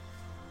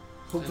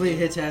 Hopefully it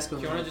hits Haskell.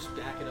 Do you want to just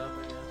back it up,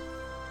 I guess?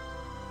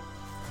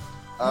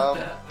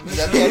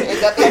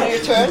 Is that the end of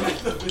your turn?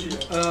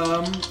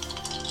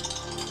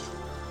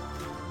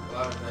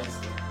 Wow, nice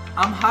thing.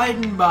 I'm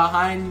hiding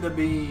behind the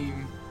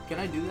beam. Can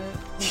I do that?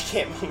 You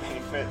can't move any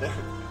further.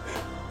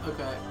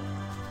 Okay.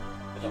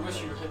 I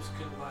wish your hips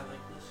could lie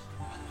like this.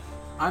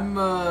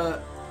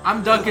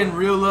 I'm ducking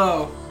real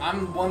low.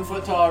 I'm 1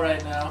 foot tall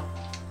right now.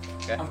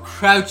 Okay. I'm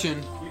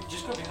crouching. You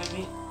just go behind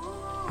me.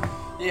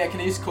 Yeah,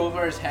 can I use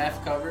Kolvar as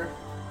half cover?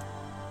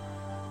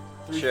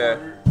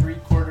 Sure.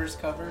 3/4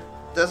 cover.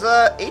 Does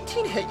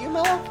 18 hit you,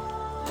 Mello?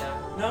 Yeah.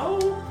 No,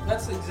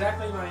 that's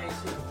exactly my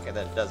AC. Okay,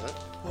 then it doesn't.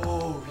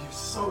 Oh, you're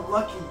so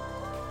lucky.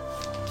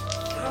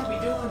 How are we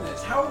doing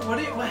this?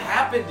 What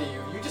happened to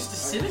you? You just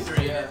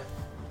disintegrated.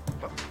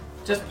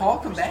 Does Paul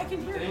come back in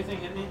Did here? anything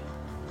hit me?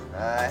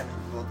 I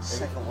haven't rolled the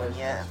second one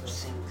yet. I'm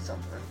seeing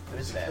something. What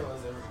is that?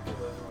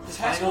 Is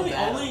Haskell the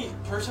only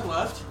person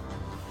left?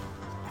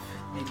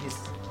 Maybe it's...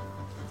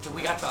 So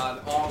we got the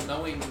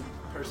all-knowing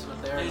person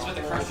up there. He's and with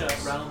a the whole crush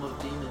us. realm of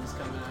demons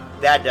coming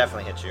out. That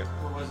definitely hits you.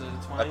 What was it?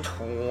 A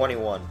 20?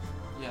 21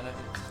 Yeah, that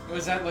hits.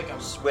 Was that like a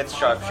with modifier?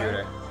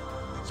 sharpshooter.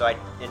 So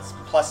it's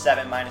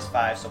 +7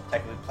 -5, so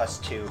technically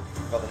 +2.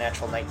 Roll the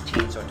natural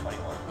 19, so a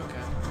 21.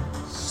 Okay.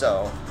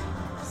 So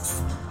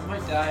I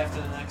might die after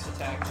the next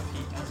attack if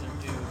he doesn't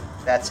do.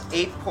 that's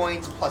 8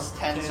 points plus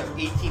 10, so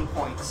 18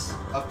 points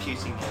of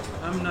piercing damage.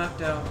 I'm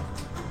knocked out.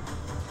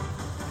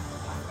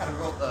 Gotta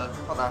roll the.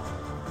 Hold on.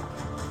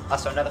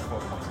 Also, another 4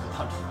 points to the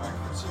punch mark.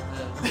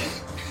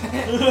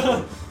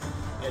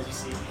 As you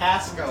see,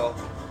 Haskell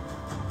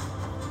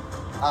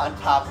on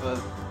top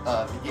of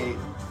the gate.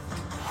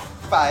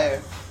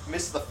 Fire.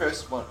 Missed the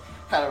first one.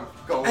 Kind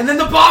of goes. And then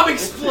the bomb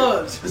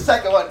explodes! The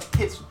second one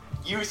hits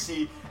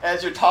Yusi.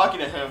 As you're talking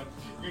to him,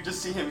 you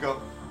just see him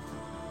go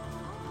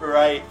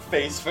right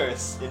face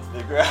first into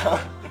the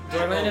ground. Do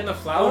I land in the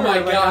flower? Oh my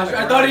or, like, on gosh, the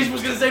I thought he ground?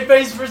 was gonna say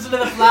face first into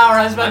the flower.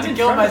 I was about I'm to in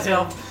kill front of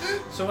myself.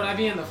 So would I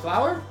be in the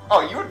flower? Oh,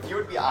 you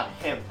would be on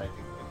him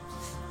technically.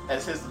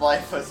 As his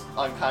lifeless,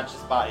 unconscious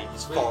body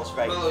just falls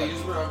right No, into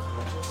use my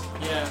unconscious.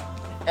 Yeah.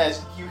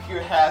 As you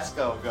hear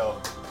Haskell go,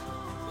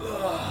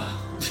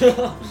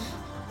 What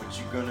what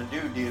you gonna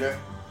do, Dieter?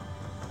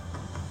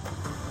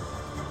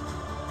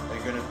 Are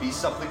you gonna be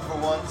something for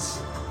once?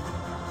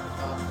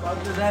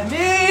 What does that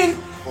mean?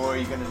 Or are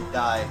you gonna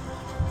die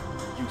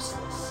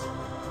useless?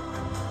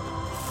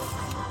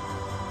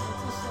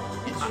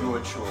 It's your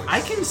choice.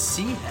 I can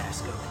see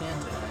Haskell,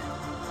 can't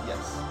I?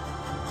 Yes.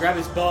 Grab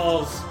his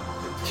balls.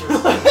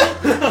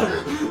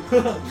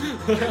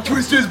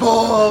 Twist his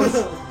balls!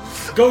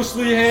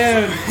 Ghostly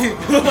hand.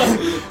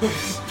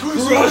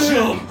 Crush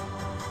him.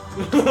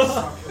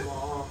 Suck him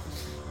off.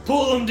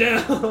 Pull him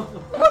down.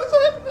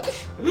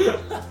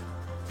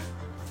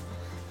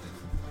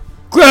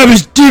 Grab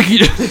his dick!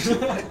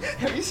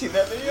 Have you seen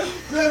that video?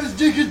 Grab his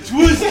dick and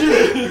twist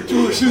it!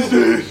 Twist his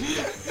dick!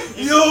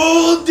 The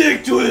old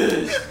dick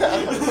twist!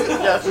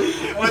 Yes.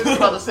 We're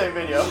about the same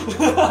video.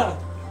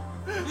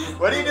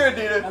 What are you doing, I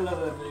Dieter? love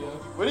that video.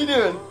 What are you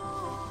doing?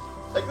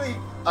 Technically,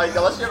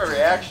 unless you have a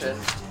reaction.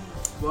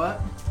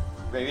 What?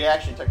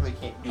 Reaction technically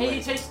can't do Hey, he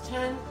anything. takes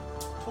 10,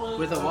 20.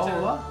 With a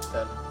what? 10.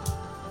 Then.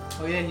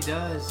 Oh yeah, he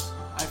does.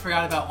 I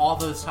forgot about all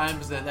those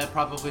times that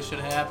probably should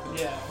have happened.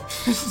 Yeah.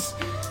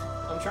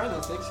 I'm trying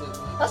to fix it.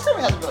 Man. Last time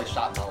he hasn't really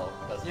shot Mellow.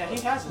 Yeah, he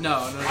hasn't.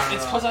 No.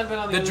 It's because I've been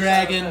on the The other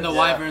dragon, side the of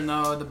wyvern,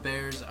 though, the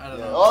bears, I don't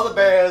know. All the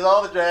bears,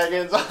 all the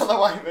dragons, all the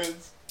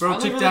wyverns. Bro I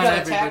only took really down got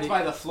everybody. attacked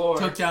by the floor.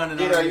 Took down an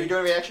Dieter, are army. you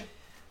doing a reaction?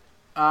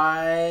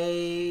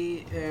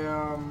 I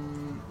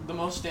am. The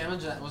most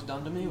damage that was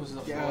done to me was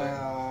the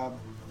floor.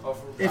 Oh,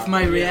 from If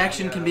my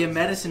reaction can be a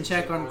medicine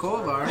check on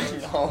Kolvar.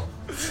 No.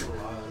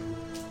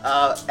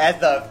 As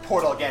the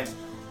portal again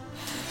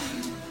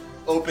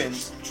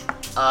opens,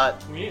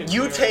 We need a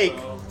you clear take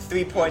though.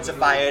 3 points of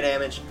fire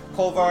damage.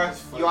 Kolvar,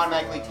 you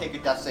automatically take a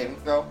death saving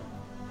throw.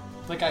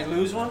 Like I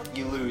lose one?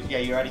 You lose. Yeah,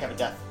 you already have a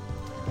death.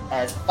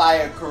 As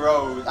fire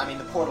grows,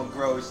 the portal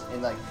grows,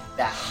 and like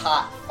that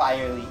hot,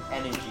 fiery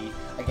energy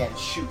again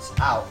shoots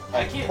out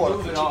I as the can't portal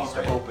move at continues all, to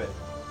right? open.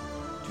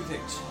 Two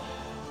things.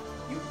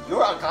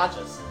 You're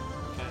unconscious.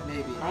 Okay.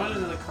 Maybe. I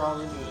wanted to crawl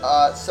into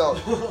it. So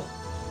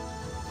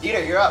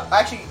Dieter, you're up.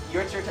 Actually,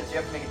 your turn, so you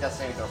have to make a death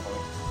saving throw for me.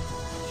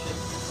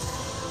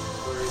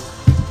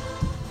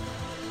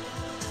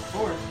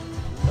 Four.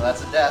 So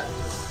that's a death.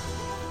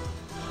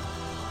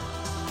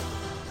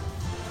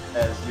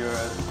 As you're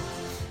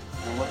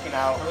looking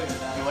out, Probably gonna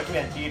die. you're looking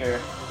at Dieter.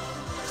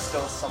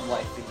 Still some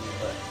life in you,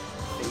 but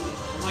faded.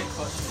 I'm like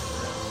clutching it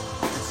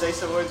for You can say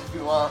some words if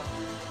you want.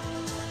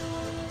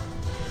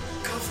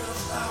 Go for the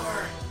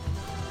flower.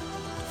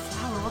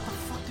 Flower? What the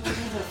fuck did I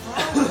do to the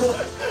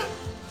flower?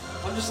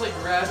 I'm just like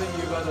grabbing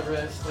you by the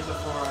wrist, like the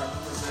forearm,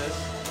 like this.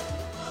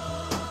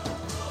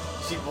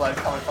 You see blood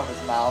coming from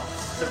his mouth.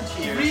 Some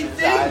tears Three in his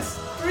things! eyes.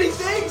 3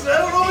 things! I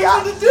don't know The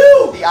what eye- to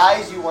do! The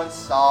eyes you once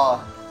saw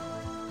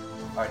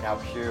are now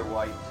pure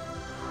white.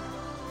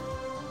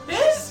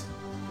 This?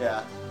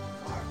 Yeah.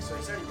 Fuck, so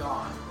he's already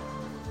gone.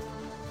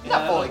 He's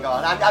not Yeah, fully I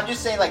gone. I'm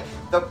just saying, like,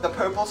 the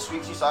purple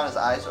streaks you saw in his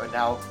eyes are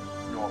now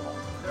normal.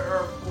 There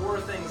are 4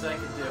 things I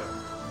can do.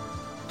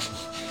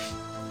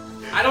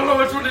 I don't know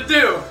which one to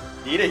do!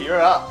 Nita, you're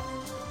up.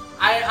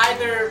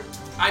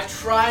 I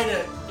try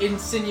to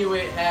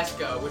insinuate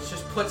Haskell, which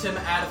just puts him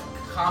out of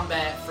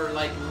combat for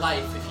like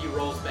life if he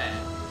rolls bad.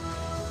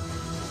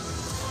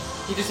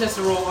 He just has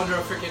to roll under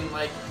a freaking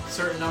like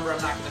certain number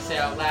I'm not gonna say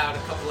out loud a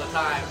couple of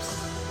times.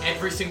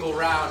 Every single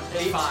round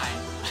is 8. fine.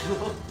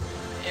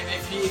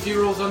 if he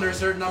rolls under a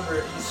certain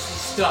number, he's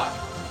stuck.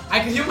 I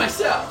can heal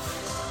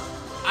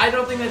myself. I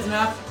don't think that's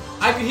enough.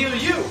 I could heal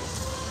you.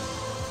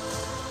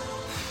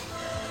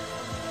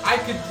 I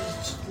could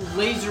just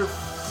laser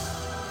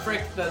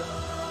frick the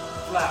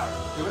flower.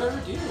 Do whatever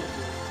you do.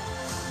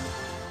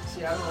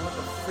 See, I don't know what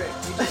the frick.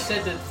 You just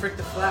said to frick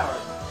the flower.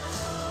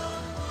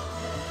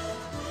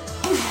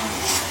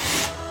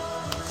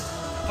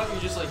 I thought you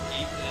just like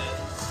ate that.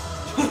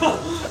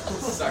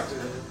 Sucked it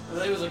in. I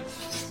thought it was like.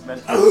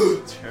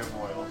 Mental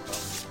turmoil from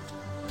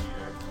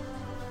Dieter.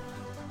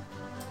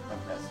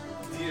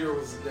 Dieter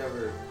was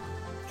never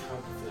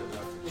competent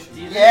enough to If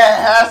cheat. Dieter, Yeah,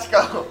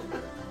 Haskell!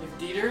 if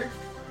Dieter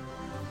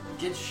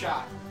gets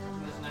shot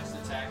in this next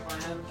attack by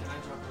him, can I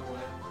jump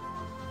away?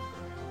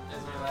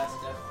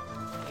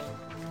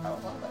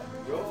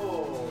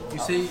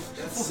 say,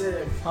 That's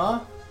sick.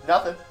 huh?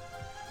 Nothing.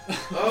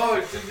 Oh,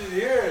 it didn't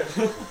hear.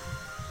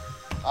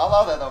 I'll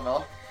allow that though,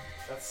 Mel.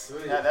 That's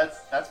sweet. Yeah,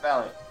 that's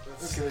valid.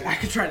 That's sick. I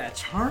could try to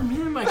charm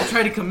him. I could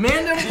try to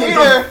command him. Peter!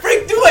 What the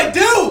freak do I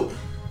do?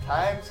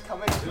 Time's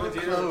coming to a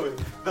close.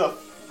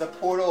 The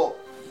portal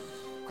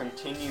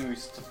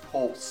continues to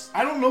pulse.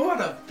 I don't know how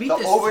to beat The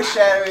this.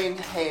 overshadowing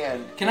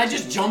hand. Can I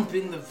just jump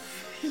in the?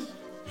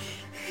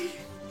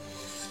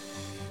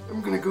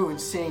 I'm gonna go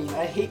insane.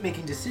 I hate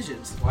making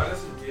decisions. Why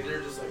doesn't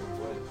Gator just like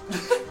win?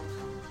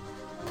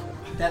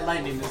 That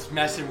lightning is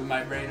messing with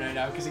my brain right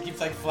now because it keeps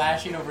like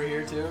flashing over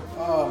here too.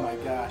 Oh my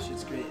gosh,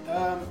 it's great.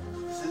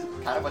 This is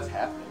kind of what's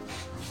happening.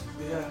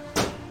 Yeah.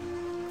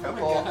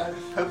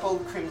 Purple,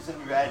 crimson,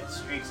 red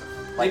streaks of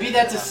light. Maybe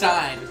that's a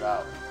sign.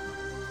 throughout.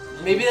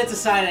 Maybe that's a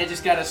sign I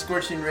just got a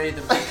scorching ray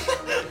the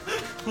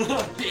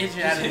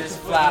bitch out of this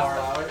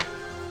flower.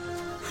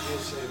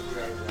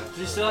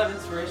 Do you still have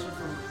inspiration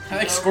from? I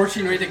like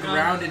scorching ray the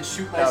ground and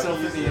shoot myself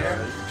in the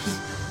air.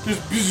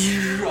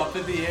 Just up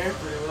in the air.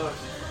 Pretty much.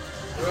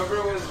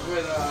 Remember when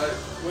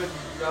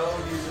Mello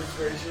used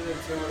inspiration and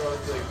Tim would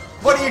always like,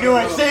 What are you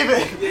doing? Save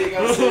it! yeah, you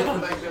gotta save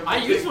it like the I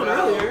big used one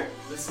battle. earlier.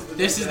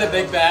 This is the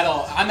big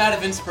battle. I'm out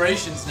of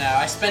inspirations now.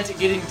 I spent it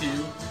getting to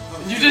you.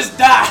 You just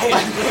died!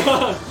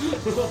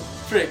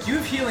 Frick, you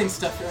have healing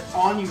stuff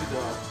on you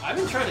though. I've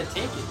been trying to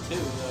tank it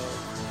too, though.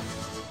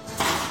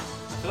 I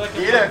feel like I'm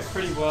Peter. doing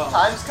pretty well.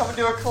 Time's coming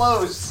to a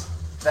close.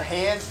 The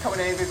hand's coming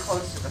ever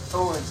closer. The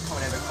thorn's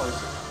coming ever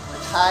closer.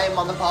 The time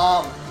on the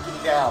bomb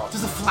ticking down.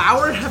 Does the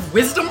flower have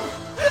wisdom?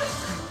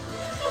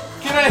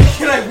 Can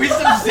I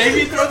wisdom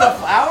saving throw the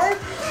flower?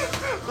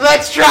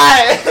 Let's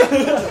try it!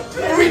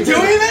 Are we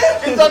doing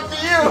it? It's up to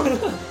you!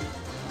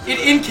 It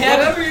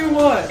Whatever you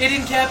want. It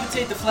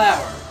incapacitate the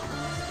flower,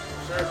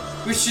 Sure.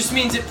 which just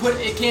means it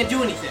can't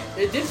do anything.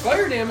 It did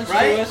fire damage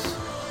Right? to us.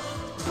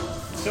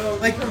 So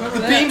Like remember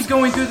the that. beam's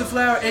going through the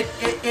flower, it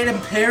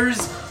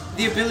impairs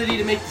the ability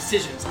to make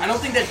decisions. I don't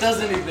think that does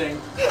anything.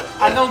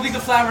 I don't think the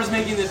flower's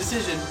making the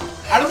decision.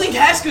 I don't think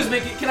Haska's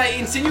making. Can I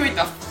insinuate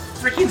the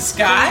freaking Do you do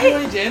sky?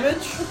 any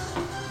damage?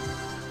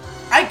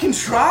 I can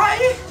try.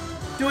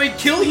 Do I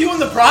kill you in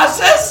the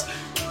process?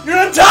 You're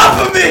on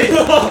top of me.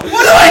 What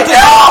do I do?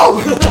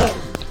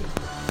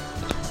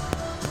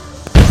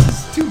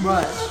 This is too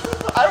much.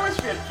 I wish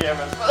we had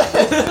cameras, but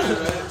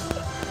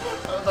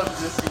I would love to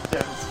see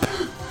cameras.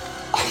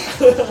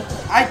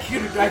 I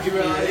could be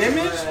an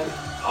image.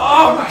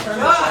 Oh my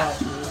god!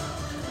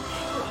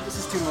 This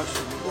is too much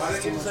for me. Why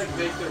didn't you just like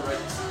make the right?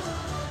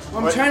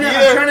 I'm But trying to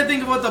Peter-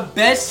 think about the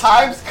best.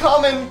 Time's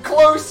coming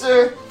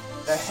closer.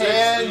 The 60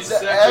 hands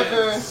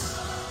seconds.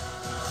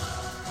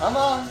 Come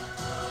on.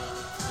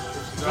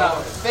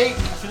 About, Fake. I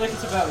feel like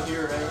it's about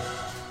here, right?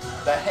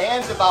 The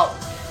hand's about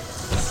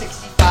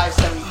 65,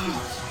 70 feet.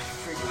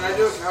 Can I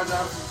do a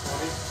countdown from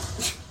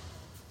 20?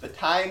 The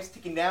time's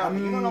ticking down. I'm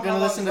but you don't know how gonna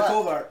long listen to is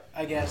left. Kolvar,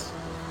 I guess.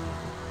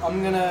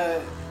 I'm gonna.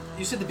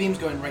 You said the beam's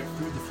going right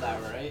through the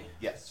flower, right?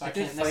 Yes. So I It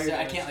did can't fire necessarily. I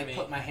damage can't to like me.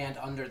 put my hand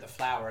under the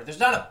flower. There's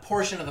not a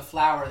portion of the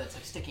flower that's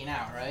like sticking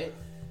out, right?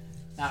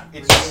 Not It's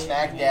really. just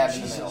smack dab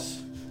in the middle.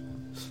 Jesus.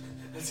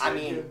 I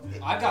mean,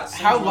 I got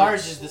How so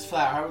large much. is this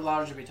flower? How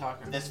large are we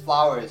talking? this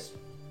flower is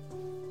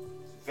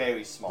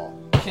very small.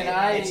 Can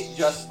I? It's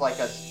just like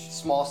a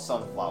small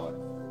sunflower.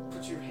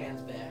 Put your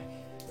hands back.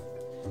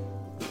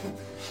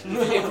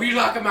 If we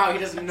lock him out, he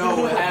doesn't know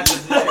what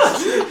happens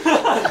next.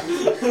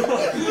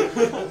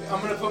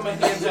 I'm gonna put my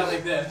hands out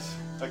like this,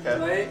 Okay.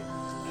 right?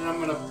 And I'm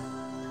gonna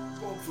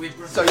hopefully.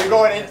 So you're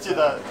going into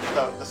the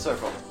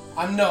circle.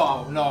 I'm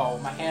no,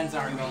 my hands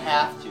aren't We going.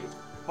 have to.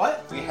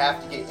 What? We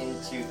have to get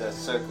into the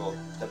circle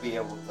to be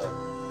able to.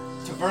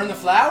 To burn the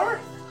flower?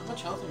 How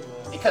much health do you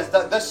have? Because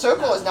the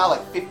circle is now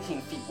like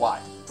 15 feet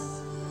wide.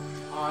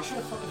 Oh, I should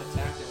have fucking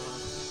attacked it.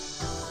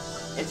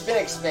 It's been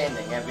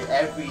expanding every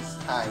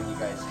time you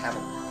guys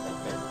haven't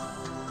like been.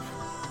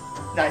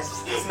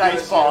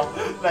 Nice ball,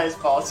 nice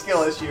ball.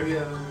 Skill issue.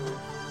 Yeah.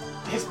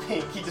 His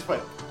pink, he just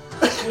went.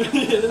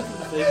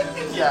 Yeah.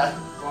 Yeah.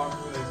 Walk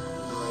like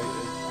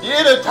right.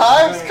 Yeah, the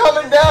time's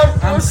coming down.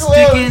 I'm We're close.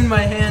 sticking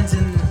my hands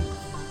in.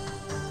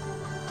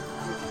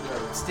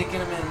 Sticking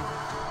them in.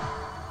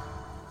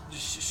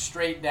 Just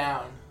straight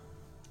down.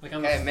 Like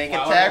on Okay, the make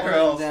flower attack board?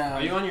 rolls. Down.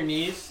 Are you on your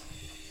knees?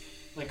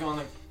 Like on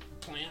the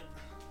plant?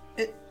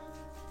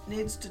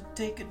 Needs to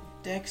take a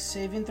dex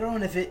saving throw,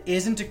 and if it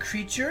isn't a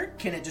creature,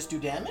 can it just do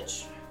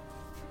damage?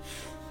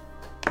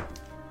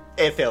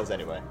 It fails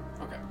anyway.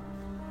 Okay.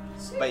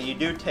 But you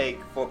do take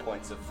 4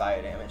 points of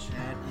fire damage.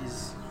 That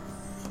is.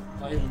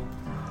 Lightning.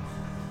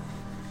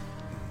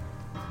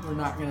 We're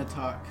not gonna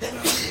talk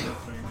about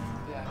stuff right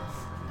now. Yeah.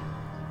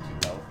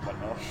 No, what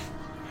no?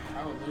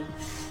 Probably.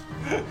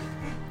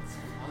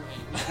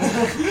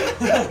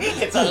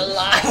 It's a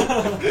lie.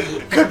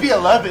 Could be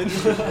 11.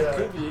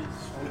 Could be.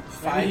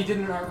 Five. Maybe he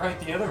didn't write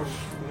the other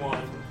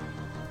one.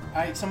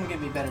 Alright, someone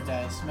give me better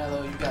dice.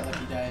 Mello, you got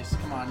lucky dice.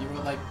 Come on, you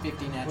rolled like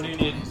 50 natural What do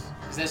you need?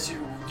 20s. Is that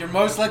your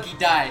most lucky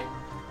die?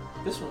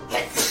 This one.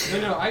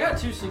 No, I got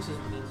 2 6s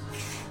with this.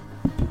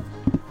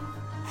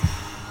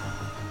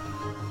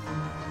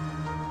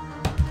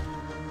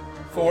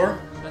 4.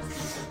 That's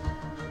decent.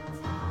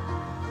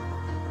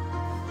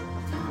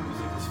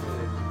 Music is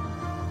fading.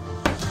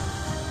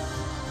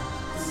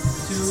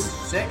 2,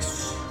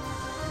 6.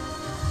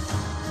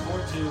 4,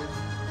 2.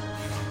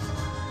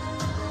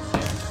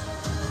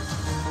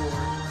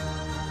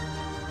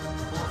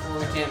 4,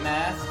 4. I can't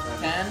math.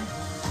 10.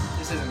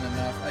 This isn't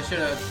enough. I should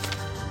have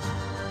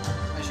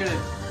freaking.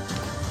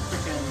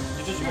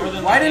 It's just more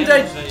than Why the didn't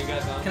damage I? that you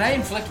got done. Can I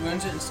inflict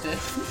wounds instead?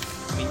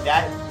 I mean,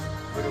 that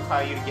would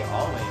require you to get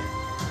all the way in.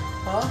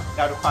 Huh?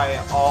 That would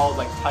require all,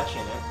 like,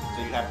 touching it.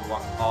 So you'd have to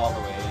walk all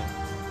the way in.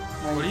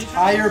 My What are you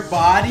entire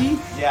body?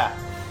 Yeah.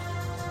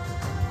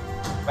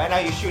 Right now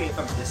you're shooting it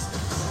from distance.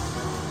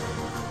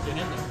 Get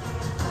in there.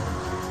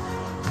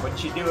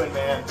 What you doing,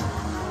 man?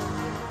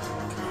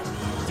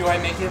 Do I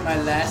make it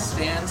my last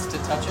stance to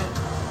touch it?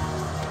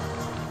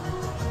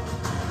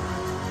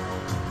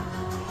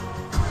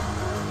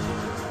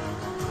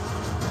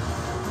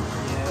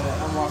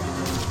 Yeah, I'm walking in.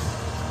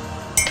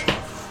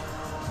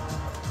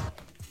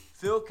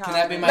 Phil Can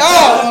that be my? No!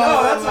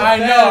 No, I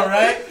know,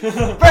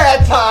 right?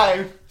 Bad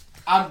time!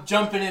 I'm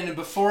jumping in, and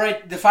before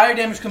the fire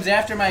damage comes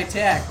after my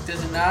attack,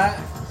 does it not?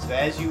 So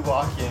as you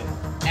walk in,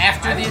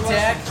 After the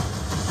attack? Is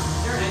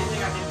there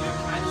anything I can do?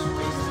 Can I just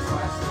waste this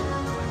last thing?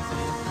 Like,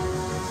 say,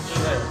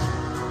 just like,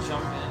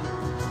 jump in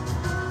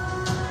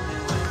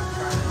and like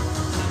try to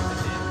take the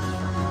damage?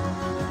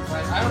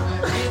 Like, I don't.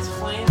 Maybe it's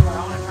flame, but I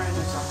want to try to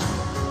do something.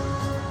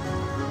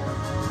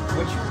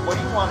 what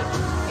do you want to do?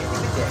 You can't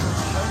take a damage.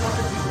 I don't know what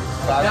to do.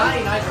 So I'll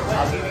Dying give- either way.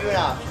 I'll give you an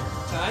option.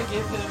 Can I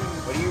give him?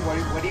 What do you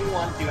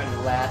want to do on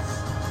your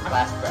last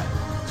breath?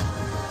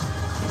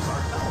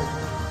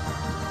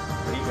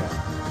 What do you got?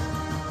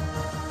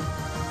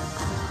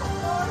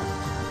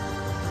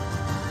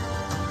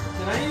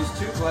 Can I use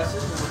 2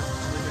 blesses and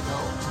let it go?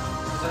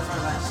 Because that's my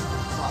last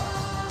slot.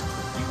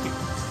 You can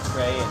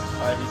pray as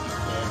hard as you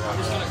can. I'm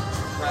just gonna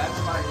grab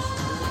him by his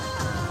shoulders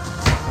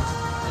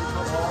and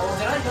put all.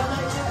 Did I done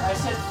that yet? I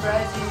said,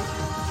 Frazzy,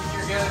 if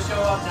you're gonna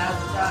show up, now's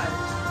the time.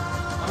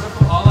 I'm gonna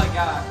put all I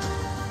got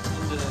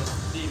into the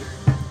theater.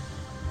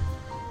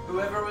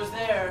 Whoever was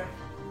there.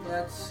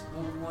 That's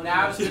 1,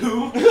 Now it's 2,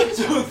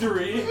 so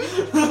 3.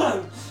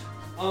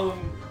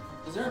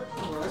 Is there a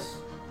plus?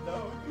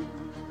 No.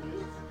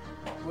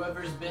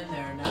 Whoever's been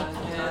there, now's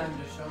the time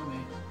to show me.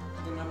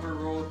 The number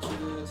rolled to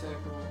the attack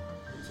roll.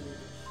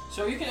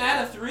 So you can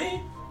add a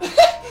 3?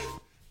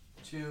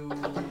 2,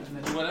 and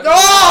then Whatever.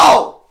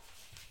 No!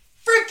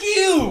 Frick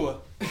you!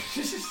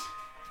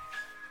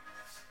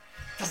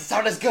 Doesn't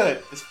sound as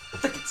good. This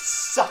freaking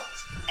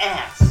sucks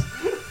ass.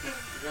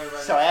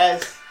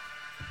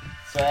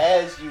 So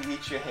as you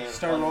reach your hand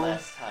Start one rolling.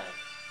 last time,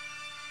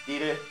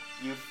 Dieter,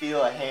 you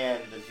feel a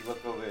hand as you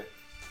look over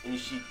and you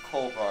see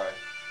Kolvar.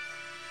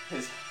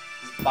 His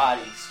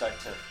body start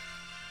to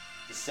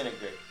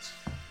disintegrate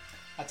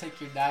I'll take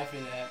your die for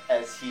that.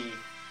 as he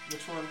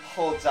Which one?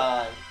 holds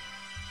on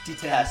to D10.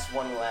 cast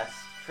one last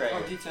prayer.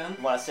 Oh, D10.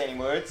 You want to say any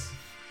words?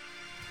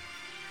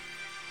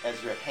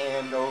 As your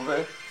hand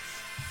over.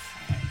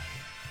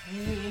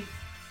 Hey.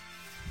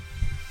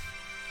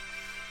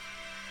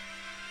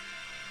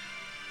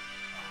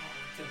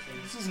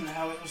 This isn't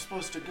how it was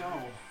supposed to go.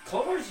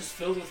 Clover's just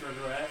filled with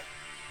regret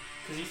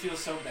because he feels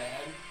so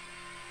bad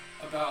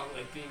about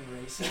like being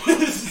racist.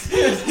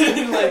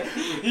 And, like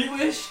he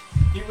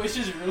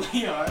wishes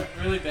really hard,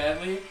 really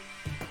badly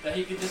that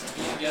he could just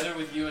be together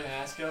with you and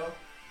Asco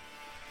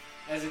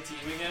as a team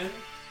again.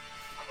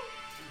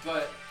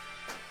 But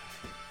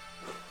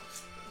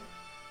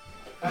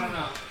I don't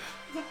know.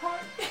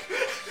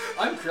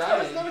 I'm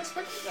crying.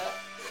 expecting that.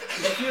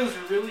 He feels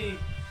really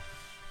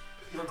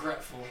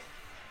regretful.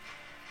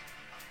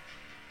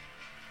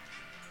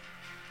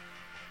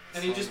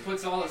 And he just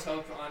puts all his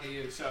hope onto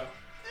you, so.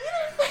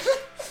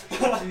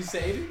 Did you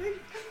say anything?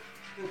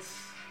 It's,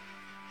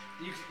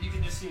 you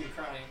can just see him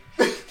crying.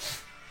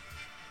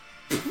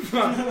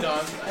 I'm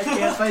done. I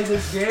can't play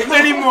this game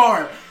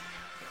anymore.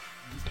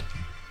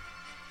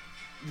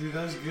 Dude,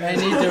 that was good. I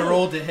need to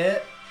roll to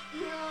hit.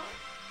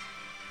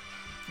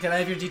 Can I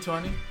have your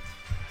D20?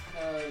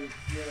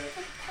 Yeah.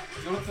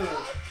 Go with the.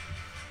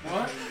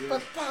 What?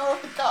 The power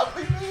of the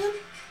godly man.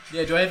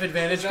 Yeah, do I have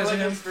advantage Is that because like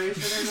of him?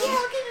 inspiration or Yeah,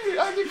 something?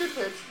 I'll give you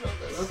advantage on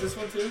You want this. this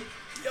one too?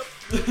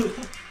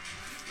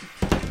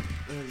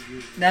 That was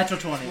good. Natural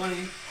 20. 20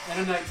 and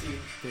a 19.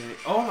 Dang.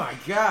 Oh my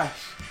gosh.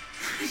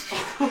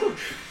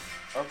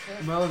 Okay.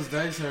 Mel's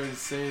dice are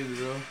insane,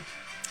 bro. I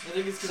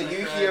think it's So because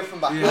you hear from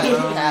behind Yeah,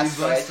 no,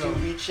 Casper he's as you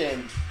like reach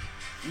in,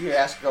 you hear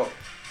Ask go,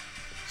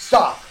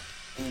 stop!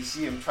 And you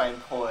see him try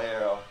and pull an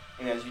arrow.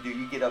 And as you do,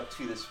 you get up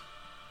to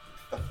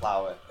the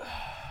flower.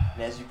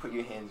 And as you put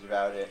your hands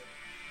around it,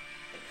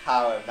 the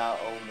power of not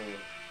only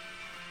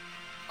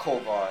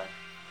Kolvar,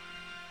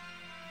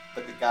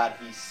 but the god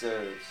he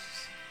serves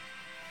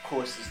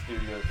courses through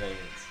your veins.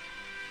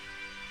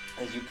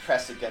 As you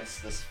press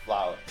against this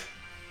flower.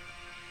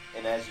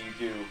 And as you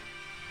do,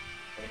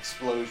 an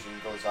explosion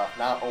goes off,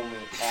 not only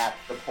at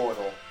the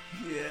portal,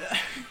 Yeah.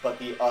 but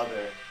the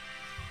other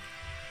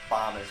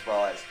bomb as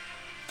well as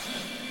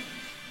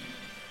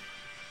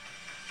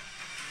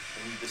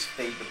and you just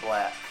fade to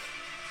black.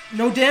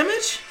 No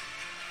damage?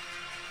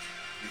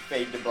 You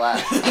fade to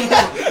black.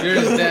 You're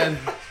just dead.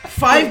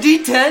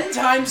 5d10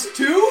 times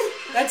 2?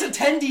 That's a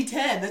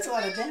 10d10. That's a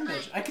lot of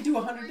damage. I could do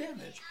 100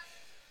 damage.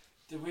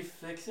 Did we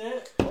fix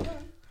it? Hold on.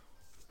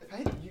 If I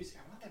had music,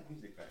 I want that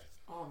music back.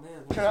 Oh man,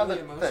 Turn that's on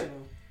really the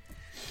emotional.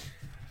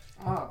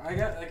 Oh, I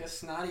got like a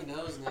snotty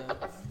nose now.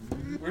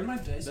 Where'd my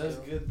dice That's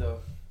go? good though.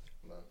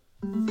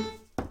 Do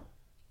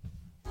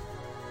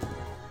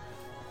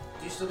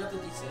you still got the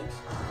d6?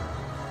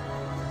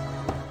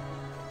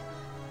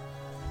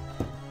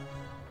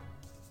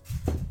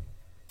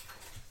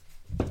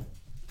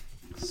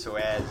 So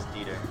as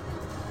Dieter,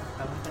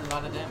 That would have been a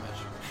lot of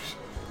damage.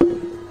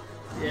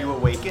 you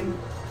awaken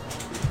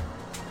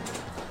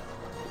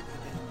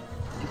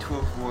into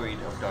a void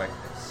of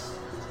darkness.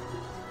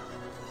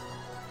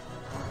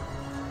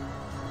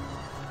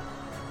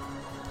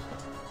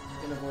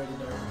 In a void of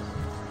darkness.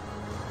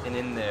 And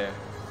in there,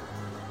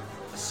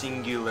 a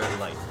singular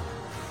light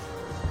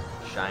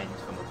shines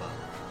from above.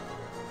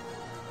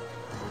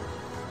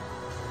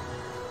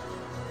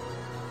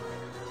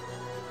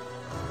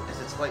 As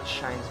its light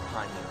shines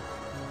upon you,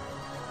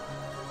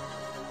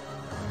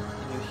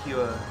 and you hear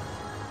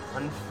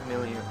an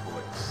unfamiliar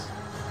voice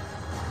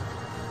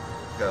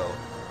go.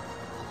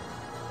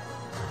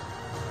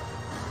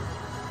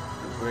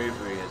 Your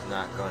bravery has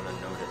not gone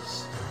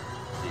unnoticed,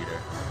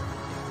 leader.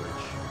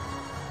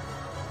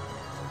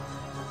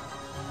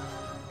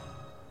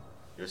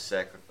 Your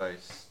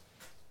sacrifice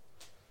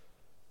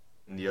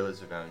and the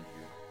others around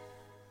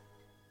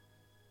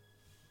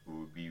you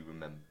will be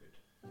remembered.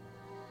 At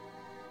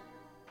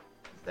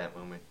that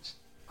moment,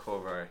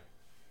 Korvar,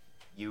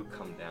 you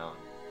come down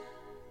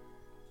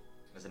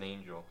as an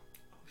angel.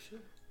 Oh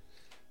shit.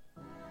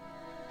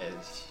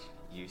 As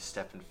you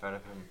step in front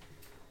of him,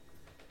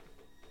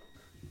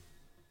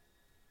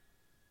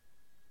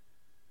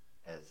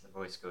 as the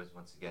voice goes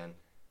once again,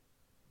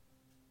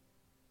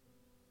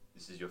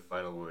 this is your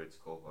final words,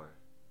 Korvar.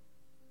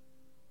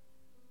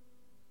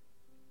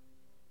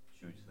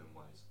 Choose them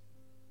wisely.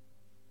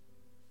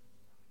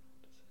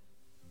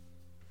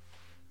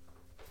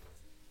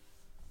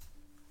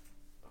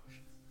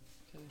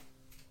 Okay.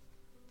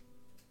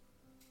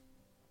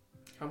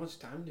 How much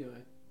time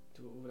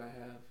would I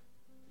have?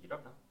 You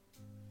don't know.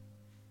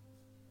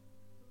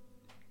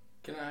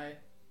 Can I?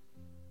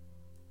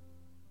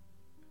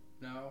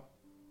 No.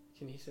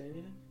 Can he say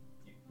anything?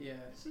 Yeah.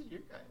 This is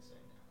your guys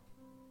right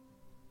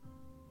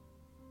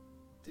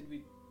now.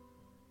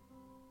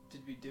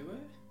 Did we do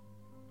it?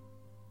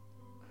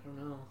 I don't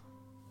know.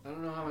 I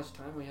don't know how much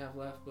time we have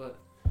left, but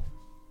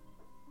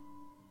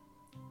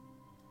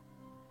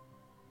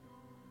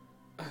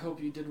I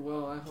hope you did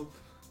well. I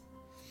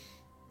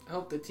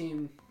hope the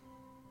team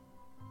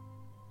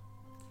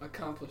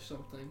accomplished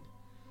something.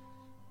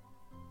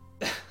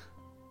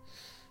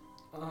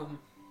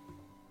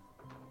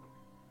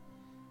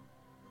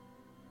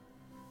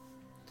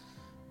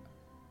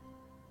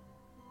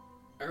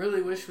 I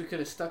really wish we could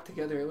have stuck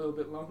together a little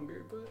bit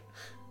longer, but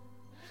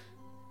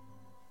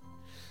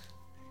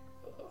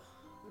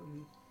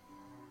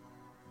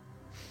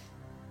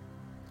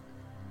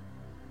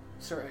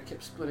sorry I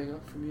kept splitting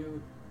up from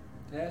you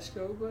and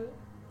Ashko, but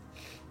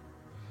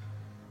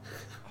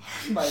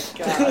Oh my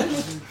god.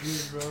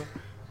 Bro.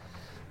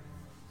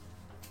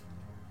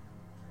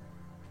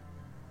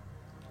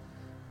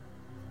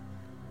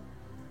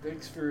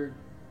 thanks for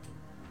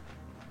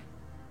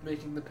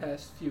making the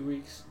past few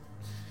weeks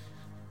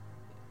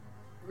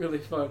really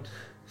fun.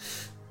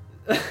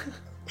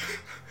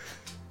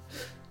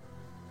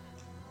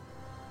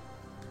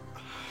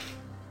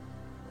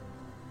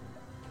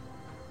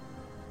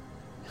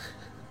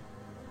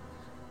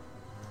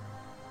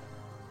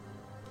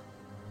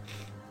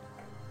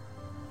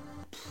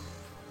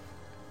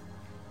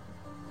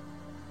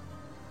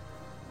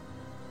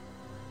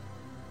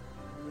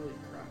 I'm really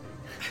crying.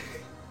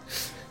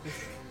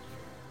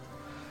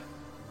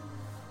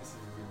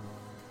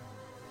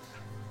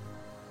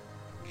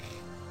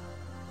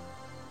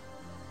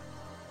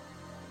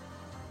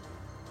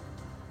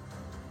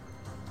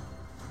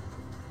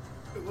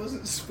 It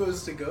wasn't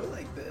supposed to go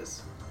like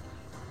this.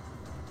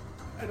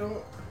 I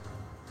don't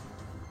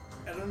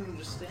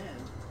understand.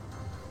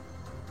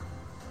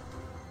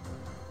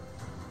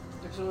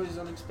 There's always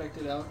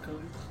unexpected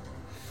outcomes.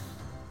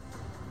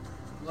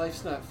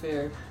 Life's not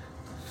fair.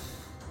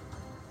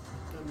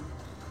 I'm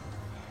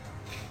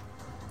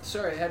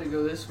sorry I had to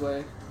go this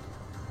way.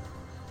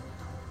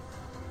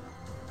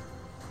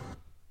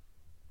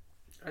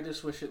 I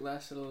just wish it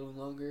lasted a little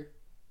longer.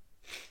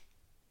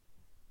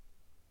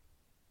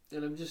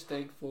 And I'm just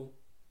thankful.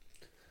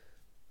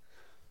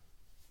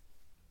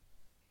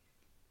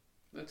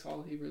 That's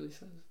all he really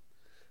says.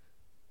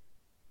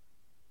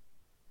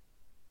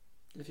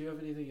 If you have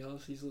anything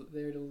else, he's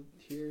there to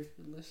hear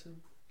and listen.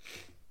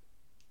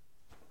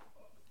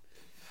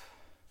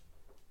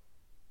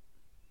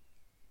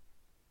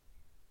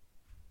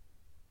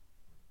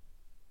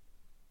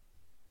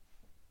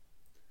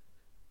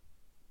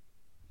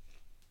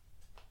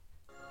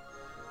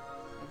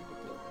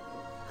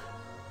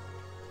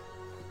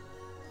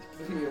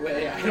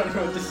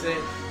 know what to say.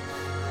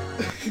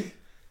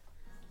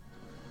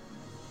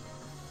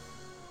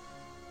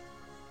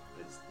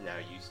 It's now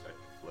you start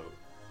to float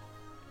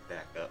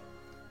back up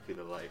to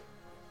the light.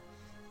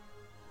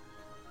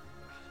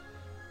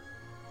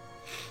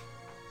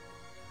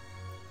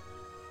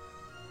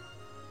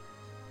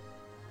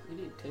 We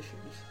need tissues.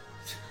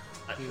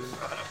 I just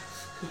brought up.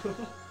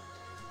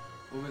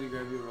 Want me to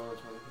grab you a roll of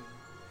toilet paper?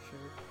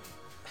 Sure.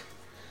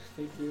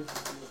 Thank you.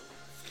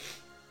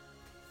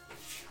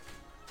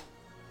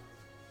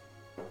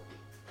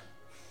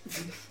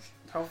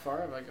 How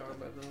far have I gone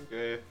by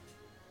then?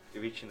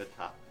 You're reaching the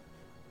top.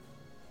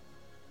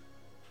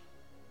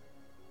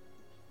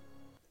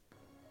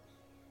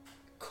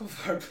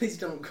 Kovar, please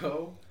don't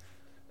go.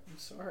 I'm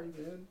sorry,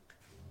 man.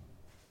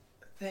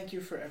 Thank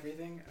you for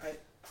everything.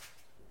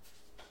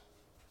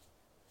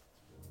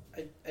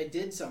 I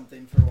did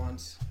something for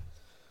once.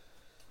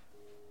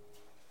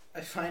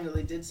 I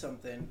finally did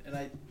something,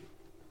 and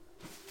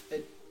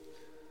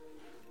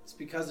it's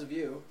because of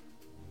you.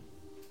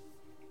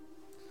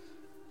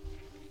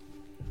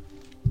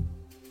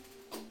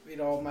 You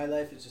know, all my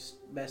life is just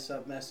mess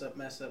up,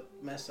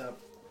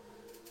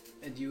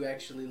 and you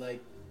actually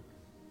like.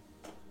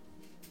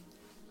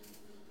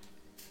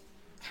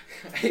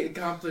 I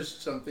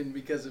accomplished something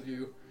because of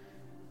you.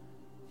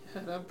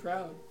 And I'm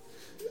proud.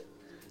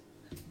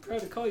 I'm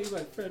proud to call you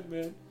my friend,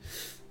 man.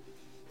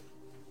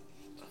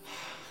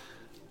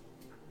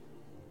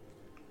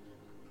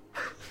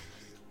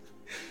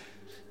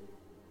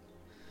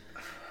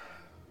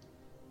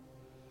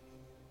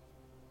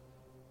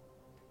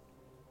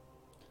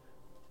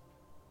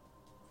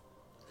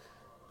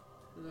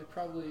 And I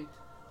probably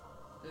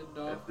end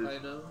off by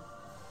now.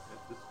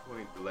 At this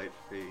point, the light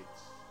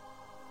fades.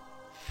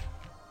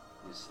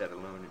 You sat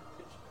alone in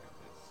pitch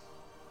darkness.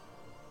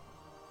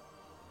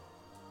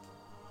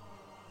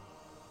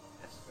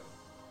 Esco,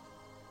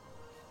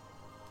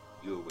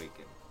 you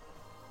awaken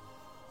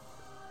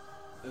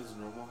Is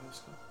normal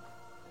Haskell?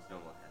 as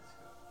normal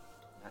Esco,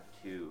 not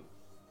to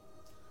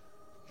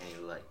any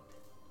light.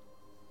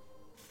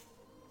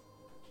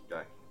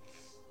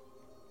 Darkness,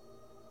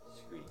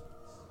 screams,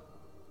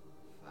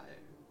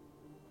 fire.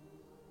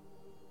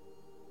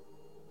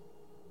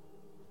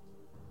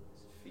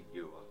 As a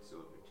figure walks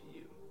over to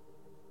you.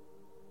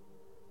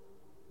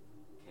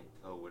 Can't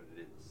tell what it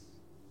is.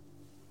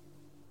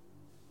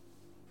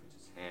 Puts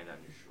his hand on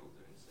your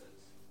shoulder and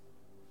says,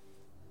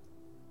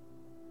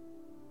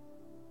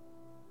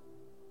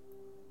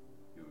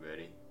 "You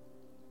ready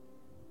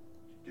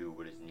to do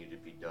what is needed to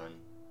be done?"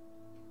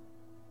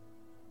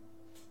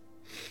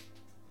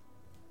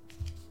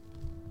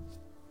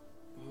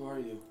 Who are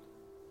you?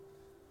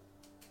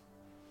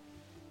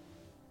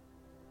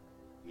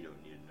 You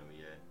don't need to know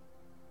yet.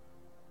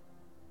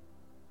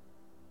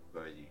 You've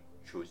already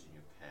chosen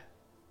your path.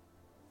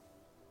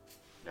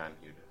 Now I'm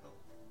here to help.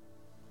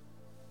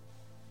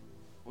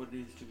 What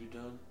needs to be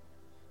done?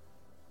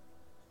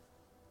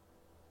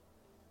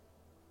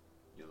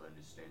 You'll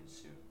understand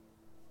soon.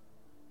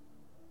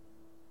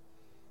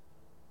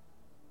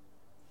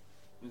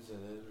 Is that it,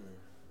 or?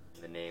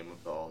 In the name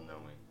of the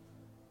All-Knowing,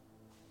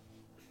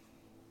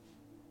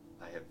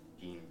 I have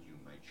deemed you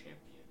my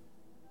champion.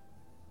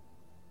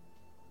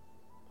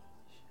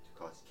 To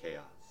cause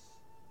chaos,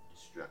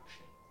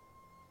 destruction,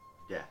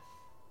 death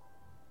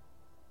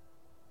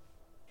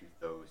to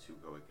those who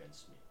go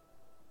against me.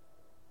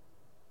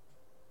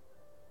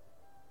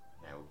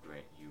 And I will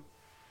grant you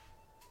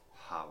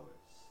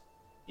powers,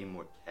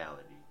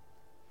 immortality,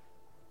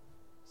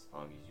 as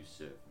long as you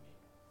serve me.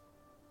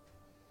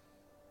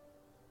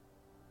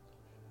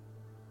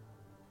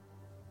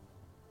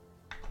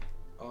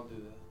 I'll do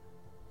that.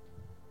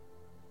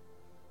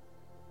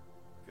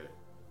 Good.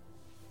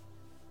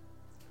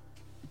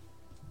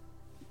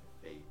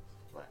 Fades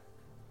to black.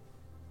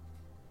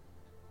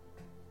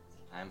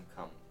 Time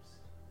comes.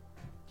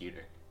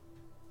 Dieter,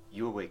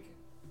 you awaken.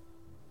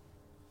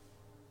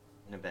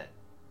 In a bed.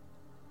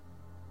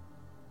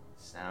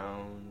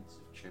 Sounds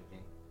of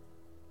chirping.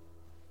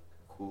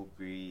 A cool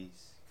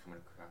breeze coming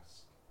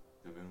across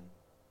the room.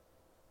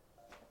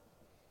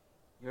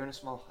 You're in a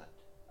small hut.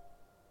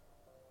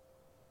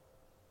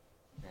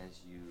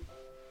 As you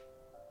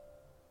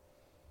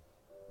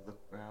look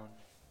around,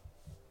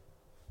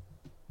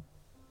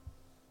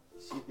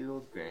 you see the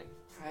old granny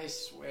I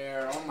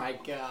swear, oh my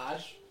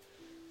gosh.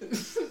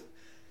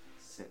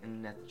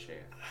 sitting at the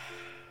chair.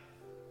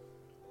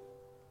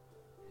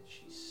 And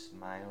she's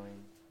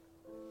smiling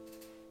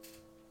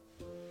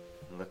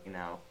and looking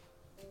out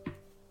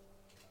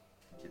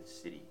into the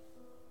city.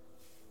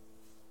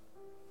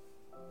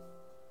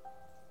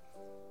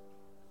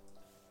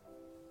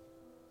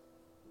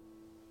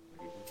 What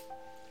do you do?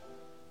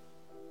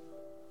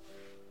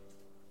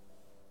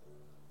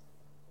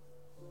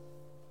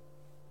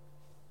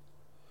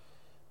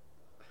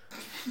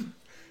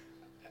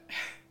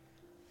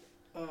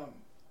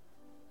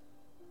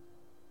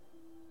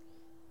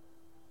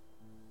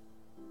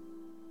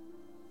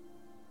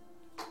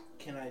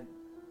 Can I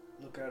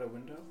look out a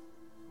window?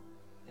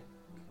 Yeah,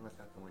 you can look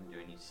out the window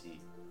and you see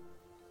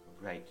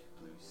a bright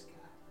blue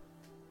sky,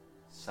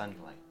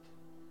 sunlight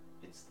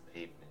hits the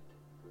pavement.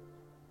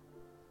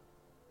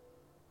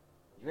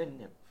 You're a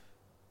nymph,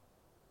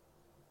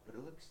 but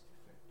it looks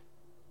different.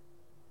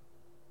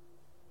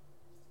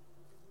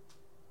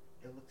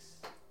 It looks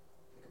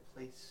like a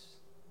place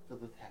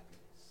filled with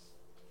happiness,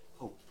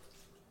 hope,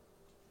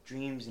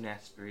 dreams and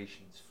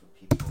aspirations for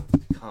people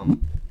to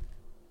come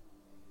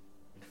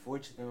and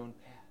forge their own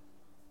path,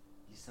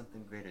 be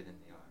something greater than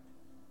they are.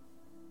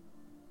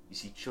 You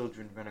see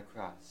children run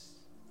across,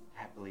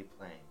 happily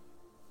playing.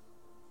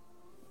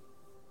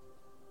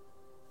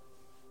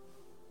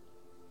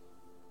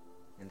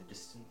 In the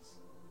distance,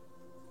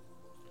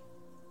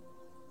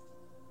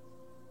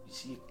 you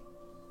see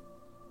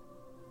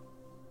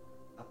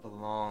up a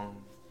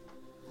long,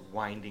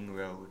 winding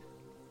road,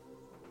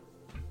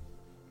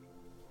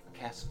 a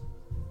castle.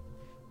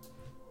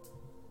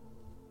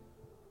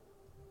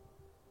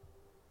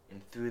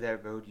 And through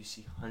that road you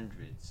see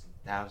hundreds and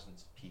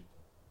thousands of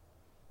people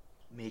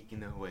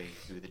making their way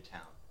through the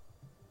town.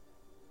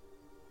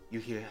 You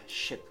hear a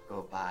ship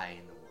go by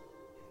in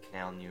the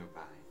canal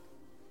nearby.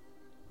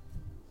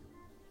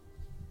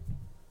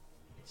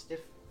 It's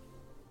different,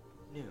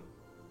 new.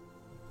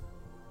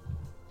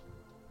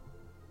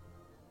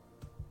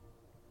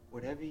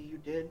 Whatever you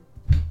did,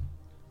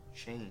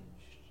 changed.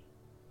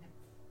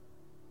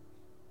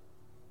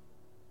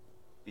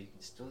 But you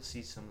can still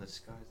see some of the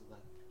scars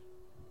left.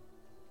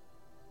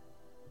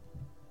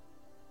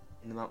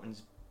 In the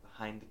mountains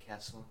behind the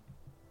castle,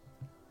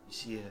 you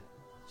see a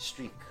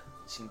streak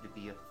that seemed to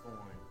be a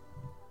thorn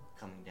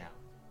coming down.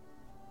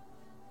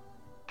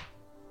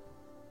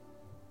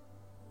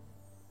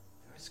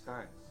 There are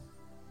scars.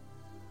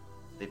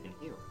 They've been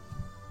healed.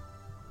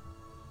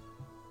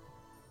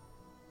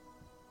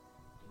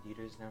 And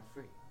Dieter is now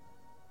free.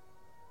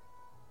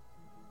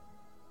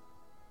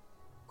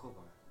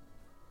 Kolvar.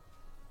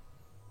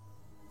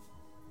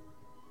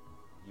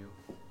 You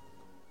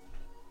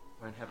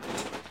are in heaven.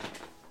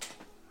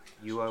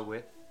 You are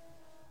with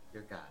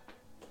your God,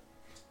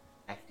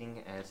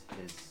 acting as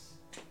his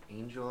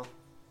angel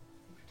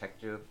and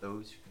protector of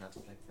those who cannot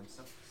protect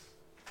themselves.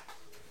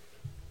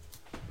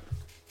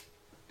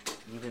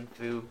 Even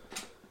through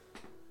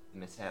the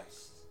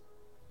mishaps,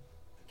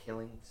 the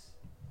killings,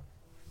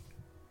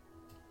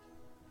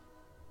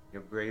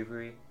 your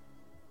bravery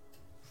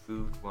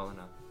proved well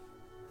enough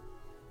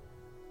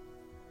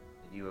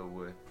that you are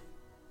worth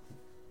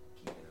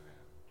keeping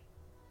around.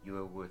 You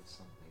are worth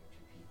something to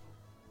people.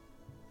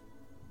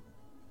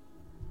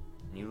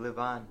 And you live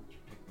on to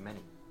protect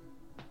many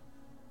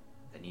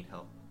that need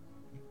help,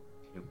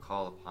 who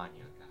call upon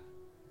your God.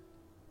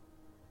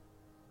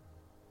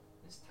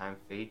 As time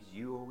fades,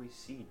 you always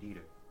see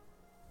Dieter.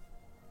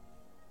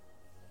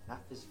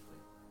 Not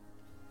physically,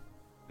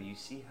 but you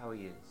see how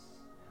he is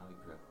and how he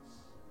grows.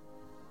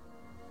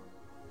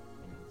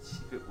 And in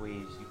secret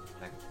ways you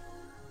protect him.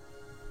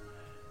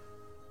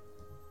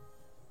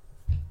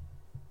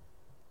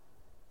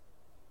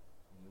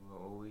 And you are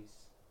always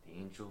the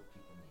angel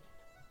people needed.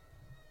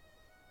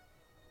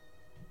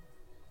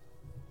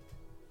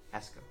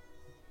 Haskell,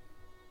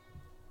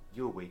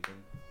 you awaken.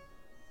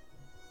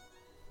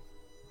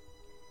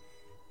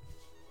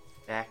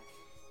 Back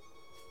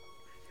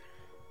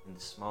in the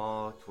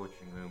small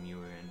torturing room you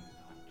were in with the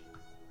hunt.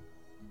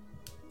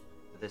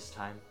 But this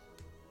time,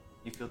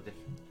 you feel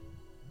different.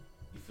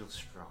 You feel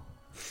strong.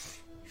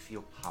 You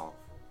feel powerful.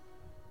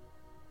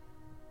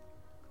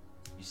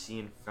 You see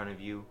in front of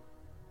you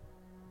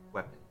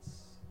weapons,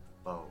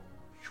 a bow,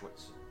 short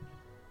sword,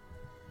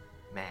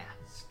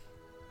 mask,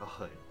 a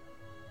hood.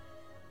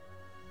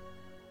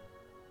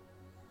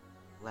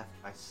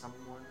 Left by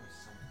someone or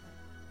something.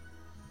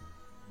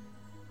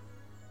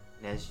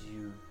 And as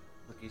you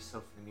look at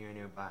yourself in the mirror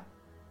nearby,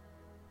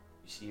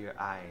 you see your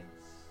eyes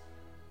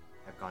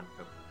have gone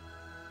purple.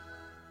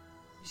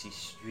 You see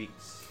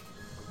streaks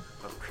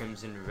of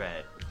crimson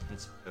red with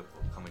hints of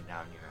purple coming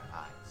down your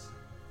eyes.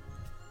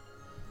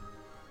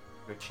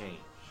 You're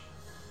changed.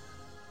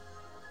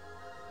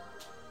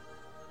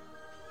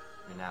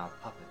 You're now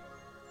a puppet,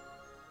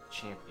 a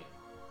champion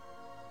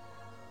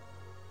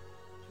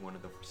to one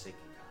of the Forsaken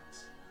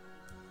gods.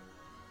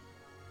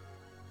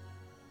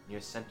 You're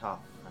sent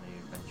off on an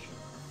adventure,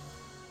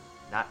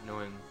 not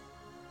knowing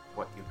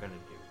what you're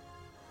gonna do.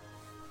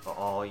 But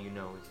all you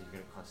know is that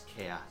you're gonna cause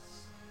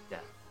chaos,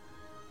 death,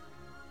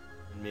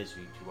 and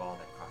misery to all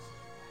that crosses your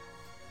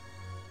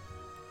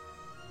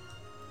path.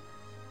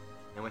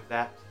 And with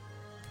that,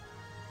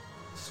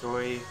 the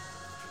story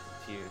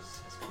of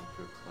Tears has come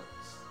to a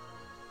close.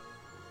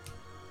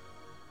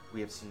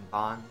 We have seen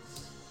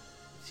bonds,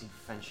 we've seen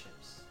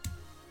friendships.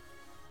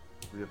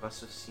 We have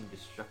also seen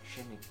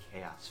destruction and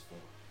chaos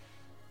form.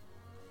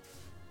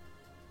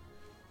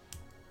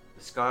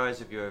 The scars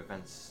of your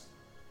events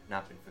have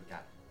not been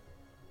forgotten.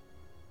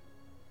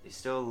 They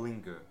still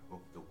linger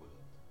over the world.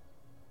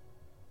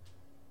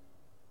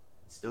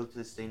 And still to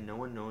this day, no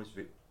one knows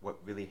what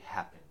really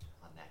happened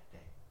on that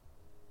day.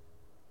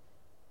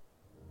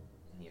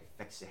 And the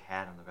effects it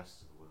had on the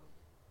rest of the world.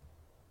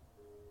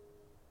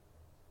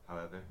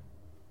 However,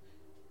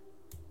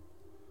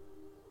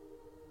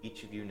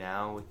 each of you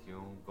now with your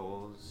own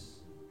goals,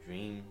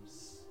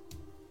 dreams,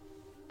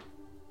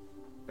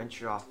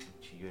 venture off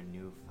into your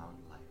newfound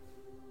life.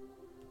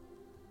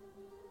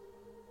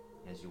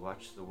 As you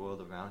watch the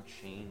world around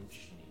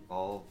change and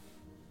evolve,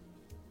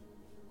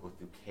 go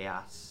through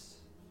chaos,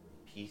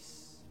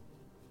 peace,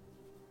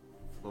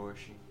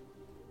 flourishing,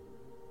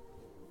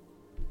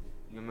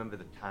 you remember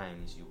the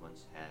times you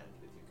once had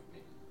with your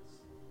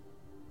companions.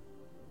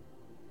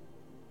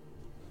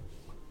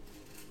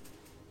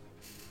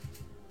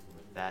 And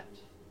with that,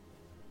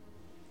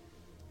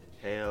 the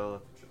tale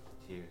of Triple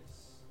Tears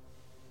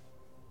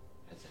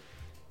has ended.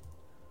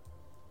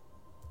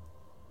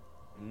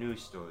 New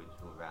stories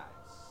will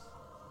rise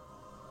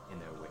in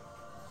their wake.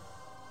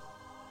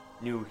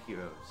 New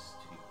heroes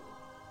to be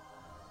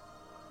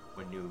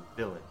born, or new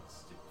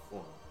villains to be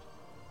formed.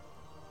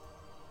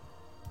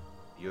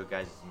 Your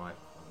guys' mark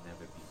will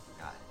never be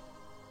forgotten.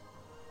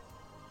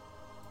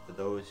 For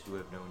those who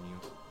have known you,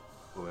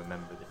 will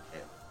remember the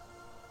tale.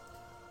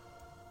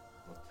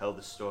 Will tell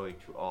the story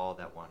to all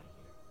that want to hear.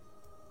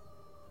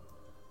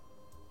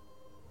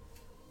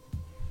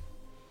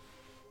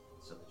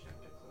 So the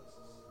chapter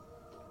closes.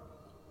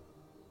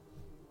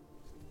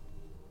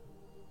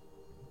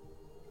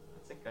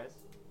 That's it, guys.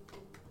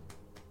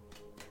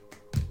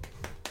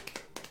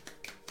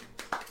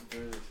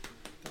 Dude,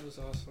 That was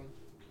awesome.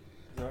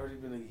 it's already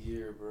been a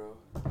year, bro.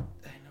 I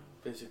know.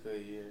 Basically a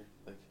year.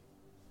 Like,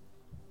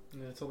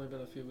 Yeah, it's only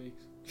been a few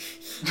weeks.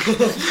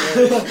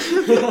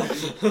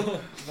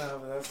 no,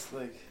 but that's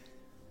like.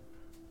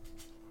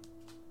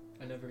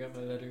 I never got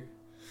my letter.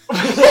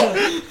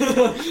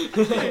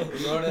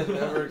 Ronan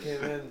never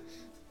came in.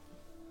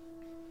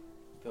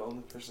 The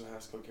only person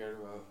Haskell cared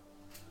about.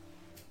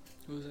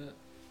 Who was that?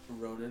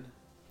 Ronan.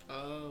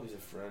 Oh, He's a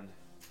friend.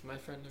 my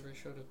friend never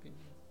showed up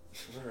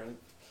either. Alright.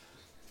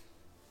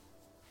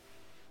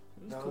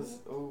 It That was was.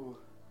 cool.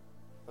 Oh.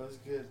 That was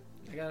good.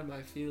 I got in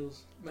my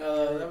feels.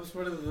 That was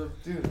one of the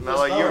Dude,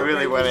 Melo, this you felt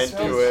really like went this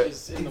into felt it.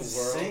 is in the world.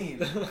 insane.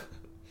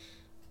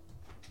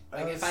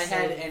 Like, That if was I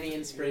had so any good.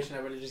 inspiration,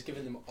 I would have just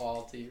given them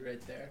all to you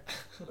right there.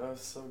 That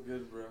was so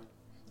good, bro.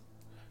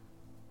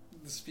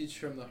 The speech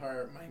from the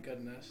heart, my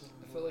goodness.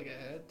 I felt like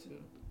I had to.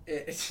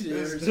 It was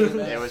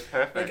It was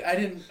perfect.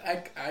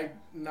 like,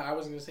 I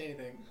wasn't gonna say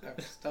anything. I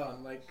was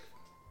done. Like,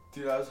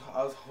 Dude, I was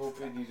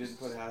hoping you didn't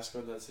put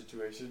Haskell in that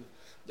situation.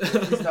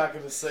 He's not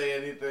gonna say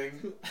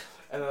anything.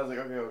 And I was like,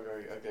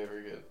 okay,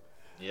 we're good.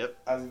 Yep.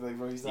 I was like,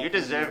 bro, he's not You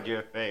gonna deserved do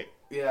your fate.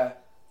 it. Yeah.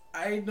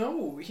 I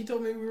know. He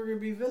told me we were gonna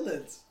be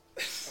villains.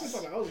 I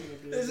thought I was gonna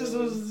be. This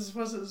is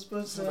supposed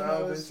to So how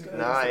now it's basically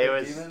gonna- No, he's it a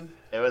was- demon.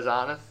 It was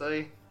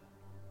honestly,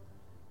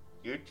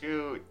 you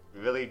two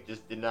really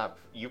just did not.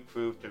 You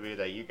proved to me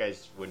that you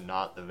guys were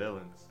not the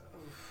villains.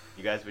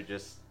 You guys were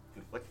just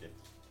conflicted.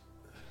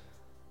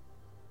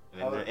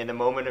 And in the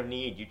moment of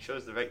need, you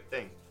chose the right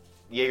thing.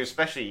 Yeah,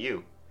 especially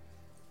you.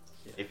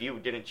 Yeah. If you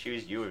didn't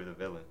choose, you were the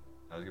villain.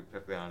 I was gonna be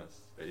perfectly honest.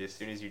 But as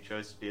soon as you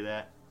chose to be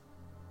that,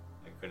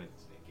 I couldn't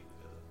make you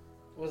the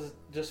villain. Was it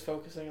just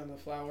focusing on the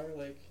flower?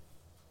 Like,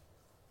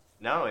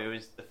 No, it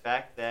was the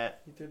fact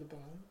that he threw the bomb?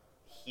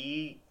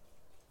 he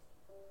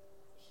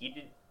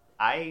did.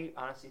 I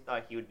honestly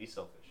thought he would be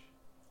selfish,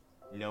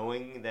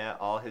 knowing that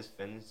all his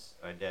friends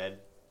are dead.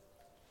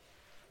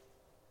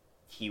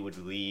 He would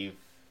leave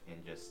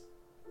and just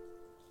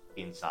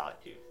be in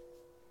solitude.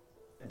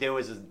 There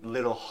was a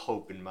little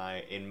hope in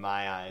my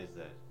eyes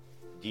that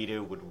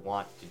Dieter would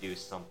want to do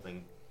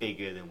something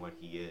bigger than what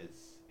he is,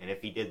 and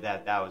if he did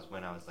that, that was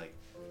when I was like,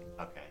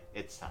 okay,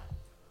 it's time.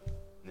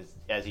 And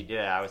as he did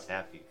it, I was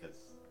happy because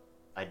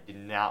I did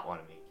not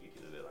want to make you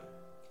the villain.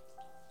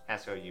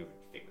 That's how you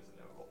think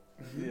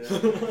was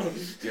inevitable.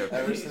 Yeah. Yeah.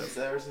 ever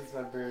since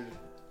my beard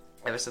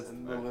Ever since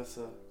and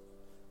Melissa.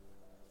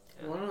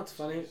 You wanna know what's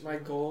funny? My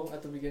goal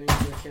at the beginning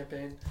of the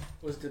campaign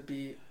was to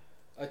be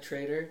a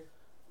traitor.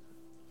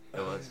 it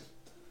was.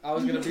 I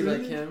was gonna be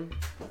like him,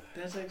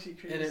 That's actually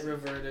crazy. and it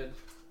reverted.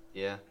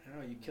 Yeah.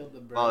 Oh, you killed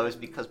the bird. Well, it was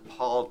because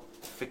Paul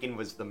freaking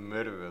was the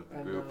murderer of the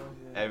I group know.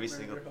 every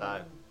single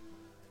time.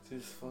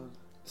 It's fun.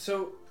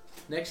 So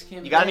Next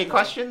campaign. You got any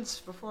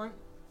questions before?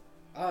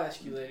 I'll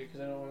ask you later because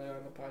I don't want it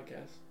on the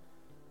podcast.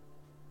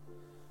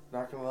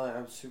 Not gonna lie,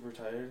 I'm super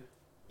tired.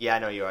 Yeah, I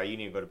know you are. You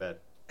need to go to bed.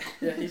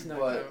 Yeah, he's not.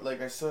 But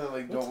like, I still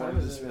like What don't want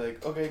time to is just it? be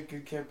like, okay,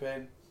 good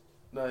campaign.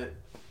 No, I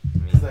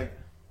it's mean, like,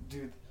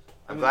 dude.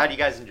 I'm glad you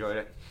guys enjoyed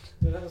it.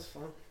 Yeah, that was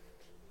fun.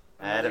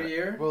 I had Another a-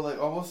 year. Well, like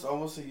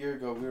almost a year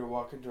ago, we were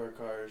walking to our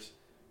cars,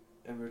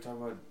 and we were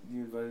talking about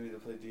you invited me to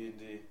play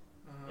D&D.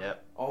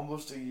 Yep.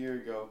 Almost a year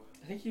ago.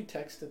 I think you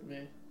texted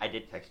me. I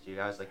did text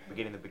you. I was like, we're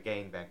getting the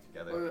gang back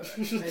together. Or, I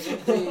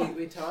think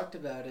we talked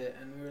about it,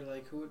 and we were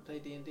like, who would play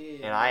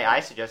D&D? And I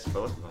suggested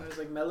both of I them. was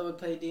like, Mello would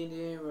play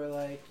D&D, and we were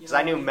like, you Because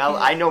I knew you Mel.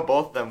 can't- I know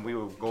both of them. We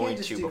were going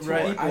just to do before.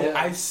 Right. I, Yeah.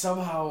 I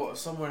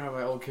somewhere have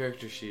my old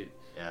character sheet.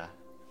 Yeah.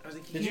 I was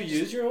like, Did you can't use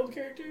just- your old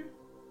character?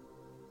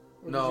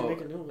 Or No. Did you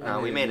make a new one? No,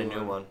 we made a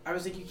new one. I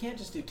was like, you can't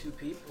just do two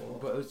people.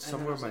 But it's And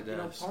then I somewhere was on like, my you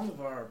know, desk.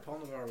 Paul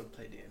Navarre would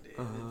play D&D.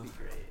 Uh-huh. It'd be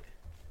great.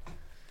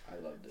 I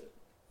loved it.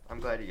 I'm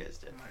glad you guys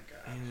did. Oh my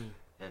god.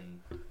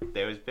 and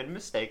there's been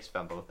mistakes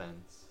from both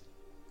ends.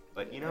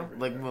 But you know,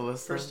 Like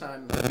Melissa. First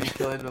time. You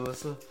killing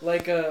Melissa?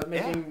 Like yeah.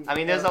 making. I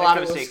mean, there's a lot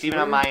of Echo mistakes, even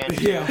on my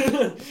end.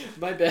 Yeah.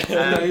 My bad.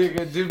 No, you're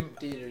good, dude.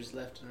 Dieter's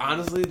left and right.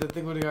 Honestly, the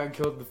thing when he got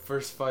killed in the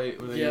first fight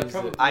when they Yeah, used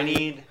probably. it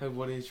I had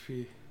 1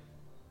 HP.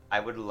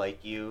 would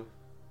like you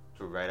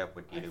to write up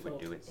what Dieter would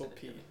do instead.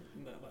 OP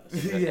in that last.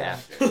 Instead Yeah.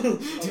 after.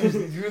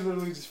 Dude, you're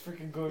literally just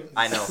freaking going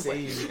I know what insane.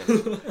 he's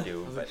gonna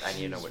do, I was but like, I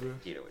need to know "Jeez, what bro."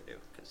 Dieter would do,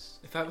 because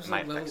If I was Might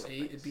like level affect some 8,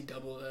 things. it'd be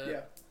double that.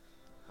 Yeah.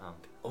 Oh,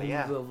 but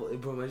yeah. level,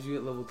 bro, imagine you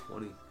get level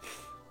 20.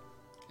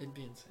 It'd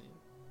be insane.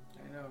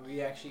 I know.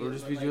 We actually. We'll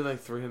just be doing like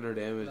 300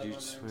 damage level each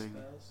 9 swing.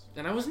 spells.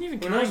 And I wasn't even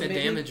Who counting knows, the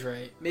maybe- damage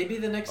right. Maybe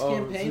the next Oh,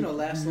 campaign will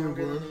last yeah,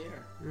 longer bro. than a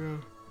year. Yeah.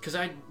 Because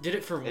I did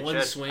it for It one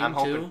should. swing, I'm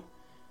hoping. too.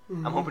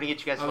 I'm hoping to get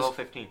you guys to I was- level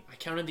 15. I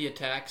counted the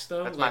attacks,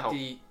 though. That's my like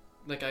hope.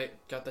 Like, I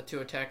got the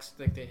 2 attacks,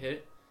 like, they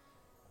hit.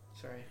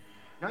 Sorry.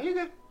 No, you're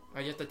good.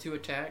 I get the 2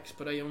 attacks,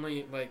 but I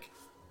only,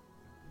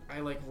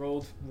 I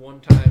rolled 1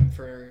 time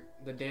for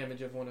the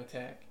damage of 1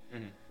 attack.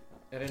 Mhm.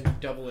 I didn't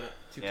double it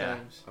 2 Yeah.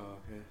 times. Oh,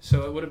 okay.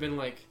 So it would have been,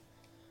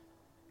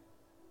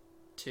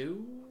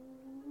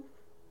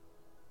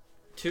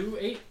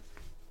 8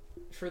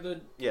 for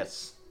the,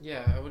 Yes.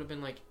 yeah, I would have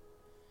been,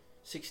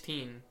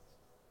 16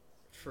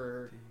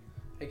 for,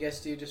 I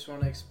guess. Do you just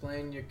want to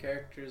explain your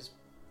character's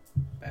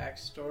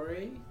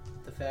backstory?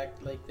 The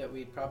fact, that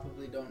we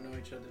probably don't know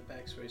each other's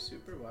backstory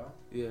super well.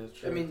 Yeah,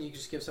 true. I mean, you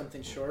just give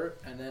something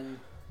short and then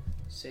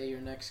say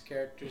your next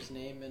character's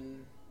name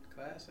in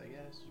class. I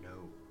guess. No.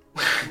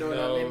 No, No.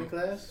 not name in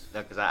class.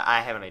 No, because I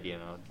have an idea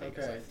now.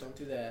 Okay, don't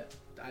do that.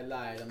 I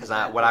lied. I'm a Because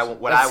bad what I person.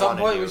 what At I some want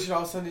point, to we do. should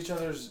all send each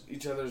other's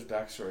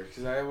backstory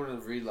because I want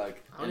to read I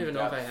don't even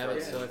know if I have it,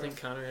 first. so I think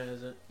Connor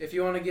has it. If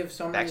you want to give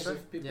summaries Backstory?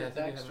 of people's Yeah, I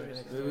think I have backstories.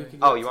 it. Maybe we can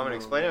Oh, get you want me to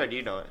explain it, tomorrow. or do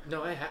you know it?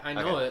 No, I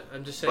know Okay. it.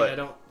 I'm just saying But- I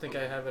don't think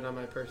I have it on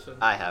my person.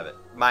 I have it.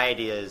 My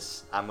idea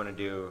is I'm gonna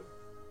do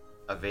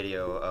a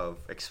video of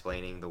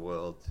explaining the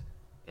world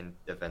and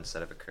events that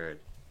have occurred,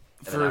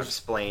 and then I'll First,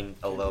 explain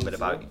a little bit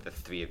about the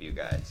 3 of you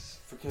guys.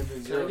 for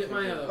campaign Can I 0. get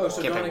my, campaign- Oh,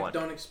 so Campaign don't, one.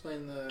 don't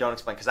explain the Don't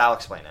explain, because I'll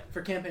explain it.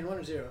 for campaign 1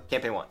 or 0.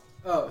 Campaign 1.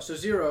 Oh, so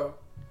 0.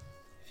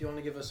 If you want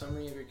to give a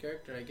summary of your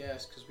character, I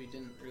guess, because we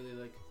didn't really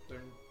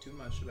learn too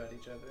much about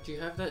each other. Do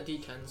you have that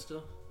D10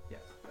 still?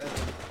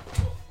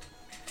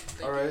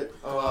 All right.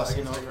 I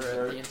Glossing can over it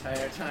start. the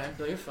entire time.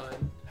 No, you're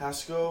fine.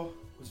 Haskell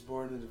was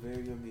born at a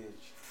very young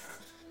age.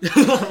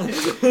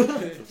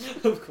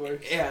 Of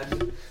course.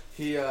 And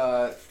he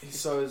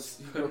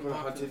grew up in a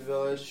hunting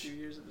village. 2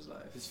 years of his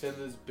life. His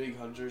family was big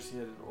hunters. He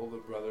had an older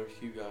brother,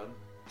 Hugon,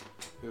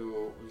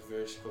 who was a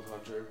very skilled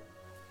hunter.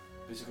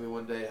 Basically,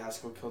 one day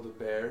Haskell killed a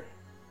bear.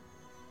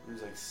 He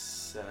was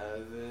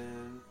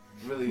 7,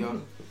 really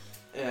young,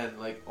 and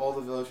all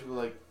the village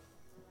people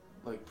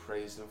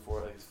praised him for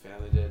it, like his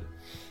family did.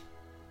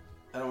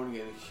 I don't want to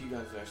get into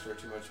Hugon's backstory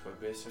too much, but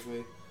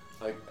basically,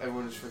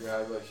 everyone just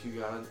forgot about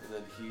Hugon, and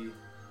then he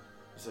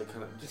was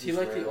kind of. Is he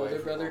like the older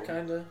brother,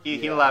 kind of? He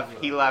Yeah, left. yeah.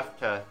 He left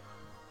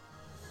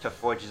to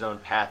forge his own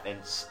path and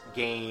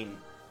gain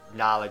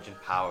knowledge and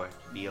power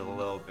to be a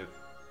little bit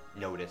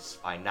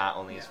noticed by not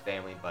only his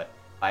family but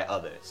by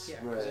others. Yeah,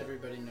 because Right.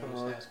 everybody knows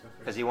Uh-huh. Haskell. for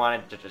Because he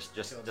wanted to just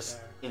killed the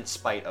bear. in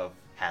spite of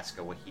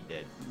Haskell, what he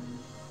did.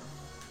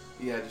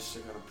 Yeah, just to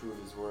kind of prove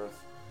his worth.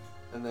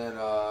 And then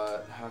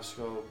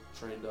Haskell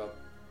trained up,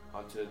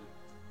 hunted.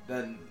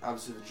 Then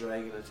obviously the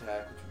dragon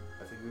attack, which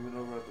I think we went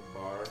over at the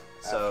bar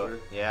So after.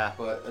 yeah,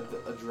 But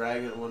a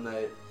dragon one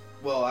night.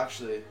 Well,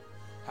 actually,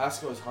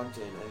 Haskell was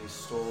hunting and he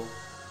stole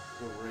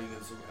the ring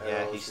and some arrows.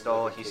 yeah, from, he a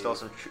stole cave.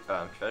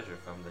 some treasure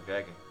from the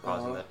dragon,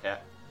 causing Uh-huh. the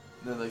attack.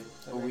 And then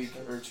That a makes week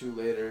sense. or 2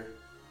 later,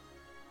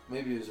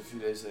 maybe it was a few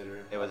days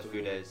later. It was a after few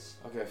we- days.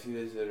 Okay, a few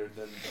days later,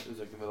 then it was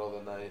the middle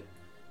of the night.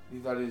 He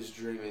thought he was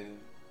dreaming,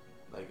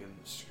 and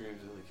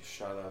screams, and he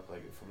shot up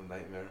from a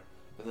nightmare.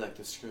 But then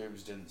the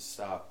screams didn't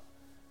stop,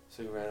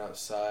 so he ran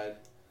outside,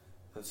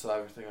 and saw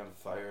everything on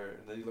fire.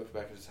 And then he looked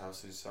back at his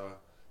house, and he saw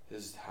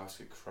his house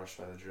get crushed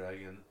by the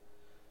dragon.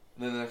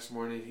 And then the next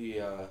morning,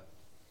 he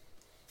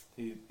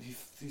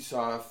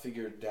saw a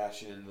figure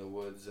dashing into the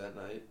woods that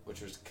night,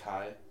 which was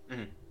Kai,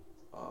 Mhm.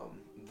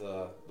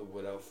 the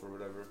wood elf or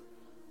whatever,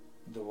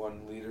 the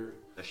one leader.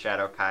 The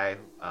Shadow Kai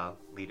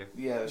leader.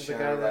 Yeah, the The Shadow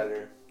guy that-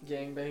 Rider.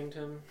 Gang banged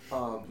him.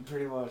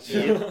 Pretty much.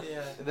 Yeah.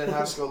 Yeah. And then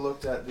Haskell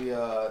looked at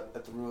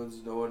the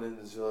ruins. No one in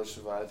his village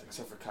survived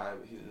except for Kai,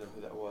 but he didn't know who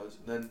that was.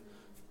 And then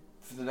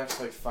for the next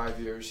 5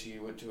 years, he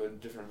went to a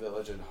different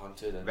village and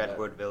hunted. And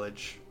Redwood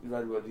Village.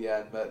 Redwood,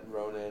 yeah, and met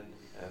Ronan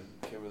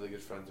and became really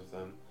good friends with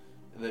him.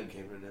 And then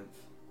came to Nymph.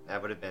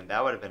 That would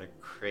have been a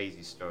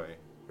crazy story.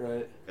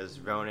 Right. Because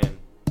Ronan,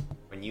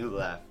 when you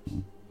left,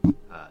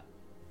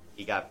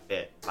 he got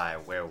bit by a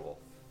werewolf.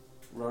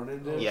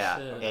 Ronan did. Yeah,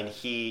 shit.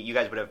 and you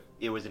guys would have.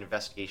 It was an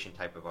investigation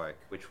type of arc,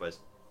 which was,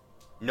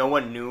 no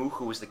one knew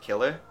who was the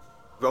killer.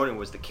 Ronan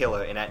was the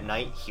killer, and at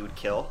night he would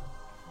kill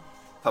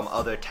from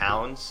other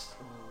towns.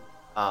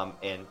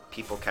 And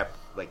people kept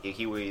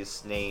he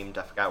was named.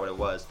 I forgot what it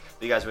was.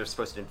 But you guys were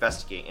supposed to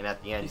investigate, and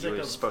at the end He's you like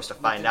were a supposed to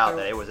find out lycanthrope?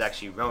 that it was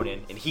actually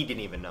Ronan, and he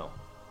didn't even know.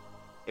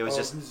 It was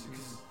just It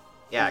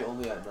yeah. was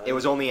only at night. It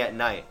was only at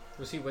night.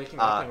 Was he waking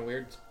up in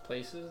weird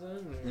places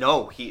then? Or?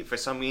 No, he for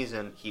some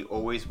reason he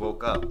always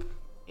woke up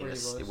in Where he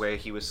was? where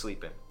he was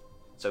sleeping,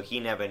 so he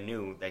never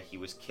knew that he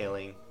was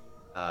killing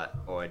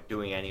or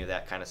doing any of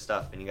that kind of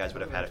stuff, and you guys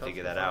would have had to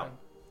figure that out.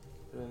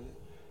 Really?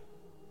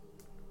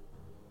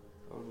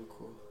 That would be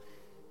cool.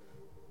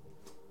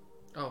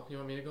 Oh, you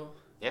want me to go?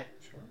 Yeah.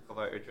 Sure. Go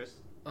about Idris.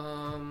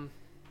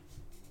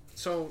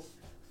 So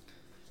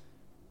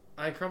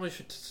I probably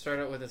should start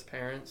out with his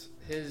parents.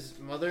 His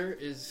mother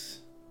is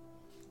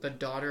the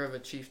daughter of a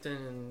chieftain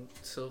in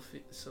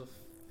Sophia,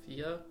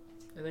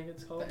 I think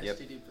it's called. The Yep.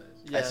 STD place.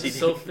 Yeah, STD.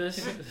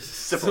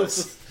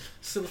 Syphilis.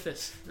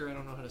 Syphilis. Or I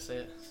don't know how to say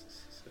it.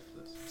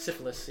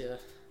 Syphilis, yeah.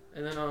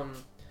 And then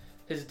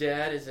his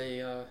dad is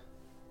a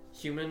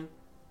human,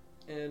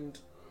 and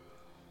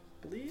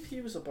I believe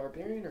he was a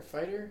barbarian or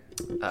fighter.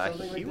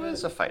 Something He like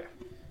was that. a fighter.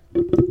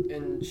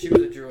 And she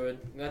was a druid.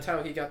 And that's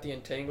how he got the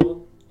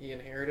entangled. He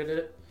inherited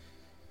it.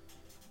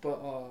 But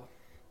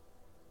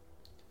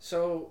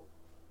so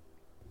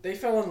they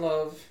fell in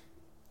love,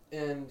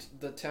 and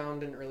the town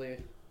didn't really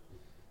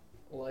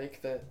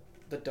like that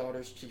the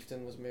daughter's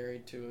chieftain was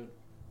married to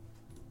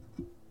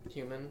a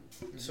human.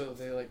 Mm-hmm. So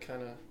they like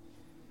kind of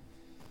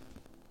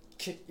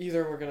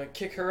either we're gonna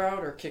kick her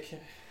out or kick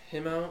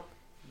him out.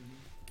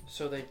 Mm-hmm.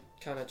 So they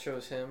kind of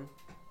chose him,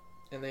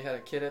 and they had a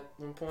kid at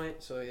one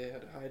point, so they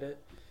had to hide it.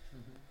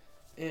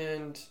 Mm-hmm.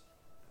 And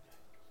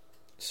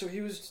so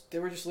they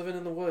were just living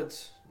in the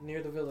woods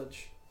near the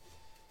village.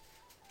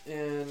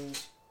 And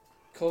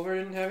Culver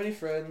didn't have any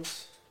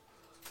friends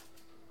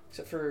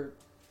except for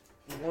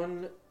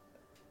one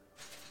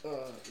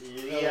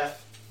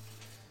elf.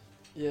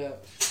 Yeah.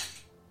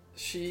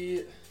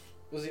 She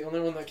was the only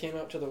one that came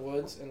out to the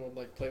woods and would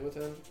like play with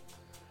him.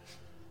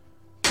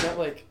 Not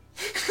like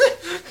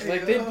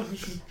they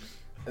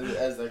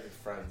As like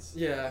friends.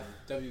 yeah,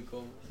 W.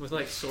 Cole. with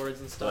like swords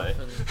and stuff Right.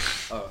 and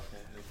Oh,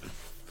 okay.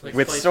 like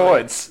With fight.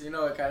 swords. You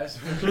know what kind of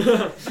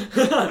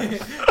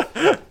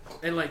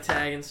And like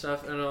tag and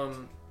stuff,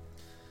 and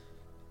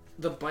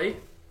the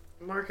bite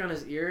mark on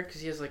his ear, because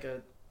he has like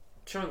a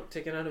chunk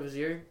taken out of his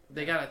ear.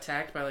 They got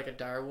attacked by like a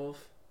direwolf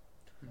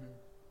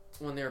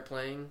when they were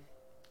playing,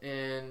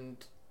 and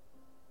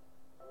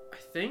I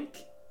think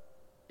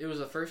it was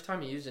the first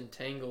time he used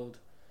Entangled,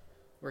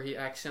 where he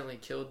accidentally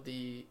killed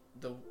the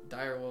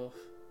direwolf.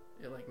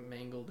 It like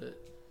mangled it.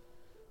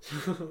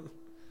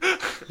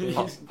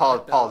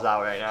 Paul's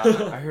out right now.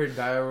 I heard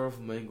Direwolf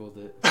mangled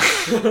it.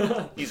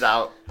 He's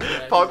out.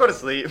 Yeah, Paul, go to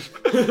sleep.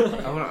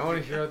 I want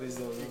to hear how these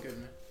You're though. good,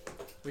 man.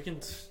 We can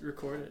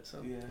record it,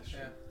 so Yeah, sure.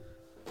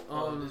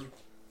 Yeah. It is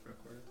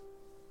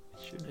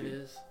recorded. it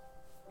is.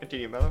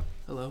 Continue, Mello.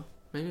 Hello.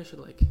 Maybe I should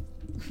like.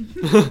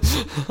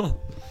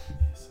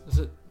 Is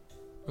it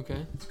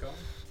okay? Let's go.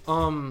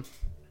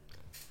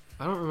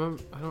 I don't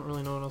remember. I don't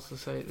really know what else to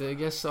say. I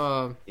guess.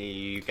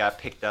 You got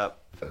picked up.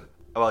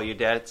 Well, your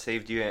dad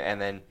saved you, and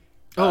then.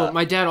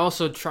 My dad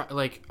also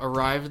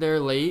arrived there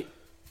late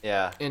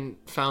Yeah. and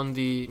found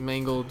the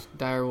mangled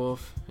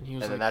direwolf, and he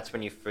was And then like, that's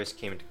when you first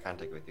came into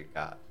contact with your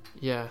god.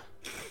 yeah,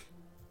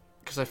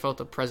 because I felt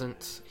the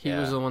presence. He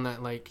was Yeah. the one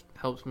that like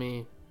helped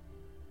me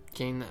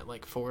gain that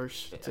like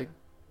force to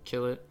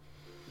kill it.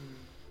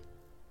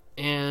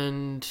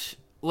 And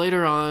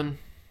later on,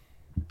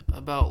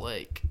 about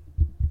like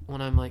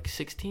when I'm like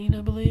 16,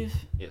 I believe,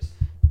 Yes.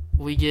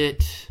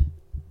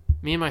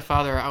 me and my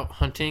father are out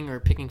hunting or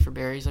picking for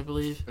berries, I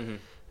believe, Mhm.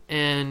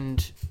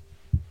 and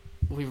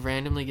we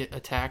randomly get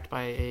attacked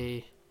by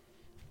a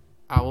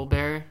owl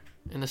bear,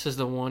 and this is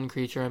the one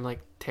creature I'm like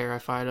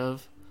terrified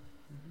of,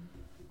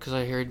 because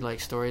I heard like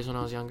stories when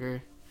I was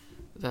younger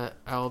that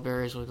owl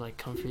bears would like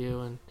come for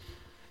you and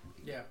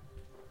Yeah.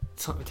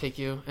 take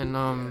you, and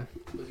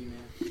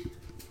Boogeyman.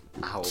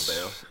 Owl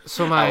bear.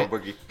 so Owl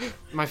boogie.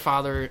 my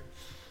father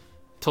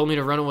told me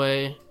to run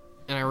away,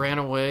 and I ran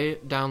away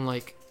down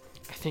like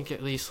I think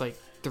at least like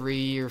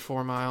 3 or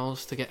 4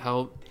 miles to get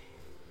help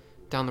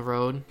down the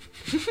road.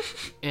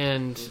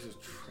 And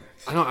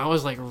I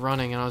was like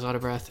running and I was out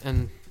of breath,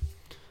 and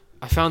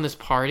I found this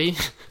party.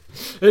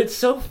 It's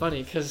so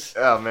funny because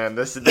Oh man,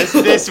 this was.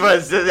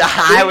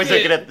 I was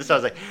looking at this. I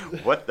was like,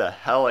 "What the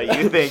hell are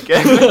you thinking?"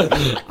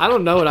 I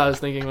don't know what I was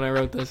thinking when I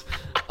wrote this.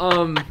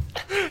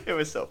 It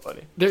was so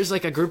funny. There's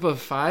like a group of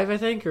 5, I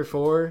think, or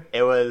 4.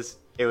 It was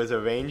a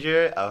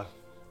ranger, a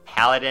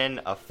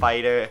paladin, a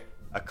fighter,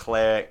 a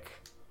cleric,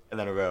 and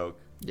then a rogue.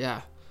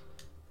 Yeah.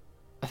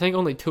 I think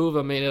only 2 of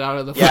them made it out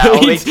of the Yeah, fight.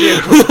 only 2.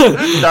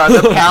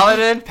 the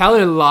paladin.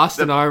 Paladin lost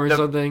an arm or the-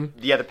 something.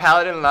 Yeah, the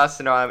paladin lost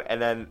an arm,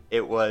 and then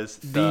it was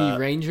The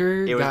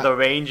ranger. It was got- the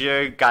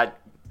ranger got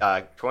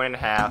torn in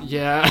half.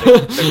 Yeah.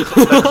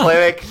 The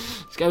cleric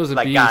This guy was a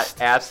like beast.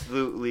 got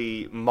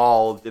absolutely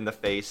mauled in the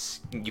face.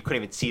 You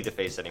couldn't even see the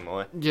face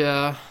anymore.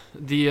 Yeah.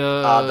 The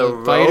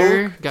the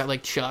fighter rogue? got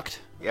like chucked.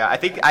 Yeah, I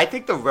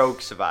think the rogue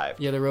survived.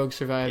 Yeah, the rogue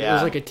survived. It Yeah.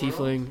 was like a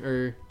tiefling,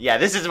 or Yeah,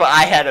 this is what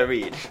I had to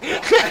read.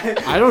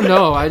 I don't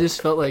know. I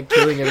just felt like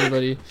killing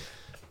everybody.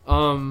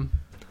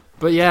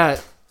 But yeah,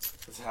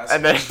 That's Haskell.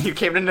 And then you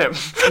came to Nim.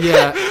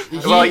 Yeah.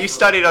 Well, you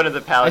studied under the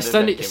I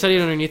paladin.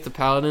 studied underneath the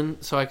paladin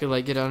so I could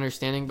like get an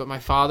understanding. But my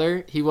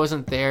father, he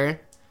wasn't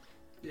there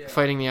Yeah.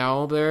 fighting the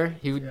owl bear.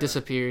 He Yeah.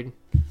 disappeared.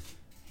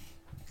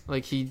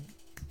 Like he,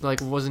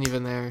 like wasn't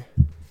even there.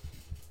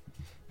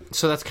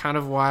 So that's kind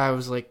of why I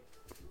was like,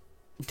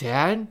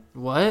 Dad,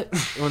 what?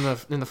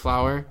 in the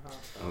flower,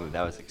 Oh,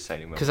 that was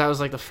exciting. because that was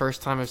like the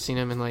first time I've seen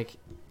him in like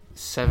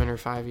 7 or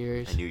 5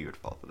 years. I knew you would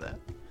fall for that.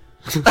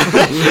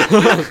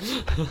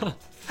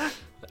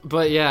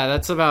 But yeah,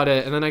 that's about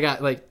it. And then I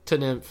got like to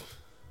Nymph.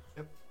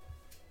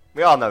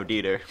 We all know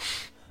Dieter.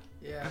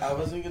 Yeah. I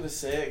wasn't gonna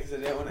say it because I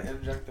didn't want to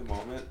interject the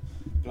moment,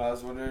 but I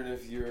was wondering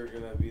if you were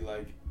gonna be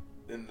like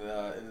in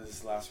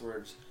this last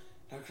words.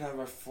 How can I have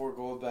my 4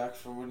 gold back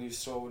from when you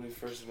stole when we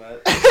first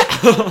met?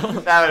 That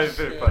would have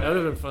been That funny. would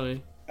have been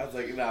funny. I was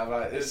like, nah,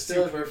 but it's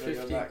Still too perfect.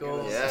 50 I'm not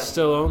gold. gonna. Yeah.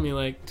 Still owe me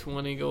like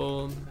 20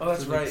 gold. Oh,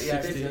 that's For, like, right.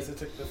 Yeah, 60. I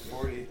took the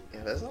 40.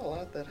 Yeah, there's a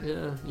lot that.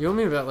 Yeah, you owe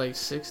me about like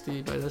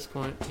 60 by this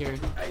point. Here.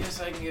 I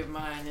guess I can give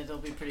mine. It'll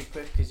be pretty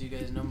quick because you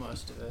guys know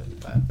most of it.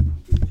 But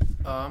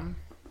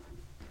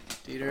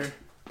Dieter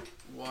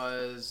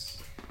was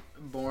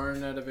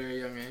born at a very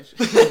young age.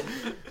 He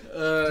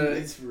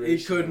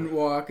inspirational. couldn't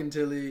walk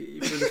until for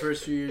the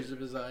first few years of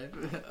his life.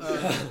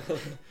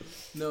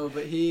 No,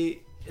 but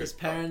his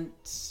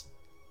parents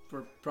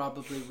were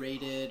probably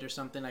raided or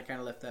something. I kind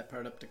of left that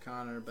part up to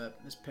Connor, but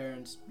his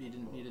parents, you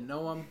didn't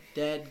know him.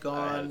 Dead,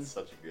 gone, That's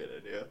such a good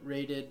idea.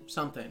 raided,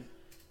 something.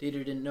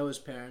 Dieter didn't know his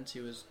parents. He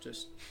was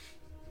just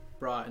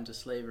brought into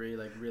slavery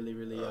like really,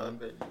 really young.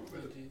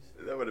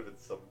 That would have been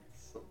something.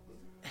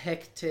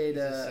 Hecate,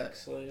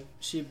 sex slave.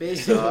 she I'll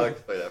basically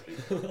explain after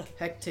you.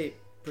 Hecate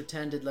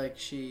pretended like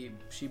she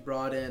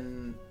brought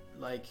in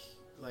like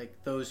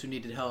those who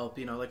needed help,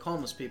 like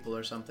homeless people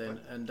or something,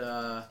 and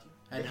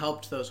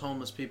helped those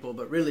homeless people,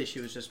 but really she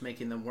was just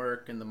making them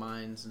work in the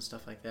mines and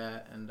stuff like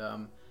that. And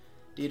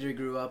Dieter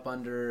grew up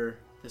under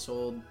this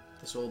old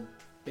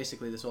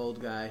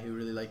guy who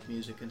really liked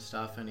music and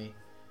stuff, and he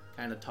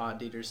kind of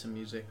taught Dieter some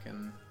music,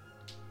 and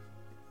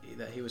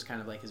that he was kind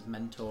of like his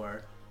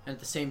mentor. And at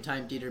the same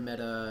time, Dieter met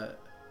a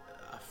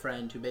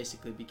friend who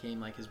basically became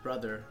like his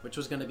brother, which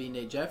was going to be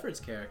Nate Jefford's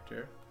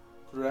character.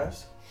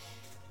 Rest?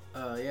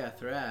 Yeah,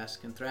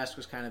 Thrask. And Thrask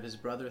was kind of his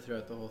brother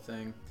throughout the whole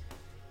thing.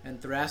 And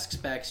Thrask's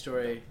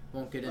backstory,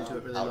 won't get into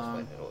it really I'll long,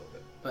 explain it a little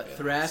bit. but Yeah.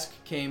 Thrask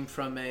came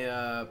from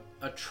a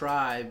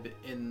tribe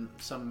in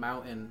some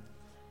mountain.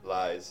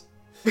 Lies.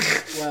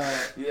 Well,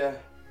 Yeah.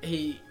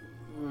 he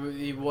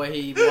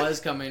was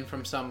coming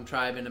from some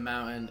tribe in a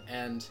mountain,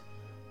 and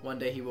one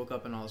day he woke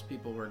up and all his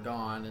people were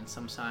gone and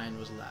some sign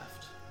was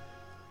left.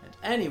 And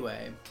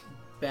anyway,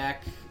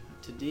 back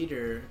to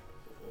Dieter,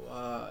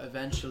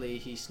 eventually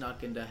he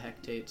snuck into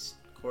Hecate's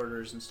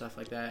quarters and stuff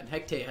like that. And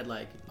Hecate had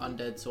like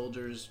undead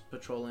soldiers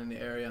patrolling the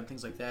area and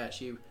things like that.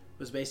 She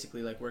was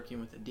basically like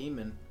working with a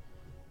demon.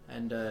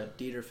 And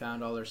Dieter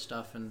found all her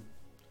stuff and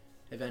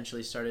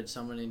eventually started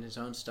summoning his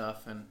own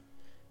stuff, and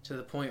to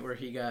the point where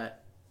he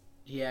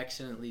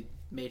accidentally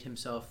made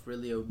himself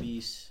really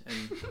obese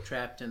and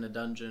trapped in a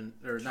dungeon,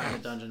 or not in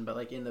a dungeon, but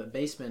like in the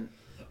basement.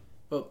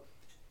 But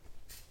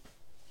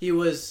he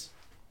was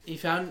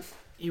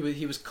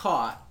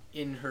caught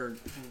in her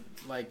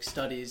like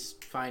studies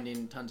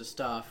finding tons of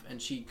stuff,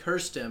 and she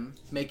cursed him,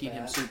 making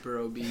him super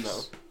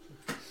obese.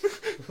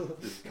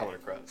 Just coming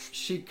across.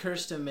 She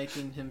cursed him,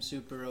 making him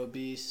super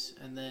obese,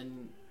 and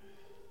then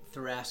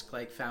Thrask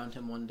like found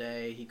him one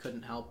day. He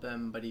couldn't help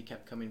him, but he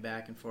kept coming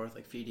back and forth,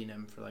 like feeding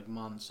him for like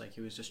months. Like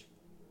he was just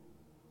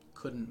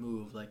couldn't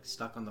move, like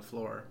stuck on the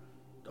floor,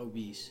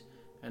 obese.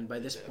 And by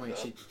this point,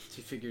 she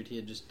figured he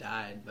had just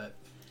died. But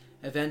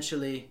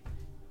eventually,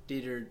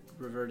 Dieter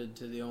reverted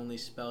to the only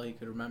spell he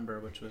could remember,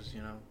 which was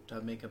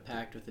to make a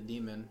pact with the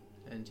demon.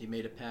 And he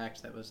made a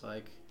pact that was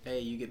like, hey,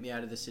 you get me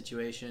out of this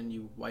situation,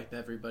 you wipe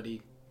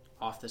everybody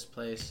off this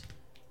place,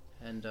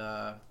 and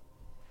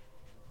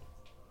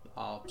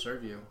I'll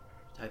serve you,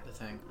 type of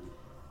thing.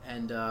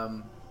 And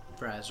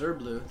for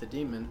Azurblu, the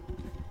demon,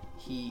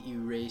 he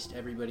erased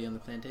everybody on the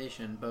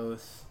plantation,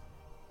 both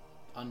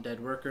undead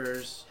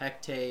workers,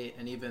 Hecate,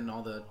 and even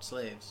all the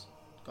slaves.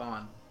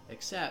 Gone.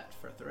 Except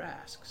for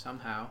Thrask,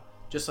 somehow.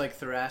 Just like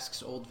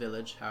Thrask's old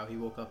village, how he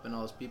woke up and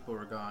all his people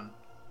were gone.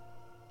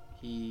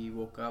 He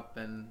woke up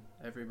and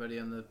everybody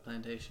on the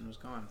plantation was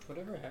gone,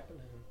 Whatever happened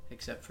to him?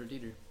 except for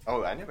Dieter.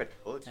 Oh, I never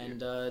told you.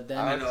 And I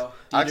then know.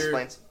 I'll Dieter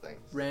explain some things.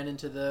 ran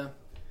into the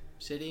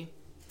city.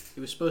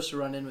 He was supposed to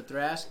run in with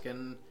Thrask,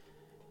 and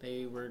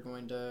they were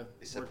going to They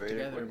work separated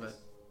together, ways.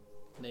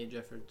 but Nate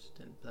Jeffords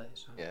didn't play.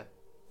 So. Yeah.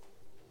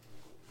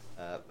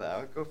 But I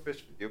would go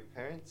first with your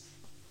parents.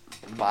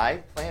 My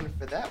plan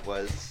for that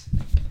was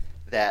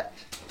that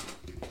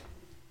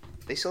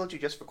they sold you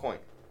just for coin.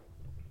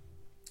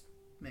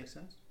 Makes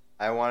sense.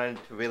 I wanted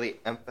to really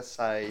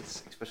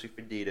emphasize, especially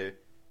for Dieter,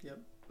 Yep.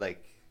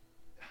 like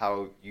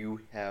how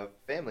you have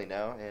family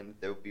now and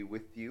they'll be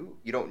with you.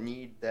 You don't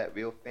need that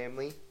real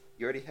family.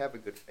 You already have a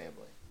good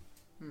family.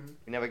 Mm-hmm.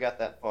 We never got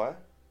that far,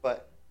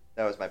 but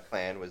that was my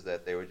plan, was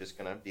that they were just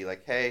going to be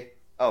like, hey,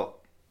 oh,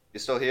 you're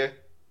still here?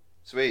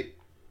 Sweet.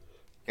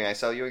 can I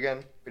sell you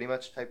again? Pretty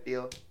much type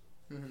deal.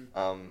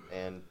 Mm-hmm.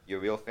 And your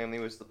real family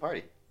was the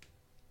party.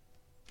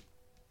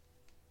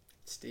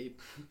 It's deep.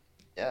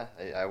 Yeah,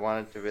 I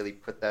wanted to really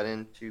put that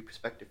into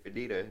perspective for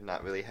Dieter,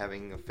 not really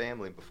having a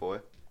family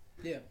before.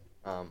 Yeah.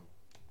 But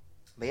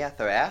yeah,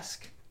 Thrask.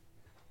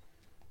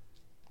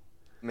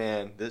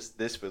 Man,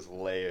 this was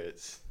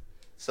layers.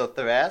 So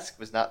Thrask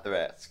was not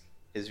Thrask.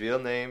 His real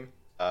name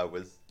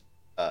was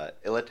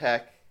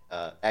Ilatak.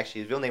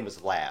 Actually, his real name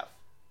was Lav.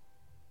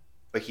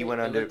 But he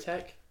went under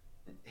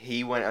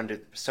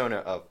the persona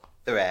of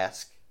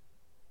Thrask.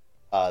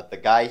 The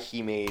guy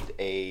he made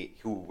he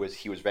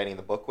was writing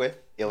the book with,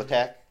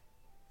 Ilatak,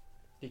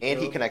 and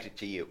he connected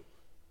to you.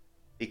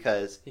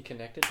 Because He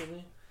connected to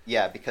me?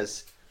 yeah,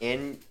 because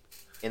in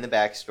the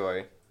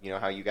backstory, you know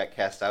how you got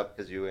cast out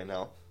because you were an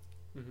elf?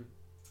 Mhm.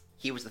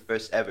 He was the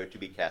first ever to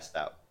be cast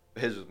out.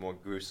 But his was more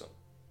gruesome.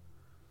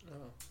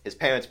 Oh. His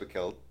parents were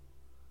killed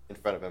in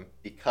front of him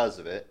because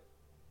of it,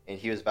 and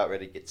he was about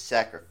ready to get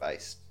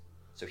sacrificed.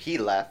 So he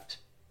left,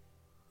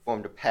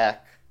 formed a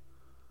pact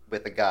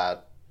with a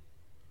god,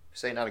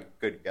 say not a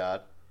good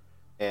god,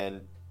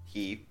 and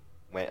he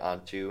went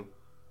on to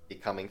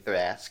becoming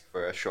Thrask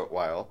for a short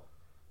while,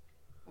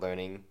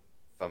 learning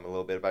from a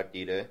little bit about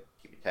Dieter,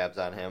 keeping tabs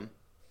on him.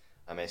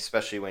 I mean,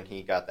 especially when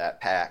he got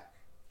that pack,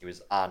 he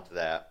was onto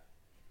that.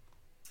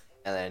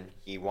 And then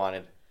he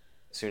wanted,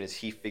 as soon as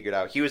he figured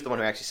out, he was the one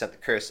who actually sent the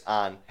curse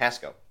on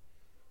Hasko.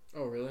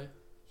 Oh, really?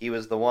 He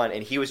was the one,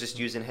 and he was just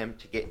using him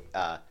to get,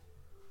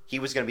 he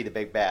was going to be the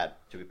big bad,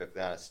 to be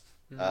perfectly honest.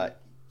 Mhm.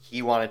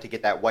 He wanted to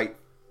get that white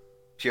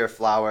pure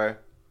flower,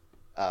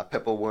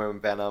 pipple worm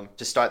venom,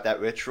 to start that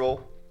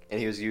ritual, and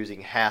he was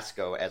using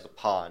Hasko as a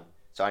pawn.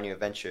 So on your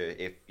adventure,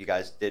 if you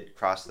guys did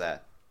cross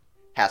that,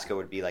 Hasko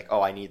would be like,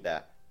 oh, I need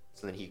that.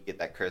 So then he'd get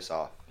that curse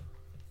off.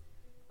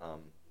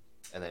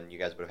 And then you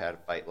guys would have had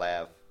to fight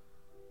Lav,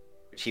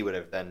 which he would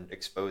have then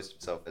exposed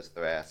himself as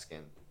Thrask,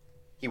 and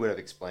he would have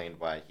explained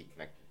why he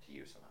connected to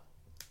you somehow.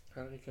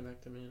 How did he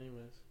connect to me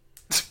anyways?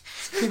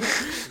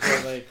 Is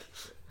that like,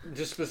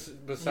 just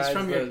besides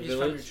from the your- he's from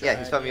your village? tribe. Yeah,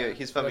 he's from yeah. your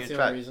he's from That's your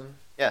the only tribe. reason?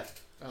 Yeah,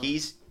 Oh.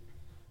 he's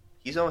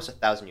almost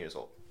 1,000 years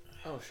old.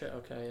 Oh, shit,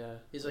 okay, yeah.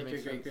 He's That like your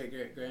makes great sense. great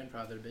great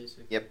grandfather,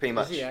 basically. Yep, pretty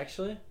much. Is he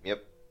actually?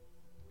 Yep.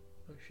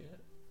 Oh, shit.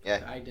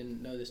 Yeah, I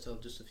didn't know this till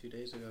just a few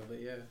days ago, but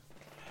yeah.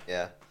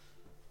 yeah,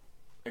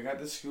 I got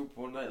the scoop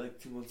one night like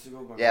 2 months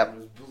ago. My Yeah. mind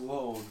was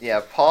blown.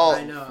 yeah. Paul,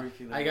 I know.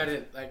 freaking I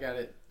out. got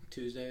it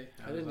Tuesday.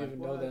 I was didn't like, even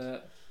know "What?"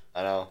 that.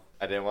 I know.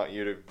 I didn't want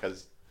you to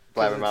because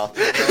blabbermouth.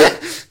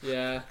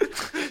 Yeah.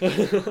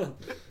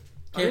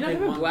 I Can't mean, I've pick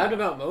been one. blabbed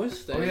about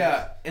most things. Oh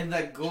yeah, and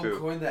that gold True.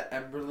 coin, that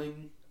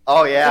Emberling. Oh I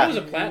thought it yeah. was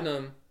a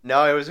platinum.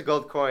 No, it was a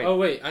gold coin. Oh,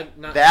 wait,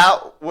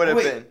 That would have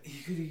Wait, been.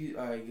 he could use.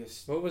 I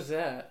guess. What was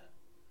that?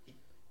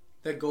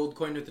 That gold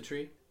coin with the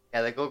tree.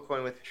 Yeah, that gold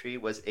coin with the tree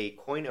was a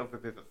coin of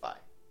Revivify.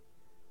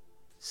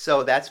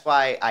 So that's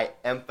why I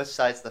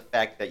emphasize the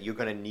fact that you're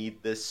gonna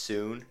need this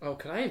soon. Oh,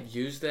 could I have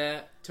used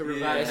that? To Yeah.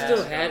 revive I Yeah.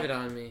 still Hasko. have it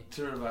on me.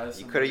 To revise. You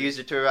something. could have used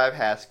it to revive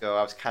Hasko.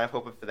 I was kind of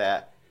hoping for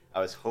that. I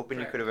was hoping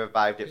you Right. could have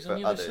revived it He's for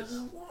on the other others. side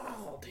of the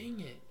wall. Dang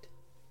it.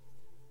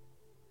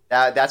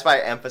 That's why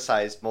I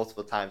emphasized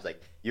multiple times,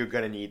 like, you're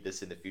gonna need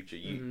this in the future.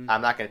 Mhm.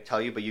 I'm not gonna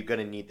tell you, but you're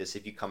gonna need this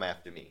if you come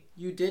after me.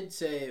 You did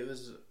say it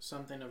was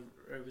something of.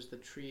 It was the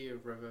tree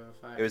of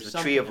revivify. It was the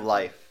something tree of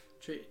life.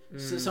 Tree. Mm.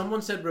 So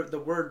someone said the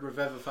word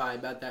revivify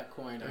about that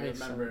coin. That I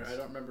makes remember. sense. I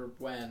don't remember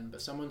when,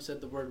 but someone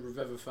said the word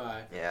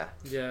revivify. Yeah,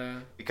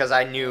 Yeah. because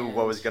I knew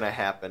what was gonna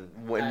happen.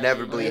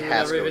 Inevitably, I Hasko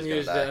never was even gonna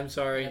used die. it. I'm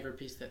sorry. Never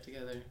pieced that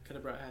together. Could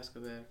have brought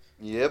Haskell back.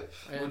 Yep.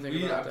 I didn't When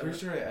think I'm about pretty that.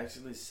 sure I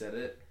accidentally said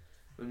it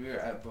when we were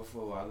at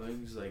Buffalo Wild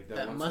Wings. Like that,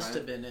 That one must time.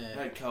 have been it.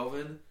 At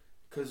Kelvin,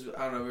 because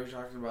I don't know, we were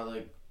talking about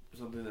like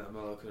something that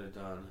Mello could have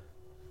done.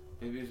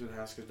 Maybe it was when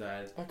Haskell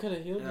died, I could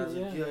have healed and I was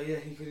you, like, yeah. yeah,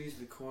 he could have used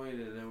the coin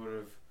and it would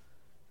have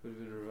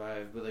been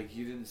revived. But like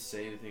you didn't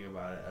say anything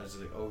about it. I was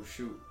just like, oh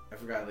shoot, I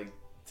forgot. Like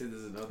Tim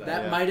doesn't know that.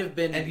 That Yeah. might have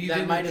been. And you that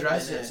didn't might have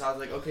address been it, so I was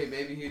like, okay,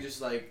 maybe he just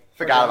like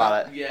Forgot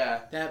about it. Yeah,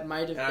 That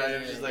might have and I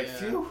been. was just it, like, yeah.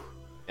 phew.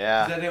 'Cause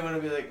Yeah. I didn't want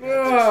to be like,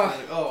 Ugh.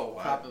 like oh,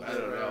 Probably I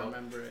don't would know.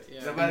 remember it. Yeah.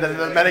 That And might have then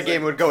the been, like,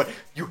 metagame would go,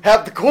 you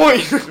have the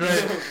coin!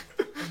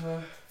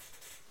 Right.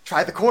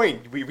 Try the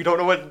coin. We don't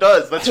know what it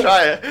does. Let's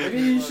try Maybe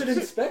it. you should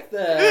inspect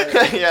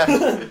that. Yeah.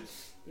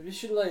 Maybe you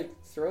should, like,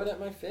 throw it at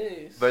my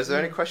face. But is there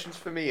any questions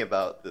for me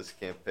about this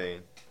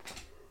campaign?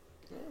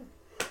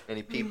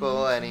 Any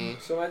people? Any?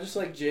 So I just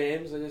like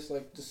James, I just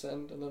like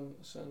descend and then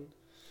ascend.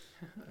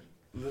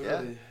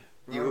 Literally.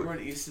 You- Remember when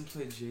Easton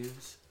played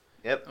James?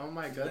 Oh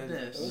my And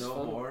goodness. That was no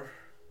fun. more.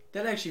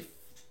 That actually.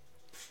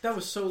 That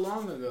was so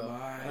long ago.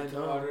 My I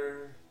know.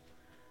 daughter.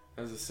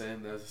 That was the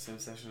same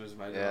session as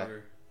my Yeah.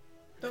 daughter.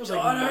 That was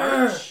like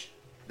Daughter! March.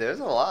 There's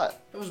a lot.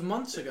 That was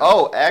months ago.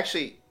 Oh,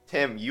 actually,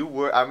 Tim, you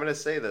were. I'm gonna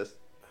say this.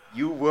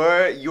 You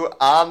were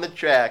on the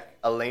track.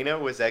 Elena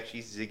was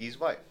actually Ziggy's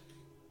wife.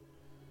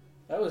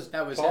 That was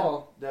That was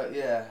Paul.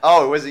 Yeah.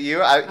 Oh, was it you?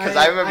 Because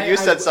I remember you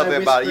said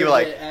something about it. You were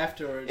whispered like, it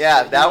afterwards.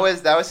 yeah, but that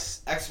he-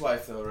 was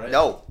Ex-wife though, right?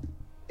 no.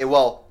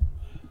 Well,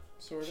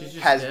 Sort She's of.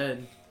 just Has-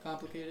 dead.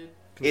 Complicated.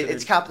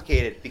 It's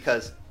complicated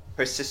because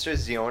her sister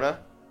Ziona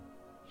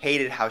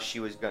hated how she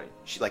was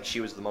she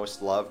was the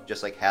most loved,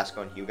 just like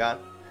Haskell and Hugon.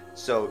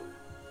 So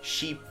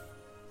she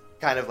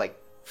kind of like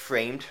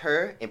framed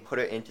her and put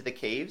her into the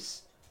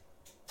caves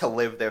to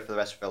live there for the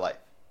rest of her life.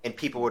 And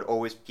people would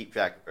always keep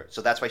track of her.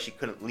 So that's why she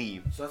couldn't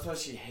leave. So that's why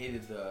she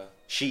hated the.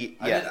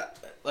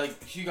 Like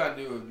Hugon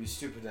knew it would be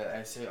stupid that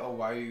I say, "Oh,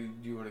 why do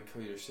you want to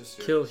kill your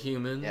sister?" Kill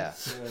humans. Yeah.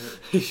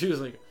 She was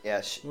like,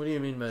 Yeah. what do you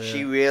mean by that?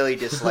 She really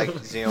disliked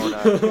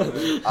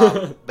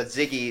Ziona. But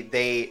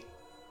Ziggy,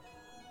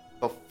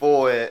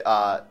 before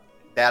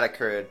that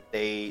occurred,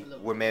 they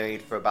were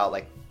married for about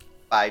like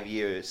 5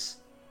 years.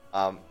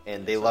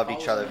 And they loved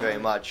each other very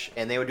much.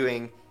 And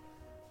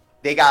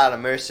they got out a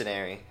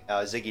mercenary,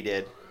 Ziggy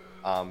did,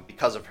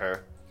 because of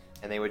her.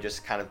 And they were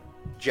just kind of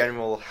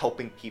general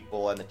helping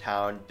people in the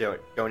town,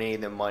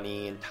 donating their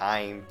money and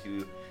time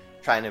to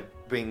trying to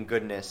bring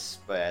goodness.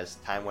 But as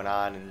time went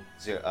on and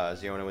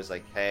Ziona was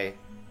like, hey,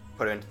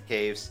 put her into the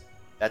caves,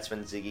 that's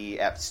when Ziggy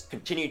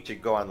continued to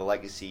go on the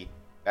legacy.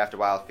 After a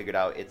while, figured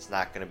out it's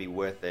not going to be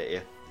worth it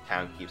if the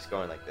town keeps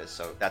going like this.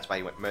 So that's why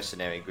he went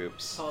mercenary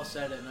groups. Paul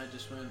said it, and I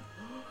just went.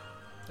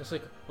 It's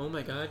like, oh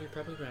my god, you're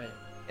probably right.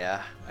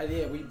 Yeah.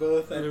 Yeah, we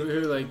both. And we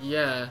were like,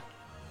 yeah.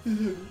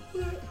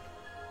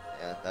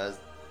 Yeah,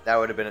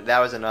 that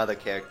was another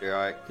character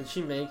arc. Did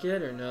she make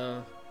it or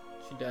no?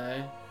 Did she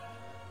die?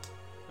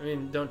 I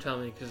mean, don't tell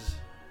me because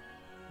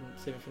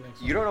save it for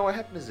next. You don't know what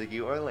happened to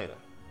Ziggy or Elena.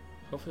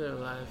 Hopefully they're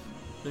alive.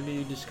 Maybe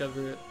you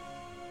discover it.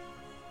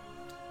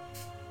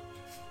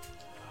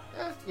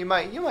 Yeah, you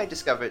might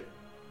discover it.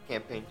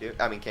 Campaign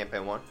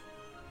 1.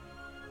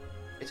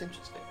 It's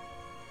interesting.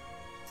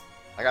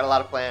 I got a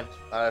lot of plans,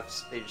 a lot of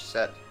stage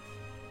set.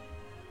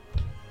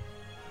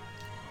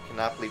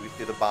 Cannot believe we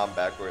threw the bomb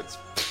backwards.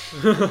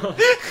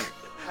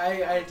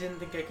 I didn't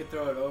think I could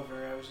throw it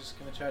over. I was just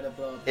gonna try to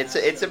blow it.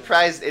 It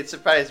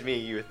surprised me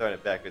you were throwing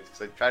it backwards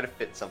because I tried to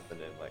fit something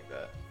in like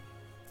that.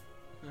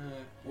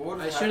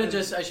 I should have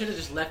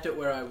just left it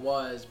where I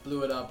was,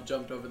 blew it up,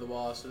 jumped over the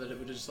wall, so that it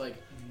would just like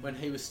when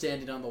he was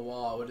standing on the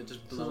wall, it would have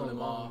just blown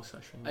him off.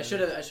 Session, I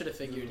should have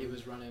figured he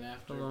was running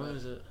after. How long but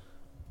is it?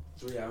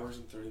 3 hours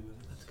and 30 minutes.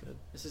 That's good.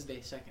 This is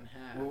the second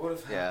half. What would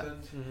have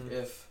happened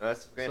if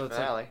That's the grand So it's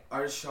finale.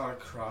 I just shot a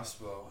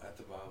crossbow at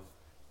the bomb?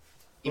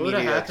 What would've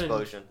Immediate happened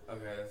explosion.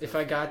 Okay. If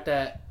I got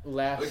that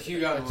last Like,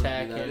 Hugon wouldn't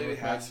attack do that. in Maybe with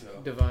Haskell.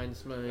 my divine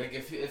smite, Like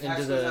if into Haskell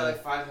was the- at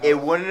like 5 health, It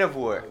wouldn't have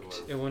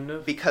worked it wouldn't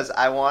have. because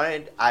I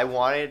wanted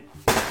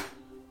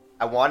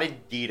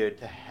Dieter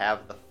to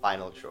have the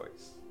final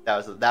choice.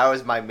 That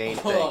was my main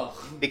thing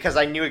because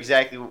I knew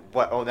exactly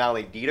what not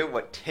only Dieter,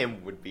 what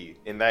Tim would be,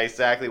 and that's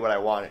exactly what I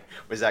wanted.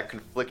 Was that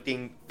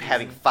conflicting,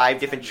 having 5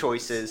 different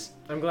choices?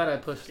 I'm glad I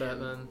pushed that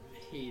then.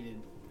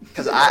 Hated.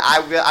 Because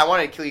I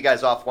wanted to kill you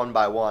guys off one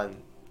by one.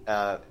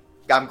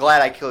 I'm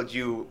glad I killed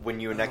you when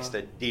you were next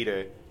to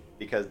Dieter,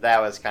 because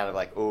that was kind of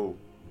like, oh,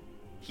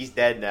 he's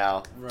dead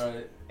now.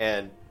 right?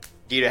 And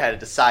Dieter had to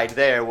decide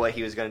there what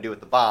he was going to do with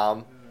the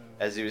bomb,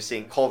 as he was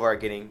seeing Kolvar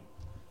getting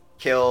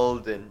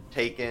killed and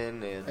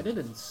taken. And I did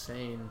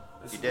insane.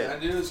 You did. I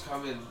knew it was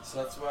coming,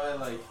 so that's why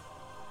like.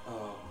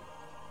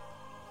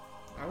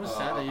 I was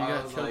sad that you I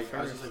got was killed like,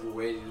 I was first. just like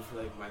waiting for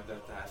like my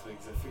death to happen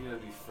because I figured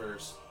I'd be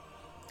first.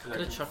 I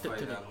could have chucked it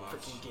to the freaking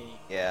freaking gate.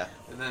 yeah,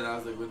 And then I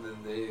was like, I was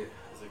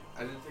like,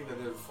 I didn't think that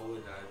they would fully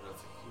die, but I was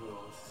like,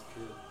 oh, this is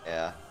good.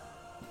 yeah.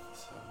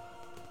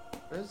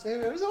 So,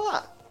 It was a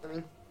lot. I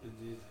mean,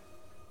 indeed.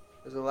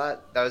 there's a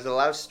lot. There was a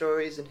lot of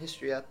stories and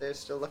history out there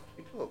still left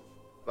to be told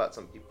about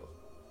some people.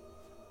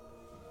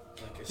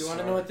 Like Do you want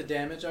to know what the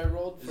damage I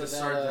rolled Is for the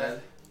star that?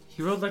 dead?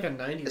 He rolled like a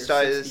 90 or The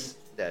star 60. is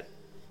dead.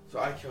 So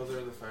I killed her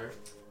in the fire.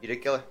 You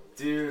did kill her.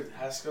 Dude,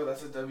 Haskell,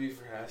 that's a W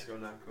for Haskell,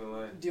 I'm not gonna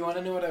lie. Do you want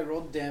to know what I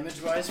rolled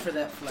damage-wise for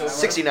that flower?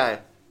 69.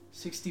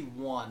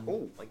 61.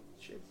 Oh, my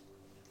shit.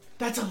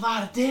 That's a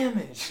lot of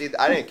damage. See,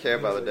 I didn't care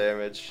about the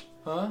damage.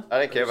 Huh? I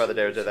didn't care about the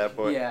damage at that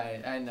point.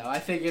 Yeah, I know. I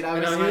figured I I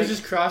was know, like, he was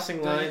just crossing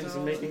Don't you lines know?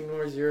 and making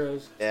more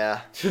zeros.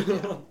 Yeah.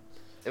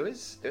 It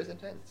was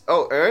intense.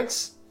 Oh,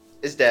 Ernst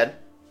is dead.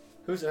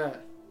 Who's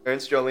that?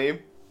 Ernst Jolim.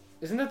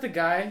 Isn't that the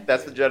guy?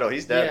 That's the general.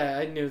 He's dead. Yeah,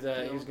 I knew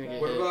that. He was gonna get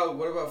hit.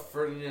 What about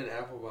Ferdinand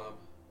Applebaum?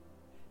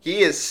 He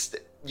is.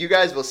 You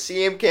guys will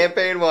see him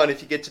campaign 1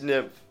 if you get to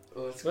Nymph.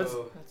 Oh, let's Let's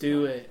go.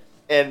 do it.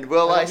 And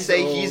will I I hope he's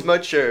say old. he's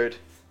matured?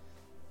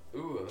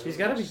 Ooh, He's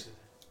gotta be-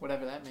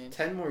 whatever that means.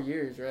 10 more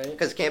years, right?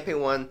 Because campaign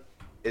 1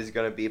 is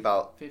going to be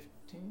about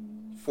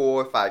 15,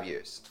 4 or 5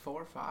 years.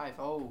 4 or 5.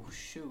 Oh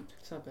shoot!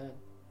 It's not bad.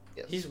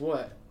 Yes. He's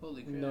what?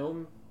 Holy crap!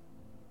 Gnome?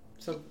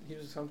 He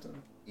was something.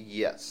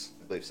 Yes,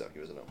 I believe so. He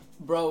was a gnome.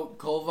 Bro,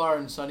 Kolvar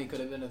and Sunny could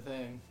have been a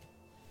thing.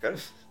 Good.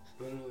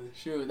 Literally.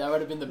 Shoot, that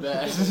would have been the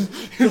best.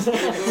 Because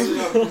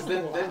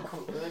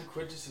then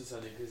Quintus is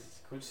Sunny,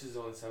 because Quintus is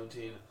only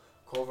 17.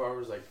 Kolvar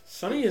was like.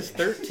 Sonny is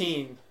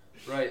 13.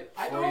 Right.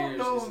 I 4 don't years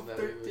know. isn't that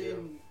big of a deal.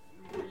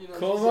 13. You know,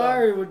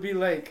 Kolvar would be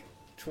like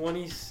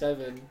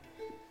 27.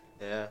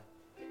 Yeah.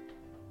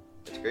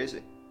 It's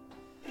crazy.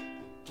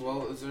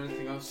 Well, is there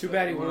anything else? Too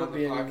bad he you want won't on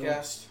be the anymore.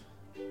 podcast?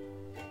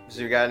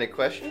 So you got any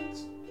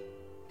questions?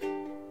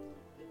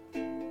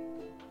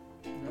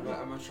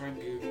 I'm gonna try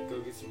and go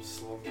get some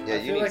sleep. Yeah, I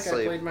you feel need like I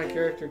sleep. played my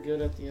character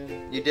good at the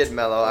end. You did,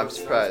 Mello. I'm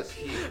surprised.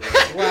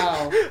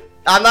 Wow.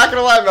 I'm not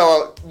gonna lie,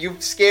 Mello. You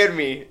scared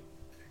me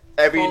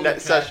every Holy crap,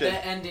 session.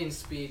 That ending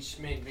speech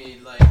made me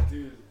like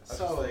Dude, I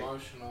so was like,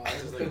 emotional. I I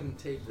was just like, couldn't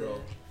take bro.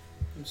 it.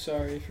 I'm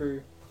sorry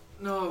for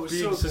No, it was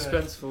being so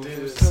suspenseful. Good. Dude,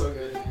 It was it's so so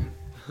good,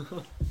 good.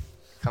 man.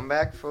 Come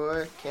back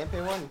for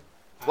campaign 1.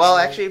 Well,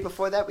 actually,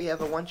 before that, we have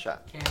a one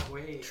shot. Can't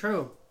wait.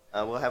 True.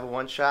 We'll have a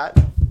one shot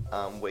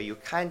where you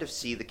kind of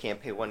see the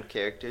campaign 1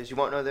 characters. You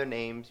won't know their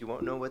names. You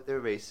won't know what their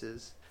race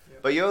is,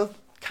 Yep. but you'll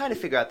kind of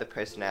figure out their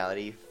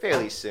personality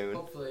fairly soon.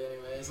 Hopefully,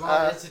 anyway, as long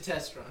as it's a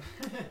test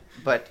run.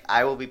 But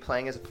I will be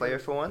playing as a player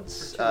for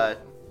once. For two of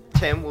them.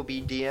 Tim will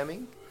be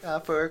DMing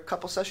for a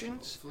couple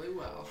sessions, Hopefully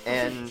well.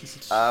 and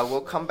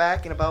we'll come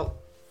back in about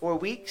 4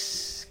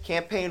 weeks.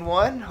 Campaign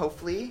 1,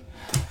 hopefully,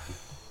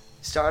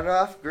 started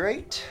off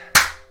great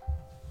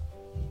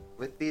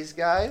with these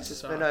guys.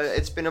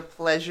 It's been a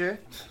pleasure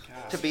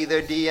to be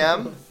their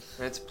DM, and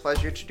it's a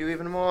pleasure to do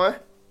even more.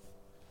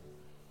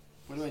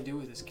 What do I do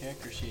with this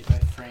character sheet? Do I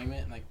frame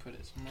it and like put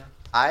it somewhere?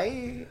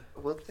 I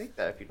will take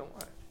that if you don't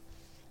want it.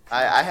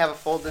 I have a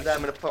folder that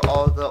I'm gonna put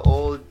all the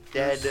old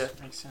dead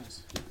Makes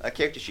sense.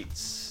 character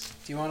sheets.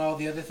 Do you want all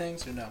the other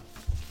things or no?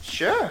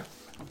 Sure.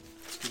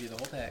 Let's give you the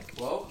whole pack.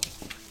 Well,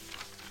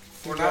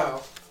 for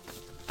now,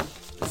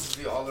 this is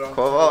the All Around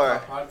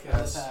Core.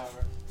 podcast.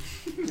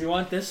 You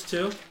want this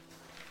too?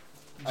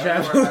 I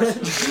don't know where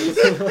Javelin.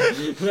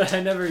 Haskell's That I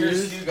never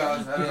Here's used. you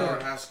guys. I don't know where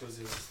Haskell's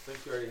is. I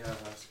think you already have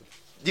Haskell.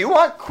 Do you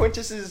want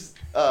Quintus's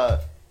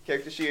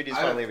character sheet, or do you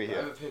just want to leave it I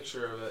have here? a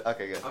picture of it.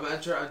 Okay, good. I'm gonna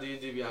enter on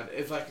D&D Beyond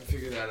if I can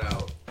figure that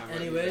out. I'm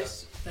ready to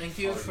Anyways, thank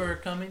you for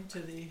coming to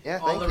the Yeah,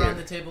 All thank Around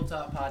you. the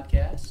Tabletop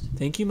podcast.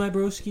 Thank you, my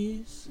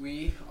broskies.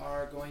 We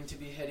are going to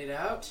be headed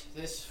out.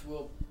 This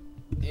will,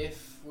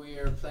 if we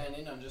are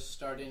planning on just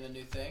starting a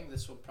new thing,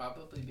 this will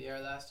probably be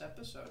our last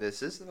episode.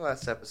 This is the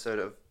last episode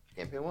of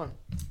Campaign 1.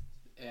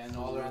 And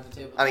All Around the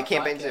Tabletop I mean,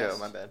 Campaign podcast. 0,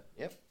 my bad.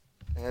 Yep.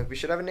 And we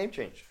should have a name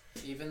change.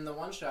 Even the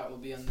one shot will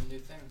be on the new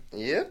thing.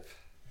 Yep.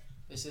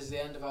 This is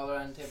the end of All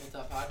Around the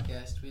Tabletop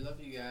podcast. We love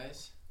you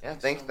guys. Yeah,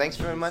 so thanks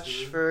very much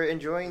Sue, for for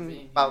enjoying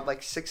being about here.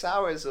 like 6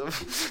 hours of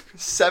 6 to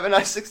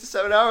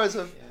 7 hours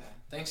of. Yeah.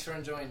 Thanks for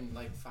enjoying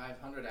like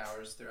 500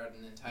 hours throughout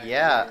an entire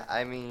Yeah, year.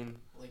 I mean,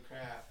 Holy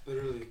crap.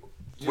 Literally.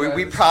 We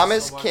this is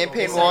promised so much campaign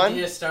This fun. one-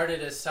 idea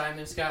started as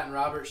Simon, Scott, and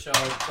Robert show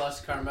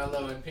plus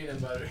Carmelo and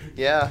peanut butter.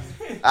 yeah.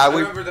 I We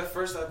remember the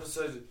first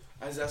episode.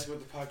 I was asking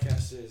what the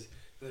podcast is.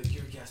 They're like,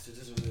 you're a guest. It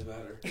doesn't really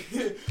matter.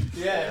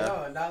 Yeah,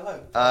 no, not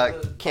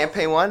look.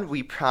 campaign 1.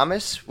 We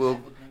promise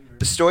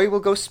the story will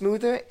go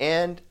smoother,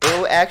 and it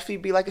will actually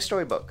be like a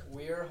storybook.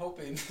 We're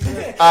hoping.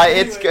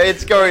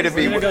 It's going to We're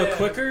be. gonna go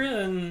quicker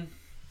and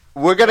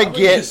We're gonna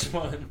probably get this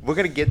one.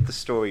 the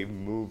story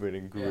moving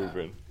and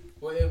grooving.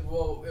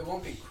 Well, it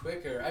won't be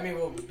quicker. I mean,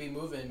 we'll be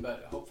moving,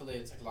 but hopefully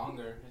it's like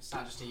longer. It's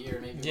not just a year,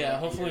 maybe. Yeah, like a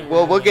hopefully year.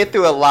 Well, we'll get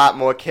through a lot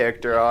more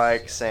character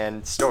arcs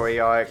and story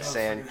arcs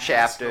and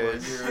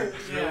chapters.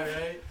 Yeah,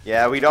 right.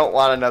 Yeah, we don't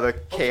want another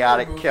Hopefully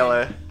chaotic we're moving.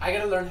 killer. I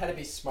gotta learn how to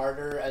be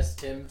smarter as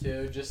Tim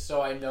too, just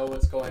so I know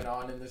what's going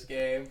on in this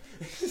game.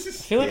 I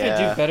feel like I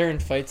Yeah. do better in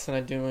fights than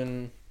I do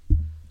in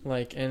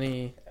like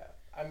any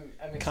I'm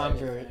excited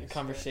for next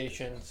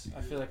conversations.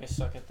 I feel like I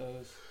suck at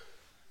those.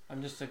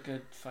 I'm just a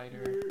good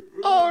fighter.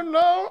 Oh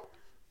no!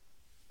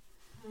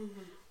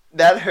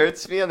 That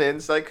hurts me on the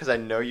inside because I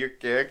know your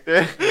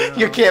character. Yeah.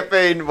 Your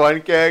campaign 1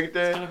 It's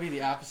character. gonna be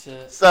the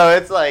opposite. So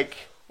it's like,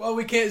 Well,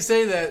 we can't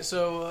say that,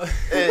 so.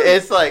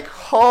 it's like,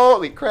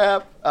 holy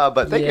crap.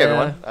 But thank you Yeah.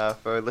 everyone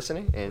for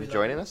listening and We love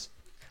joining you. us.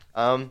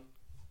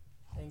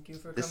 Thank you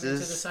for This coming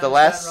is to the the Simon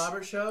last- Scott and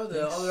Robert show,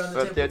 the All Around For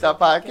the the Tabletop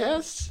Top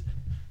Podcast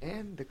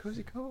and the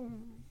Cozy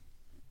Cone.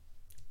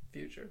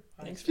 Future.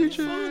 Thanks for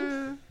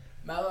Future.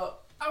 Mallow,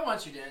 I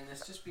want you to end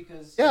this just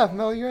because. Yeah,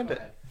 Mel, you're Go into it.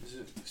 ahead. Is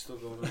it still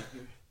going on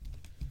here?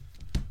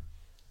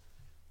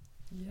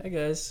 Yeah,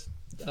 guys.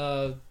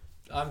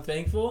 I'm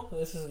thankful.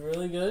 This is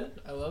really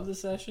good. I love the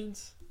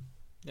sessions,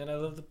 and I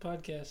love the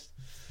podcast.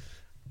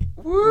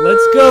 Woo!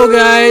 Let's go,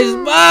 guys.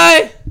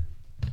 Bye.